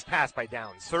nice pass by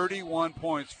Downs. 31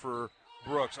 points for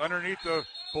Brooks. Underneath the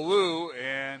blue,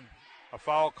 and a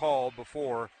foul called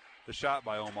before the shot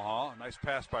by Omaha. A nice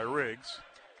pass by Riggs.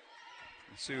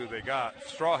 Let's see who they got.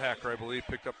 Strawhacker, I believe,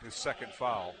 picked up his second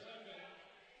foul,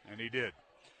 and he did.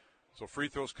 So free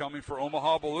throws coming for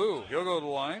Omaha Ballou. He'll go to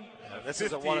the line. This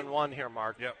is a 1-and-1 here,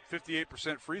 Mark. Yep,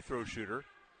 58% free throw shooter.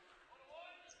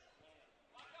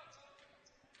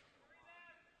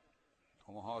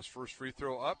 Omaha's first free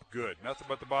throw up, good. Nothing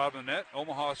but the bottom of the net.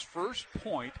 Omaha's first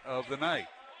point of the night.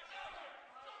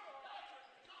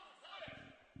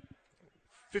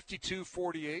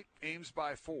 52-48, Ames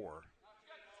by 4.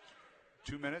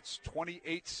 2 minutes,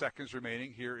 28 seconds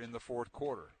remaining here in the fourth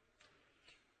quarter.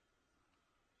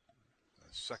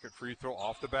 Second free throw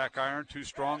off the back iron, too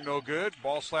strong, no good.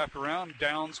 Ball slapped around.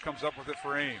 Downs comes up with it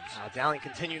for Ames. Dowling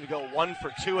continuing to go 1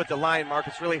 for 2 at the line.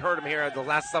 Marcus really hurt him here at the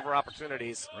last several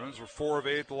opportunities. Maroons were 4 of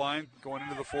 8 at the line going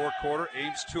into the fourth quarter.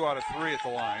 Ames 2 out of 3 at the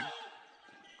line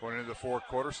going into the fourth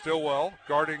quarter. Stillwell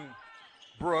guarding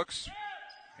Brooks.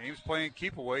 Ames playing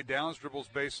keep away. Downs dribbles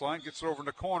baseline, gets it over in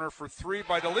the corner for 3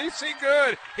 by DeLisi.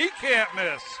 Good. He can't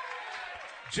miss.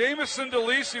 Jamison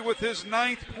DeLisi with his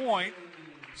 9th point.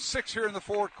 6 here in the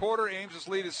fourth quarter. Ames'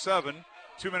 lead is 7.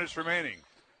 2 minutes remaining.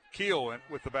 Keel went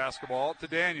with the basketball to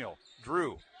Daniel.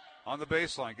 Drew on the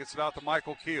baseline. Gets it out to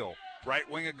Michael Keel. Right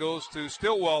wing it goes to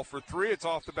Stillwell for 3. It's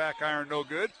off the back iron. No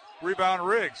good. Rebound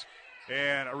Riggs.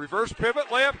 And a reverse pivot.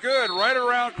 Layup good. Right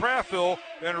around Crafthill.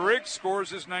 Then Riggs scores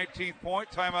his 19th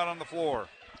point. Timeout on the floor.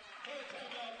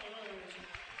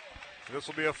 This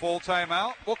will be a full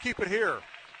timeout. We'll keep it here.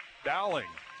 Dowling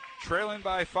trailing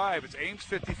by 5. It's Ames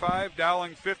 55,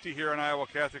 Dowling 50 here on Iowa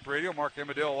Catholic Radio. Mark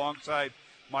Emmerdale alongside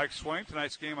Mike Swain.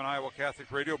 Tonight's game on Iowa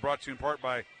Catholic Radio brought to you in part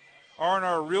by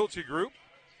R&R Realty Group,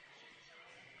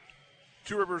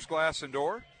 Two Rivers Glass and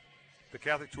Door, the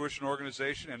Catholic Tuition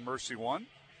Organization, and Mercy One.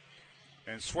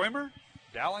 And Swimmer,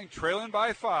 Dowling trailing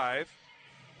by 5.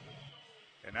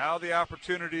 And now the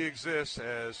opportunity exists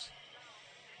as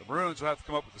the Maroons will have to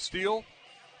come up with a steal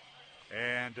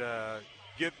and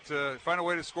find a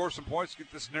way to score some points,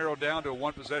 get this narrowed down to a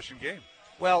one-possession game.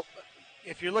 Well,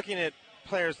 if you're looking at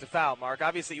players to foul, Mark,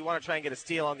 obviously you want to try and get a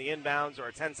steal on the inbounds or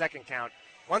a 10-second count.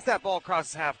 Once that ball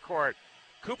crosses half court,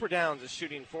 Cooper Downs is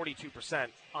shooting 42%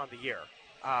 on the year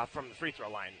from the free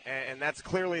throw line. And that's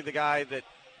clearly the guy that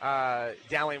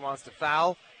Dowling wants to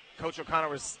foul. Coach O'Connor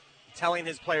was telling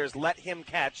his players, let him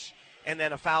catch, and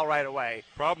then a foul right away.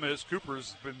 Problem is,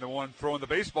 Cooper's been the one throwing the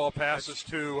baseball passes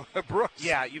to Brooks.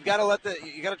 Yeah, you got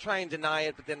to try and deny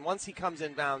it, but then once he comes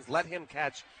inbounds, let him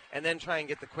catch, and then try and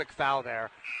get the quick foul there.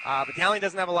 But Dowling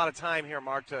doesn't have a lot of time here,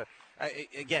 Mark. To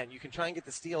again, you can try and get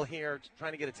the steal here,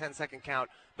 trying to get a 10-second count,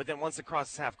 but then once it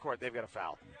crosses half court, they've got a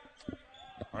foul.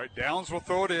 All right, Downs will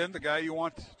throw it in. The guy you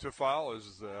want to foul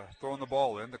is throwing the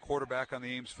ball in. The quarterback on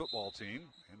the Ames football team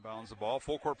inbounds the ball.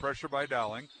 Full court pressure by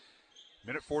Dowling.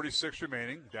 Minute 46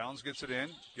 remaining. Downs gets it in,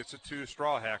 gets it to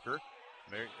Strawhacker.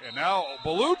 And now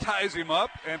Ballou ties him up,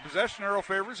 and possession arrow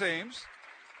favors Ames.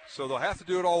 So they'll have to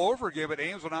do it all over again, but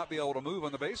Ames will not be able to move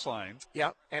on the baseline.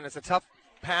 Yeah, and it's a tough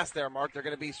pass there, Mark. They're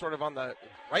going to be sort of on the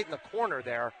right in the corner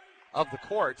there of the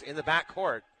court, in the back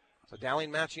court. So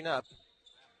Dowling matching up.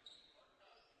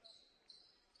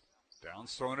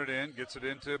 Downs throwing it in, gets it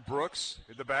into Brooks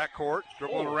in the backcourt,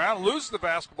 dribbling around, loses the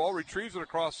basketball, retrieves it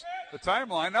across the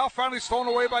timeline. Now finally stolen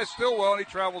away by Stillwell, and he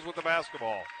travels with the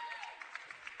basketball.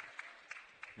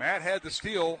 Matt had the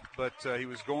steal, but he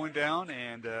was going down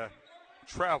and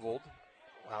traveled.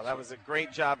 Wow, that was a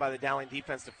great job by the Dowling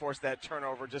defense to force that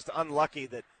turnover. Just unlucky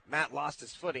that Matt lost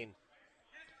his footing.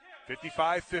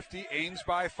 55-50, Ames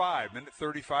by 5. Minute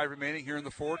 35 remaining here in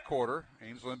the fourth quarter.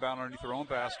 Ames will inbound underneath their own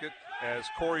basket as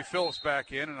Corey Phillips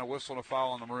back in, and a whistle and a foul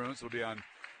on the Maroons. It'll be on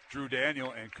Drew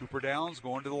Daniel, and Cooper Downs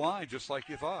going to the line just like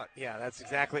you thought. Yeah, that's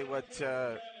exactly what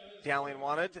Dowling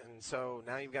wanted, and so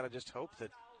now you've got to just hope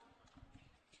that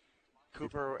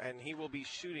Cooper, and he will be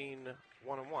shooting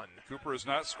 1-1. Cooper has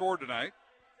not scored tonight.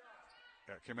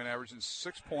 Came in averaging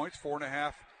 6 points,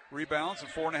 4.5 rebounds, and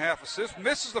 4.5 assists.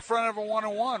 Misses the front of a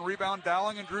 1-1. Rebound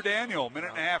Dowling and Drew Daniel.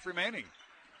 Minute and a half remaining.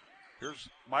 Here's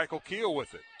Michael Keel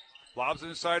with it. Lobs it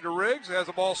inside to Riggs. Has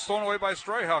the ball stolen away by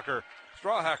Strawhacker.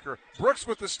 Brooks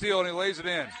with the steal, and he lays it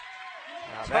in.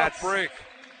 Tough break.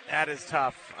 That is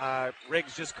tough.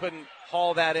 Riggs just couldn't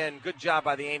haul that in. Good job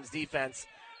by the Ames defense,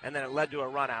 and then it led to a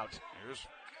run out. Here's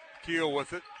Keel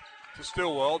with it to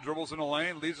Stillwell. Dribbles in the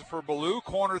lane, leaves it for Ballou.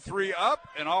 Corner three up,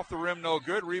 and off the rim, no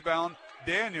good. Rebound,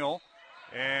 Daniel.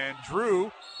 And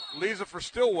Drew leaves it for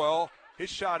Stillwell. His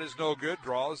shot is no good.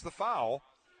 Draws the foul.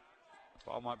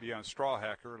 Foul might be on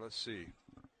Strawhacker. Let's see.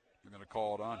 We're going to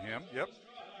call it on him. Yep.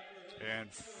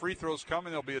 And free throws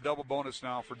coming. There'll be a double bonus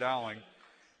now for Dowling.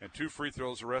 And 2 free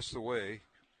throws the rest of the way.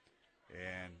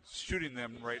 And shooting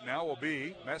them right now will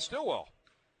be Matt Stillwell,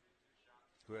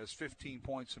 who has 15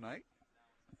 points tonight.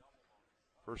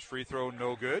 First free throw,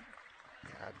 no good.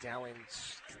 Dowling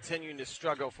continuing to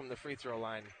struggle from the free throw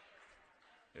line.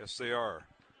 Yes, they are.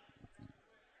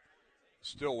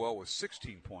 Stillwell with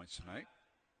 16 points tonight.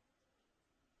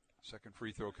 Second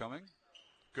free throw coming.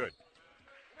 Good.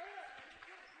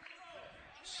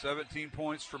 17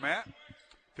 points for Matt.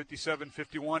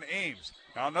 57-51 Ames.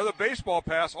 Now another baseball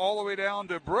pass all the way down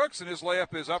to Brooks, and his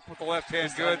layup is up with the left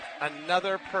hand. Good.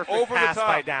 Another perfect pass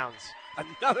by Downs.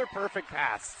 Another perfect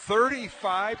pass.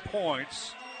 35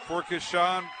 points for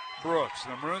Keshawn Brooks.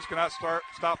 The Maroons cannot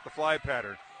stop the fly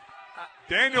pattern.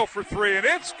 Daniel for 3, and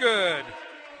it's good.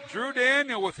 Drew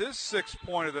Daniel with his 6th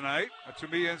point of the night. A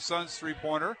Tumia and Sons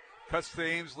 3-pointer cuts the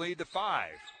Ames lead to 5.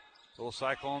 Little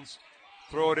Cyclones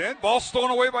throw it in. Ball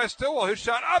stolen away by Stillwell. His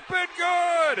shot up and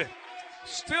good.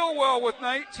 Stillwell with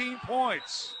 19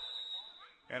 points.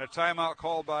 And a timeout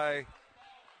called by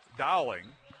Dowling.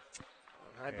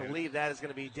 I believe that is going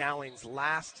to be Dowling's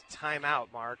last timeout,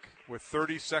 Mark. With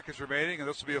 30 seconds remaining, and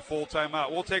this will be a full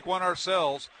timeout. We'll take one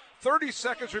ourselves. 30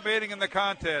 seconds remaining in the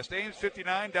contest. Ames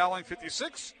 59, Dowling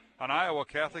 56 on Iowa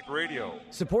Catholic Radio.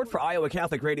 Support for Iowa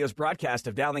Catholic Radio's broadcast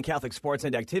of Dowling Catholic sports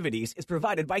and activities is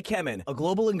provided by Kemin, a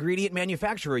global ingredient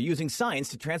manufacturer using science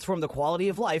to transform the quality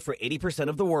of life for 80%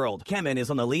 of the world. Kemin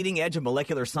is on the leading edge of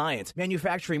molecular science,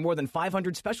 manufacturing more than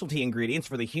 500 specialty ingredients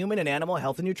for the human and animal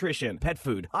health and nutrition, pet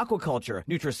food, aquaculture,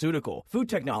 nutraceutical, food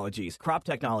technologies, crop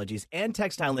technologies, and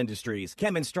textile industries.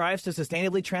 Kemin strives to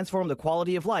sustainably transform the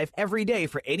quality of life every day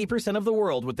for 80% of the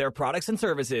world with their products and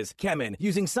services. Kemin,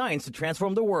 using science to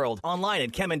transform the world. Online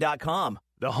at Kemin.com.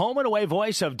 The home and away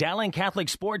voice of Dowling Catholic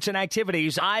sports and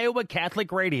activities, Iowa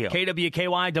Catholic Radio.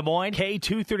 KWKY Des Moines,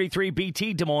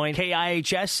 K233BT Des Moines,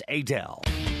 KIHS Adel.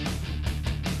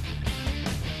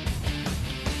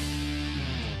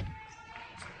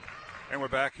 And we're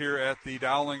back here at the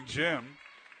Dowling Gym.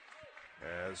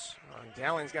 As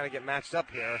Dowling's got to get matched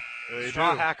up here.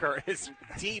 Strawhacker is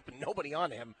deep, nobody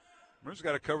on him. Maroon's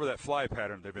got to cover that fly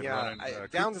pattern they've been running.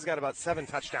 Downs has got about 7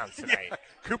 touchdowns tonight. Yeah.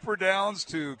 Cooper Downs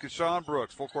to Keshawn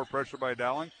Brooks. Full court pressure by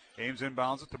Dowling. Ames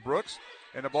inbounds it to Brooks.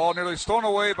 And the ball nearly stolen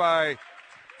away by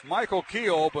Michael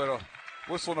Keel, but a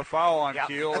whistle and a foul on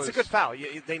Keel. That's a good foul.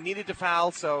 They needed to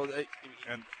foul, so.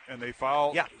 And they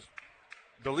foul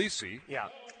DeLisi,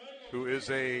 who is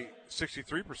a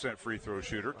 63% free throw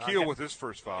shooter. Keel with his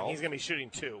first foul. And he's going to be shooting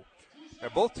 2.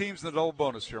 And both teams in the double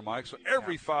bonus here, Mike. So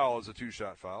every foul is a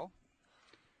 2-shot foul.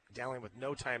 Dowling with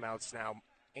no timeouts now.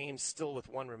 Ames still with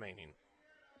 1 remaining.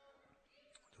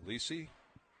 DeLisi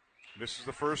misses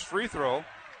the first free throw.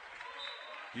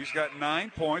 He's got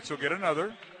 9 points. He'll get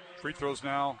another. Free throws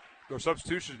now, or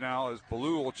substitutions now, as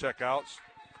Ballou will check out.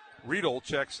 Riedel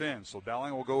checks in. So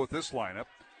Dowling will go with this lineup.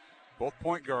 Both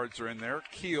point guards are in there,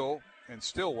 Keel and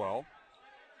Stillwell.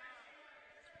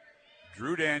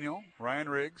 Drew Daniel, Ryan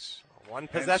Riggs. 1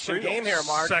 possession game here,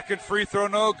 Mark. Second free throw,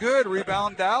 no good.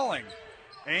 Rebound Dowling.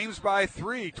 Ames by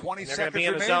 3, 20 seconds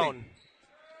remaining. In a zone.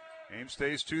 Ames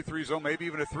stays 2-3 zone, maybe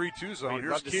even a 3-2 zone.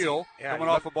 Here's Keel coming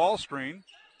off a ball screen.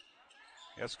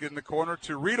 Let's get in the corner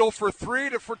to Riedel for 3,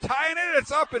 for tying it.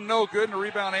 It's up and no good. And a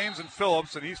rebound Ames and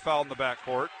Phillips, and he's fouled in the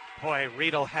backcourt. Boy,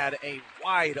 Riedel had a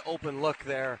wide open look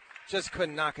there. Just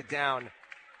couldn't knock it down.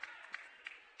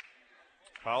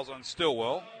 Fouls on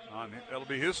Stillwell. That'll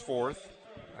be his 4th.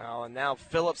 Well, and now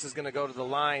Phillips is going to go to the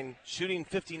line, shooting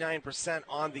 59%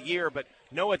 on the year, but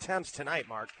no attempts tonight,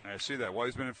 Mark. I see that. Well,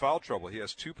 he's been in foul trouble. He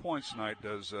has 2 points tonight,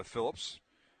 does Phillips.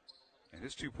 And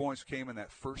his 2 points came in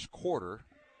that first quarter.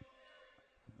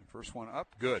 The first one up,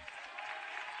 good.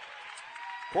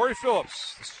 Corey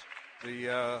Phillips, the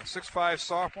 6'5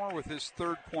 sophomore, with his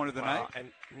third point of the night.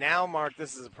 And now, Mark,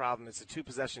 this is a problem. It's a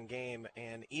two-possession game,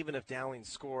 and even if Dowling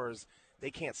scores,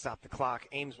 they can't stop the clock.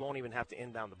 Ames won't even have to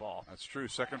inbound the ball. That's true.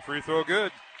 Second free throw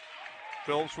good.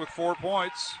 Phillips with 4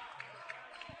 points.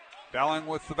 Dowling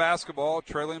with the basketball,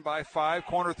 trailing by 5.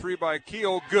 Corner three by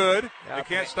Keel, good. They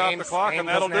can't stop the clock, and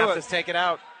that'll do it. Ames have to take it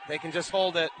out. They can just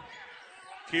hold it.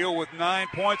 Keel with 9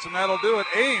 points, and that'll do it.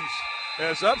 Ames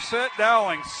has upset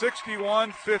Dowling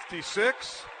 61-56.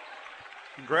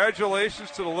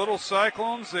 Congratulations to the Little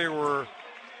Cyclones. They were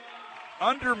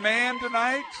undermanned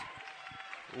tonight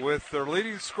with their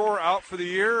leading scorer out for the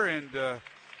year, and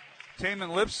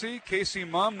Taman Lipsey, Casey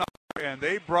Mumm, and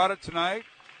they brought it tonight.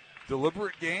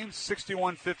 Deliberate game,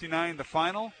 61-59 the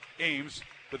final. Ames,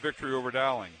 the victory over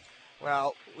Dowling.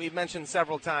 Well, we've mentioned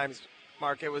several times,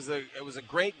 Mark, it was a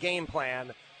great game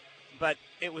plan, but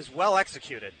it was well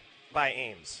executed by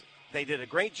Ames. They did a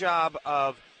great job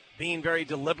of being very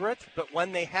deliberate, but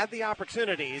when they had the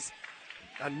opportunities,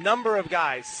 a number of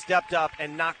guys stepped up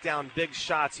and knocked down big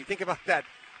shots. You think about that.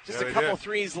 Just a couple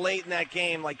threes late in that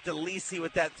game, like DeLisi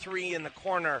with that three in the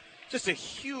corner. Just a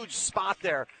huge spot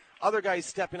there. Other guys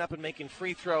stepping up and making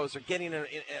free throws or getting a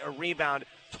rebound.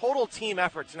 Total team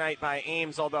effort tonight by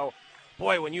Ames, although,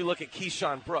 boy, when you look at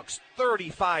Keyshawn Brooks,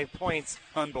 35 points.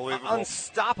 Unbelievable.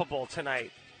 Unstoppable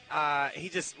tonight. He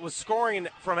just was scoring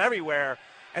from everywhere.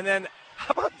 And then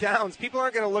how about Downs? People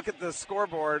aren't going to look at the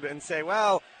scoreboard and say,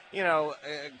 well,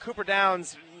 Cooper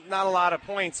Downs, not a lot of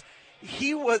points.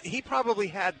 He probably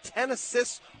had 10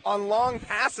 assists on long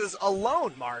passes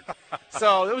alone, Mark.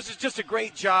 So it was just a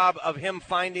great job of him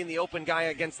finding the open guy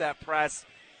against that press.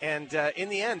 And in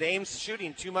the end, Ames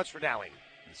shooting too much for Dowling.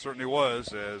 It certainly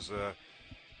was, as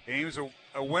Ames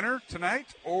a winner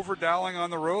tonight over Dowling on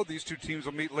the road. These two teams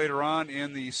will meet later on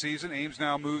in the season. Ames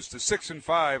now moves to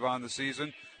 6-5 on the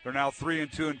season. They're now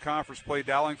 3-2 in conference play.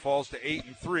 Dowling falls to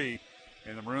 8-3.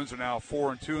 And the Maroons are now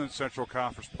 4-2 in Central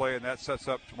Conference play, and that sets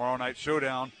up tomorrow night's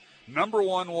showdown. Number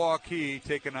 1 Waukee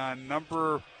taking on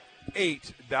number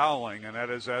 8 Dowling, and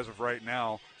that is as of right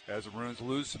now, as the Maroons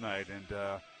lose tonight. And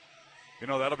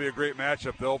that'll be a great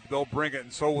matchup. They'll bring it,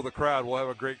 and so will the crowd. We'll have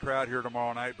a great crowd here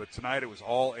tomorrow night. But tonight it was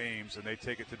all Ames, and they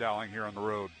take it to Dowling here on the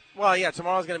road. Well, yeah,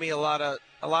 tomorrow's going to be a lot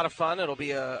of fun. It'll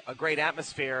be a great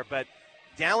atmosphere. But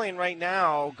Dowling right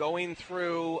now going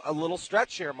through a little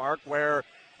stretch here, Mark, where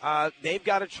they've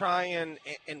got to try and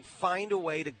find a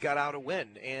way to gut out a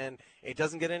win. And it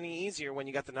doesn't get any easier when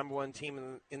you got the number 1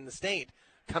 team in the state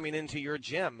coming into your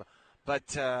gym. But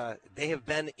they have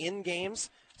been in games.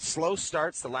 Slow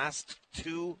starts. The last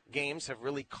 2 games have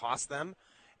really cost them.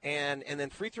 And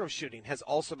then free throw shooting has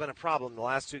also been a problem the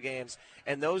last 2 games.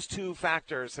 And those 2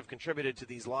 factors have contributed to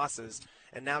these losses.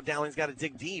 And now Dowling's got to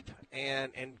dig deep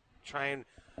and try and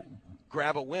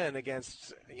grab a win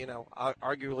against,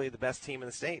 arguably the best team in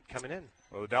the state coming in.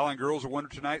 Well, the Dowling girls are winner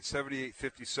tonight,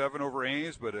 78-57 over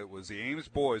Ames, but it was the Ames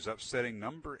boys upsetting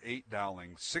number 8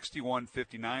 Dowling,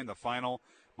 61-59 the final.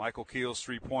 Michael Keel's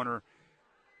three-pointer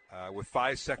with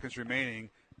 5 seconds remaining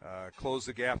closed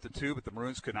the gap to 2, but the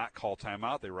Maroons could not call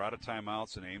timeout. They were out of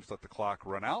timeouts, and Ames let the clock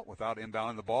run out without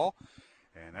inbounding the ball.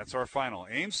 And that's our final.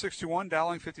 Ames 61,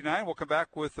 Dowling 59. We'll come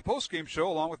back with the post-game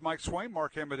show along with Mike Swain,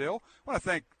 Mark Amadale. I want to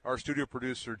thank our studio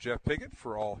producer, Jeff Piggott,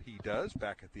 for all he does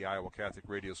back at the Iowa Catholic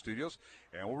Radio Studios.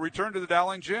 And we'll return to the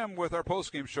Dowling Gym with our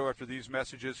post-game show after these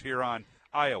messages here on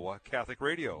Iowa Catholic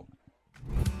Radio.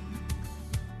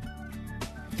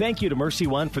 Thank you to Mercy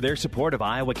One for their support of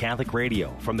Iowa Catholic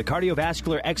Radio. From the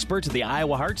cardiovascular experts at the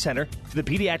Iowa Heart Center to the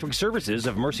pediatric services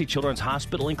of Mercy Children's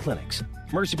Hospital and Clinics,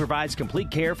 Mercy provides complete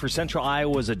care for Central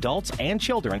Iowa's adults and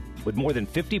children with more than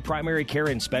 50 primary care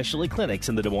and specialty clinics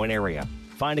in the Des Moines area.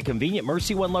 Find a convenient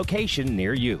Mercy One location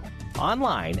near you.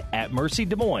 Online at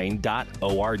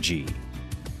mercydesmoines.org.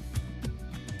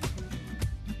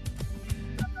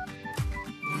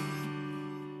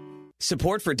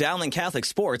 Support for Dowling Catholic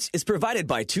Sports is provided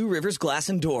by Two Rivers Glass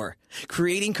and Door,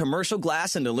 creating commercial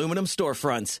glass and aluminum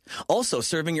storefronts. Also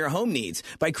serving your home needs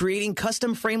by creating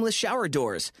custom frameless shower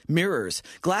doors, mirrors,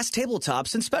 glass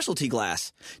tabletops, and specialty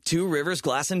glass. Two Rivers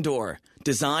Glass and Door.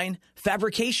 Design,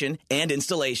 fabrication, and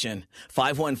installation.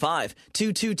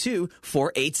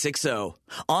 515-222-4860.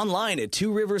 Online at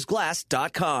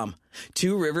tworiversglass.com.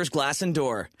 Two Rivers Glass and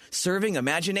Door. Serving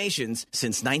imaginations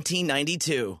since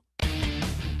 1992.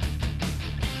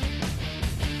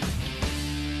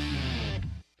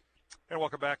 And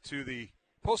welcome back to the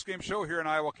post-game show here on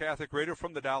Iowa Catholic Radio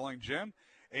from the Dowling Gym.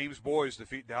 Ames boys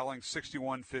defeat Dowling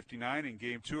 61-59 in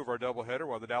Game 2 of our doubleheader,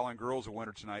 while the Dowling girls are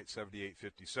winner tonight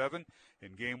 78-57.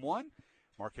 In Game 1,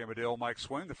 Mark Amadale, Mike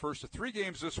Swain. The first of 3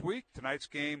 games this week. Tonight's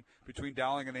game between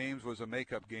Dowling and Ames was a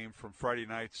makeup game from Friday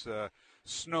night's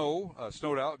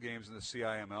snowed out games in the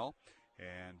CIML.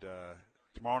 And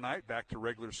tomorrow night, back to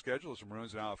regular schedule as the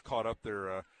Maroons now have caught up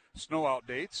their snow out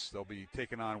dates. They'll be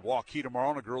taking on Waukee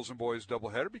tomorrow in a girls and boys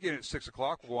doubleheader beginning at 6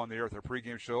 o'clock. We'll go on the air with our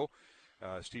pregame show.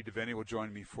 Steve DeVenny will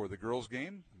join me for the girls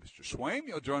game. Mr. Swain,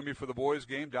 you'll join me for the boys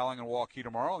game, Dowling and Waukee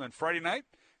tomorrow. And then Friday night,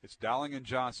 it's Dowling and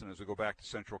Joensen as we go back to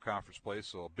Central Conference play.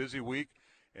 So a busy week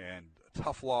and a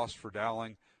tough loss for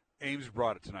Dowling. Ames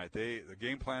brought it tonight. The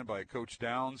game plan by Coach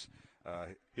Downs.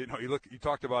 You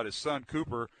talked about his son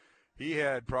Cooper. He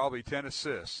had probably 10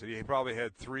 assists. He probably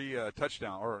had 5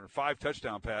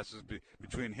 touchdown passes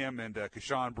between him and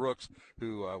Keyshawn Brooks,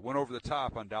 who went over the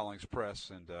top on Dowling's press.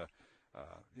 And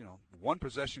one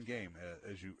possession game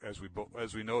as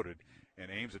we noted,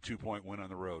 and Ames a 2-point win on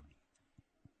the road.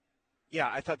 Yeah,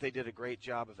 I thought they did a great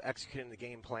job of executing the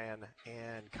game plan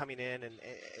and coming in. And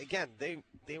again,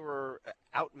 they were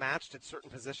outmatched at certain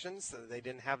positions. So they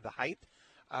didn't have the height.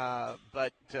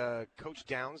 But Coach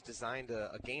Downs designed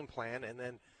a game plan. And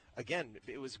then, again,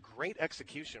 it was great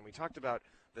execution. We talked about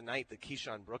the night that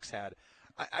Keyshawn Brooks had.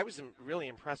 I was really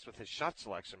impressed with his shot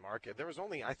selection, Mark. There was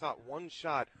only, I thought, one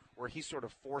shot where he sort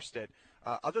of forced it.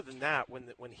 Other than that,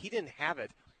 when he didn't have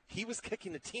it, he was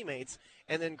kicking the teammates,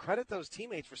 and then credit those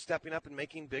teammates for stepping up and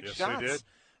making big shots. They did.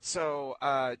 So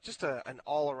just an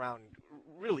all-around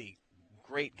really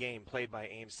great game played by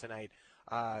Ames tonight.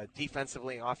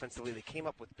 Defensively and offensively, they came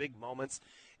up with big moments.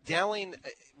 Dowling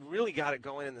really got it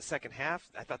going in the second half.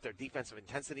 I thought their defensive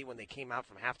intensity when they came out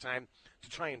from halftime to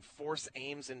try and force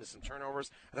Ames into some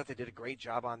turnovers, I thought they did a great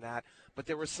job on that. But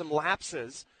there were some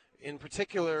lapses, in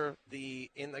particular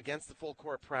against the full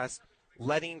court press,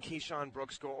 letting Keyshawn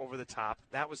Brooks go over the top.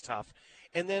 That was tough.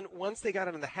 And then once they got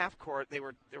into the half court, there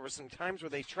were some times where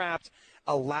they trapped,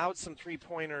 allowed some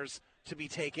three-pointers to be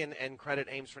taken, and credit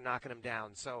Ames for knocking them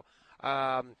down. So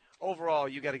overall,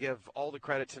 you got to give all the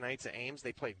credit tonight to Ames.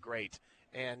 They played great.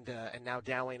 And now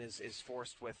Dowling is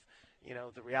forced with,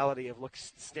 the reality of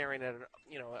staring at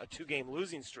a 2-game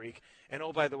losing streak. And,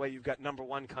 oh, by the way, you've got number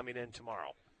 1 coming in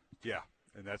tomorrow. Yeah,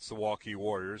 and that's the Waukee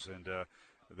Warriors and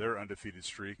their undefeated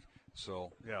streak.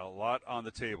 So, yeah, a lot on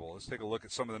the table. Let's take a look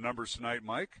at some of the numbers tonight,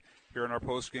 Mike, here in our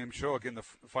post-game show. Again, the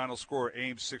final score,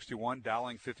 Ames 61,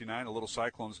 Dowling 59. The Little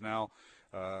Cyclones now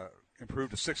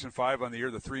improved to 6-5 on the year.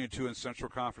 The 3-2 in Central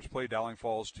Conference play. Dowling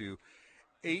falls to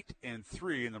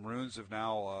 8-3, and the Maroons have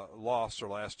now lost their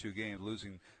last 2 games,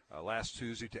 losing last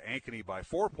Tuesday to Ankeny by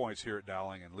 4 points here at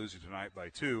Dowling and losing tonight by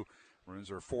 2.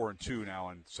 Maroons are 4-2 now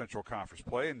in Central Conference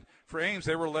play. And for Ames,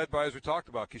 they were led by, as we talked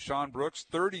about, Keyshawn Brooks,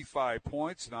 35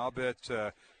 points. And I'll bet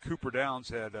Cooper Downs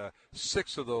had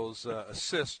 6 of those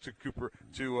assists to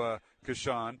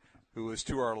Keyshawn, who is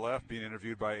to our left, being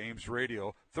interviewed by Ames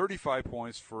Radio. 35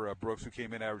 points for Brooks, who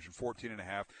came in averaging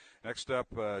 14.5. Next up,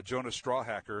 Jonas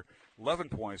Strawhacker, 11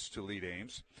 points to lead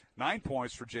Ames. 9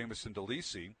 points for Jamison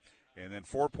DeLisi. And then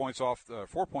 4 points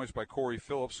by Corey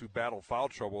Phillips, who battled foul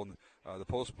trouble, and the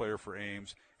post player for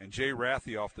Ames. And Jay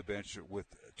Rathie off the bench with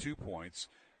 2 points.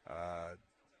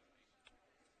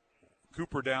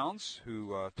 Cooper Downs,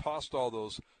 who tossed all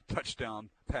those touchdown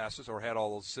passes or had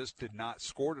all those assists, did not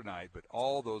score tonight. But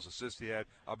all those assists he had,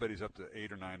 I'll bet he's up to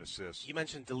 8 or 9 assists. You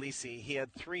mentioned DeLisi. He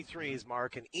had 3 threes,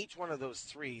 Mark, and each one of those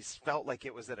threes felt like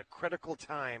it was at a critical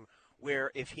time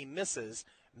where if he misses,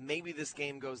 maybe this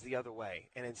game goes the other way.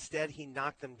 And instead he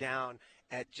knocked them down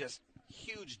at just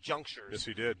huge junctures. Yes,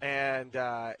 he did. And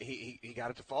he got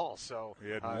it to fall. So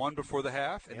he had 1 before the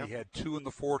half, and he had 2 in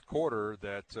the fourth quarter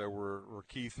that were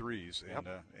key threes in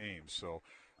Ames. So,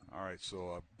 all right,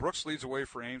 so Brooks leads away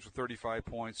for Ames with 35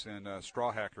 points and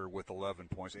Strawhacker with 11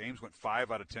 points. Ames went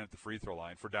 5 out of 10 at the free throw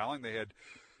line. For Dowling, they had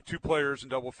 2 players in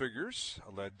double figures,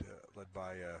 led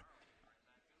by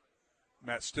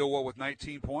Matt Stillwell with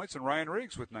 19 points and Ryan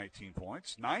Riggs with 19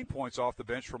 points. 9 points off the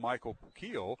bench for Michael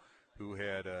Keel, who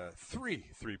had 3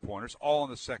 3-pointers, all in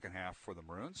the second half for the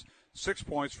Maroons. 6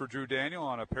 points for Drew Daniel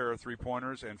on a pair of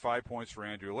 3-pointers and 5 points for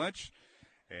Andrew Lynch.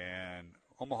 And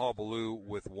Omaha Ballou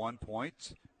with 1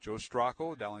 point. Joe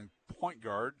Stopulus, Dowling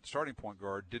starting point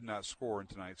guard, did not score in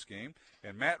tonight's game.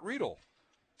 And Matt Riedel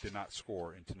did not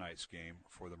score in tonight's game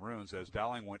for the Maroons, as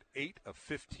Dowling went 8 of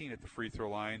 15 at the free throw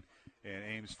line and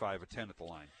Ames 5 of 10 at the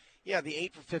line. Yeah, the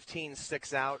 8 for 15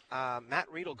 sticks out.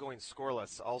 Matt Riedel going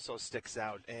scoreless also sticks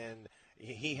out, and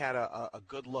he had a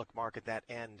good look, Mark, at that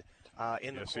end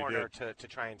in the corner to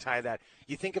try and tie that.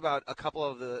 You think about a couple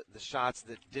of the shots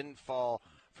that didn't fall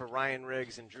for Ryan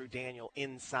Riggs and Drew Daniel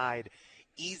inside,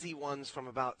 easy ones from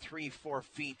about 3-4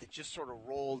 feet that just sort of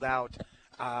rolled out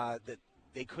that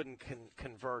they couldn't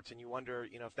convert, and you wonder,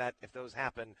 if those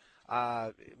happen,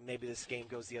 maybe this game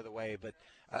goes the other way. But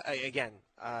again,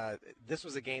 this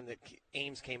was a game that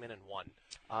Ames came in and won.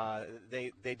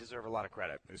 They deserve a lot of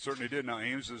credit. They certainly did. Now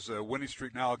Ames' winning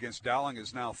streak now against Dowling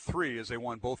is now 3, as they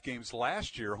won both games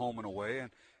last year, home and away,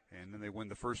 and then they win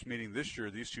the first meeting this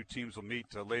year. These two teams will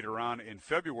meet later on in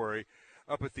February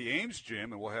up at the Ames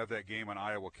gym, and we'll have that game on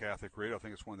Iowa Catholic Radio. I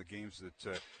think it's one of the games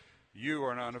that you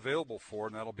are not available for,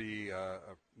 and that'll be,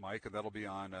 Mike, and that'll be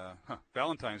on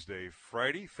Valentine's Day,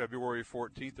 Friday, February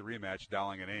 14th, the rematch,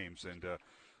 Dowling and Ames, and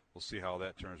we'll see how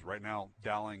that turns. Right now,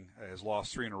 Dowling has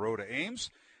lost 3 in a row to Ames,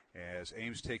 as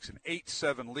Ames takes an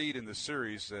 8-7 lead in the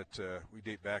series that we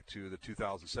date back to the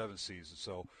 2007 season.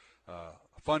 So a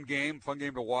fun game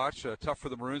to watch. Tough for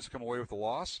the Maroons to come away with a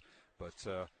loss, but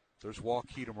there's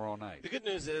Waukee tomorrow night. The good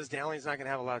news is Dowling's not going to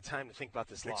have a lot of time to think about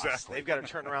this loss. Exactly. They've got to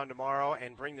turn around tomorrow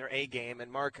and bring their A game.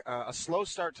 And, Mark, a slow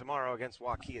start tomorrow against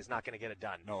Waukee is not going to get it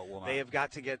done. No, it will not. They have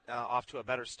got to get off to a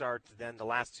better start than the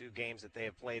last 2 games that they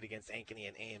have played against Ankeny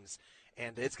and Ames.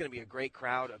 And it's going to be a great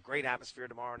crowd, a great atmosphere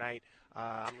tomorrow night.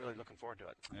 I'm really looking forward to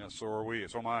it. Yeah, so are we.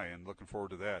 So am I, and looking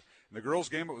forward to that. In the girls'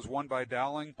 game, it was won by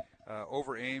Dowling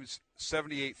over Ames,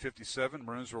 78-57.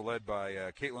 Maroons were led by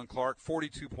Caitlin Clark,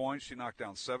 42 points. She knocked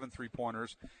down 7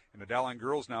 3-pointers. And the Dowling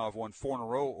girls now have won 4 in a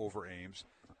row over Ames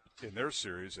in their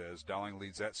series, as Dowling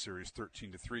leads that series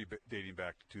 13-3, dating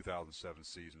back to 2007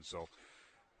 season. So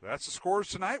that's the scores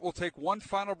tonight. We'll take one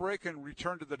final break and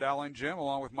return to the Dowling gym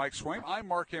along with Mike Swaim. I'm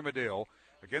Mark Amadale.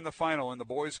 Again, the final in the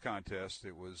boys' contest.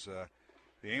 It was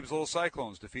the Ames Little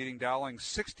Cyclones defeating Dowling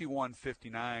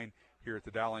 61-59 here at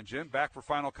the Dowling gym. Back for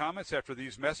final comments after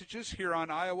these messages here on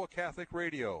Iowa Catholic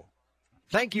Radio.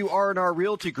 Thank you, R&R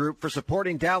Realty Group, for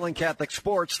supporting Dowling Catholic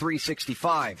Sports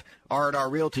 365. R&R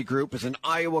Realty Group is an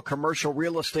Iowa commercial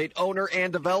real estate owner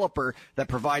and developer that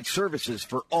provides services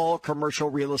for all commercial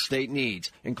real estate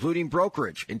needs, including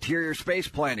brokerage, interior space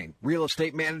planning, real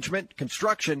estate management,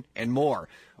 construction, and more.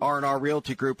 R&R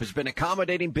Realty Group has been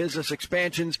accommodating business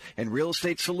expansions and real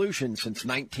estate solutions since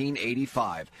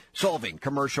 1985, solving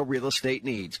commercial real estate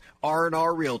needs.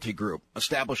 R&R Realty Group,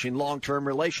 establishing long-term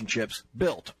relationships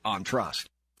built on trust.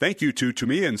 Thank you to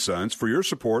Toomey & Sons for your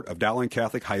support of Dowling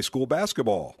Catholic High School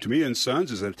basketball. Toomey &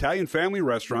 Sons is an Italian family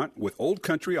restaurant with old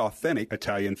country authentic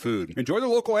Italian food. Enjoy the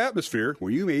local atmosphere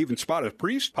where you may even spot a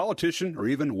priest, politician, or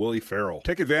even Willie Farrell.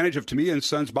 Take advantage of Toomey &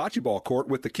 Sons bocce ball court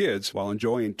with the kids while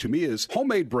enjoying Toomey's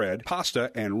homemade bread,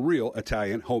 pasta, and real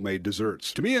Italian homemade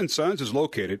desserts. Toomey & Sons is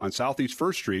located on Southeast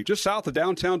 1st Street, just south of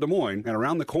downtown Des Moines, and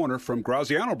around the corner from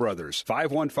Graziano Brothers.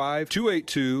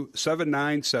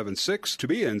 515-282-7976,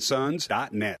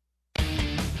 ToomeyandSons.net.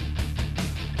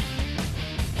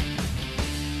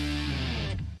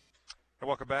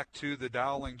 Welcome back to the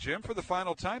Dowling gym for the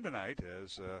final time tonight,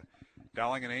 as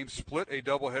Dowling and Ames split a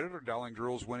doubleheader. Dowling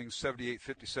girls winning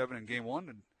 78-57 in game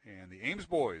 1, and the Ames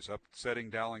boys upsetting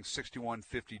Dowling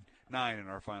 61-59 in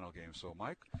our final game. So,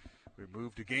 Mike, we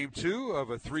move to game 2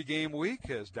 of a 3-game week,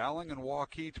 as Dowling and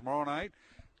Waukee tomorrow night.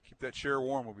 Keep that chair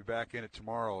warm. We'll be back in it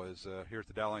tomorrow as here at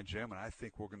the Dowling gym, and I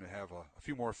think we're going to have a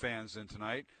few more fans in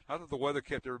tonight. Not that the weather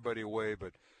kept everybody away,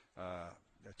 but a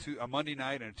Monday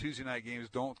night and a Tuesday night games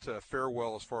don't fare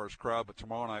well as far as crowd, but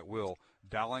tomorrow night will.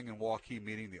 Dowling and Waukee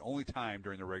meeting the only time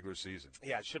during the regular season.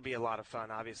 Yeah, it should be a lot of fun.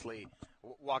 Obviously,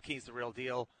 Waukee's the real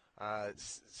deal.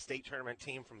 State tournament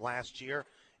team from last year,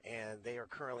 and they are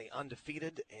currently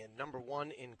undefeated and number 1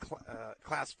 in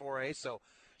Class 4A. So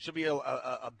should be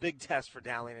a big test for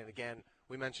Dowling. And again,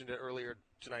 we mentioned it earlier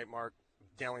tonight, Mark.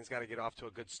 Dowling's got to get off to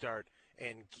a good start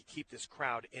and keep this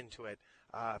crowd into it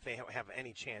if they have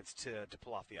any chance to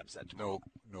pull off the upset tomorrow.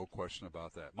 No question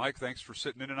about that. Mike, thanks for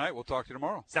sitting in tonight. We'll talk to you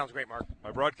tomorrow. Sounds great, Mark. My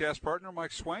broadcast partner,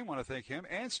 Mike Swaim, want to thank him,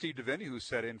 and Steve DeVinny, who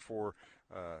sat in for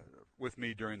with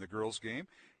me during the girls' game.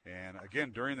 And,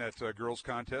 again, during that girls'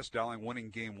 contest, Dowling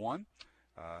winning game 1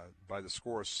 by the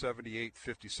score of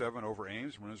 78-57 over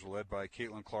Ames. Maroons were led by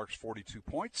Caitlin Clark's 42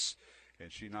 points,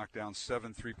 and she knocked down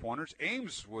 7 3-pointers.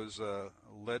 Ames was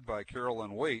led by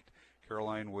Caroline Waite.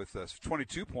 Caroline with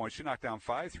 22 points. She knocked down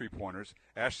 5 3-pointers.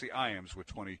 Ashley Iams with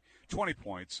 20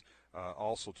 points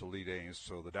also to lead Ames.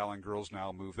 So the Dowling girls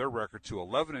now move their record to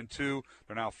 11-2.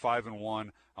 They're now 5-1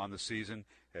 on the season,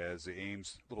 as the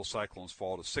Ames Little Cyclones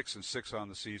fall to 6-6 on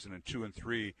the season and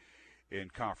 2-3 in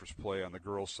conference play on the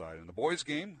girls' side. In the boys'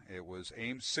 game, it was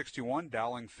Ames 61,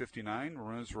 Dowling 59.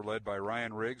 Maroons were led by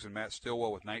Ryan Riggs and Matt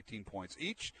Stillwell with 19 points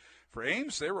each. For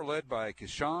Ames, they were led by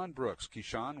Keyshawn Brooks.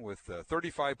 Keyshawn with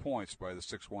 35 points by the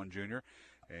 6'1 junior,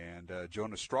 and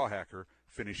Jonas Strawhacker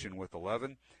finishing with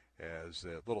 11, as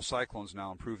the Little Cyclones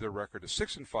now improve their record to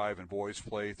 6-5 in boys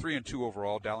play, 3-2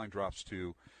 overall. Dowling drops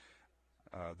to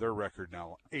their record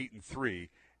now 8-3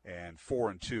 and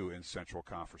 4-2 in Central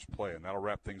Conference play. And that'll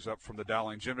wrap things up from the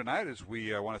Dowling Gym tonight, as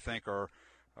we want to thank our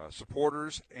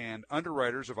supporters and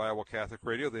underwriters of Iowa Catholic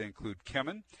Radio. They include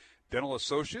Kemen, Dental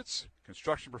Associates,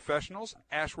 Construction Professionals,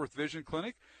 Ashworth Vision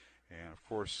Clinic, and, of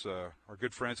course, our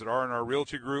good friends at R&R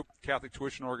Realty Group, Catholic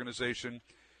Tuition Organization,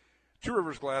 Two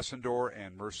Rivers Glass and Door,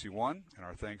 and Mercy One. And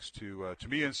our thanks to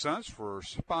me & Sons for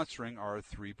sponsoring our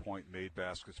three-point made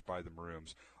baskets by the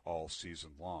Maroons all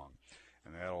season long.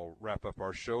 And that'll wrap up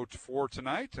our show for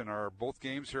tonight and our both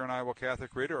games here on Iowa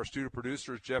Catholic Radio. Our studio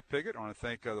producer is Jeff Piggott. I want to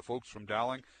thank the folks from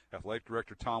Dowling, Athletic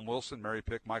Director Tom Wilson, Mary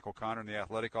Pick, Michael Connor in the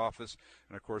athletic office,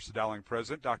 and, of course, the Dowling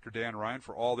President, Dr. Dan Ryan,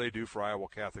 for all they do for Iowa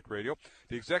Catholic Radio.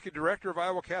 The Executive Director of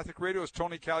Iowa Catholic Radio is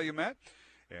Tony Calumet.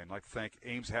 And I'd like to thank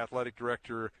Ames Athletic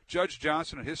Director Judge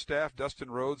Johnson and his staff, Dustin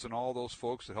Rhodes, and all those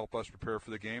folks that help us prepare for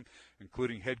the game,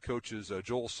 including head coaches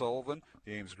Joel Sullivan,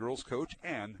 the Ames girls coach,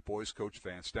 and boys coach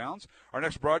Vance Downs. Our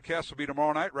next broadcast will be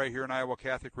tomorrow night right here on Iowa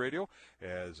Catholic Radio,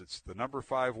 as it's the number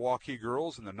 5 Waukee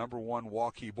girls and the number 1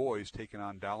 Waukee boys taking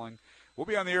on Dowling. We'll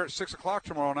be on the air at 6 o'clock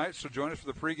tomorrow night, so join us for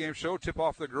the pregame show. Tip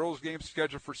off the girls' game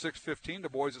scheduled for 6:15, the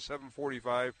boys at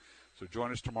 7:45. So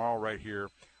join us tomorrow right here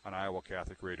on Iowa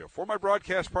Catholic Radio. For my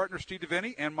broadcast partner, Steve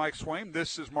DeVinny and Mike Swaim,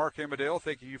 this is Mark Amadale.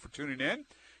 Thank you for tuning in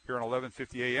here on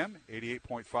 1150 AM,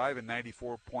 88.5 and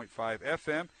 94.5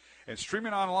 FM. And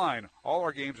streaming online, all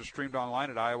our games are streamed online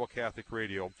at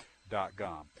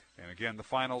iowacatholicradio.com. And again, the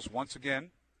finals, once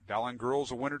again, Dowling girls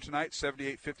a winner tonight,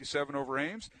 78-57 over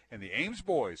Ames. And the Ames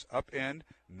boys upend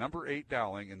number 8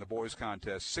 Dowling in the boys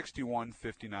contest,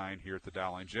 61-59 here at the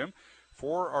Dowling Gym.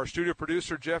 For our studio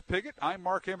producer, Jeff Piggott, I'm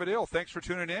Mark Amadale. Thanks for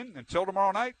tuning in. Until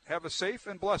tomorrow night, have a safe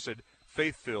and blessed,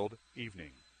 faith-filled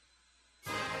evening.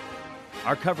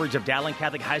 Our coverage of Dowling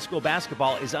Catholic High School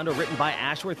basketball is underwritten by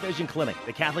Ashworth Vision Clinic,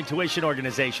 the Catholic Tuition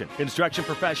Organization, Construction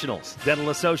Professionals,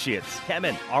 Dental Associates,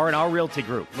 Kemen, R&R Realty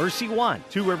Group, Mercy One,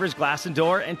 Two Rivers Glass and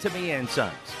Door, and Tamia &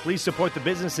 Sons. Please support the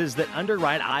businesses that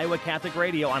underwrite Iowa Catholic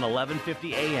Radio on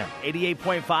 1150 AM,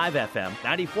 88.5 FM,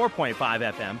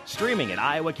 94.5 FM, streaming at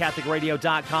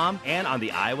iowacatholicradio.com and on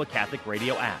the Iowa Catholic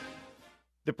Radio app.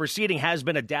 The proceeding has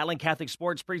been a Dowling Catholic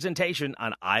Sports presentation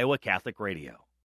on Iowa Catholic Radio.